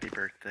from Happy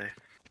Birthday.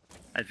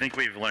 I think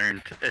we've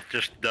learned it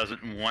just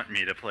doesn't want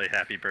me to play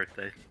Happy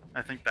Birthday.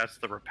 I think that's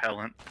the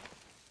repellent.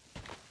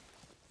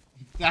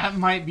 That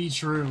might be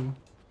true.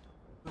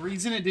 The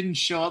reason it didn't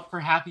show up for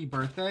Happy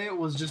Birthday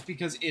was just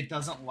because it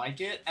doesn't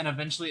like it, and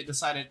eventually it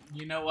decided,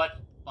 you know what?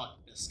 Fuck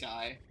this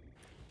guy.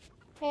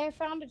 Hey, I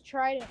found a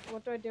trident.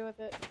 What do I do with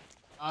it?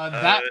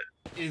 That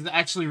is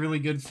actually really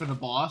good for the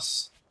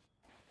boss.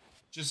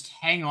 Just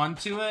hang on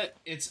to it.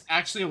 It's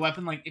actually a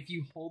weapon, like, if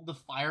you hold the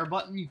fire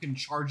button, you can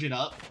charge it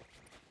up,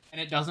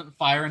 and it doesn't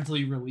fire until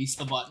you release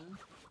the button.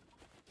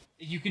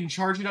 You can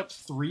charge it up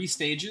 3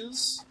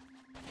 stages,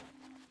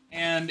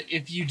 and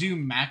if you do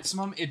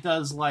maximum, it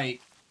does, like,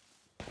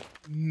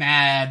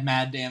 mad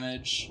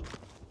damage.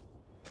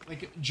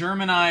 Like, Germ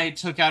and I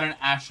took out an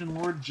Ashen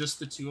Lord, just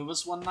the 2 of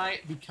us one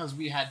night, because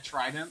we had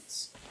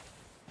tridents.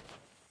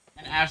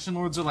 And Ashen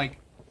Lords are, like,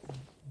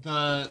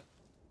 the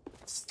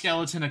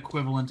skeleton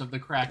equivalent of the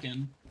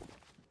Kraken.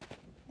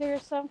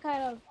 There's some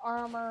kind of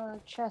armor or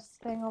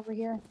chest thing over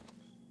here.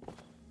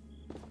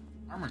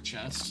 Armor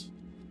chest?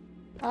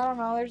 I don't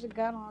know, there's a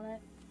gun on it.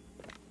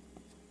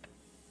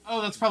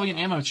 Oh, that's probably an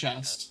ammo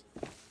chest.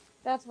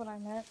 That's what I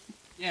meant.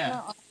 Yeah.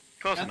 No,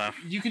 Close enough.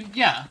 You can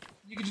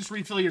just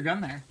refill your gun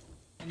there.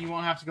 And you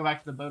won't have to go back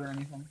to the boat or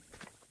anything.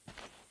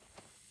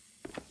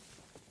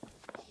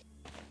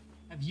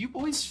 Have you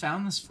boys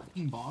found this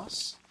fucking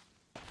boss?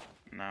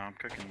 No, I'm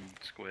cooking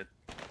squid.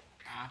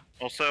 Ah.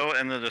 Also,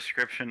 in the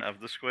description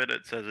of the squid,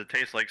 it says it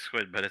tastes like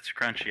squid, but it's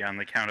crunchy on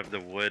the count of the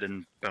wood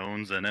and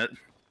bones in it.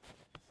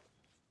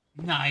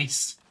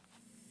 Nice.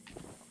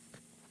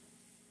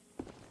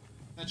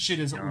 That shit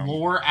is Yum.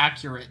 lore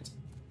accurate.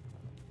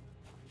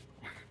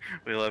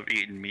 We love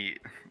eating meat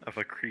of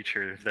a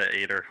creature that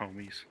ate our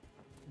homies.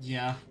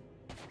 Yeah.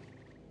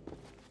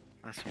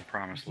 That's some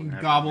promised You land.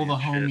 can gobble the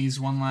shit. homies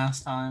one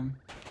last time.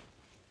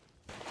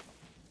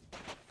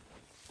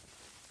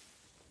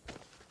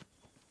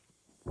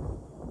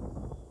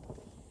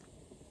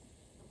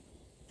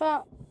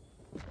 fuck.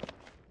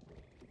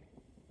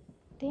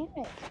 Damn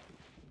it.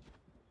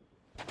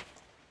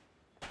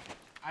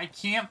 I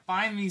can't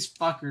find these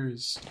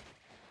fuckers.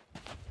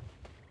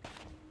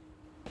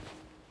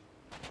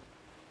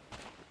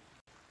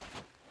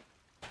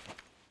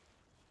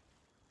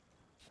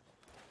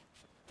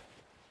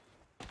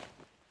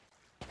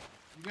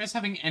 You guys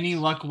having any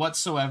luck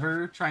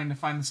whatsoever trying to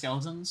find the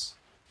skeletons?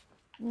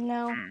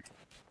 No.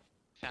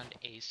 Found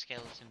a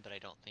skeleton, but I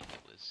don't think it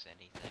was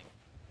anything.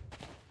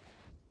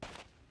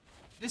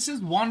 This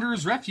is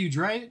Wanderer's Refuge,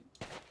 right?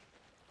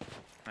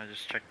 I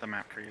just checked the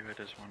map for you. It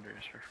is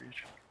Wanderer's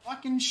Refuge.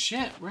 Fucking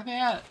shit, where they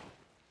at?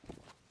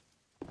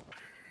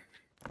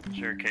 Is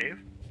there a cave?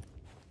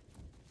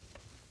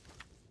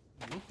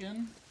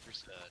 Looking.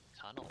 There's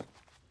a tunnel.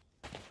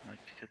 Like,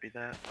 it could be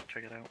that.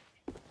 Check it out.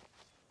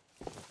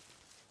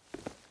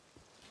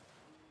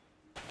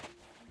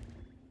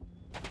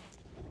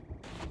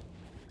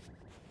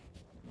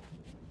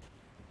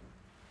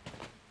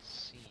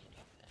 See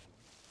anything?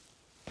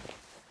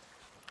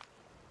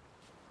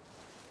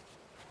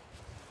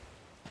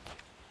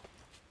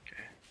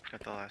 Okay,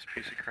 got the last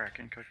piece of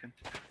Kraken cooking.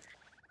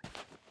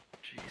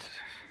 Jesus.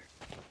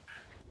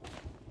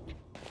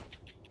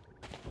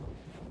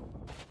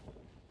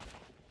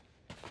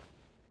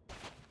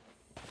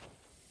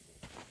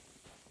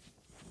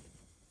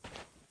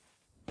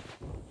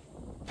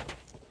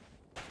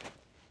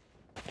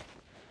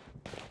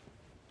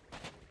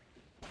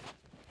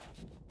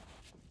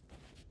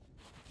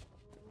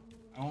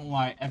 I won't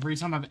lie, every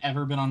time I've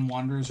ever been on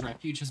Wanderer's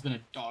Refuge has been a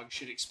dog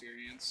shit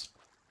experience.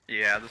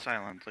 Yeah, this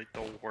island's like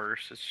the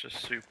worst. It's just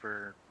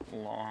super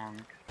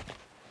long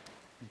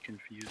and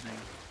confusing.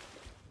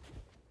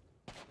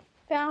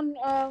 Found.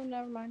 Oh,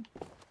 never mind.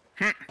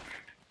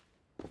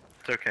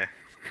 It's okay.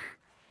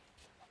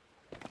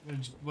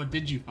 What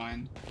did you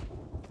find?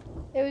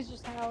 It was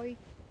just Howie.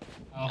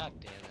 Oh, God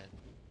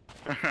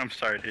damn it. I'm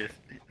sorry to hear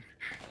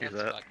That's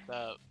that. fucked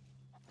up.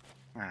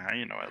 Ah,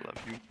 you know I love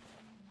you.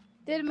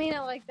 Didn't mean it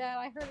like that.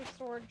 I heard a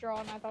sword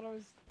drawn. I thought it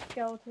was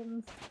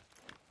skeletons.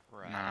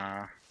 Right.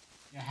 Nah.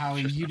 yeah,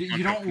 Howie, Just you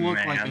a don't fucking look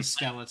like a man.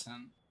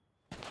 skeleton.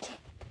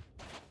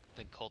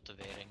 Been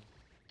cultivating.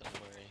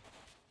 Don't worry.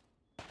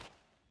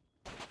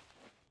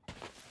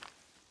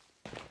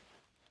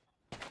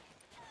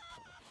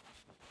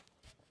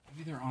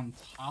 Maybe they're on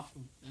top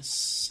of this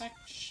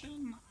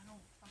section? I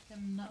don't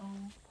fucking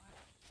know.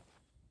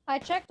 I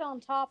checked on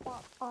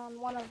top on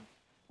one of.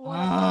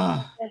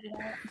 Ah. One of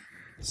them.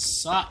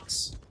 This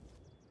sucks.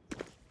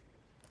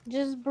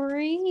 Just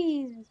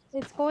breathe.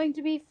 It's going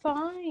to be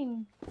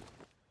fine.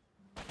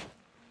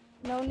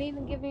 No need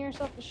in giving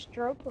yourself a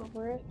stroke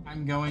over it.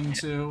 I'm going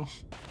to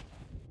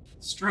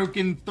stroke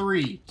in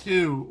 3,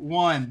 2,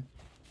 1.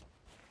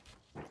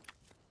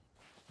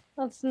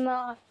 Let's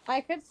not. I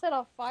could set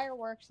off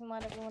fireworks and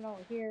let everyone over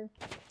here.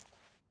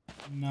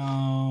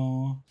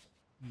 No.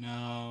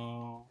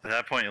 No. At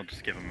that point, you'll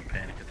just give him a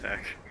panic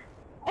attack.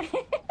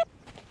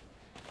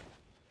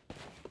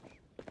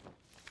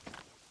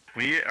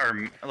 We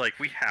are, like,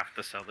 we have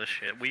to sell this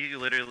shit. We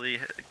literally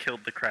killed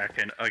the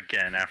Kraken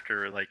again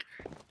after, like,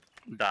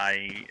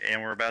 dying,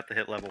 and we're about to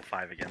hit level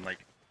 5 again.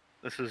 Like,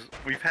 this is,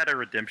 we've had a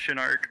redemption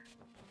arc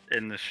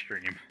in this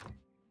stream.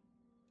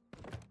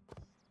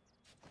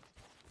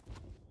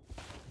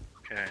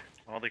 Okay,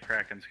 all the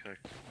Kraken's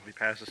cooked. If we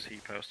pass the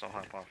sea post, I'll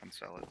hop off and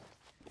sell it.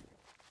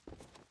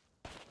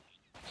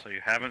 So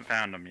you haven't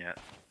found them yet.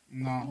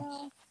 No.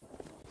 No.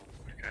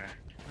 Okay.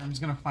 I'm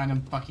just gonna find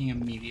him fucking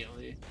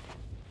immediately.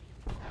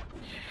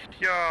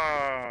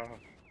 Yeah.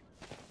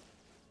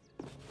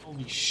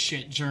 Holy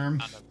shit, Germ.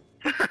 Found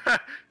him.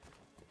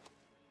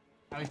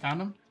 How we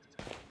found him?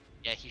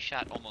 Yeah, he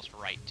shot almost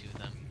right to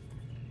them.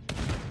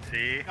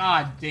 See?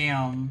 God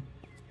damn.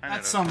 I know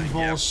That's those some things.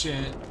 bullshit.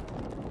 Yep.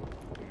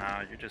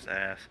 Nah, you're just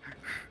ass.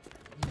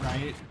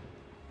 Right?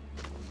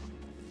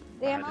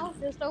 Damn, I was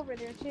just over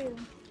there too.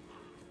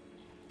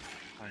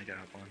 I got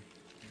one.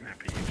 I'm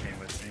happy you came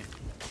with me.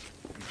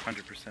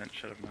 100%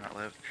 should have not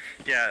lived.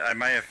 Yeah, I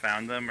might have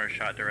found them or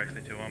shot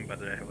directly to them,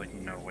 but I have like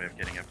no way of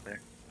getting up there.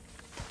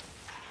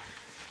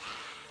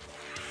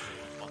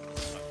 On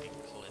this fucking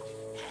cliff.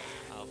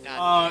 Oh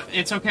god.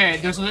 It's okay.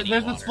 There's a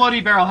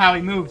floaty barrel,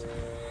 Howie. Move.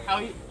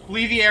 Howie,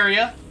 leave the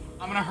area.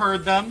 I'm gonna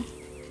herd them.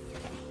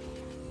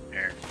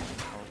 Here.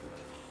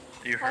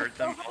 Oh. You heard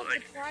them? I Oh, still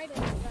like, haven't tried it,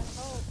 I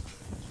hope.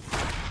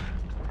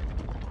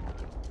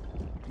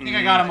 I think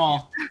I got them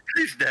all.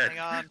 He's dead. Hang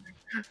on.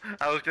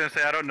 I was gonna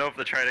say, I don't know if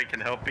the trident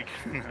can help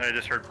because I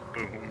just heard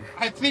boom.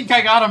 I think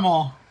I got them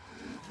all.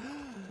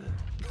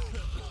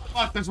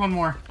 Fuck, there's one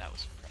more. That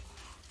was.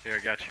 Here, I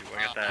got you.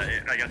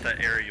 I got that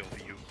aerial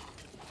view.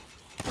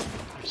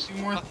 There's 2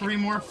 more, fucking- 3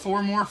 more,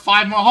 4 more,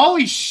 5 more.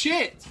 Holy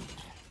shit!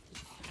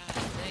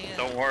 God damn.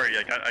 Don't worry,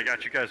 I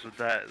got you guys with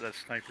that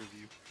sniper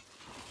view.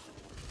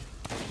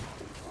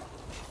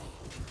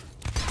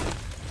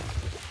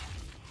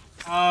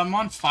 I'm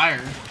on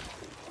fire.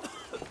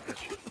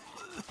 Got you.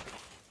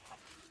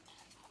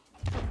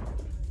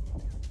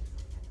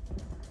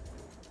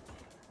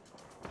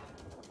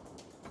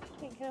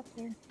 Can't get up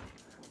there.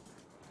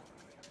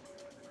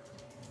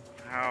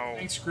 How?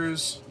 Thanks,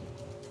 Cruz.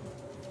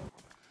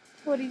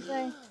 What do you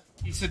say?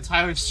 He said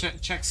Tyler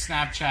checked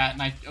Snapchat,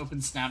 and I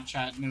opened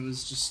Snapchat, and it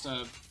was just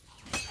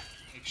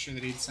make sure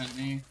that he'd sent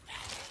me.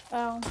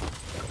 Oh.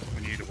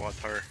 We need to watch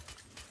her.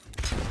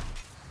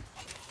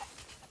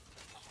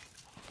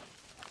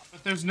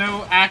 But there's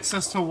no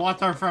access to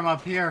water from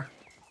up here.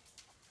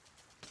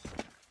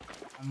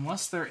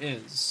 Unless there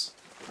is.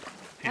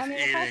 He's I mean,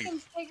 if I eating. can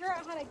figure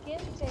out how to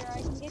get there,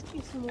 I can get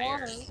you some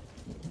water. Bears.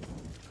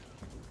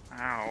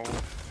 Ow.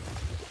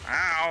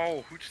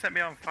 Ow! Who just set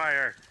me on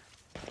fire?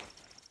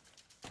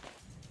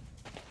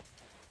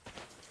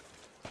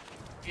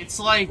 It's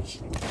like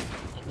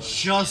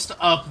just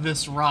up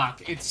this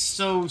rock. It's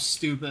so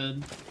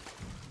stupid.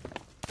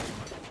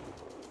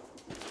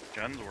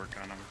 Guns work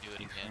on them. Do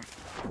it again.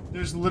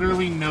 There's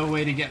literally no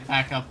way to get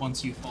back up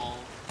once you fall.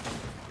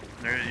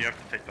 There, you have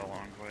to take the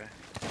long way.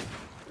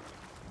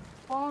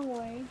 Long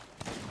way.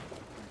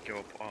 Go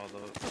up all the,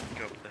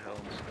 go up the hill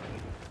and stuff.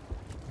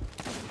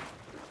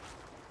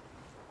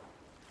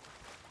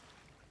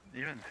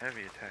 Even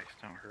heavy attacks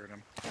don't hurt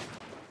him.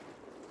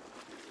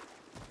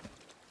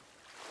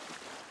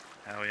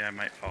 Oh yeah, I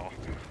might fall.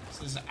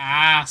 This is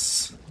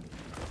ass.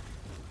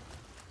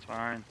 It's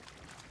fine.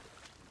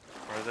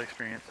 Part of the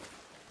experience.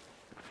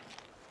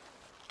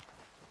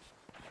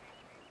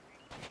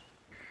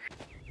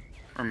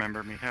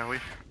 Remember me, Howie.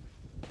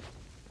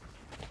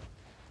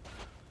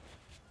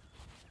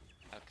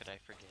 How could I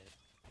forget?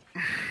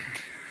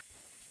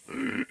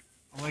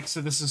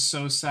 Alexa, this is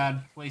so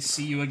sad. Play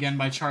See You Again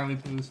by Charlie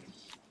Puth.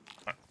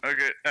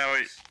 Okay,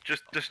 Howie,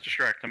 just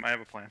distract him. I have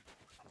a plan.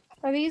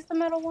 Are these the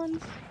metal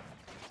ones?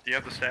 Do you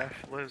have the staff,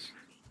 Liz?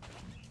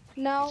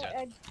 No,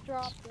 I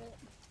dropped it.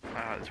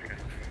 Ah, that's okay.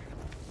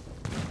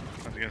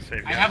 I was gonna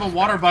save. I have a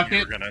water bucket.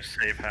 You were gonna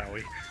save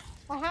Howie.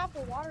 I have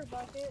the water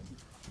bucket.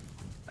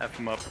 F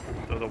him up.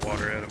 Throw the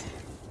water at him.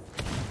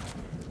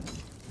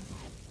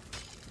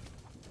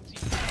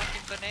 It's a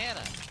fucking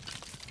banana.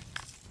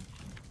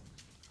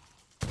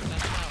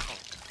 That's awful.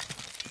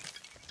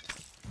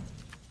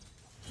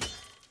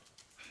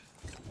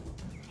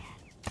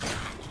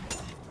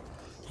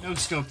 No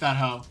scope that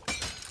hoe.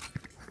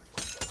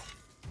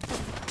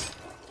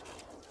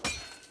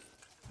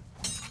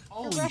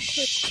 The Holy rest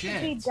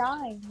should be shit.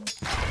 dying.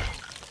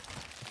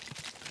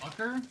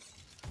 Fucker.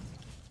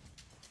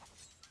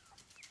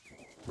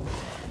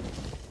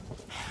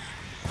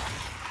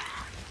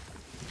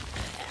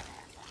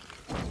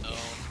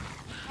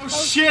 Oh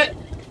shit!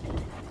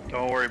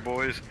 Don't worry,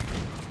 boys.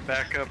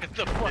 Backup Get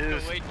the fuck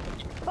is away.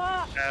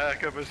 Fuck!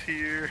 backup is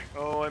here.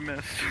 Oh, I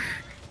missed.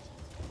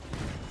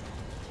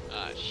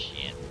 Ah,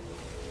 shit.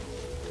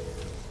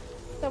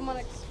 Someone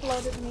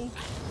exploded me.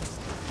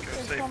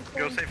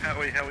 Go save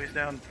Howie. Howie's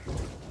down.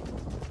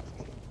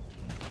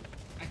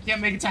 I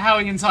can't make it to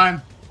Howie in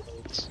time.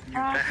 You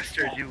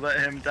bastard! You let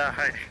him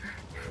die.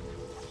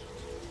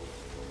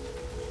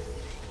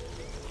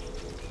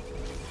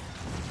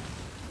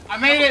 I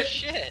made Oh, it!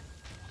 shit.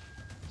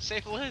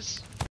 Save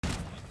Liz.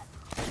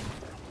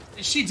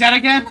 Is she dead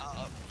again?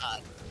 Oh,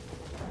 God.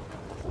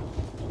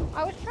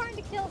 I was trying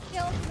to kill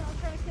Shelton, I was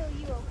trying to kill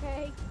you,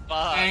 okay?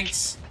 Fuck.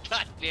 Thanks.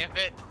 God damn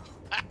it.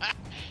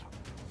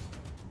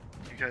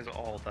 You guys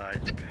all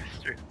died, you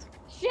bastards.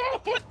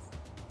 Shit!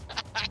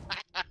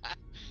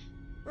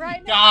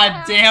 Right now.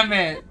 God damn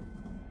it.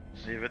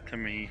 Leave it to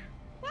me.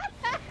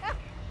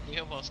 We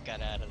almost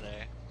got out of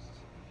there.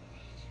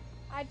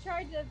 I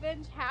tried to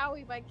avenge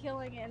Howie by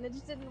killing it, and it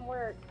just didn't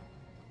work.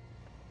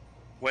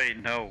 Wait,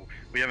 no.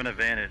 We have an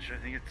advantage. I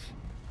think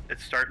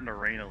it's starting to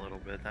rain a little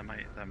bit. That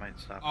might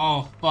stop.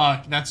 Oh,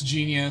 fuck. That's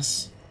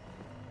genius.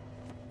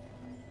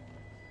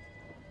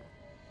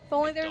 If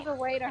only there's a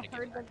way to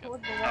herd them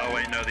towards the water. Oh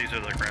wait, no. These are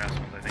the grass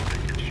ones. I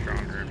think they get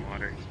stronger in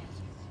water.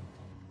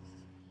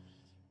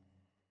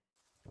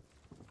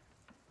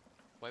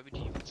 Why would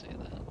you even say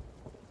that?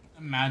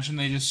 Imagine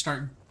they just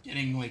start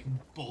getting, like,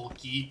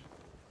 bulky.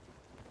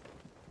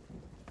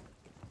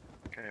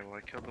 Okay, well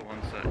I killed the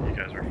ones that you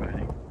guys were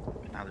fighting.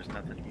 But now there's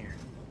nothing here.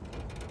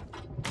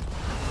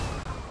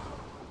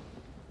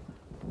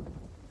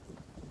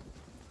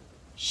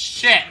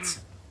 Shit!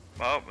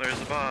 Oh, there's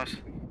the boss.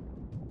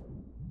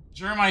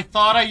 Germ, I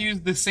thought I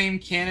used the same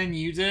cannon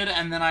you did,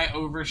 and then I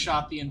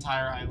overshot the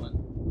entire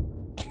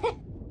island.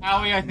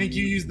 Howie, I think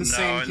you used the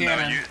same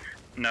cannon.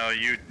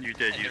 You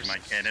did And use my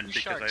there's cannon some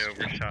because I sharks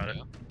overshot it.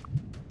 too.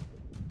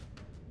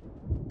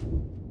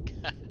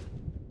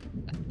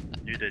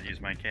 You did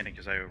use my cannon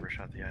because I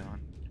overshot the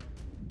island.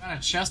 Got a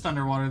chest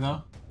underwater,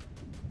 though.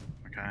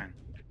 Okay.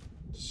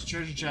 Just a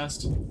treasure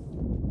chest. Oh,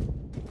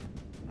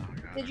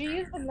 God, Did you okay.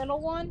 use the middle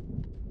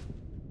one?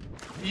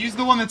 Use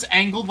the one that's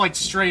angled, like,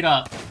 straight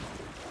up.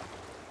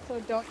 So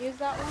don't use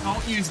that one?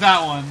 Don't use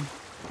that one.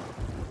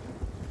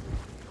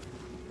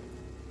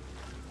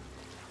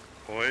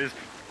 Boys.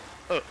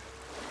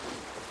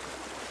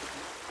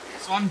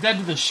 So I'm dead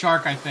to the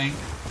shark, I think.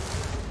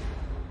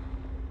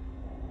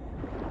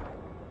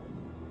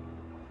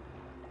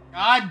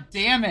 God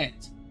damn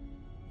it!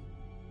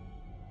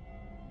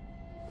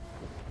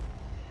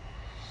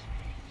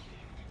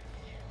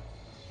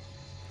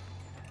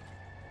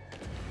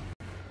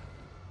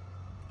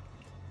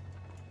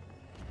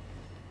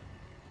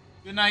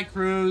 Good night,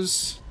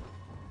 Cruz.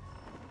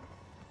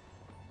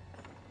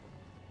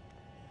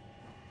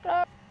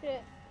 Oh,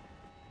 shit.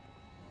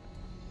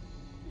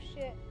 Oh,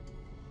 shit.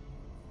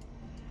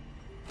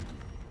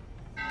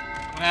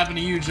 What happened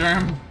to you,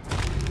 Germ?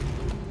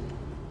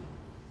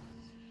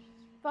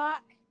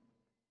 Fuck.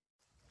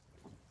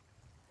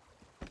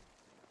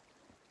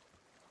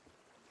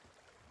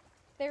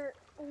 They're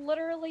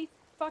literally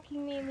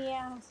fucking me in the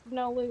ass with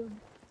no lube.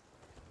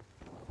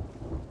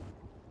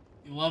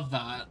 You love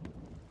that.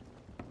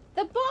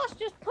 The boss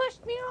just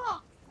pushed me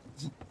off!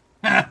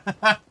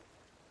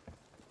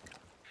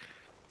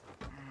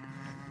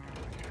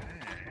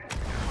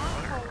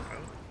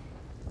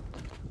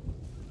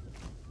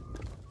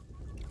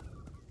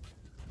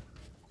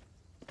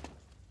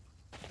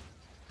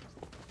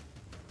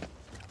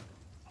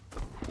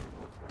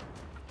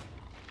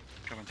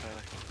 Coming,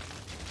 Tyler.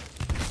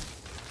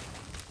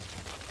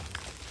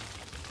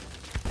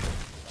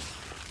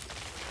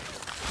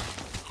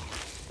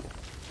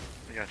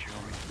 I got you,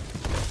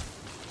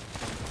 homie.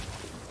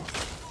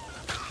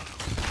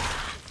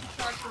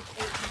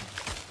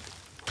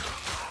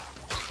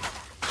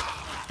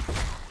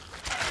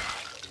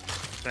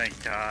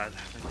 Thank God,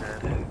 they're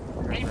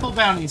dead. Rainbow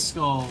bounty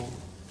skull.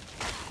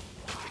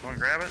 Wanna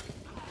grab it?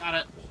 Got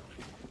it.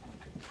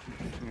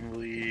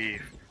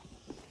 Leave.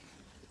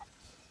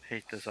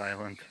 Hate this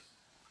island.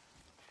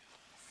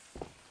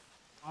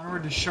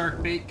 Onward to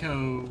Sharkbait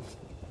Cove.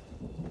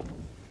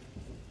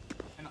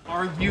 An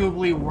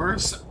arguably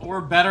worse or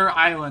better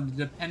island,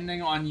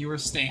 depending on your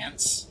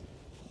stance.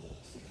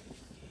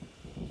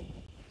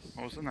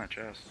 What was in that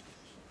chest?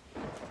 I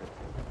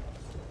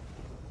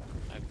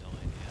have no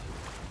idea.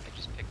 I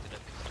just picked it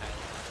up because Tyler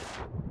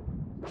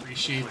had it.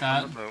 Appreciate Click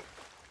that. on the boat.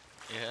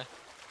 Yeah.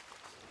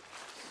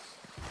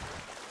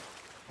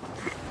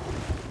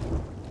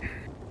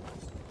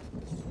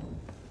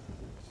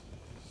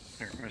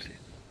 Here, let me see.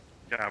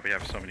 God, we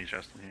have so many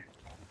chests in here.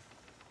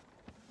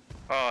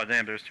 Oh,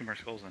 damn, there's 2 more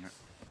skulls in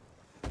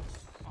it.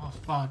 Oh,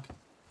 fuck.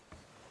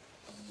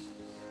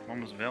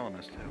 One was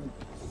villainous, too.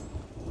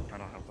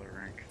 That'll help our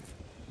rank.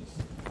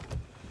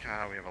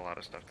 God, we have a lot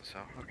of stuff to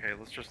sell. Okay,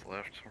 let's just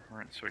lift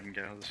so we can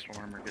get out of the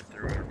storm or get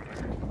through it or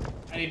whatever.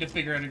 I need to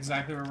figure out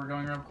exactly where we're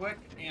going real quick,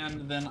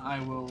 and then I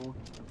will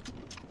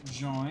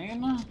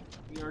join.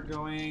 We are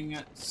going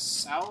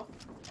south,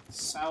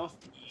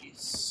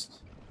 southeast.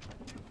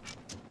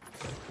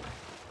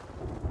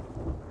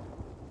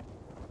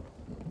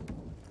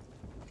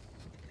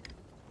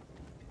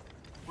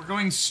 We're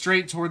going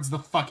straight towards the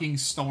fucking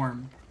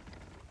storm.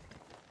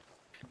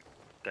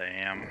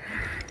 Damn.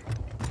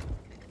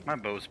 My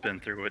boat's been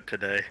through it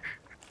today.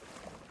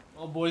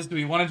 Well, boys, do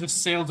we want to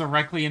just sail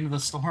directly into the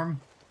storm?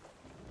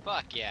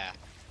 Fuck yeah.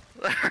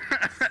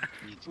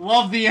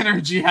 Love the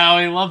energy,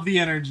 Howie. Love the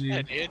energy.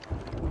 Yeah, dude.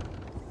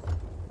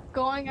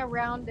 Going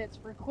around it's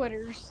for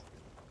quitters.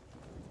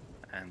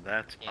 And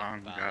that's Yeah,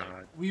 on bye.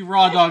 God. We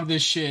raw dog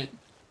this shit.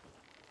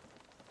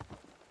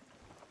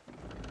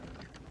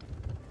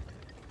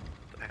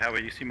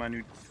 Howie, you see my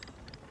new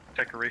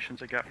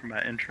decorations I got from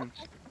that entrance?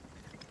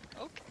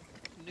 Okay.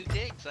 New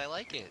digs, I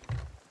like it.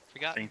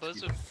 Forgot Thank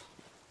those you. are...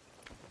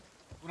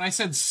 When I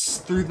said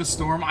through the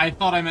storm, I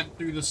thought I meant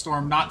through the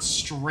storm, not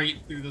straight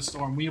through the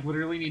storm. We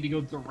literally need to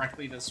go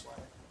directly this way.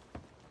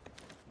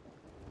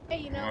 Hey,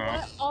 you know Well.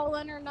 what? All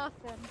in or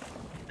nothing.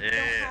 Don't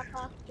Yeah.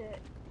 half-off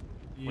it.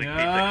 We beat the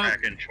Yeah,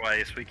 Kraken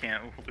twice. We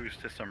can't lose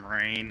to some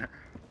rain.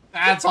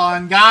 that's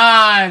on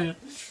God.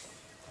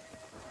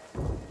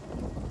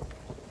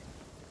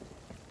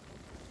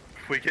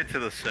 If we get to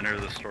the center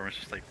of the storm, it's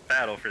just like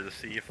battle for the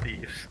Sea of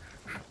Thieves.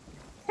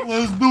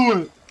 Let's do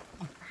it.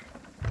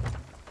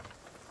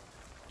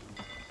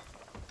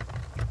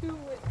 Do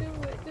it, do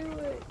it, do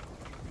it.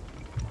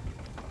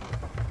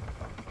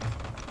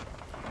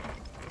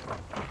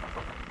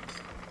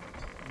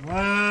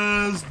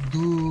 Let's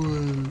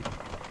do it.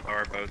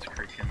 Our boat's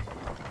creaking.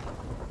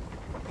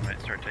 We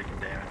might start taking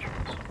damage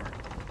from the storm.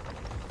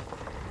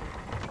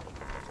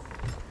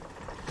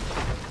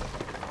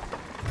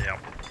 Yep.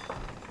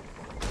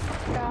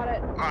 Got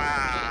it.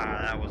 Ah,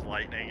 that was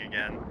lightning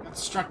again. Got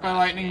struck by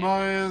lightning,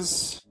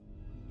 boys.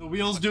 The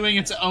wheel's doing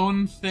its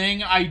own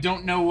thing. I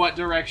don't know what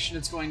direction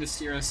it's going to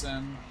steer us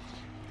in.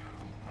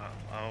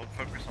 I'll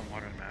focus on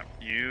water map.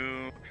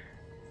 You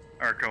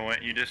are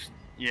going. You just.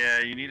 Yeah,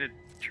 you need to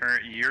turn.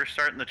 You're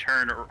starting to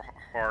turn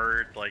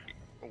hard, like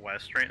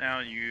west right now.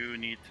 You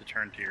need to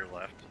turn to your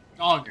left.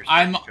 Dog, You're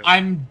starting to go-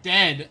 I'm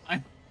dead.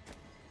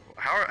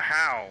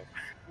 How?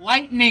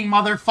 Lightning,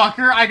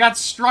 motherfucker! I got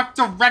struck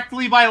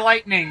directly by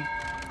lightning.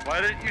 Why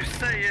didn't you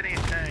say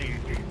anything?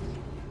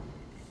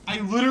 I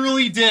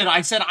literally did.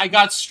 I said I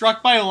got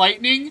struck by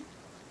lightning.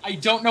 I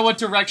don't know what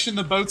direction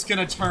the boat's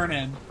gonna turn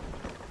in.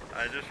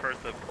 I just heard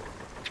the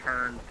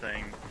turn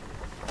thing.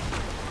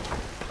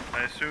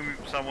 I assume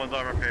someone's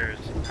on repairs.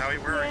 Howie,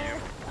 where are Yeah,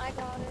 you? I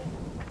got it.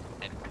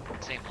 And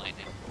same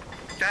lightning.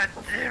 God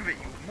damn it,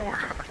 you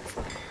moron!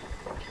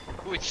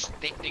 Ooh, it's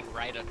standing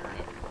right under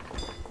him.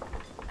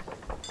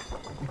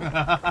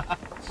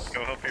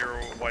 Go help your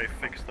wife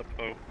fix the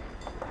boat.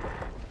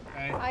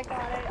 Okay, I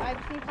got it. I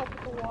just need help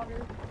with the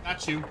water.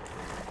 got you.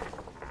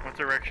 What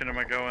direction am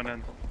I going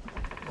in?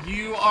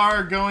 You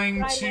are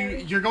going Right to.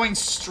 away. You're going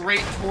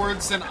straight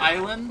towards an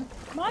island.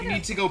 You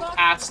need to go Motherfucker.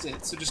 past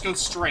it, so just go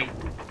straight.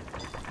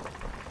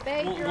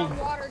 Babe, Well, you're well- on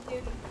water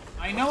duty.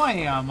 I know I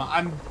am.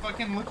 I'm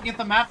fucking looking at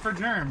the map for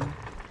Germ.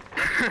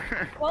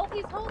 Well,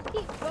 these holes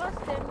keep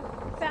busting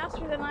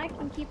faster than I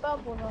can keep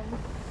up with them.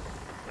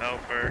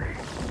 Help her.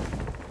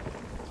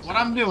 What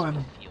I'm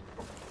doing. Feel-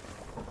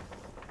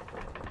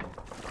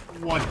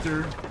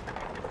 Water.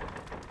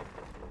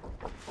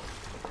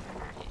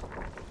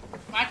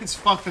 Whack as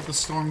fuck that the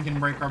storm can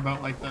break our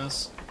boat like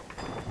this.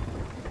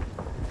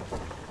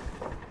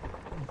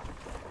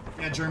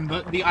 Yeah, Germ,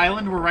 the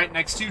island we're right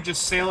next to,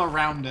 just sail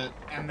around it,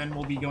 and then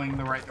we'll be going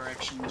the right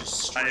direction, just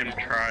straight I am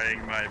ahead.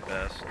 trying my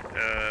best.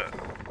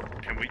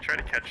 Can we try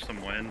to catch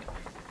some wind?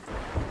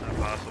 Is that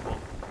possible?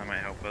 That might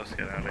help us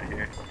get out of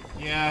here.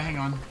 Yeah, hang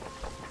on.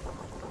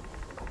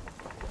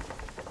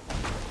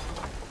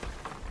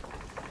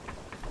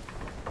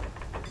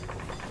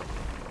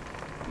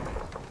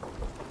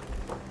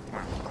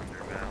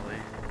 Thunder Valley.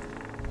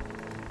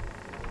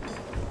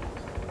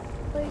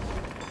 Like,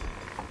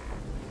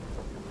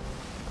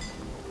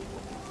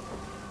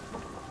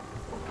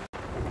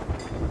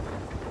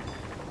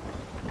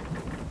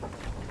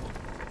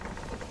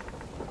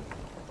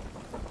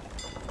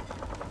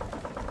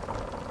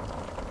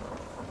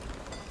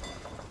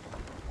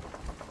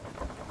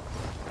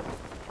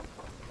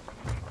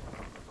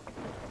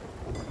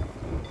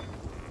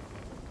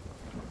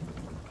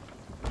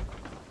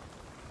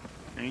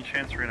 Any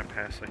chance we're gonna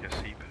pass like a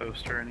sea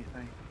post or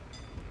anything?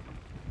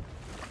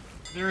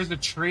 There is a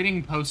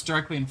trading post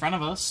directly in front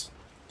of us.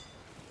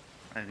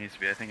 It needs to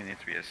be. I think it needs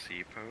to be a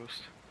sea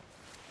post.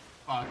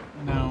 Fuck,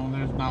 no,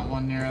 there's not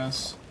one near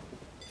us.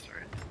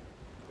 Sorry.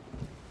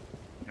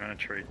 You wanna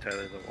trade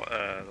Tyler?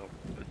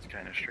 It's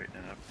kind of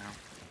straightening up now.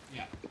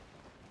 Yeah.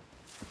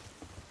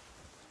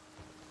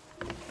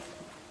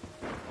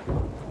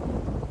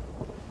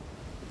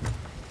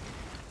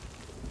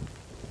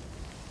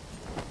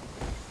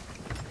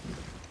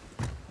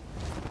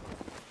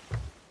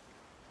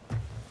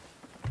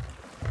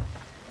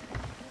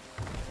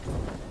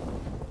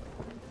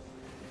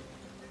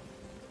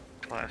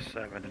 Class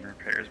 7 and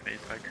repairs made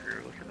by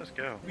crew. Look at us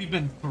go. We've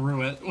been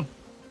through it.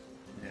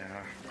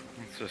 Yeah.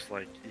 It's just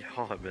like,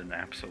 y'all have been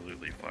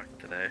absolutely fucked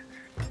today.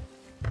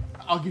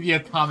 I'll give you a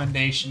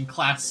commendation,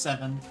 Class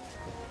 7.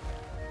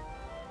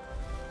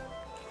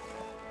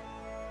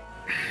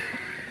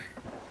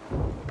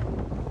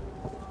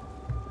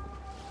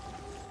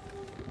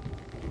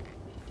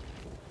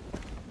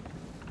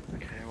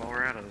 Okay, well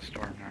we're out of the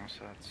storm now,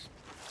 so that's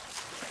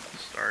a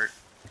start.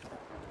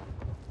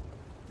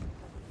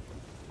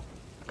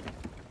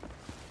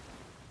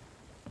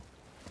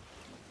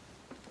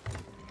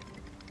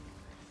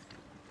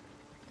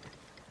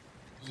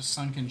 There's a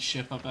sunken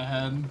ship up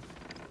ahead.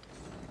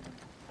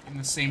 In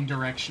the same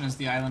direction as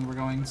the island we're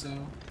going to. Freaking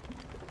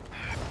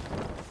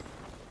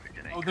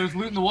Oh, anchor. there's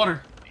loot in the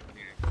water.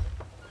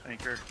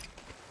 Anchor.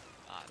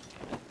 Ah,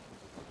 damn it.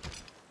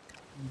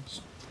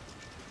 Oops.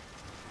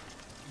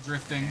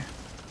 Drifting.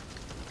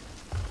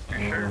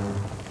 You sure?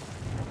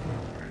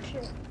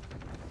 shit.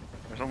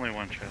 There's only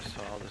one chest,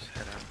 so I'll just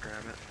head out and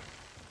grab it.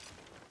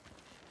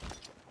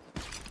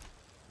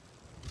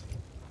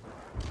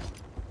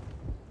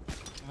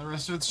 The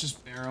rest of it's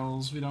just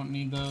barrels. We don't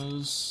need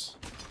those.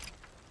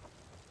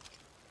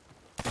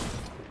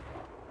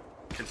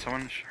 Can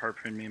someone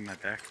harpoon me in my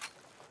back?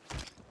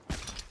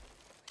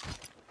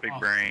 Big Oh,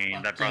 brain.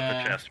 fuck That brought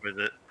yeah. the chest with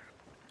it.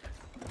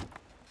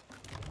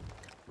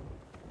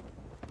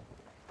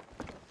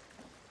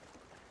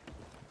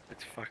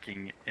 It's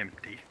fucking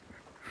empty.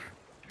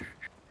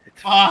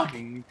 It's Fuck.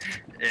 fucking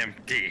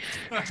empty.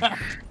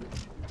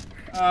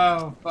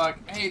 Oh fuck!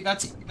 Hey,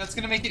 that's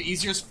gonna make it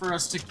easier for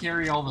us to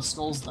carry all the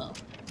skulls, though.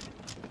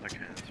 Okay,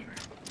 that's fair.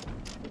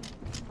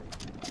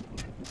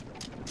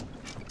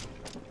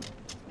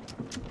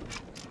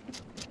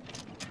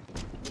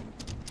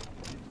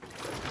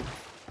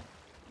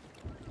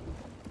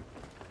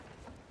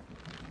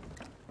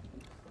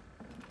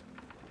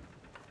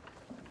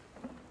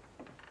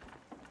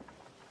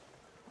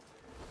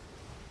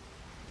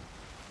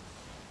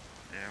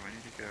 Yeah, we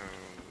need to go.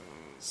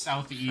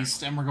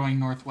 Southeast, and we're going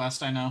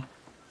northwest. I know.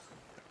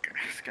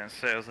 I was gonna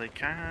say, I was like,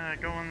 kinda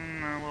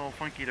going a little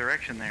funky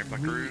direction there,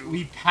 buckaroo.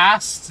 We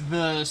passed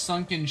the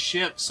sunken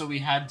ship, so we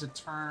had to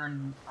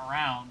turn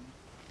around.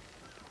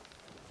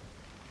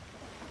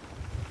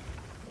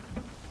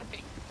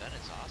 Hey, gun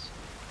is awesome.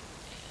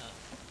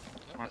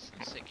 Damn. That was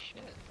some sick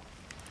shit.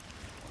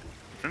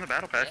 It's in the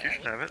battle pass, you Yeah,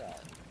 should look have at it.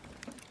 that.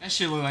 That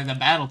shit looked like the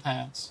battle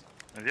pass.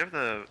 If you have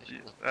the, It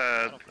should look like the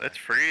battle it's pass.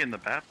 free in the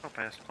battle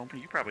pass,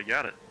 homie. You probably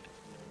got it.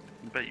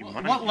 I bet you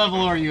want it. What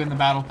level are you in the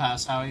battle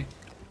pass, Howie?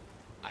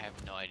 I have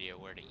no idea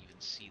where to even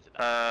see the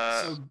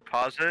battle. So-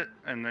 Pause it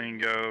and then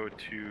go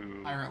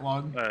to Pirate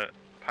log.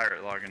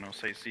 pirate log, and it'll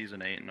say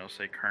season 8, and it'll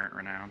say current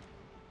renown.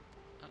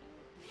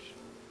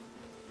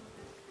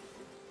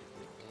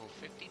 Level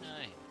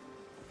 59.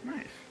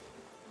 Nice.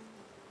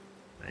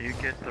 You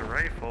get the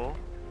rifle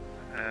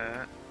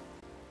at.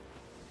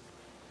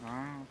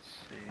 Let's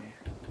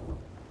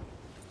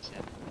see.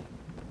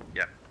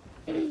 Yeah.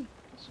 But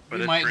We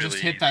it's might really just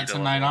hit easy that to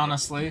tonight, level up.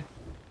 honestly.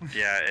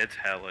 Yeah, it's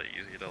hella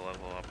easy to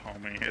level up,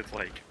 homie. It's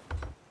like,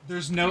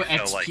 There's no You feel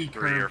XP like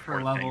 3 or curve per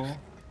 4 level.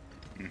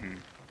 things.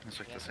 It's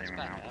like Yeah, the same that's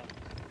bad amount. now.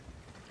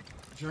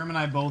 Germ and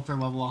I both are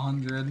level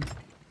 100.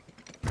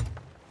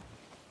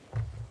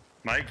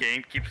 My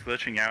game keeps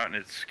glitching out and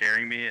it's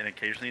scaring me, and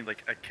occasionally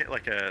like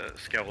a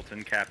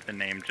skeleton captain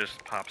name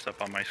just pops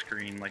up on my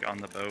screen, like on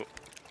the boat.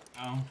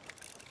 Oh.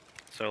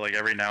 So like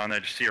every now and then I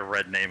just see a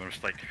red name. I'm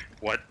just like,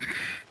 what?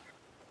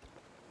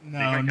 No,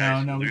 my no,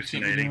 guy's no, we can't be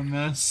hallucinating. doing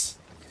this.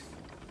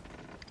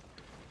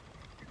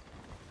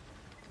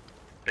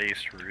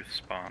 Base Ruth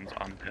spawns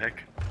on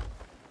deck.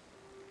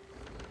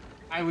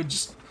 I would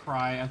just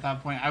cry at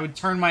that point. I would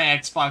turn my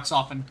Xbox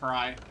off and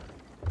cry.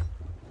 Is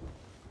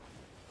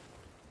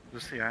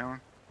this the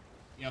island?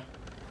 Yep.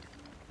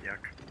 Yuck.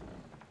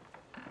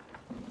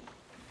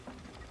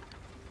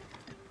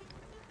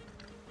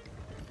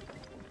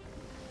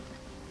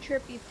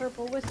 Trippy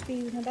purple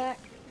wispy in the back.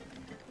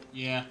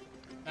 Yeah.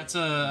 That's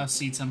a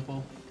sea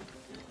temple.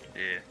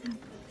 Yeah.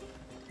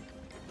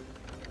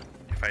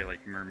 You fight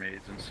like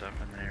mermaids and stuff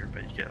in there,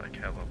 but you get like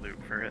hella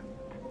loot for it.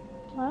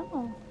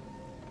 Oh.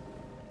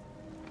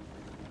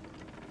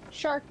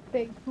 Shark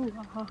big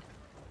hoo-ha-ha.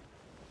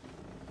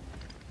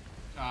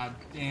 God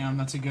damn,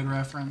 that's a good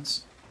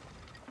reference.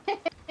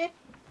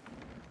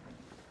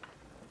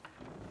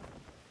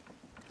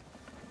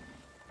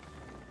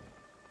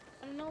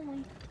 Only.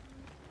 You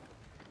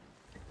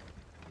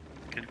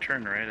can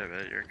turn right a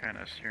bit, you're kind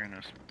of steering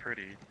us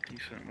pretty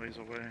decent ways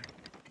away.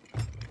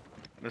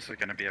 This is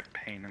gonna be a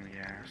pain in the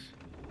ass.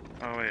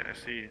 Oh wait, I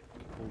see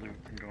loot,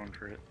 I'm going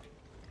for it.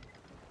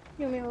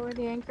 You mean over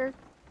the anchor?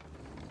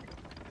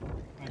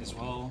 Might as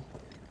well.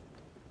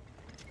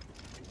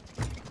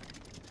 Is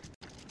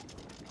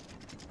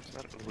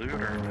that a loot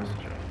or a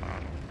message at the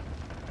bottom?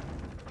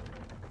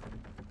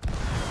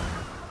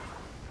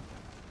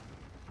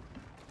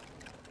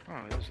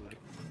 Oh, it is loot.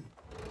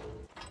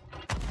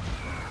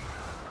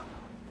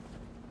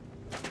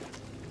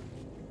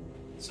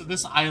 So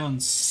this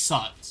island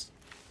sucks.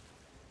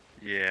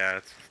 Yeah,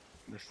 it's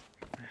this.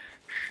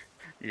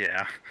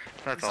 Yeah,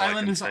 that's This all I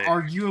island can is say.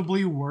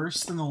 arguably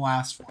worse than the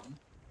last one.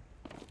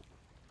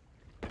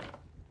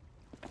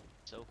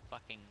 So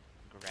fucking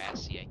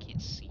grassy, I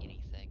can't see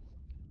anything.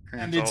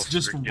 And all it's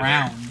just circular.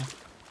 round.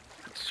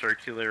 It's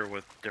circular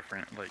with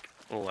different like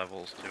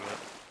levels to it.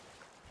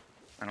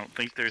 I don't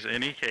think there's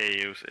any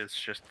caves. It's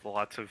just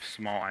lots of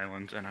small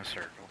islands in a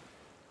circle.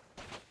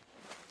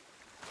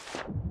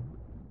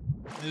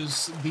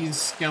 These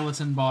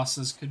skeleton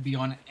bosses could be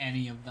on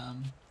any of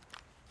them.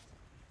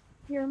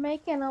 You're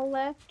making a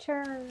left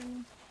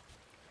turn.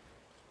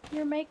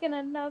 You're making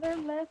another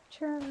left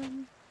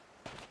turn.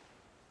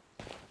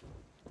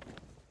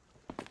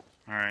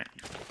 Alright.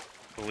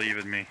 Believe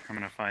in me. I'm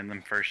gonna find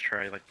them first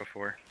try like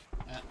before.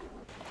 Yeah.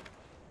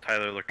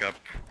 Tyler, look up.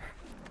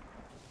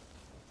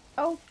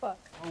 Oh fuck.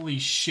 Holy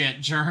shit,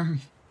 Germ.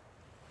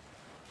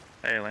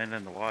 Hey, land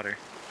in the water.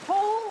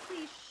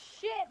 Holy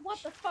shit!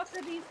 What the fuck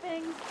are these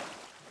things?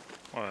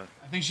 What?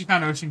 I think she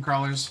found ocean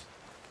crawlers.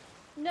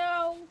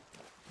 No!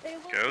 They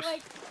look Ghost?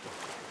 like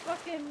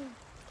fucking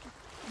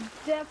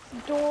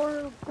death's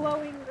door,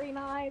 glowing green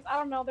eyes. I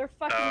don't know, they're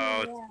fucking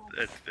Oh,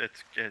 rad. it's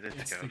It's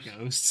the ghosts.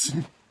 ghosts.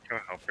 Go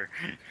help her.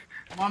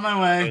 I'm on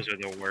my way. Those are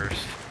the worst.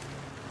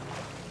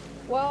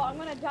 Well, I'm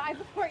gonna die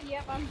before.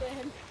 Yep, I'm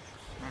dead.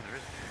 Oh, there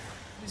is.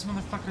 These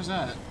motherfuckers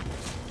at?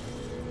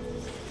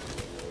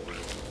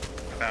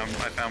 I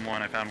found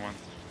one.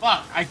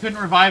 Fuck, I couldn't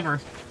revive her.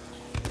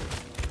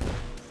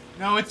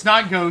 No, it's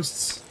not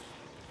ghosts.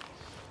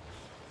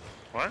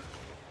 What?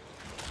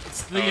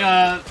 It's the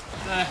Oh.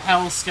 the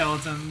hell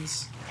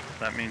skeletons.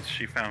 That means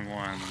she found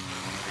one, and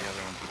one of the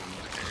other ones is in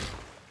this cave.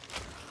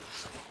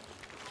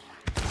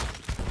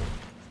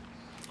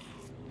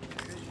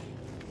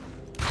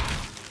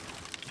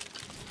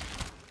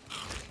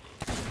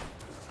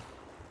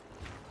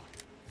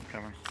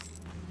 Coming.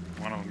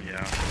 One of them,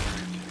 yeah.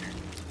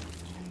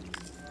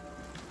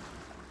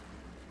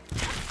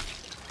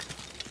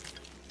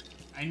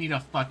 I need a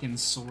fucking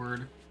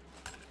sword.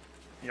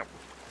 Yep.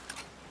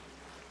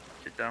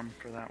 Get down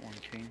for that one,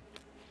 King.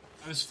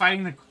 I was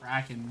fighting the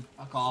Kraken.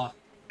 Fuck off.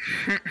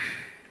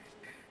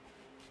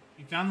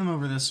 We found them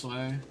over this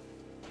way.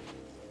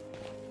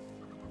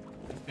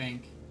 I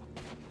think.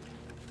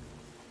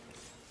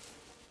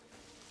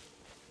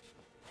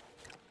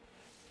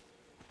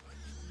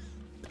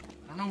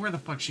 I don't know where the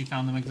fuck she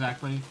found them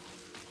exactly.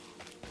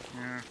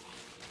 Yeah.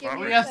 Give me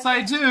Oh a yes,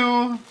 I second.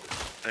 do!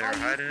 They're I'll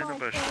hiding use in the my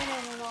bush.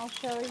 phone and I'll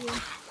show you.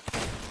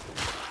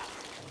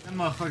 Them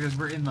motherfuckers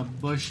were in the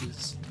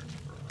bushes.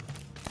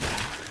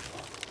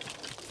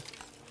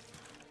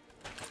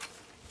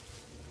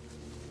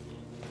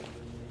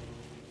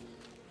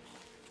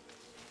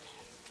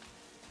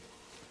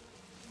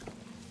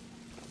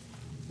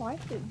 Why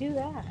did it do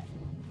that?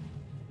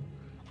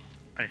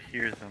 I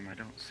hear them, I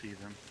don't see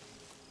them.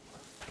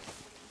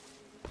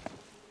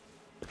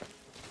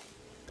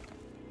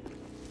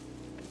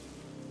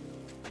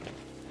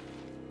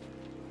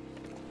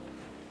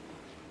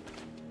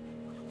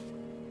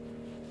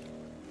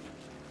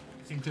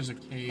 I think there's a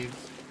cave.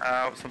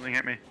 Ow, something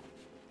hit me.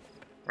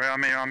 Right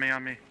on me.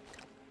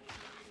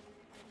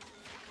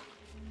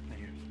 Thank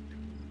you.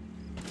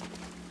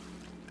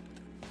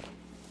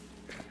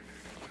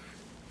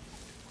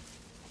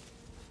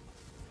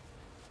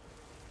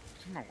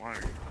 It's in the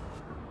water.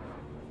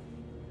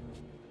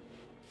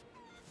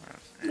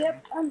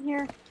 Yep, I'm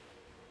here.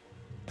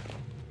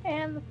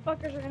 And the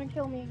fuckers are gonna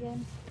kill me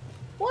again.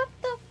 What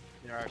the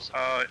There are some Oh,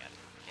 coming out of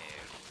the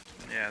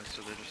cave. yeah,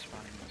 so they're just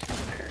spawning in this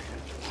area.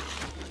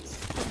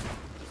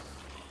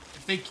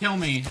 If they kill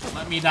me,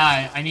 let me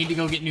die. I need to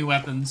go get new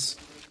weapons.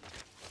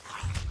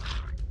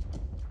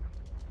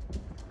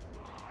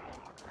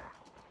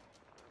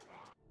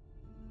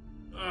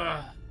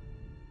 Ugh.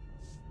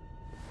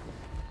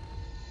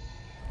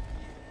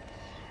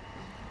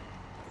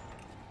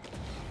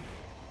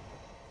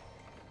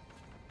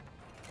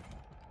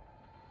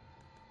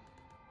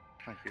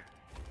 Thank you.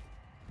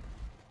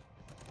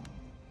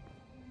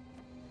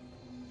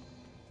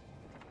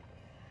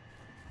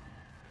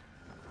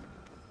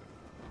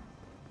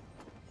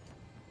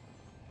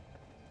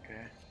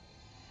 Okay.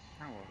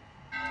 Now what?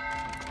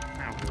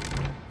 Now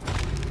what?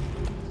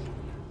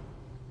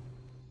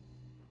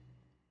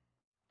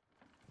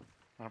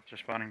 Oh, they're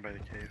spawning by the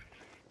cave.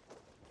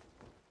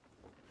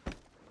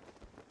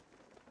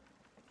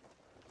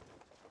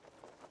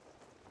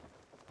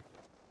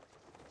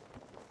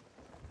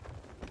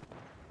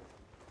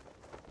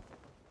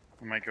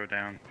 I might go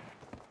down.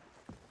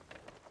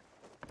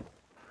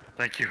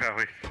 Thank you,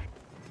 Howie.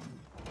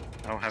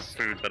 I don't have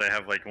food, but I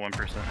have like 1%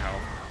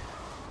 health.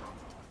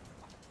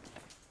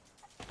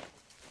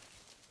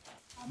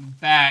 I'm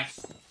back.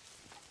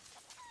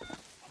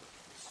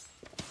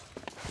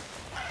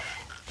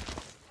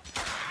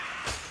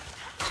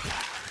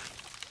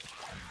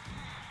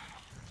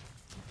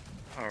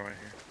 Oh, right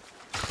here.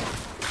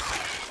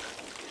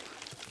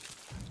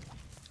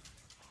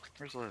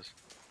 Where's Liz?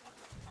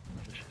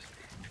 There she is.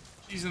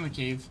 She's in the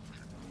cave.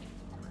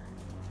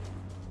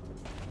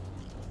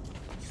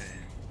 Okay,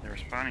 they were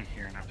spawning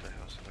here and up to the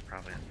house, so they're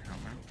probably in the house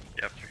now.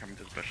 Yep, they're coming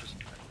to the bushes.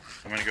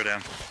 I'm gonna go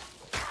down.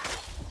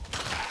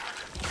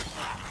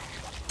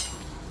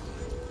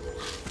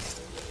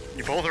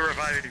 You both are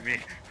reviving me.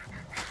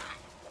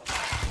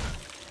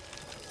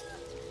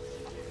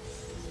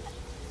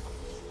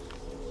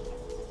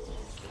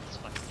 Kill this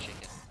fucking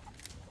chicken.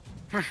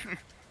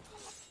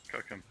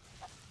 Cook him.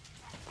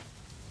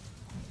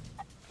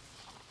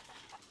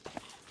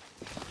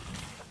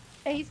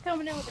 Hey, he's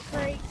coming in with a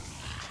crate.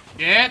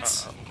 Get!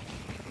 Uh-oh.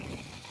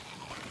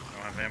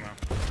 Don't have ammo.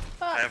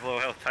 Fuck. I have low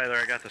health, Tyler.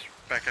 I got this.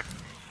 Back up.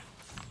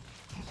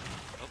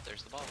 Oh,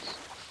 there's the boss.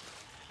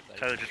 Good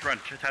Tyler, buddy. just run.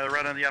 Tyler,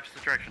 run in the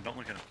opposite direction. Don't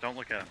look at him. Don't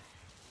look at him.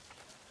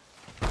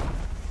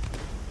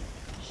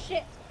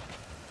 Shit.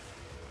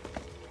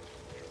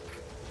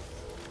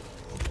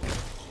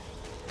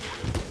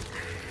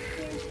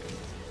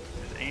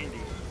 There's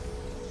Andy.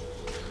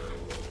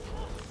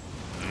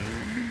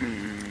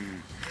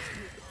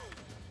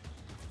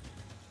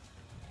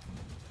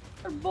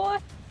 Or boy.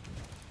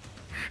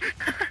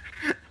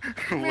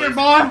 Come here, Liz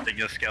boy.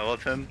 hunting a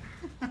skeleton.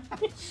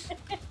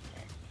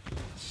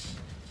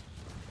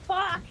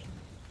 Fuck.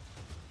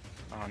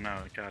 Oh no,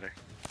 got her.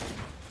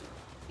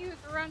 He was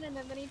running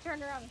and then he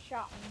turned around and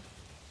shot me.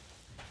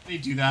 They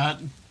do that.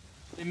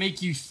 They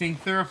make you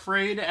think they're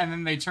afraid, and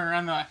then they turn around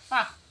and they're like,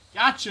 ha,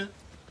 gotcha.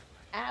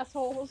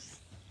 Assholes.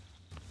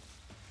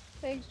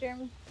 Thanks,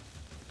 Jeremy.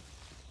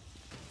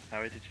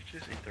 Howie, did you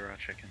just eat the raw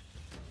chicken?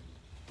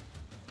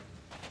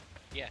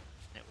 Yeah,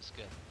 it was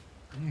good.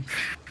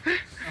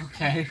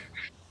 Okay.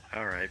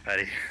 Alright,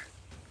 buddy.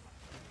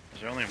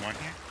 Is there only one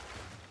here?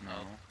 No.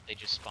 Oh, they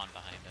just spawned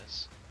behind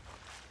us.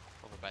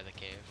 Over by the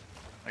cave.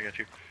 I got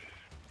you.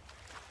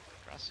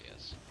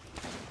 Gracias.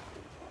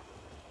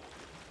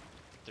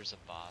 There's a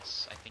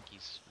boss. I think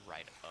he's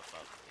right above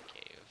the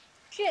cave.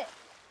 Shit.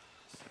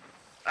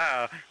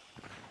 Ah!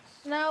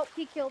 No,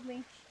 he killed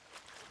me.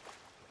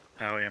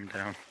 Howie, I'm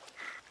down.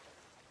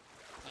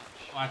 Oh,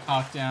 shit. Black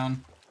Hawk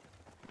down.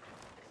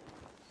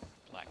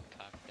 Black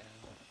cock down.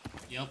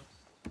 Yep.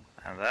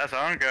 And that's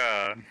on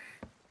God.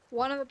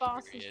 One of the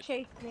bosses Period.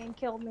 chased me and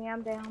killed me.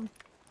 I'm down.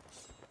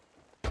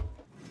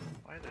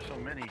 Why are there so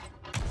many?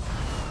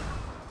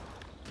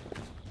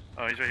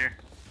 Oh, he's right here.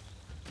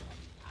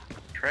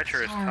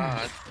 Treacherous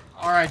Todd.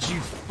 Alright, you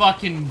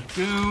fucking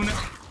goon.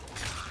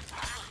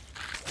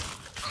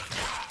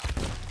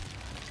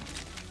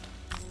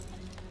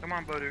 Come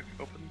on, Boduk,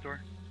 open the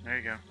door. There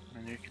you go.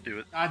 And you can do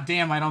it. God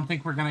damn, I don't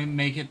think we're gonna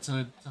make it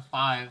to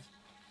 5.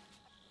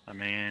 I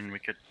mean, we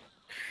could...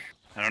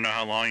 I don't know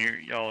how long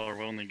y'all are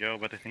willing to go,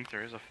 but I think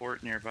there is a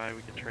fort nearby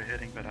we could try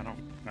hitting, but I don't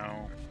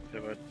know if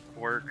it would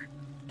work.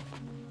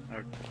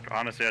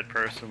 Honestly, I'd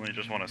personally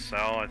just want to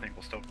sell. I think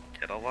we'll still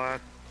get a lot.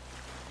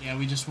 Yeah,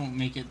 we just won't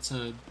make it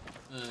to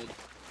the...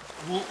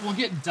 We'll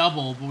get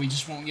double, but we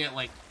just won't get,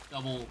 like,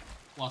 double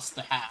plus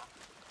the half.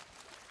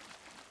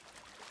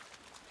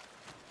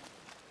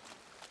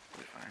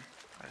 We'll be fine,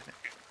 I think.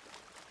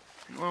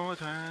 Well,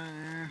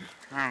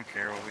 I don't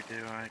care what we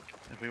do.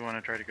 If we want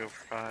to try to go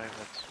for 5,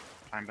 that's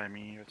fine by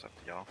me. It's up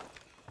to y'all.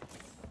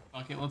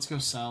 Fuck it, let's go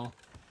sell.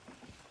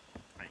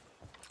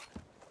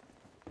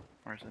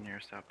 Where's the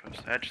nearest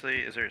outpost?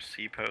 Actually, is there a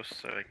sea post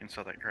so I can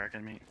sell that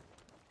Kraken meat?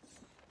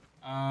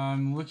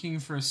 I'm looking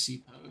for a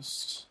sea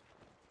post.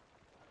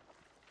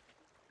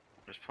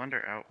 There's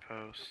Plunder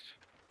Outpost.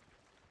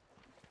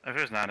 If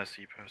there's not a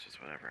sea post, it's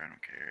whatever. I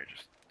don't care. I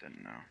just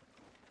didn't know.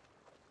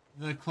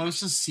 The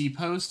closest sea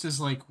post is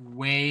like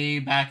way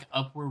back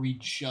up where we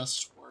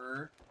just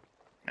were.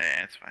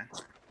 Yeah, it's fine.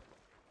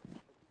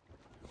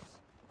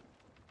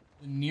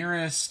 The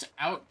nearest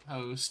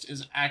outpost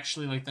is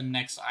actually like the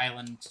next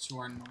island to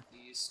our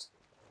northeast.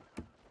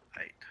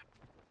 Right.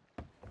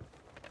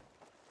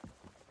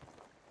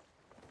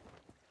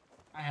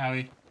 Hi,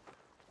 Howie.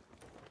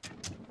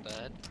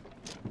 Bud.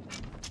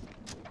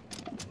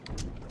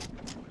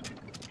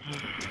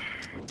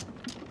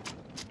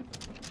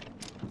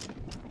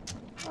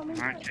 I mean, In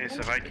that case,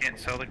 if I can't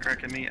sell the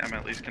Kraken meat, I'm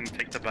at least gonna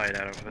take the bite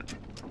out of it.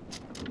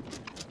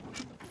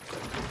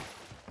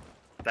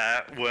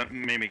 That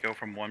made me go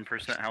from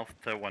 1% health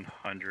to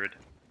 100.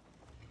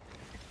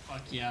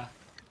 Fuck yeah.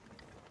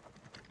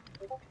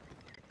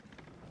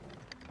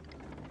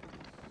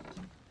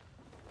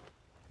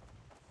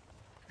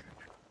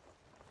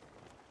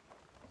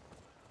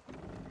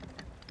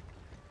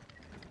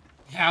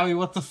 Howie,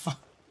 what the fuck?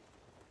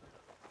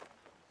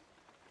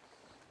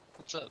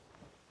 What's up?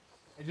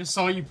 I just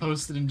saw what you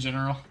posted in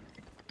general.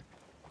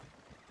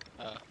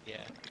 Oh,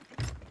 yeah.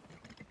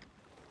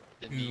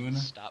 The Goon.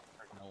 memes stop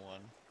for no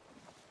one.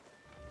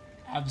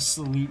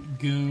 Absolute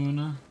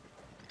goon.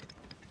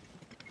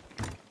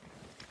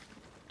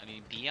 I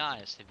mean, be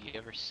honest, have you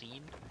ever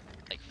seen,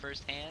 like,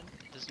 firsthand?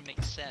 It doesn't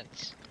make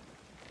sense.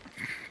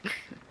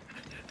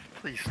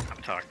 Please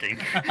stop talking.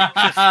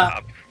 Just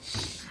stop.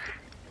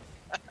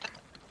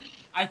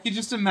 I could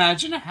just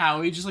imagine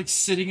Howie just like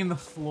sitting in the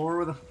floor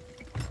with a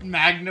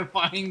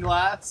magnifying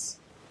glass.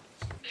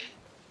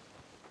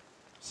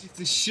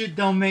 This shit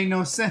don't make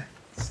no sense.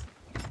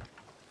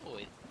 Oh,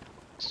 it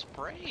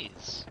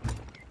sprays.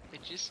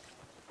 It just...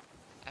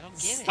 I don't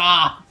get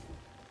Stop.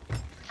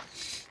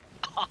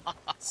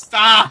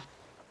 Stop.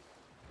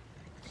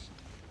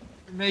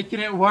 You're making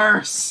it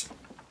worse.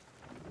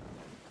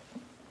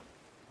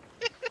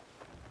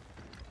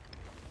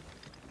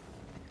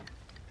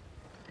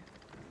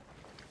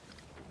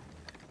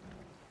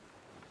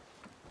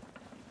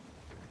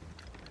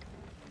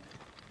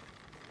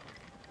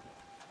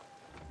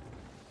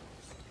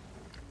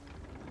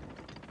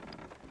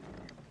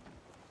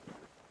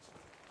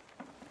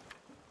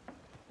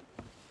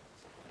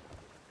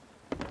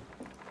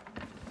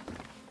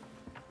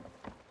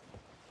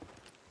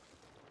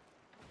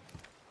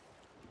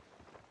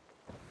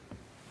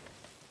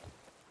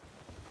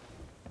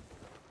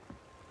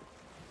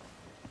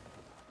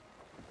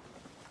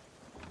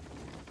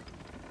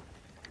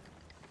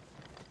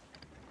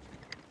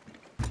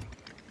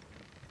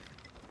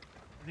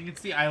 I think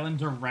it's the island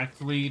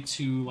directly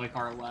to, like,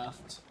 our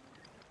left.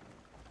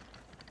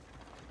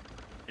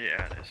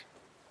 Yeah, it is.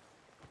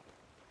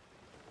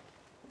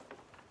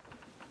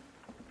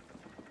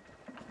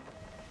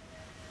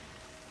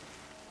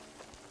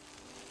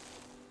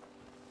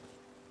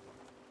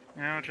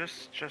 No,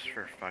 just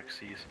for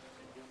fucksies.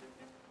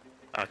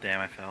 Oh damn,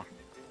 I fell.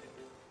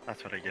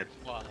 That's what I get.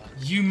 Wow.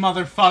 You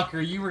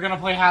motherfucker, you were gonna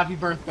play Happy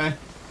Birthday.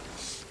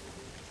 It's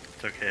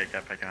okay, I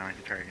got back on, I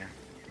can try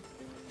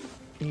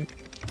again.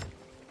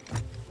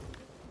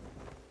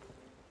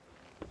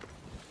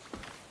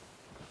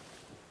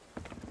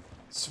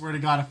 Swear to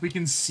God, if we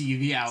can see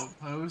the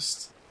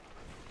outpost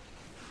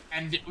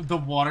and the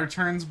water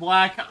turns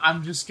black,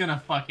 I'm just gonna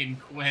fucking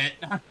quit.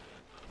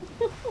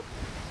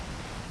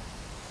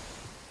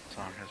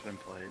 Song has been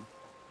played.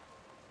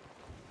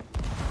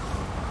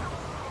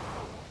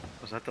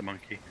 Was that the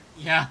monkey?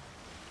 Yeah.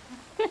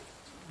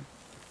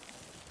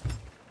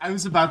 I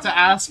was about to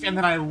ask, and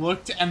then I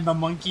looked, and the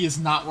monkey is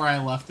not where I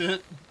left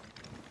it.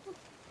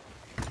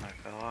 I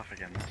fell off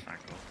again, that's not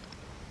cool.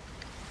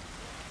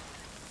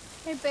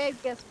 Hey babe,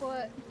 guess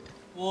what?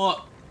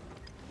 Well,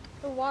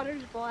 The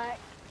water's black.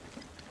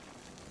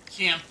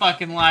 can't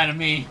fucking lie to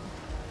me.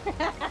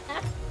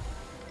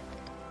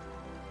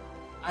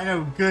 I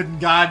know good and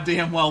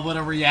goddamn well what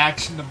a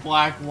reaction to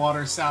black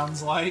water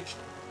sounds like.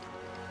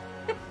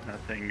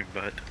 Nothing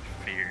but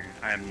fear.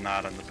 I am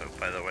not on the boat,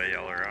 by the way.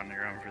 Y'all are on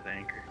your own for the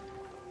anchor.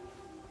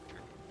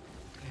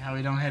 Yeah,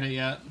 we don't hit it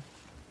yet.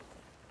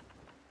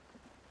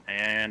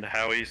 And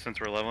Howie,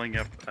 since we're leveling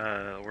up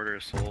Order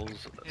of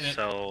Souls, Yeah.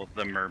 sell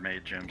the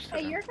mermaid gems to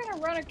Hey, them. you're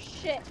gonna run a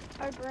shit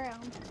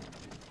aground.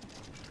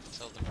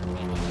 So the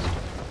mermaids.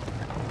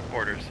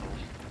 Order of Souls.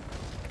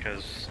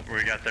 Because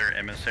we got their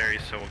emissary,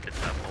 so we'll get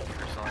double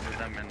for selling to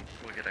them, and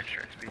we'll get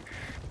extra XP.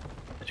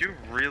 Did you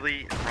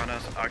really run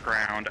us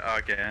aground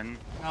again?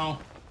 No.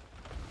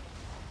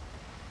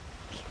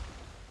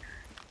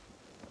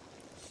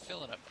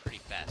 Filling up pretty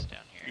fast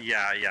down here.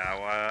 Yeah,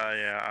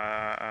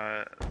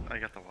 I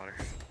got the water.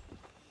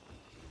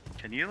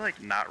 Can you,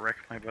 like, not wreck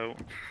my boat?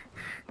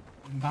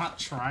 I'm not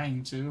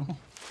trying to.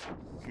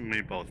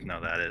 We both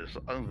know that is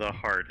the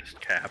hardest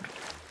cap.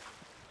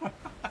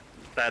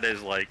 That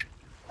is, like...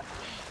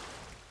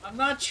 I'm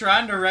not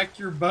trying to wreck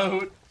your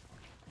boat.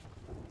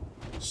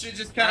 Shit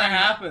just kinda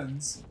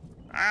happens.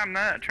 I'm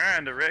not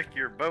trying to wreck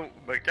your boat,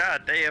 but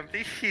goddamn,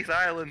 these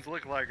islands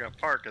look like a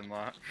parking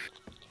lot.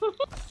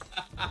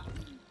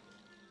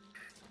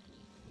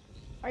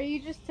 Are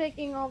you just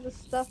taking all the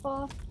stuff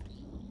off?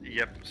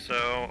 Yep,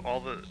 so all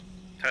the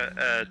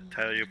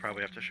Tyler, you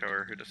probably have to show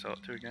her who to sell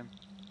it to again.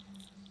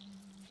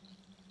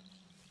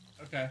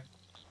 Okay.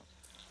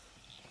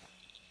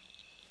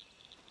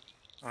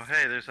 Oh,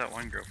 hey, there's that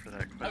one girl for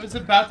that quest. I was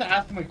about to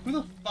ask him, like, who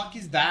the fuck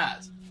is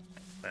that?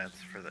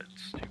 That's for that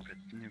stupid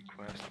new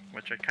quest,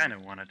 which I kind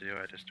of want to do,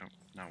 I just don't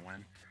know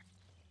when.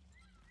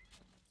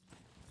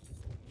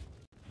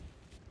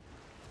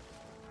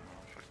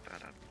 Oh, fuck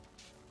that up.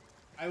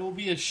 I will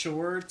be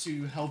ashore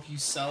to help you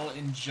sell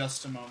in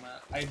just a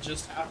moment. I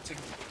just have to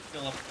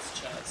fill up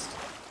this chest.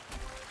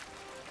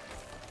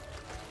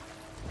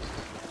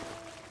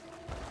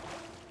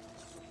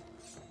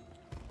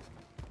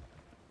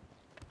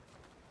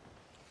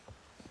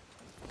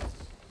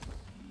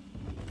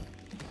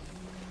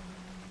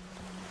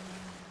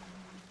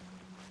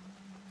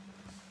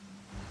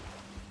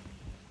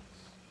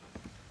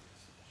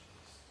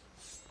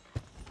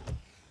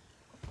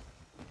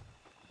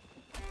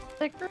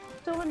 Sticker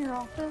still in your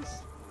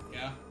office?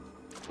 Yeah.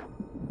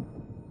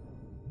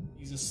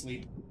 He's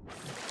asleep.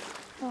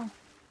 Oh.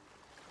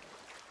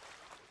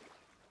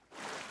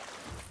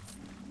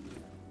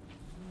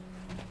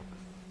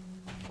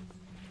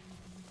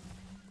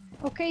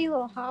 Okay, you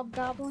little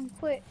hobgoblin,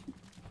 quit.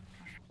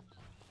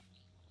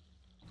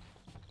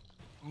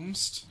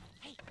 Oomst.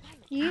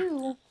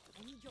 You.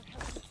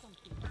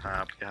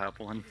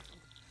 Hobgoblin.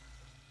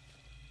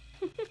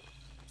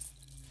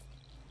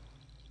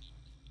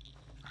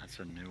 That's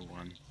a new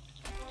one.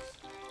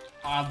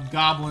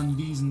 Hobgoblin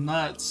these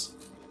nuts.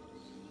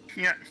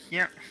 Yeah,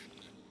 yeah.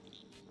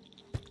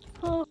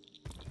 Oh.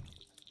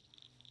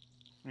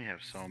 We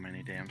have so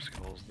many damn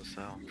skulls to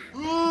sell.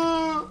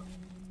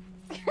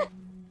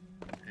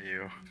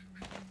 Ew.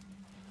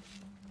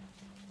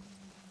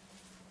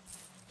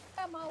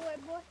 Come on, way,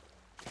 boy.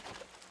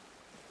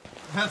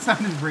 That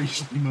sounded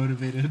racially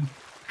motivated.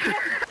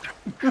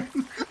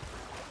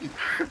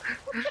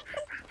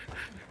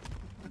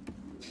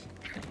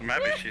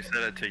 Maybe she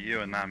said it to you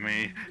and not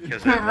me.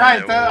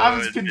 Right, I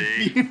was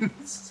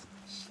confused.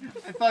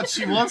 I thought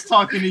she was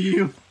talking to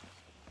you.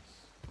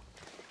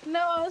 No,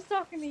 I was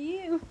talking to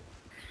you.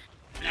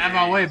 Out of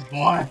my way,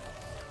 boy.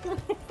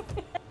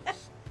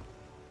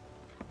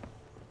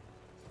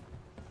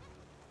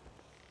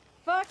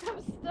 Fuck,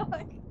 I'm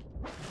stuck.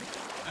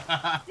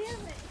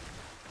 Damn it.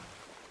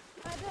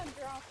 I done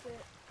dropped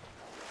it.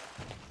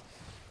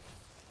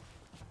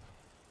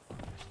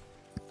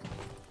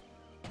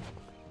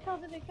 How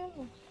did it go?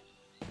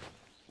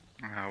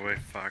 Oh wait,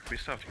 fuck. We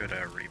still have to go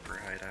to a Reaper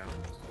hideout.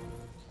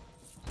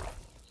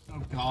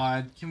 Oh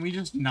god, can we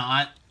just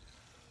not?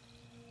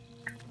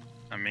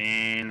 I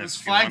mean, Those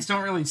if flags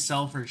don't really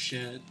sell for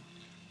shit.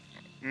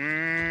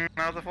 No,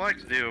 the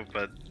flags do,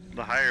 but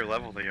the higher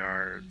level they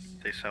are,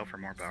 they sell for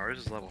more. But ours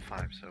is level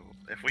 5, so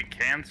if we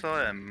can sell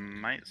it, it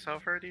might sell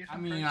for a decent I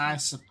mean, price. I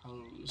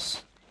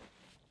suppose.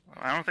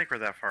 I don't think we're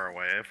that far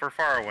away. If we're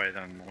far away,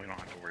 then we don't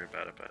have to worry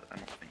about it, but I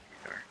don't think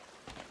we are.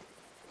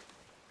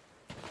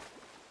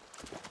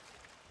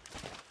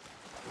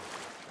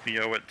 We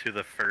owe it to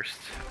the first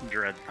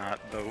dreadnought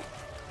boat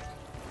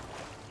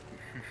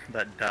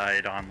that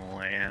died on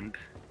land.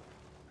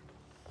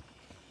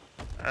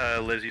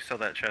 Liz, you saw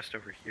that chest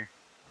over here.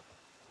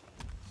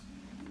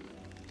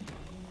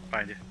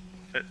 Find you.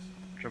 Sit.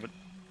 Jump it.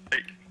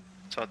 Hey.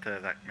 Saw it to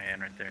that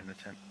man right there in the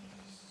tent.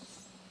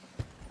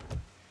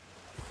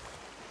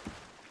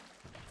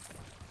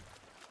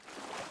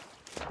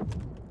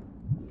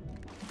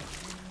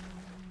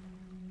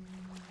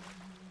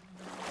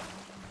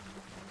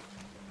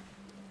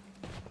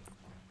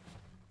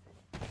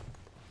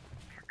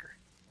 Fucker.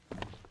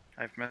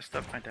 I've messed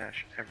up my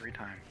dash every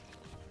time.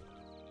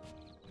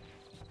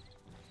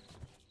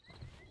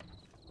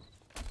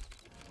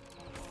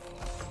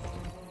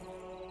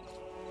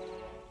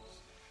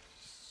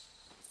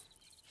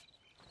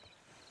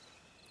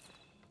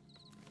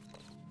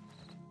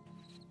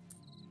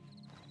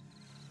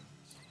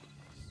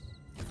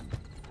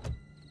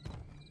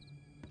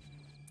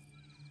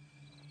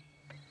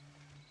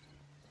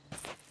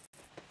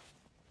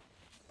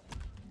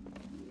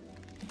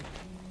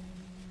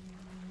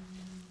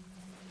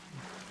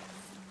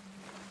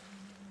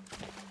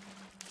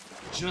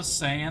 Just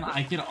saying,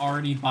 I could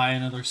already buy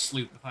another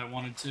sloop if I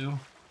wanted to.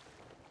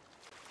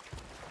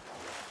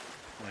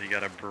 Well, you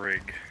got a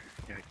brig.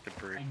 You got the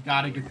brig. I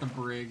gotta get the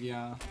brig,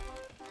 yeah.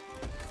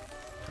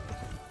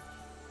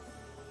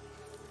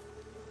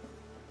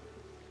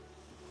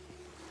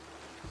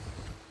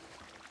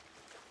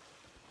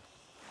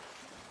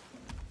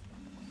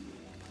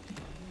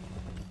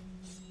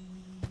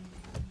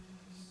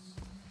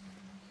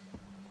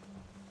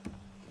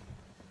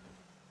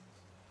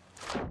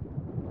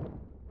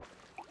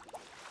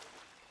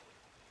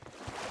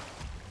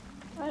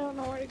 I don't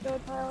know where to go,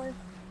 Tyler.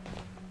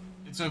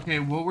 It's okay,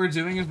 what we're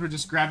doing is we're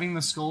just grabbing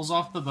the skulls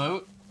off the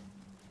boat,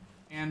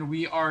 and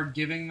we are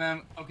giving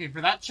them... Okay,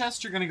 for that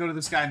chest, you're gonna go to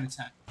this guy in the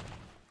tent.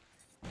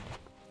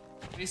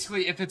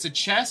 Basically, if it's a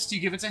chest, you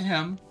give it to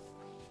him.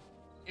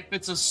 If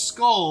it's a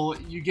skull,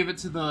 you give it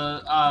to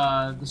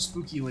the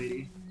spooky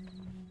lady.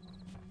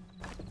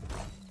 Oh,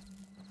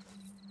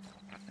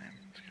 damn.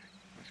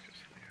 Let's go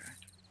see her.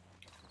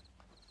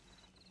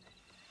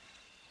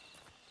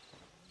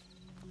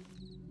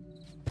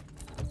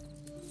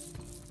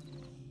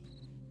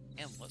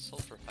 Damn, what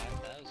sold for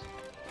 5,000?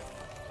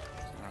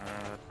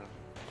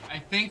 I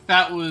think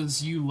that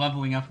was you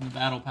leveling up in the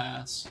battle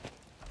pass.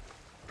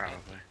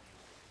 Probably.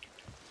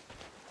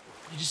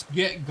 You just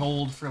get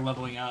gold for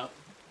leveling up.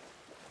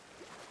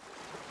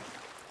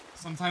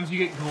 Sometimes you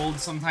get gold,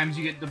 sometimes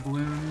you get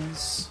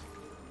doubloons.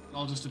 It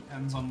all just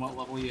depends on what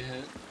level you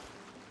hit.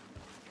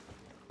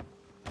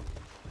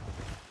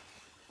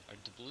 Are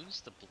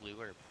doubloons the blue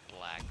or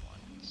black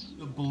ones?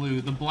 The blue.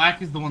 The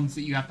black is the ones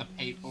that you have to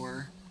pay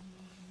for.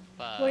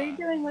 What are you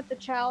doing with the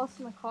chalice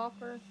and the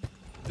coffer?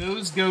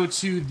 Those go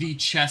to the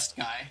chest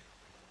guy.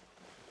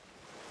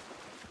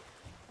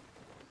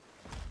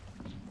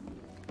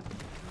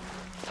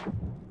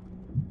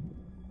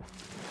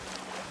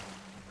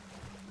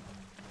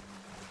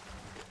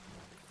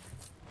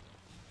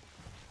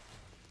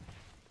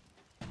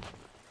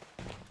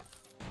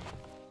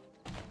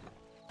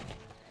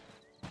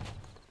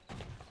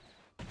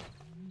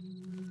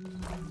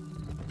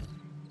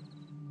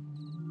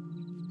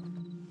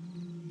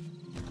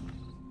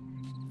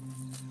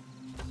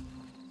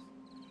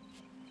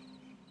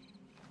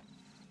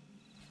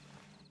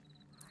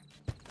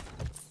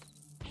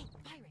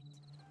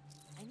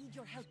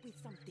 With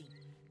something.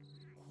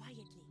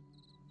 Quietly.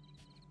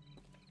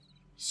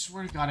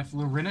 Swear to God, if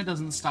Lorena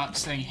doesn't stop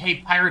saying, "Hey,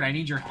 pirate, I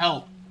need your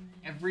help,"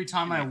 every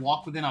time I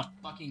walk within a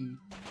fucking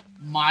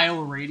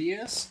mile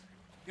radius,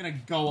 I'm gonna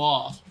go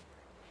off.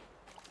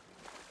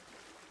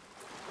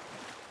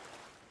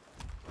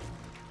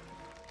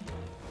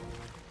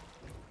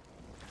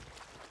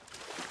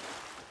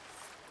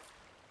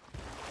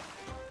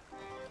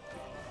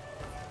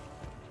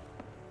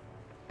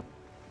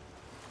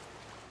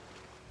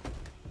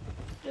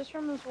 Just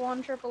from this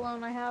one trip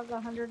alone, I have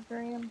 100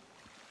 grand.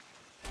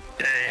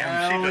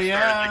 Damn, Hell she just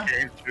yeah. started the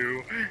game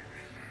too.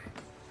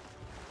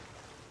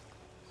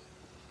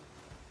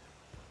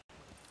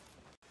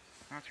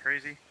 That's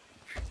crazy.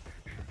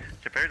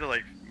 Compared to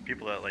like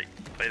people that like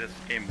play this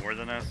game more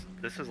than us,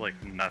 this is like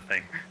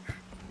nothing.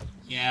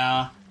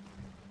 Yeah.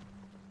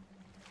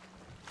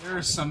 There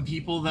are some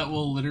people that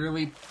will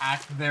literally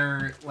pack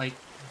their, like,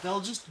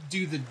 they'll just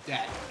do the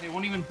deck. They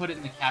won't even put it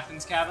in the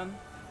captain's cabin.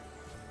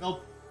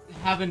 They'll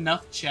have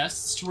enough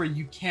chests to where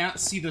you can't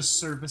see the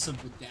surface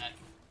of the deck.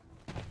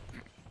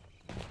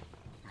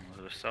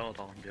 I'll just sell it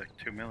all and be like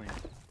 2 million.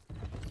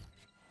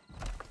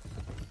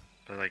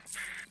 But like,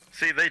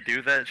 see, they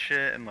do that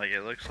shit and like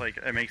it looks like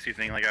it makes you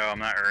think like, oh, I'm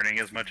not earning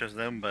as much as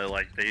them, but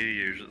like they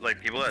usually, like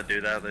people that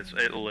do that,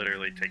 it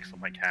literally takes them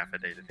like half a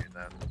day to do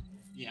that.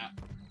 Yeah.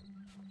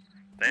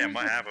 Damn,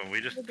 what happened? We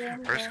just,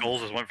 our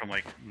skulls just went from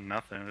like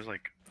nothing. There's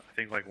like, I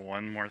think like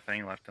one more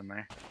thing left in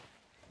there.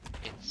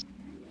 It's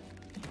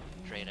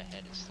straight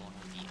ahead is the one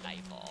with the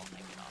eyeball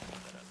hanging off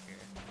of it up here.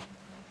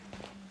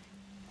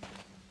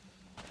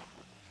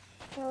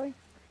 Sorry.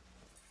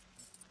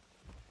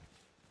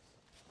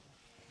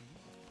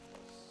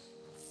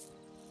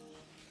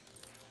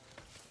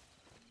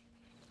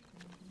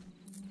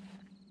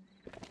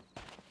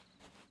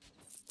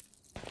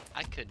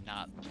 I could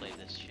not play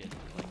this shit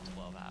for like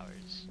 12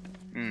 hours.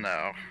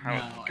 No, I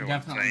would go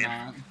definitely insane.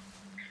 not.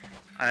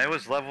 I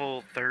was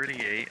level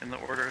 38 in the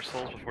Order of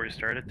Souls before you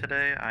started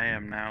today. I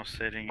am now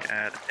sitting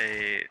at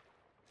a...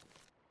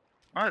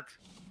 What?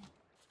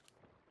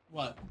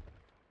 What?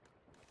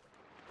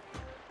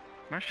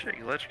 My shit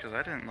glitched because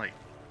I didn't like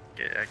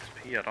get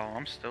XP at all.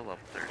 I'm still level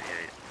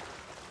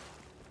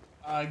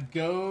 38.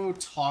 Go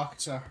talk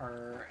to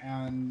her,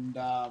 and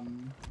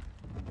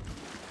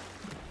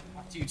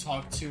after you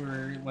talk to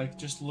her, like,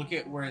 just look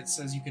at where it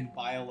says you can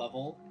buy a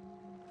level,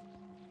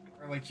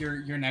 or like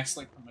your next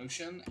like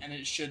promotion, and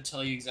it should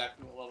tell you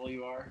exactly what level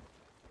you are.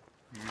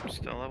 I'm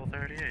still level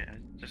 38. I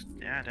just,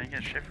 yeah, I didn't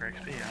get shit for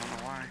XP. I don't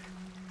know why.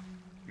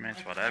 I mean,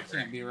 it's whatever. That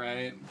can't be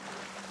right.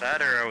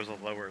 That or I was a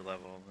lower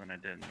level than I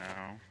didn't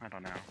know. I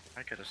don't know.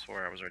 I could have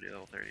swore I was already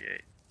level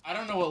 38. I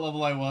don't know what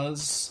level I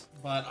was,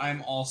 but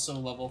I'm also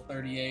level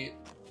 38.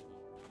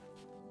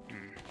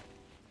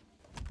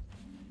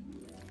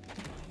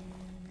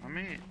 Let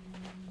me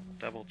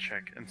double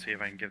check and see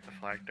if I can give the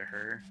flag to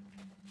her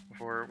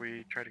before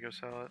we try to go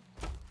sell it.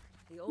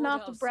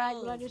 Not to brag,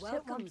 but I just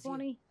hit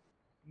 120.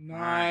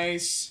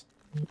 Nice.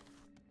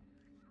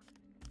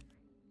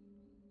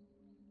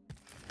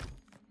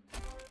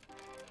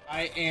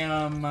 I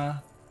am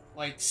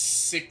like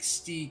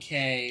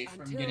 60k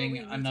from getting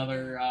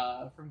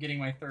another, from getting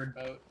my third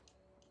boat.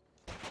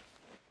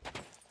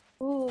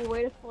 Ooh,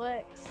 way to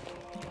flex.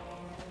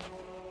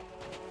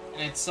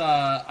 And it's,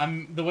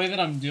 the way that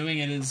I'm doing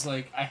it is,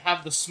 like, I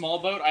have the small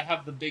boat, I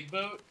have the big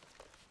boat,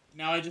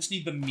 now I just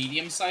need the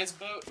medium-sized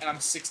boat, and I'm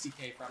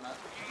 60k from it.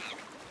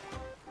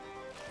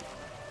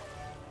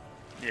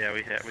 Yeah,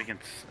 we can,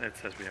 it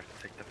says we have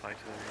to take the flag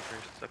to the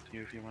Reapers. It's up to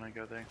you if you want to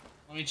go there.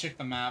 Let me check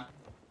the map.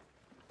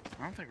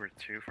 I don't think we're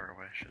too far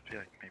away. It should be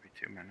like maybe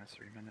 2 minutes,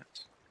 3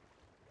 minutes.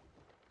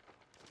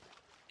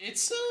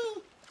 It's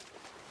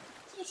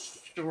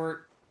a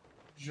short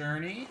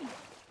journey.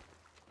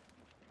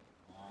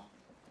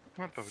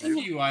 What boat A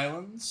few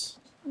islands.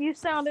 You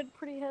sounded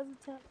pretty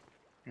hesitant.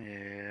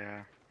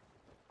 Yeah.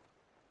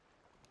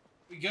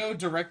 We go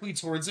directly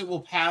towards it.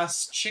 We'll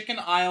pass Chicken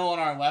Isle on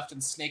our left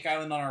and Snake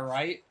Island on our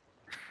right.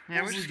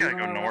 Yeah, we just gotta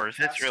go north.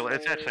 It's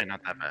actually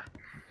not that bad.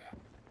 Yeah.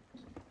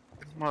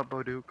 What,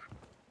 Boduk?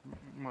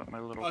 What, my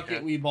little Fuck cat?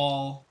 it, we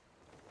ball.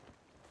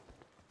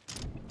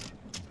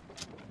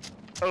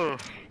 Oh.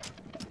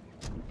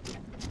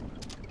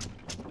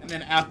 And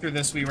then after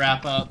this, we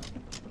wrap up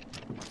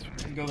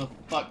and go the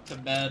fuck to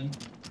bed.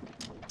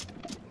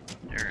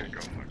 You're gonna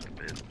go fuck the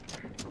bed.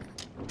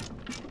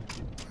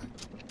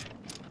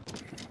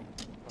 What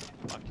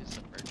the fuck is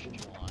the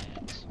Merchant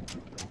Alliance?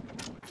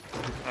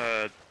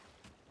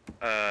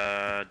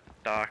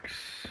 Docks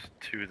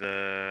to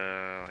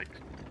the, like,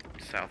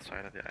 south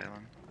side of the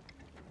island.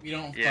 We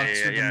don't Yeah,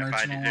 fucks with the fine.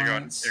 Merchant You're going,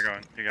 Alliance.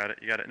 you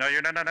got it, No,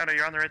 you're no,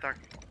 you're on the right dock.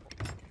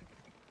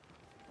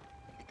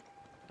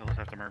 You'll just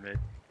have the mermaid.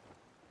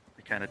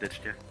 He kinda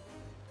ditched you.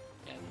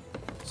 Yeah.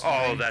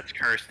 Sorry. Oh, that's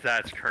cursed,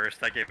 That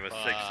gave us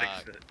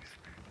 666.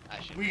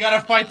 I should. We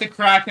gotta fight the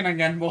Kraken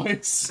again,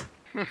 boys.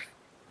 Don't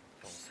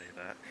say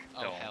that.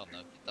 Oh Don't. hell no!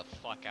 Get the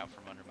fuck out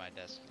from under my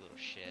desk, you little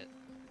shit.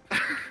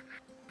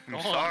 I'm Go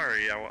on.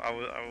 sorry,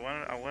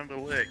 I wanted to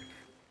lick.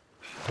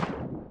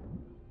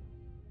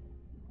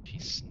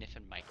 She's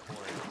sniffing my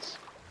cords.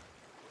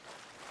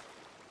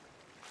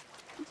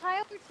 Did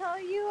Tyler tell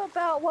you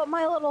about what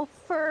my little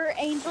fur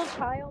angel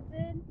child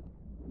did?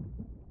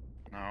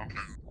 No.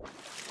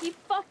 He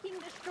fucking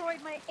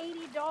destroyed my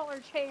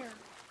 $80 chair.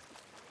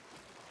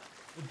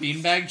 The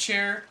beanbag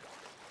chair.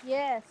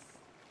 Yes.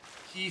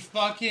 He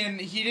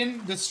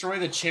didn't destroy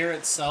the chair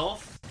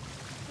itself.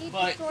 He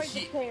But destroyed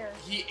the chair.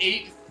 He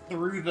ate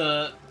through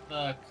the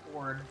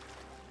cord.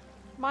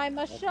 My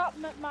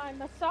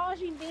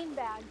massaging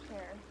beanbag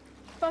chair.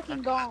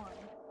 Fucking gone.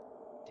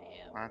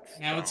 Damn. That's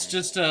Now it's dumb.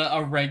 just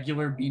a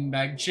regular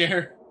beanbag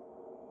chair.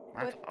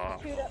 That's With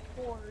awful. chewed up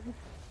cord.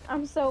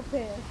 I'm so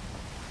pissed.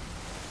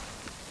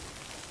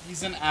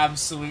 He's an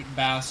absolute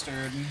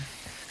bastard.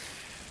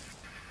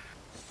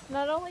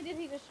 Not only did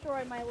he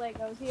destroy my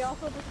Legos, he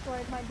also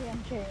destroyed my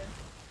damn chair.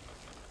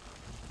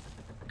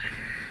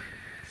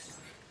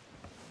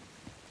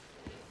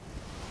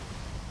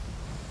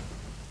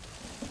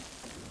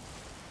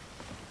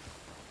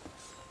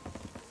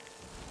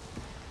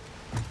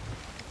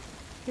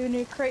 Who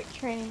knew crate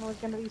training was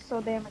gonna be so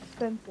damn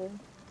expensive?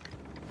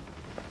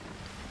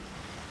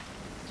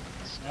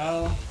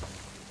 Well,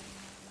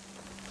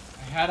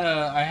 I had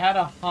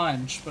a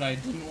hunch, but I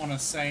didn't want to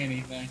say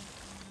anything.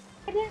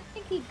 I didn't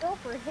think he'd go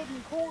for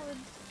hidden cords.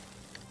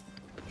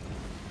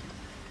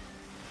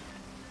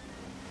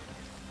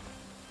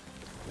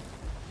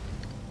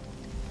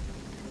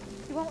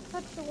 He won't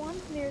touch the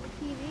ones near the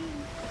TV.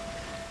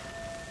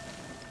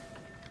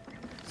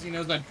 'Cause he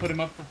knows I'd put him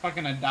up for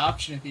fucking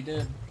adoption if he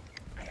did.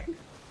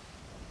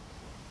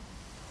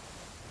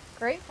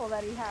 Grateful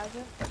that he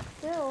hasn't, but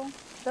still,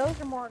 those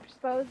are more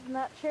exposed than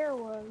that chair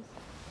was.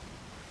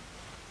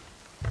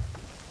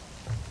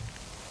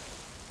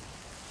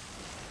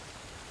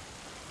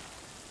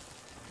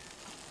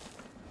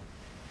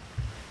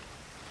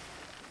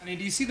 Honey,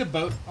 do you see the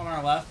boat on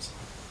our left?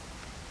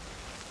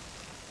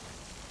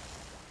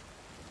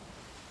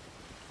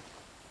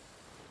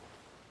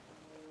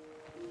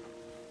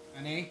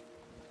 Honey?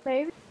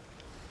 Maybe?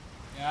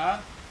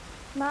 Yeah?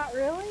 Not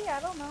really? I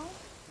don't know.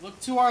 Look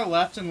to our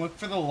left and look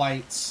for the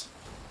lights.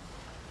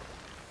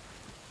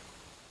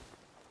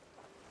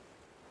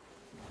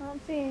 I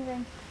don't see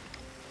anything.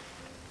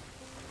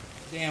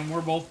 Damn,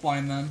 we're both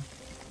blind then.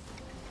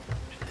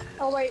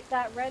 Oh wait,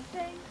 that red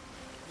thing?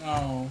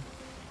 No.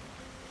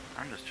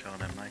 I'm just chilling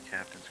in my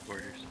captain's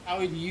quarters.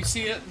 Howie, do you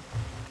see it?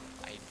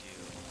 I do.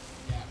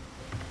 Yeah.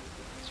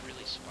 It's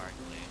really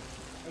sparkly.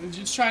 I was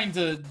just trying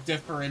to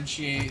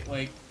differentiate,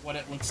 like, what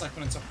it looks like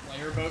when it's a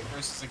player boat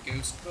versus a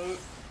ghost boat.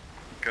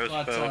 Ghost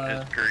But, boat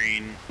is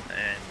green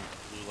and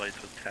blue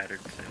lights with tattered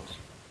sails.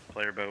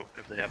 Player boat,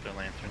 if they have their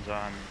lanterns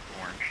on,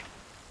 orange.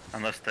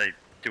 Unless they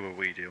do what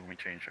we do and we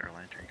change our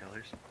lantern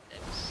colors.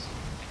 It's.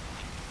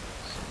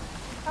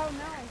 Oh,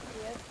 now I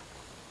see it.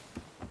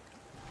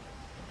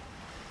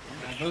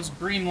 Yeah, those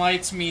green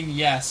lights mean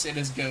yes, it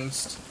is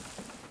ghost.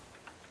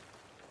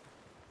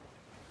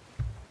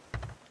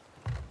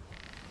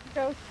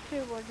 Ghost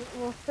 2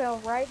 will sail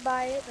right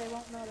by it, they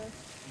won't notice.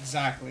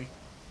 Exactly.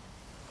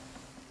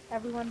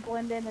 Everyone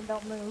blend in and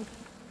don't move.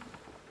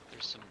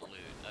 There's some loot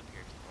up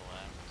here to the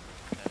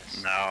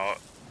left. No.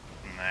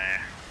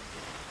 Nah.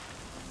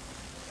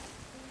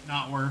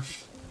 Not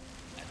worth.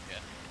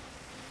 Okay.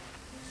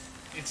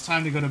 It's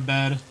time to go to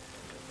bed.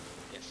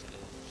 Yes, it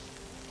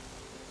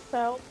is.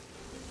 So.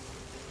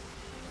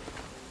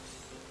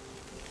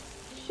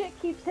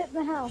 Shit keeps hitting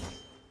the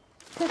house.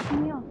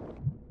 Pissing me off.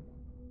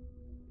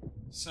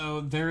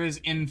 So there is,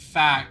 in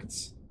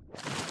fact,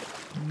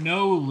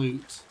 no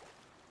loot.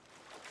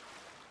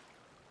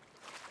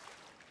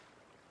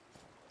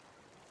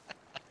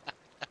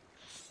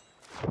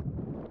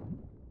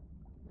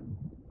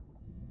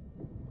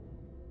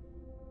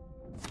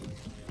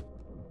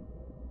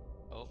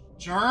 Oh,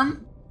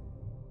 Germ?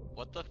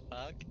 what the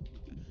fuck?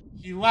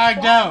 He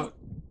lagged out.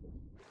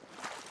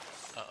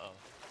 Uh-oh.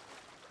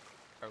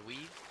 Are we?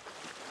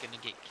 gonna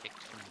get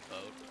kicked from the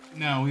boat?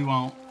 No, we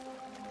won't.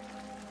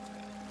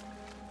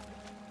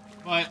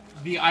 But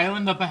the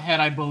island up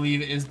ahead, I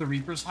believe, is the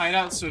Reaper's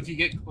hideout, so if you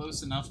get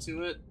close enough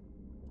to it,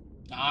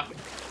 Doc,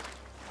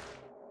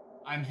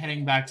 I'm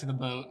heading back to the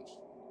boat.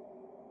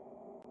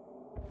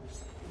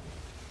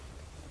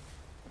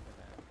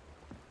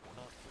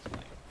 Well, it's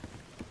fine.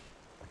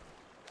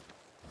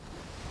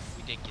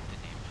 We did get the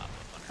name pop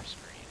up on our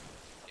screen,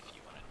 if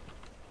you want to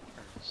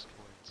turn us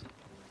towards it.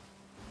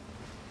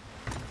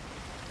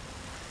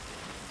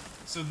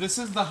 So this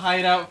is the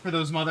hideout for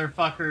those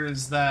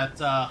motherfuckers that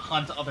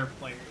hunt other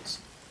players.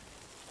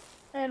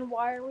 And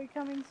why are we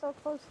coming so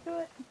close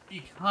to it?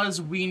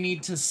 Because we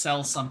need to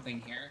sell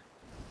something here.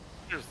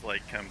 Just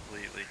like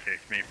completely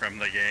kicked me from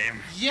the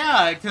game.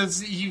 Yeah,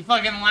 because you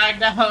fucking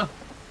lagged out.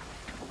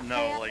 No,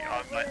 Hey, like I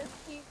on got my. an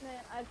achievement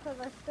because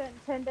I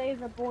spent 10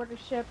 days aboard a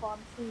ship on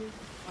sea.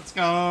 Let's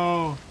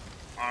go.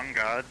 On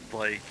God,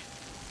 like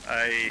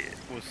I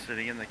was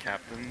sitting in the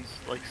captain's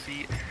like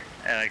seat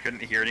and I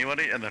couldn't hear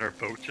anybody, and then our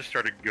boat just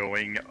started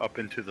going up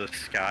into the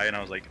sky, and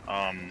I was like,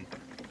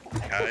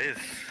 guys.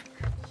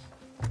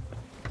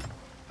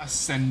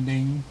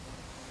 Ascending.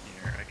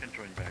 Here, I can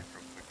join back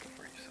real quick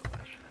before you sell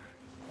that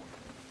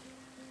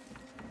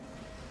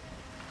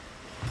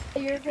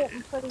shit. You're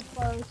getting pretty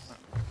close.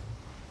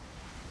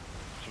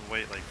 Just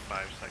wait like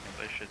 5 seconds.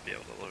 I should be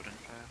able to load in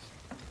fast.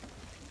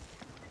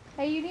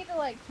 Hey, you need to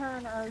like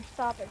turn or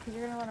stop it because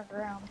you're gonna run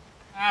aground.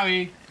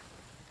 Howie.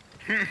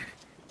 Okay.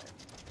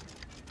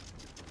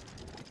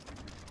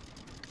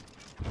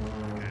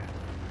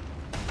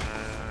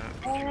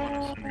 Do you want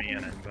to send me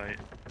an invite?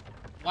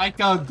 Like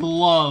a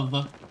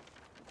glove.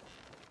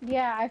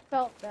 Yeah, I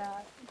felt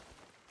that.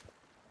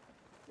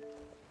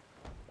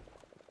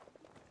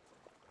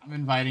 I'm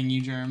inviting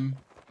you, Germ.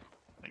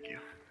 Thank you.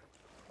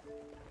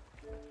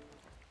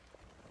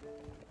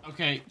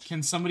 Okay,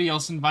 can somebody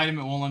else invite him?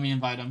 It won't let me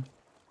invite him.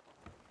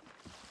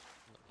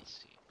 Let me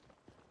see.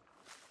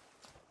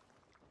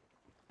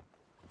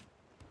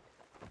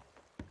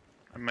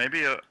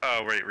 Maybe.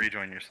 Oh wait,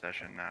 rejoin your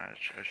session. Nah, I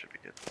should be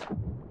good.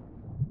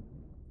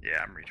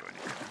 Yeah, I'm rejoining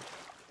right now.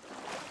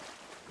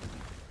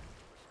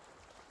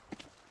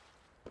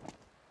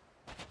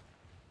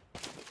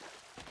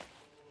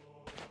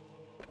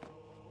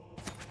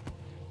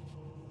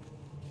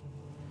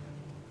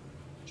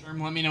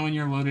 Germ, let me know when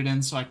you're loaded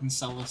in so I can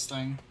sell this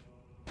thing.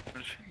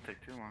 It shouldn't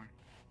take too long.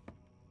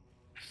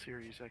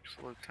 Series X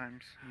load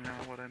times, you know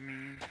what I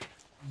mean?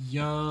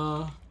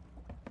 Yeah.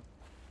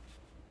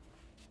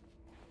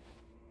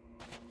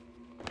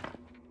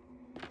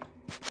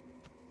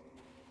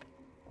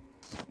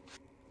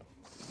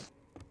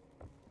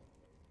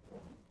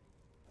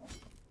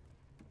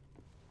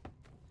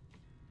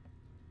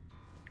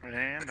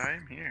 And I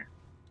am here.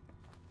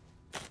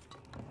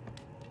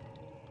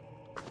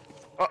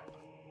 Oh!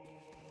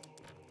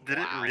 Did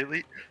Wow. it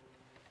really?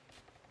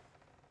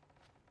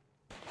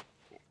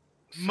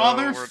 So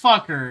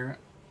Motherfucker.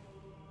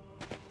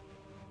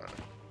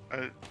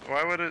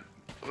 why would it?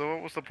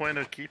 What was the point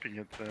of keeping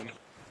it then?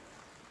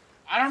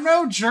 I don't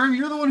know, Germ.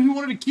 You're the one who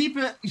wanted to keep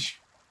it.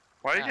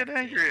 Why you God get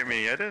angry at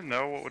me? I didn't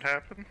know what would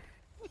happen.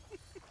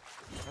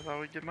 I thought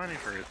we'd get money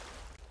for it.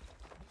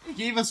 It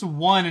gave us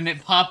one, and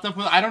it popped up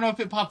with. I don't know if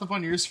it popped up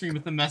on your screen,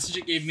 but the message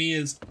it gave me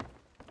is,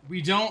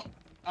 "We don't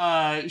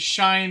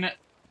shine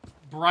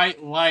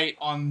bright light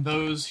on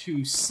those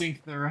who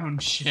sink their own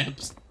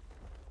ships."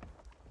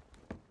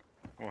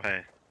 Well,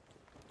 hey,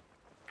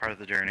 part of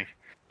the journey.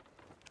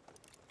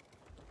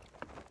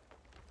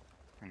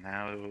 And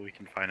now we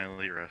can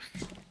finally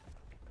rest.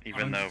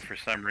 Even though for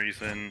some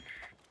reason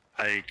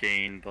I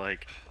gained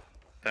like.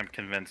 I'm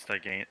convinced I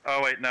gained.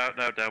 Oh wait, no,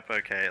 dope.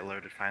 Okay, it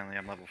loaded finally.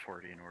 I'm level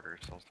 40 in order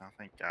of souls now.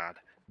 Thank God.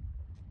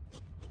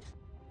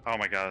 Oh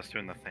my God, it's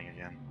doing the thing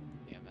again.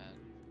 Yeah, man.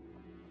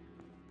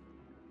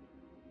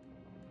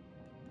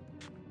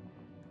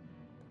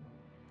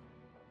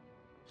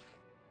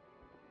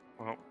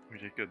 Well, we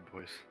did good,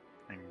 boys.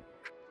 And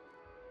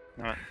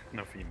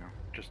no female,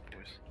 just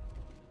boys.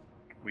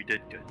 We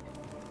did good.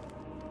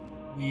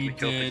 We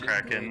killed the did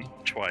Kraken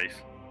good. twice.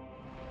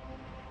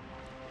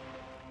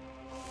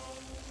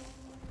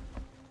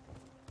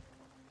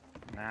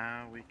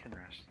 Now we can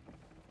rest.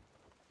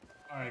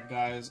 Alright,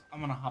 guys. I'm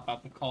gonna hop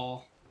out the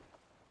call.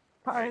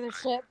 Part of the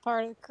ship,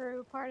 part of the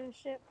crew, part of the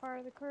ship, part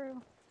of the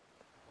crew.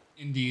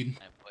 Indeed.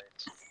 I put.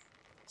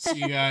 See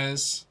you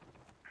guys.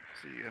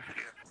 See ya.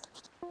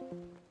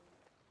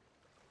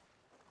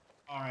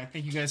 Alright,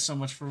 thank you guys so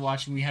much for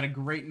watching. We had a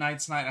great night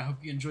tonight. I hope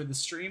you enjoyed the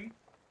stream.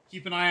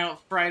 Keep an eye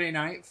out Friday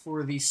night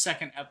for the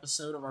second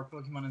episode of our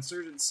Pokemon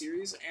Insurgent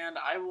series, and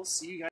I will see you guys.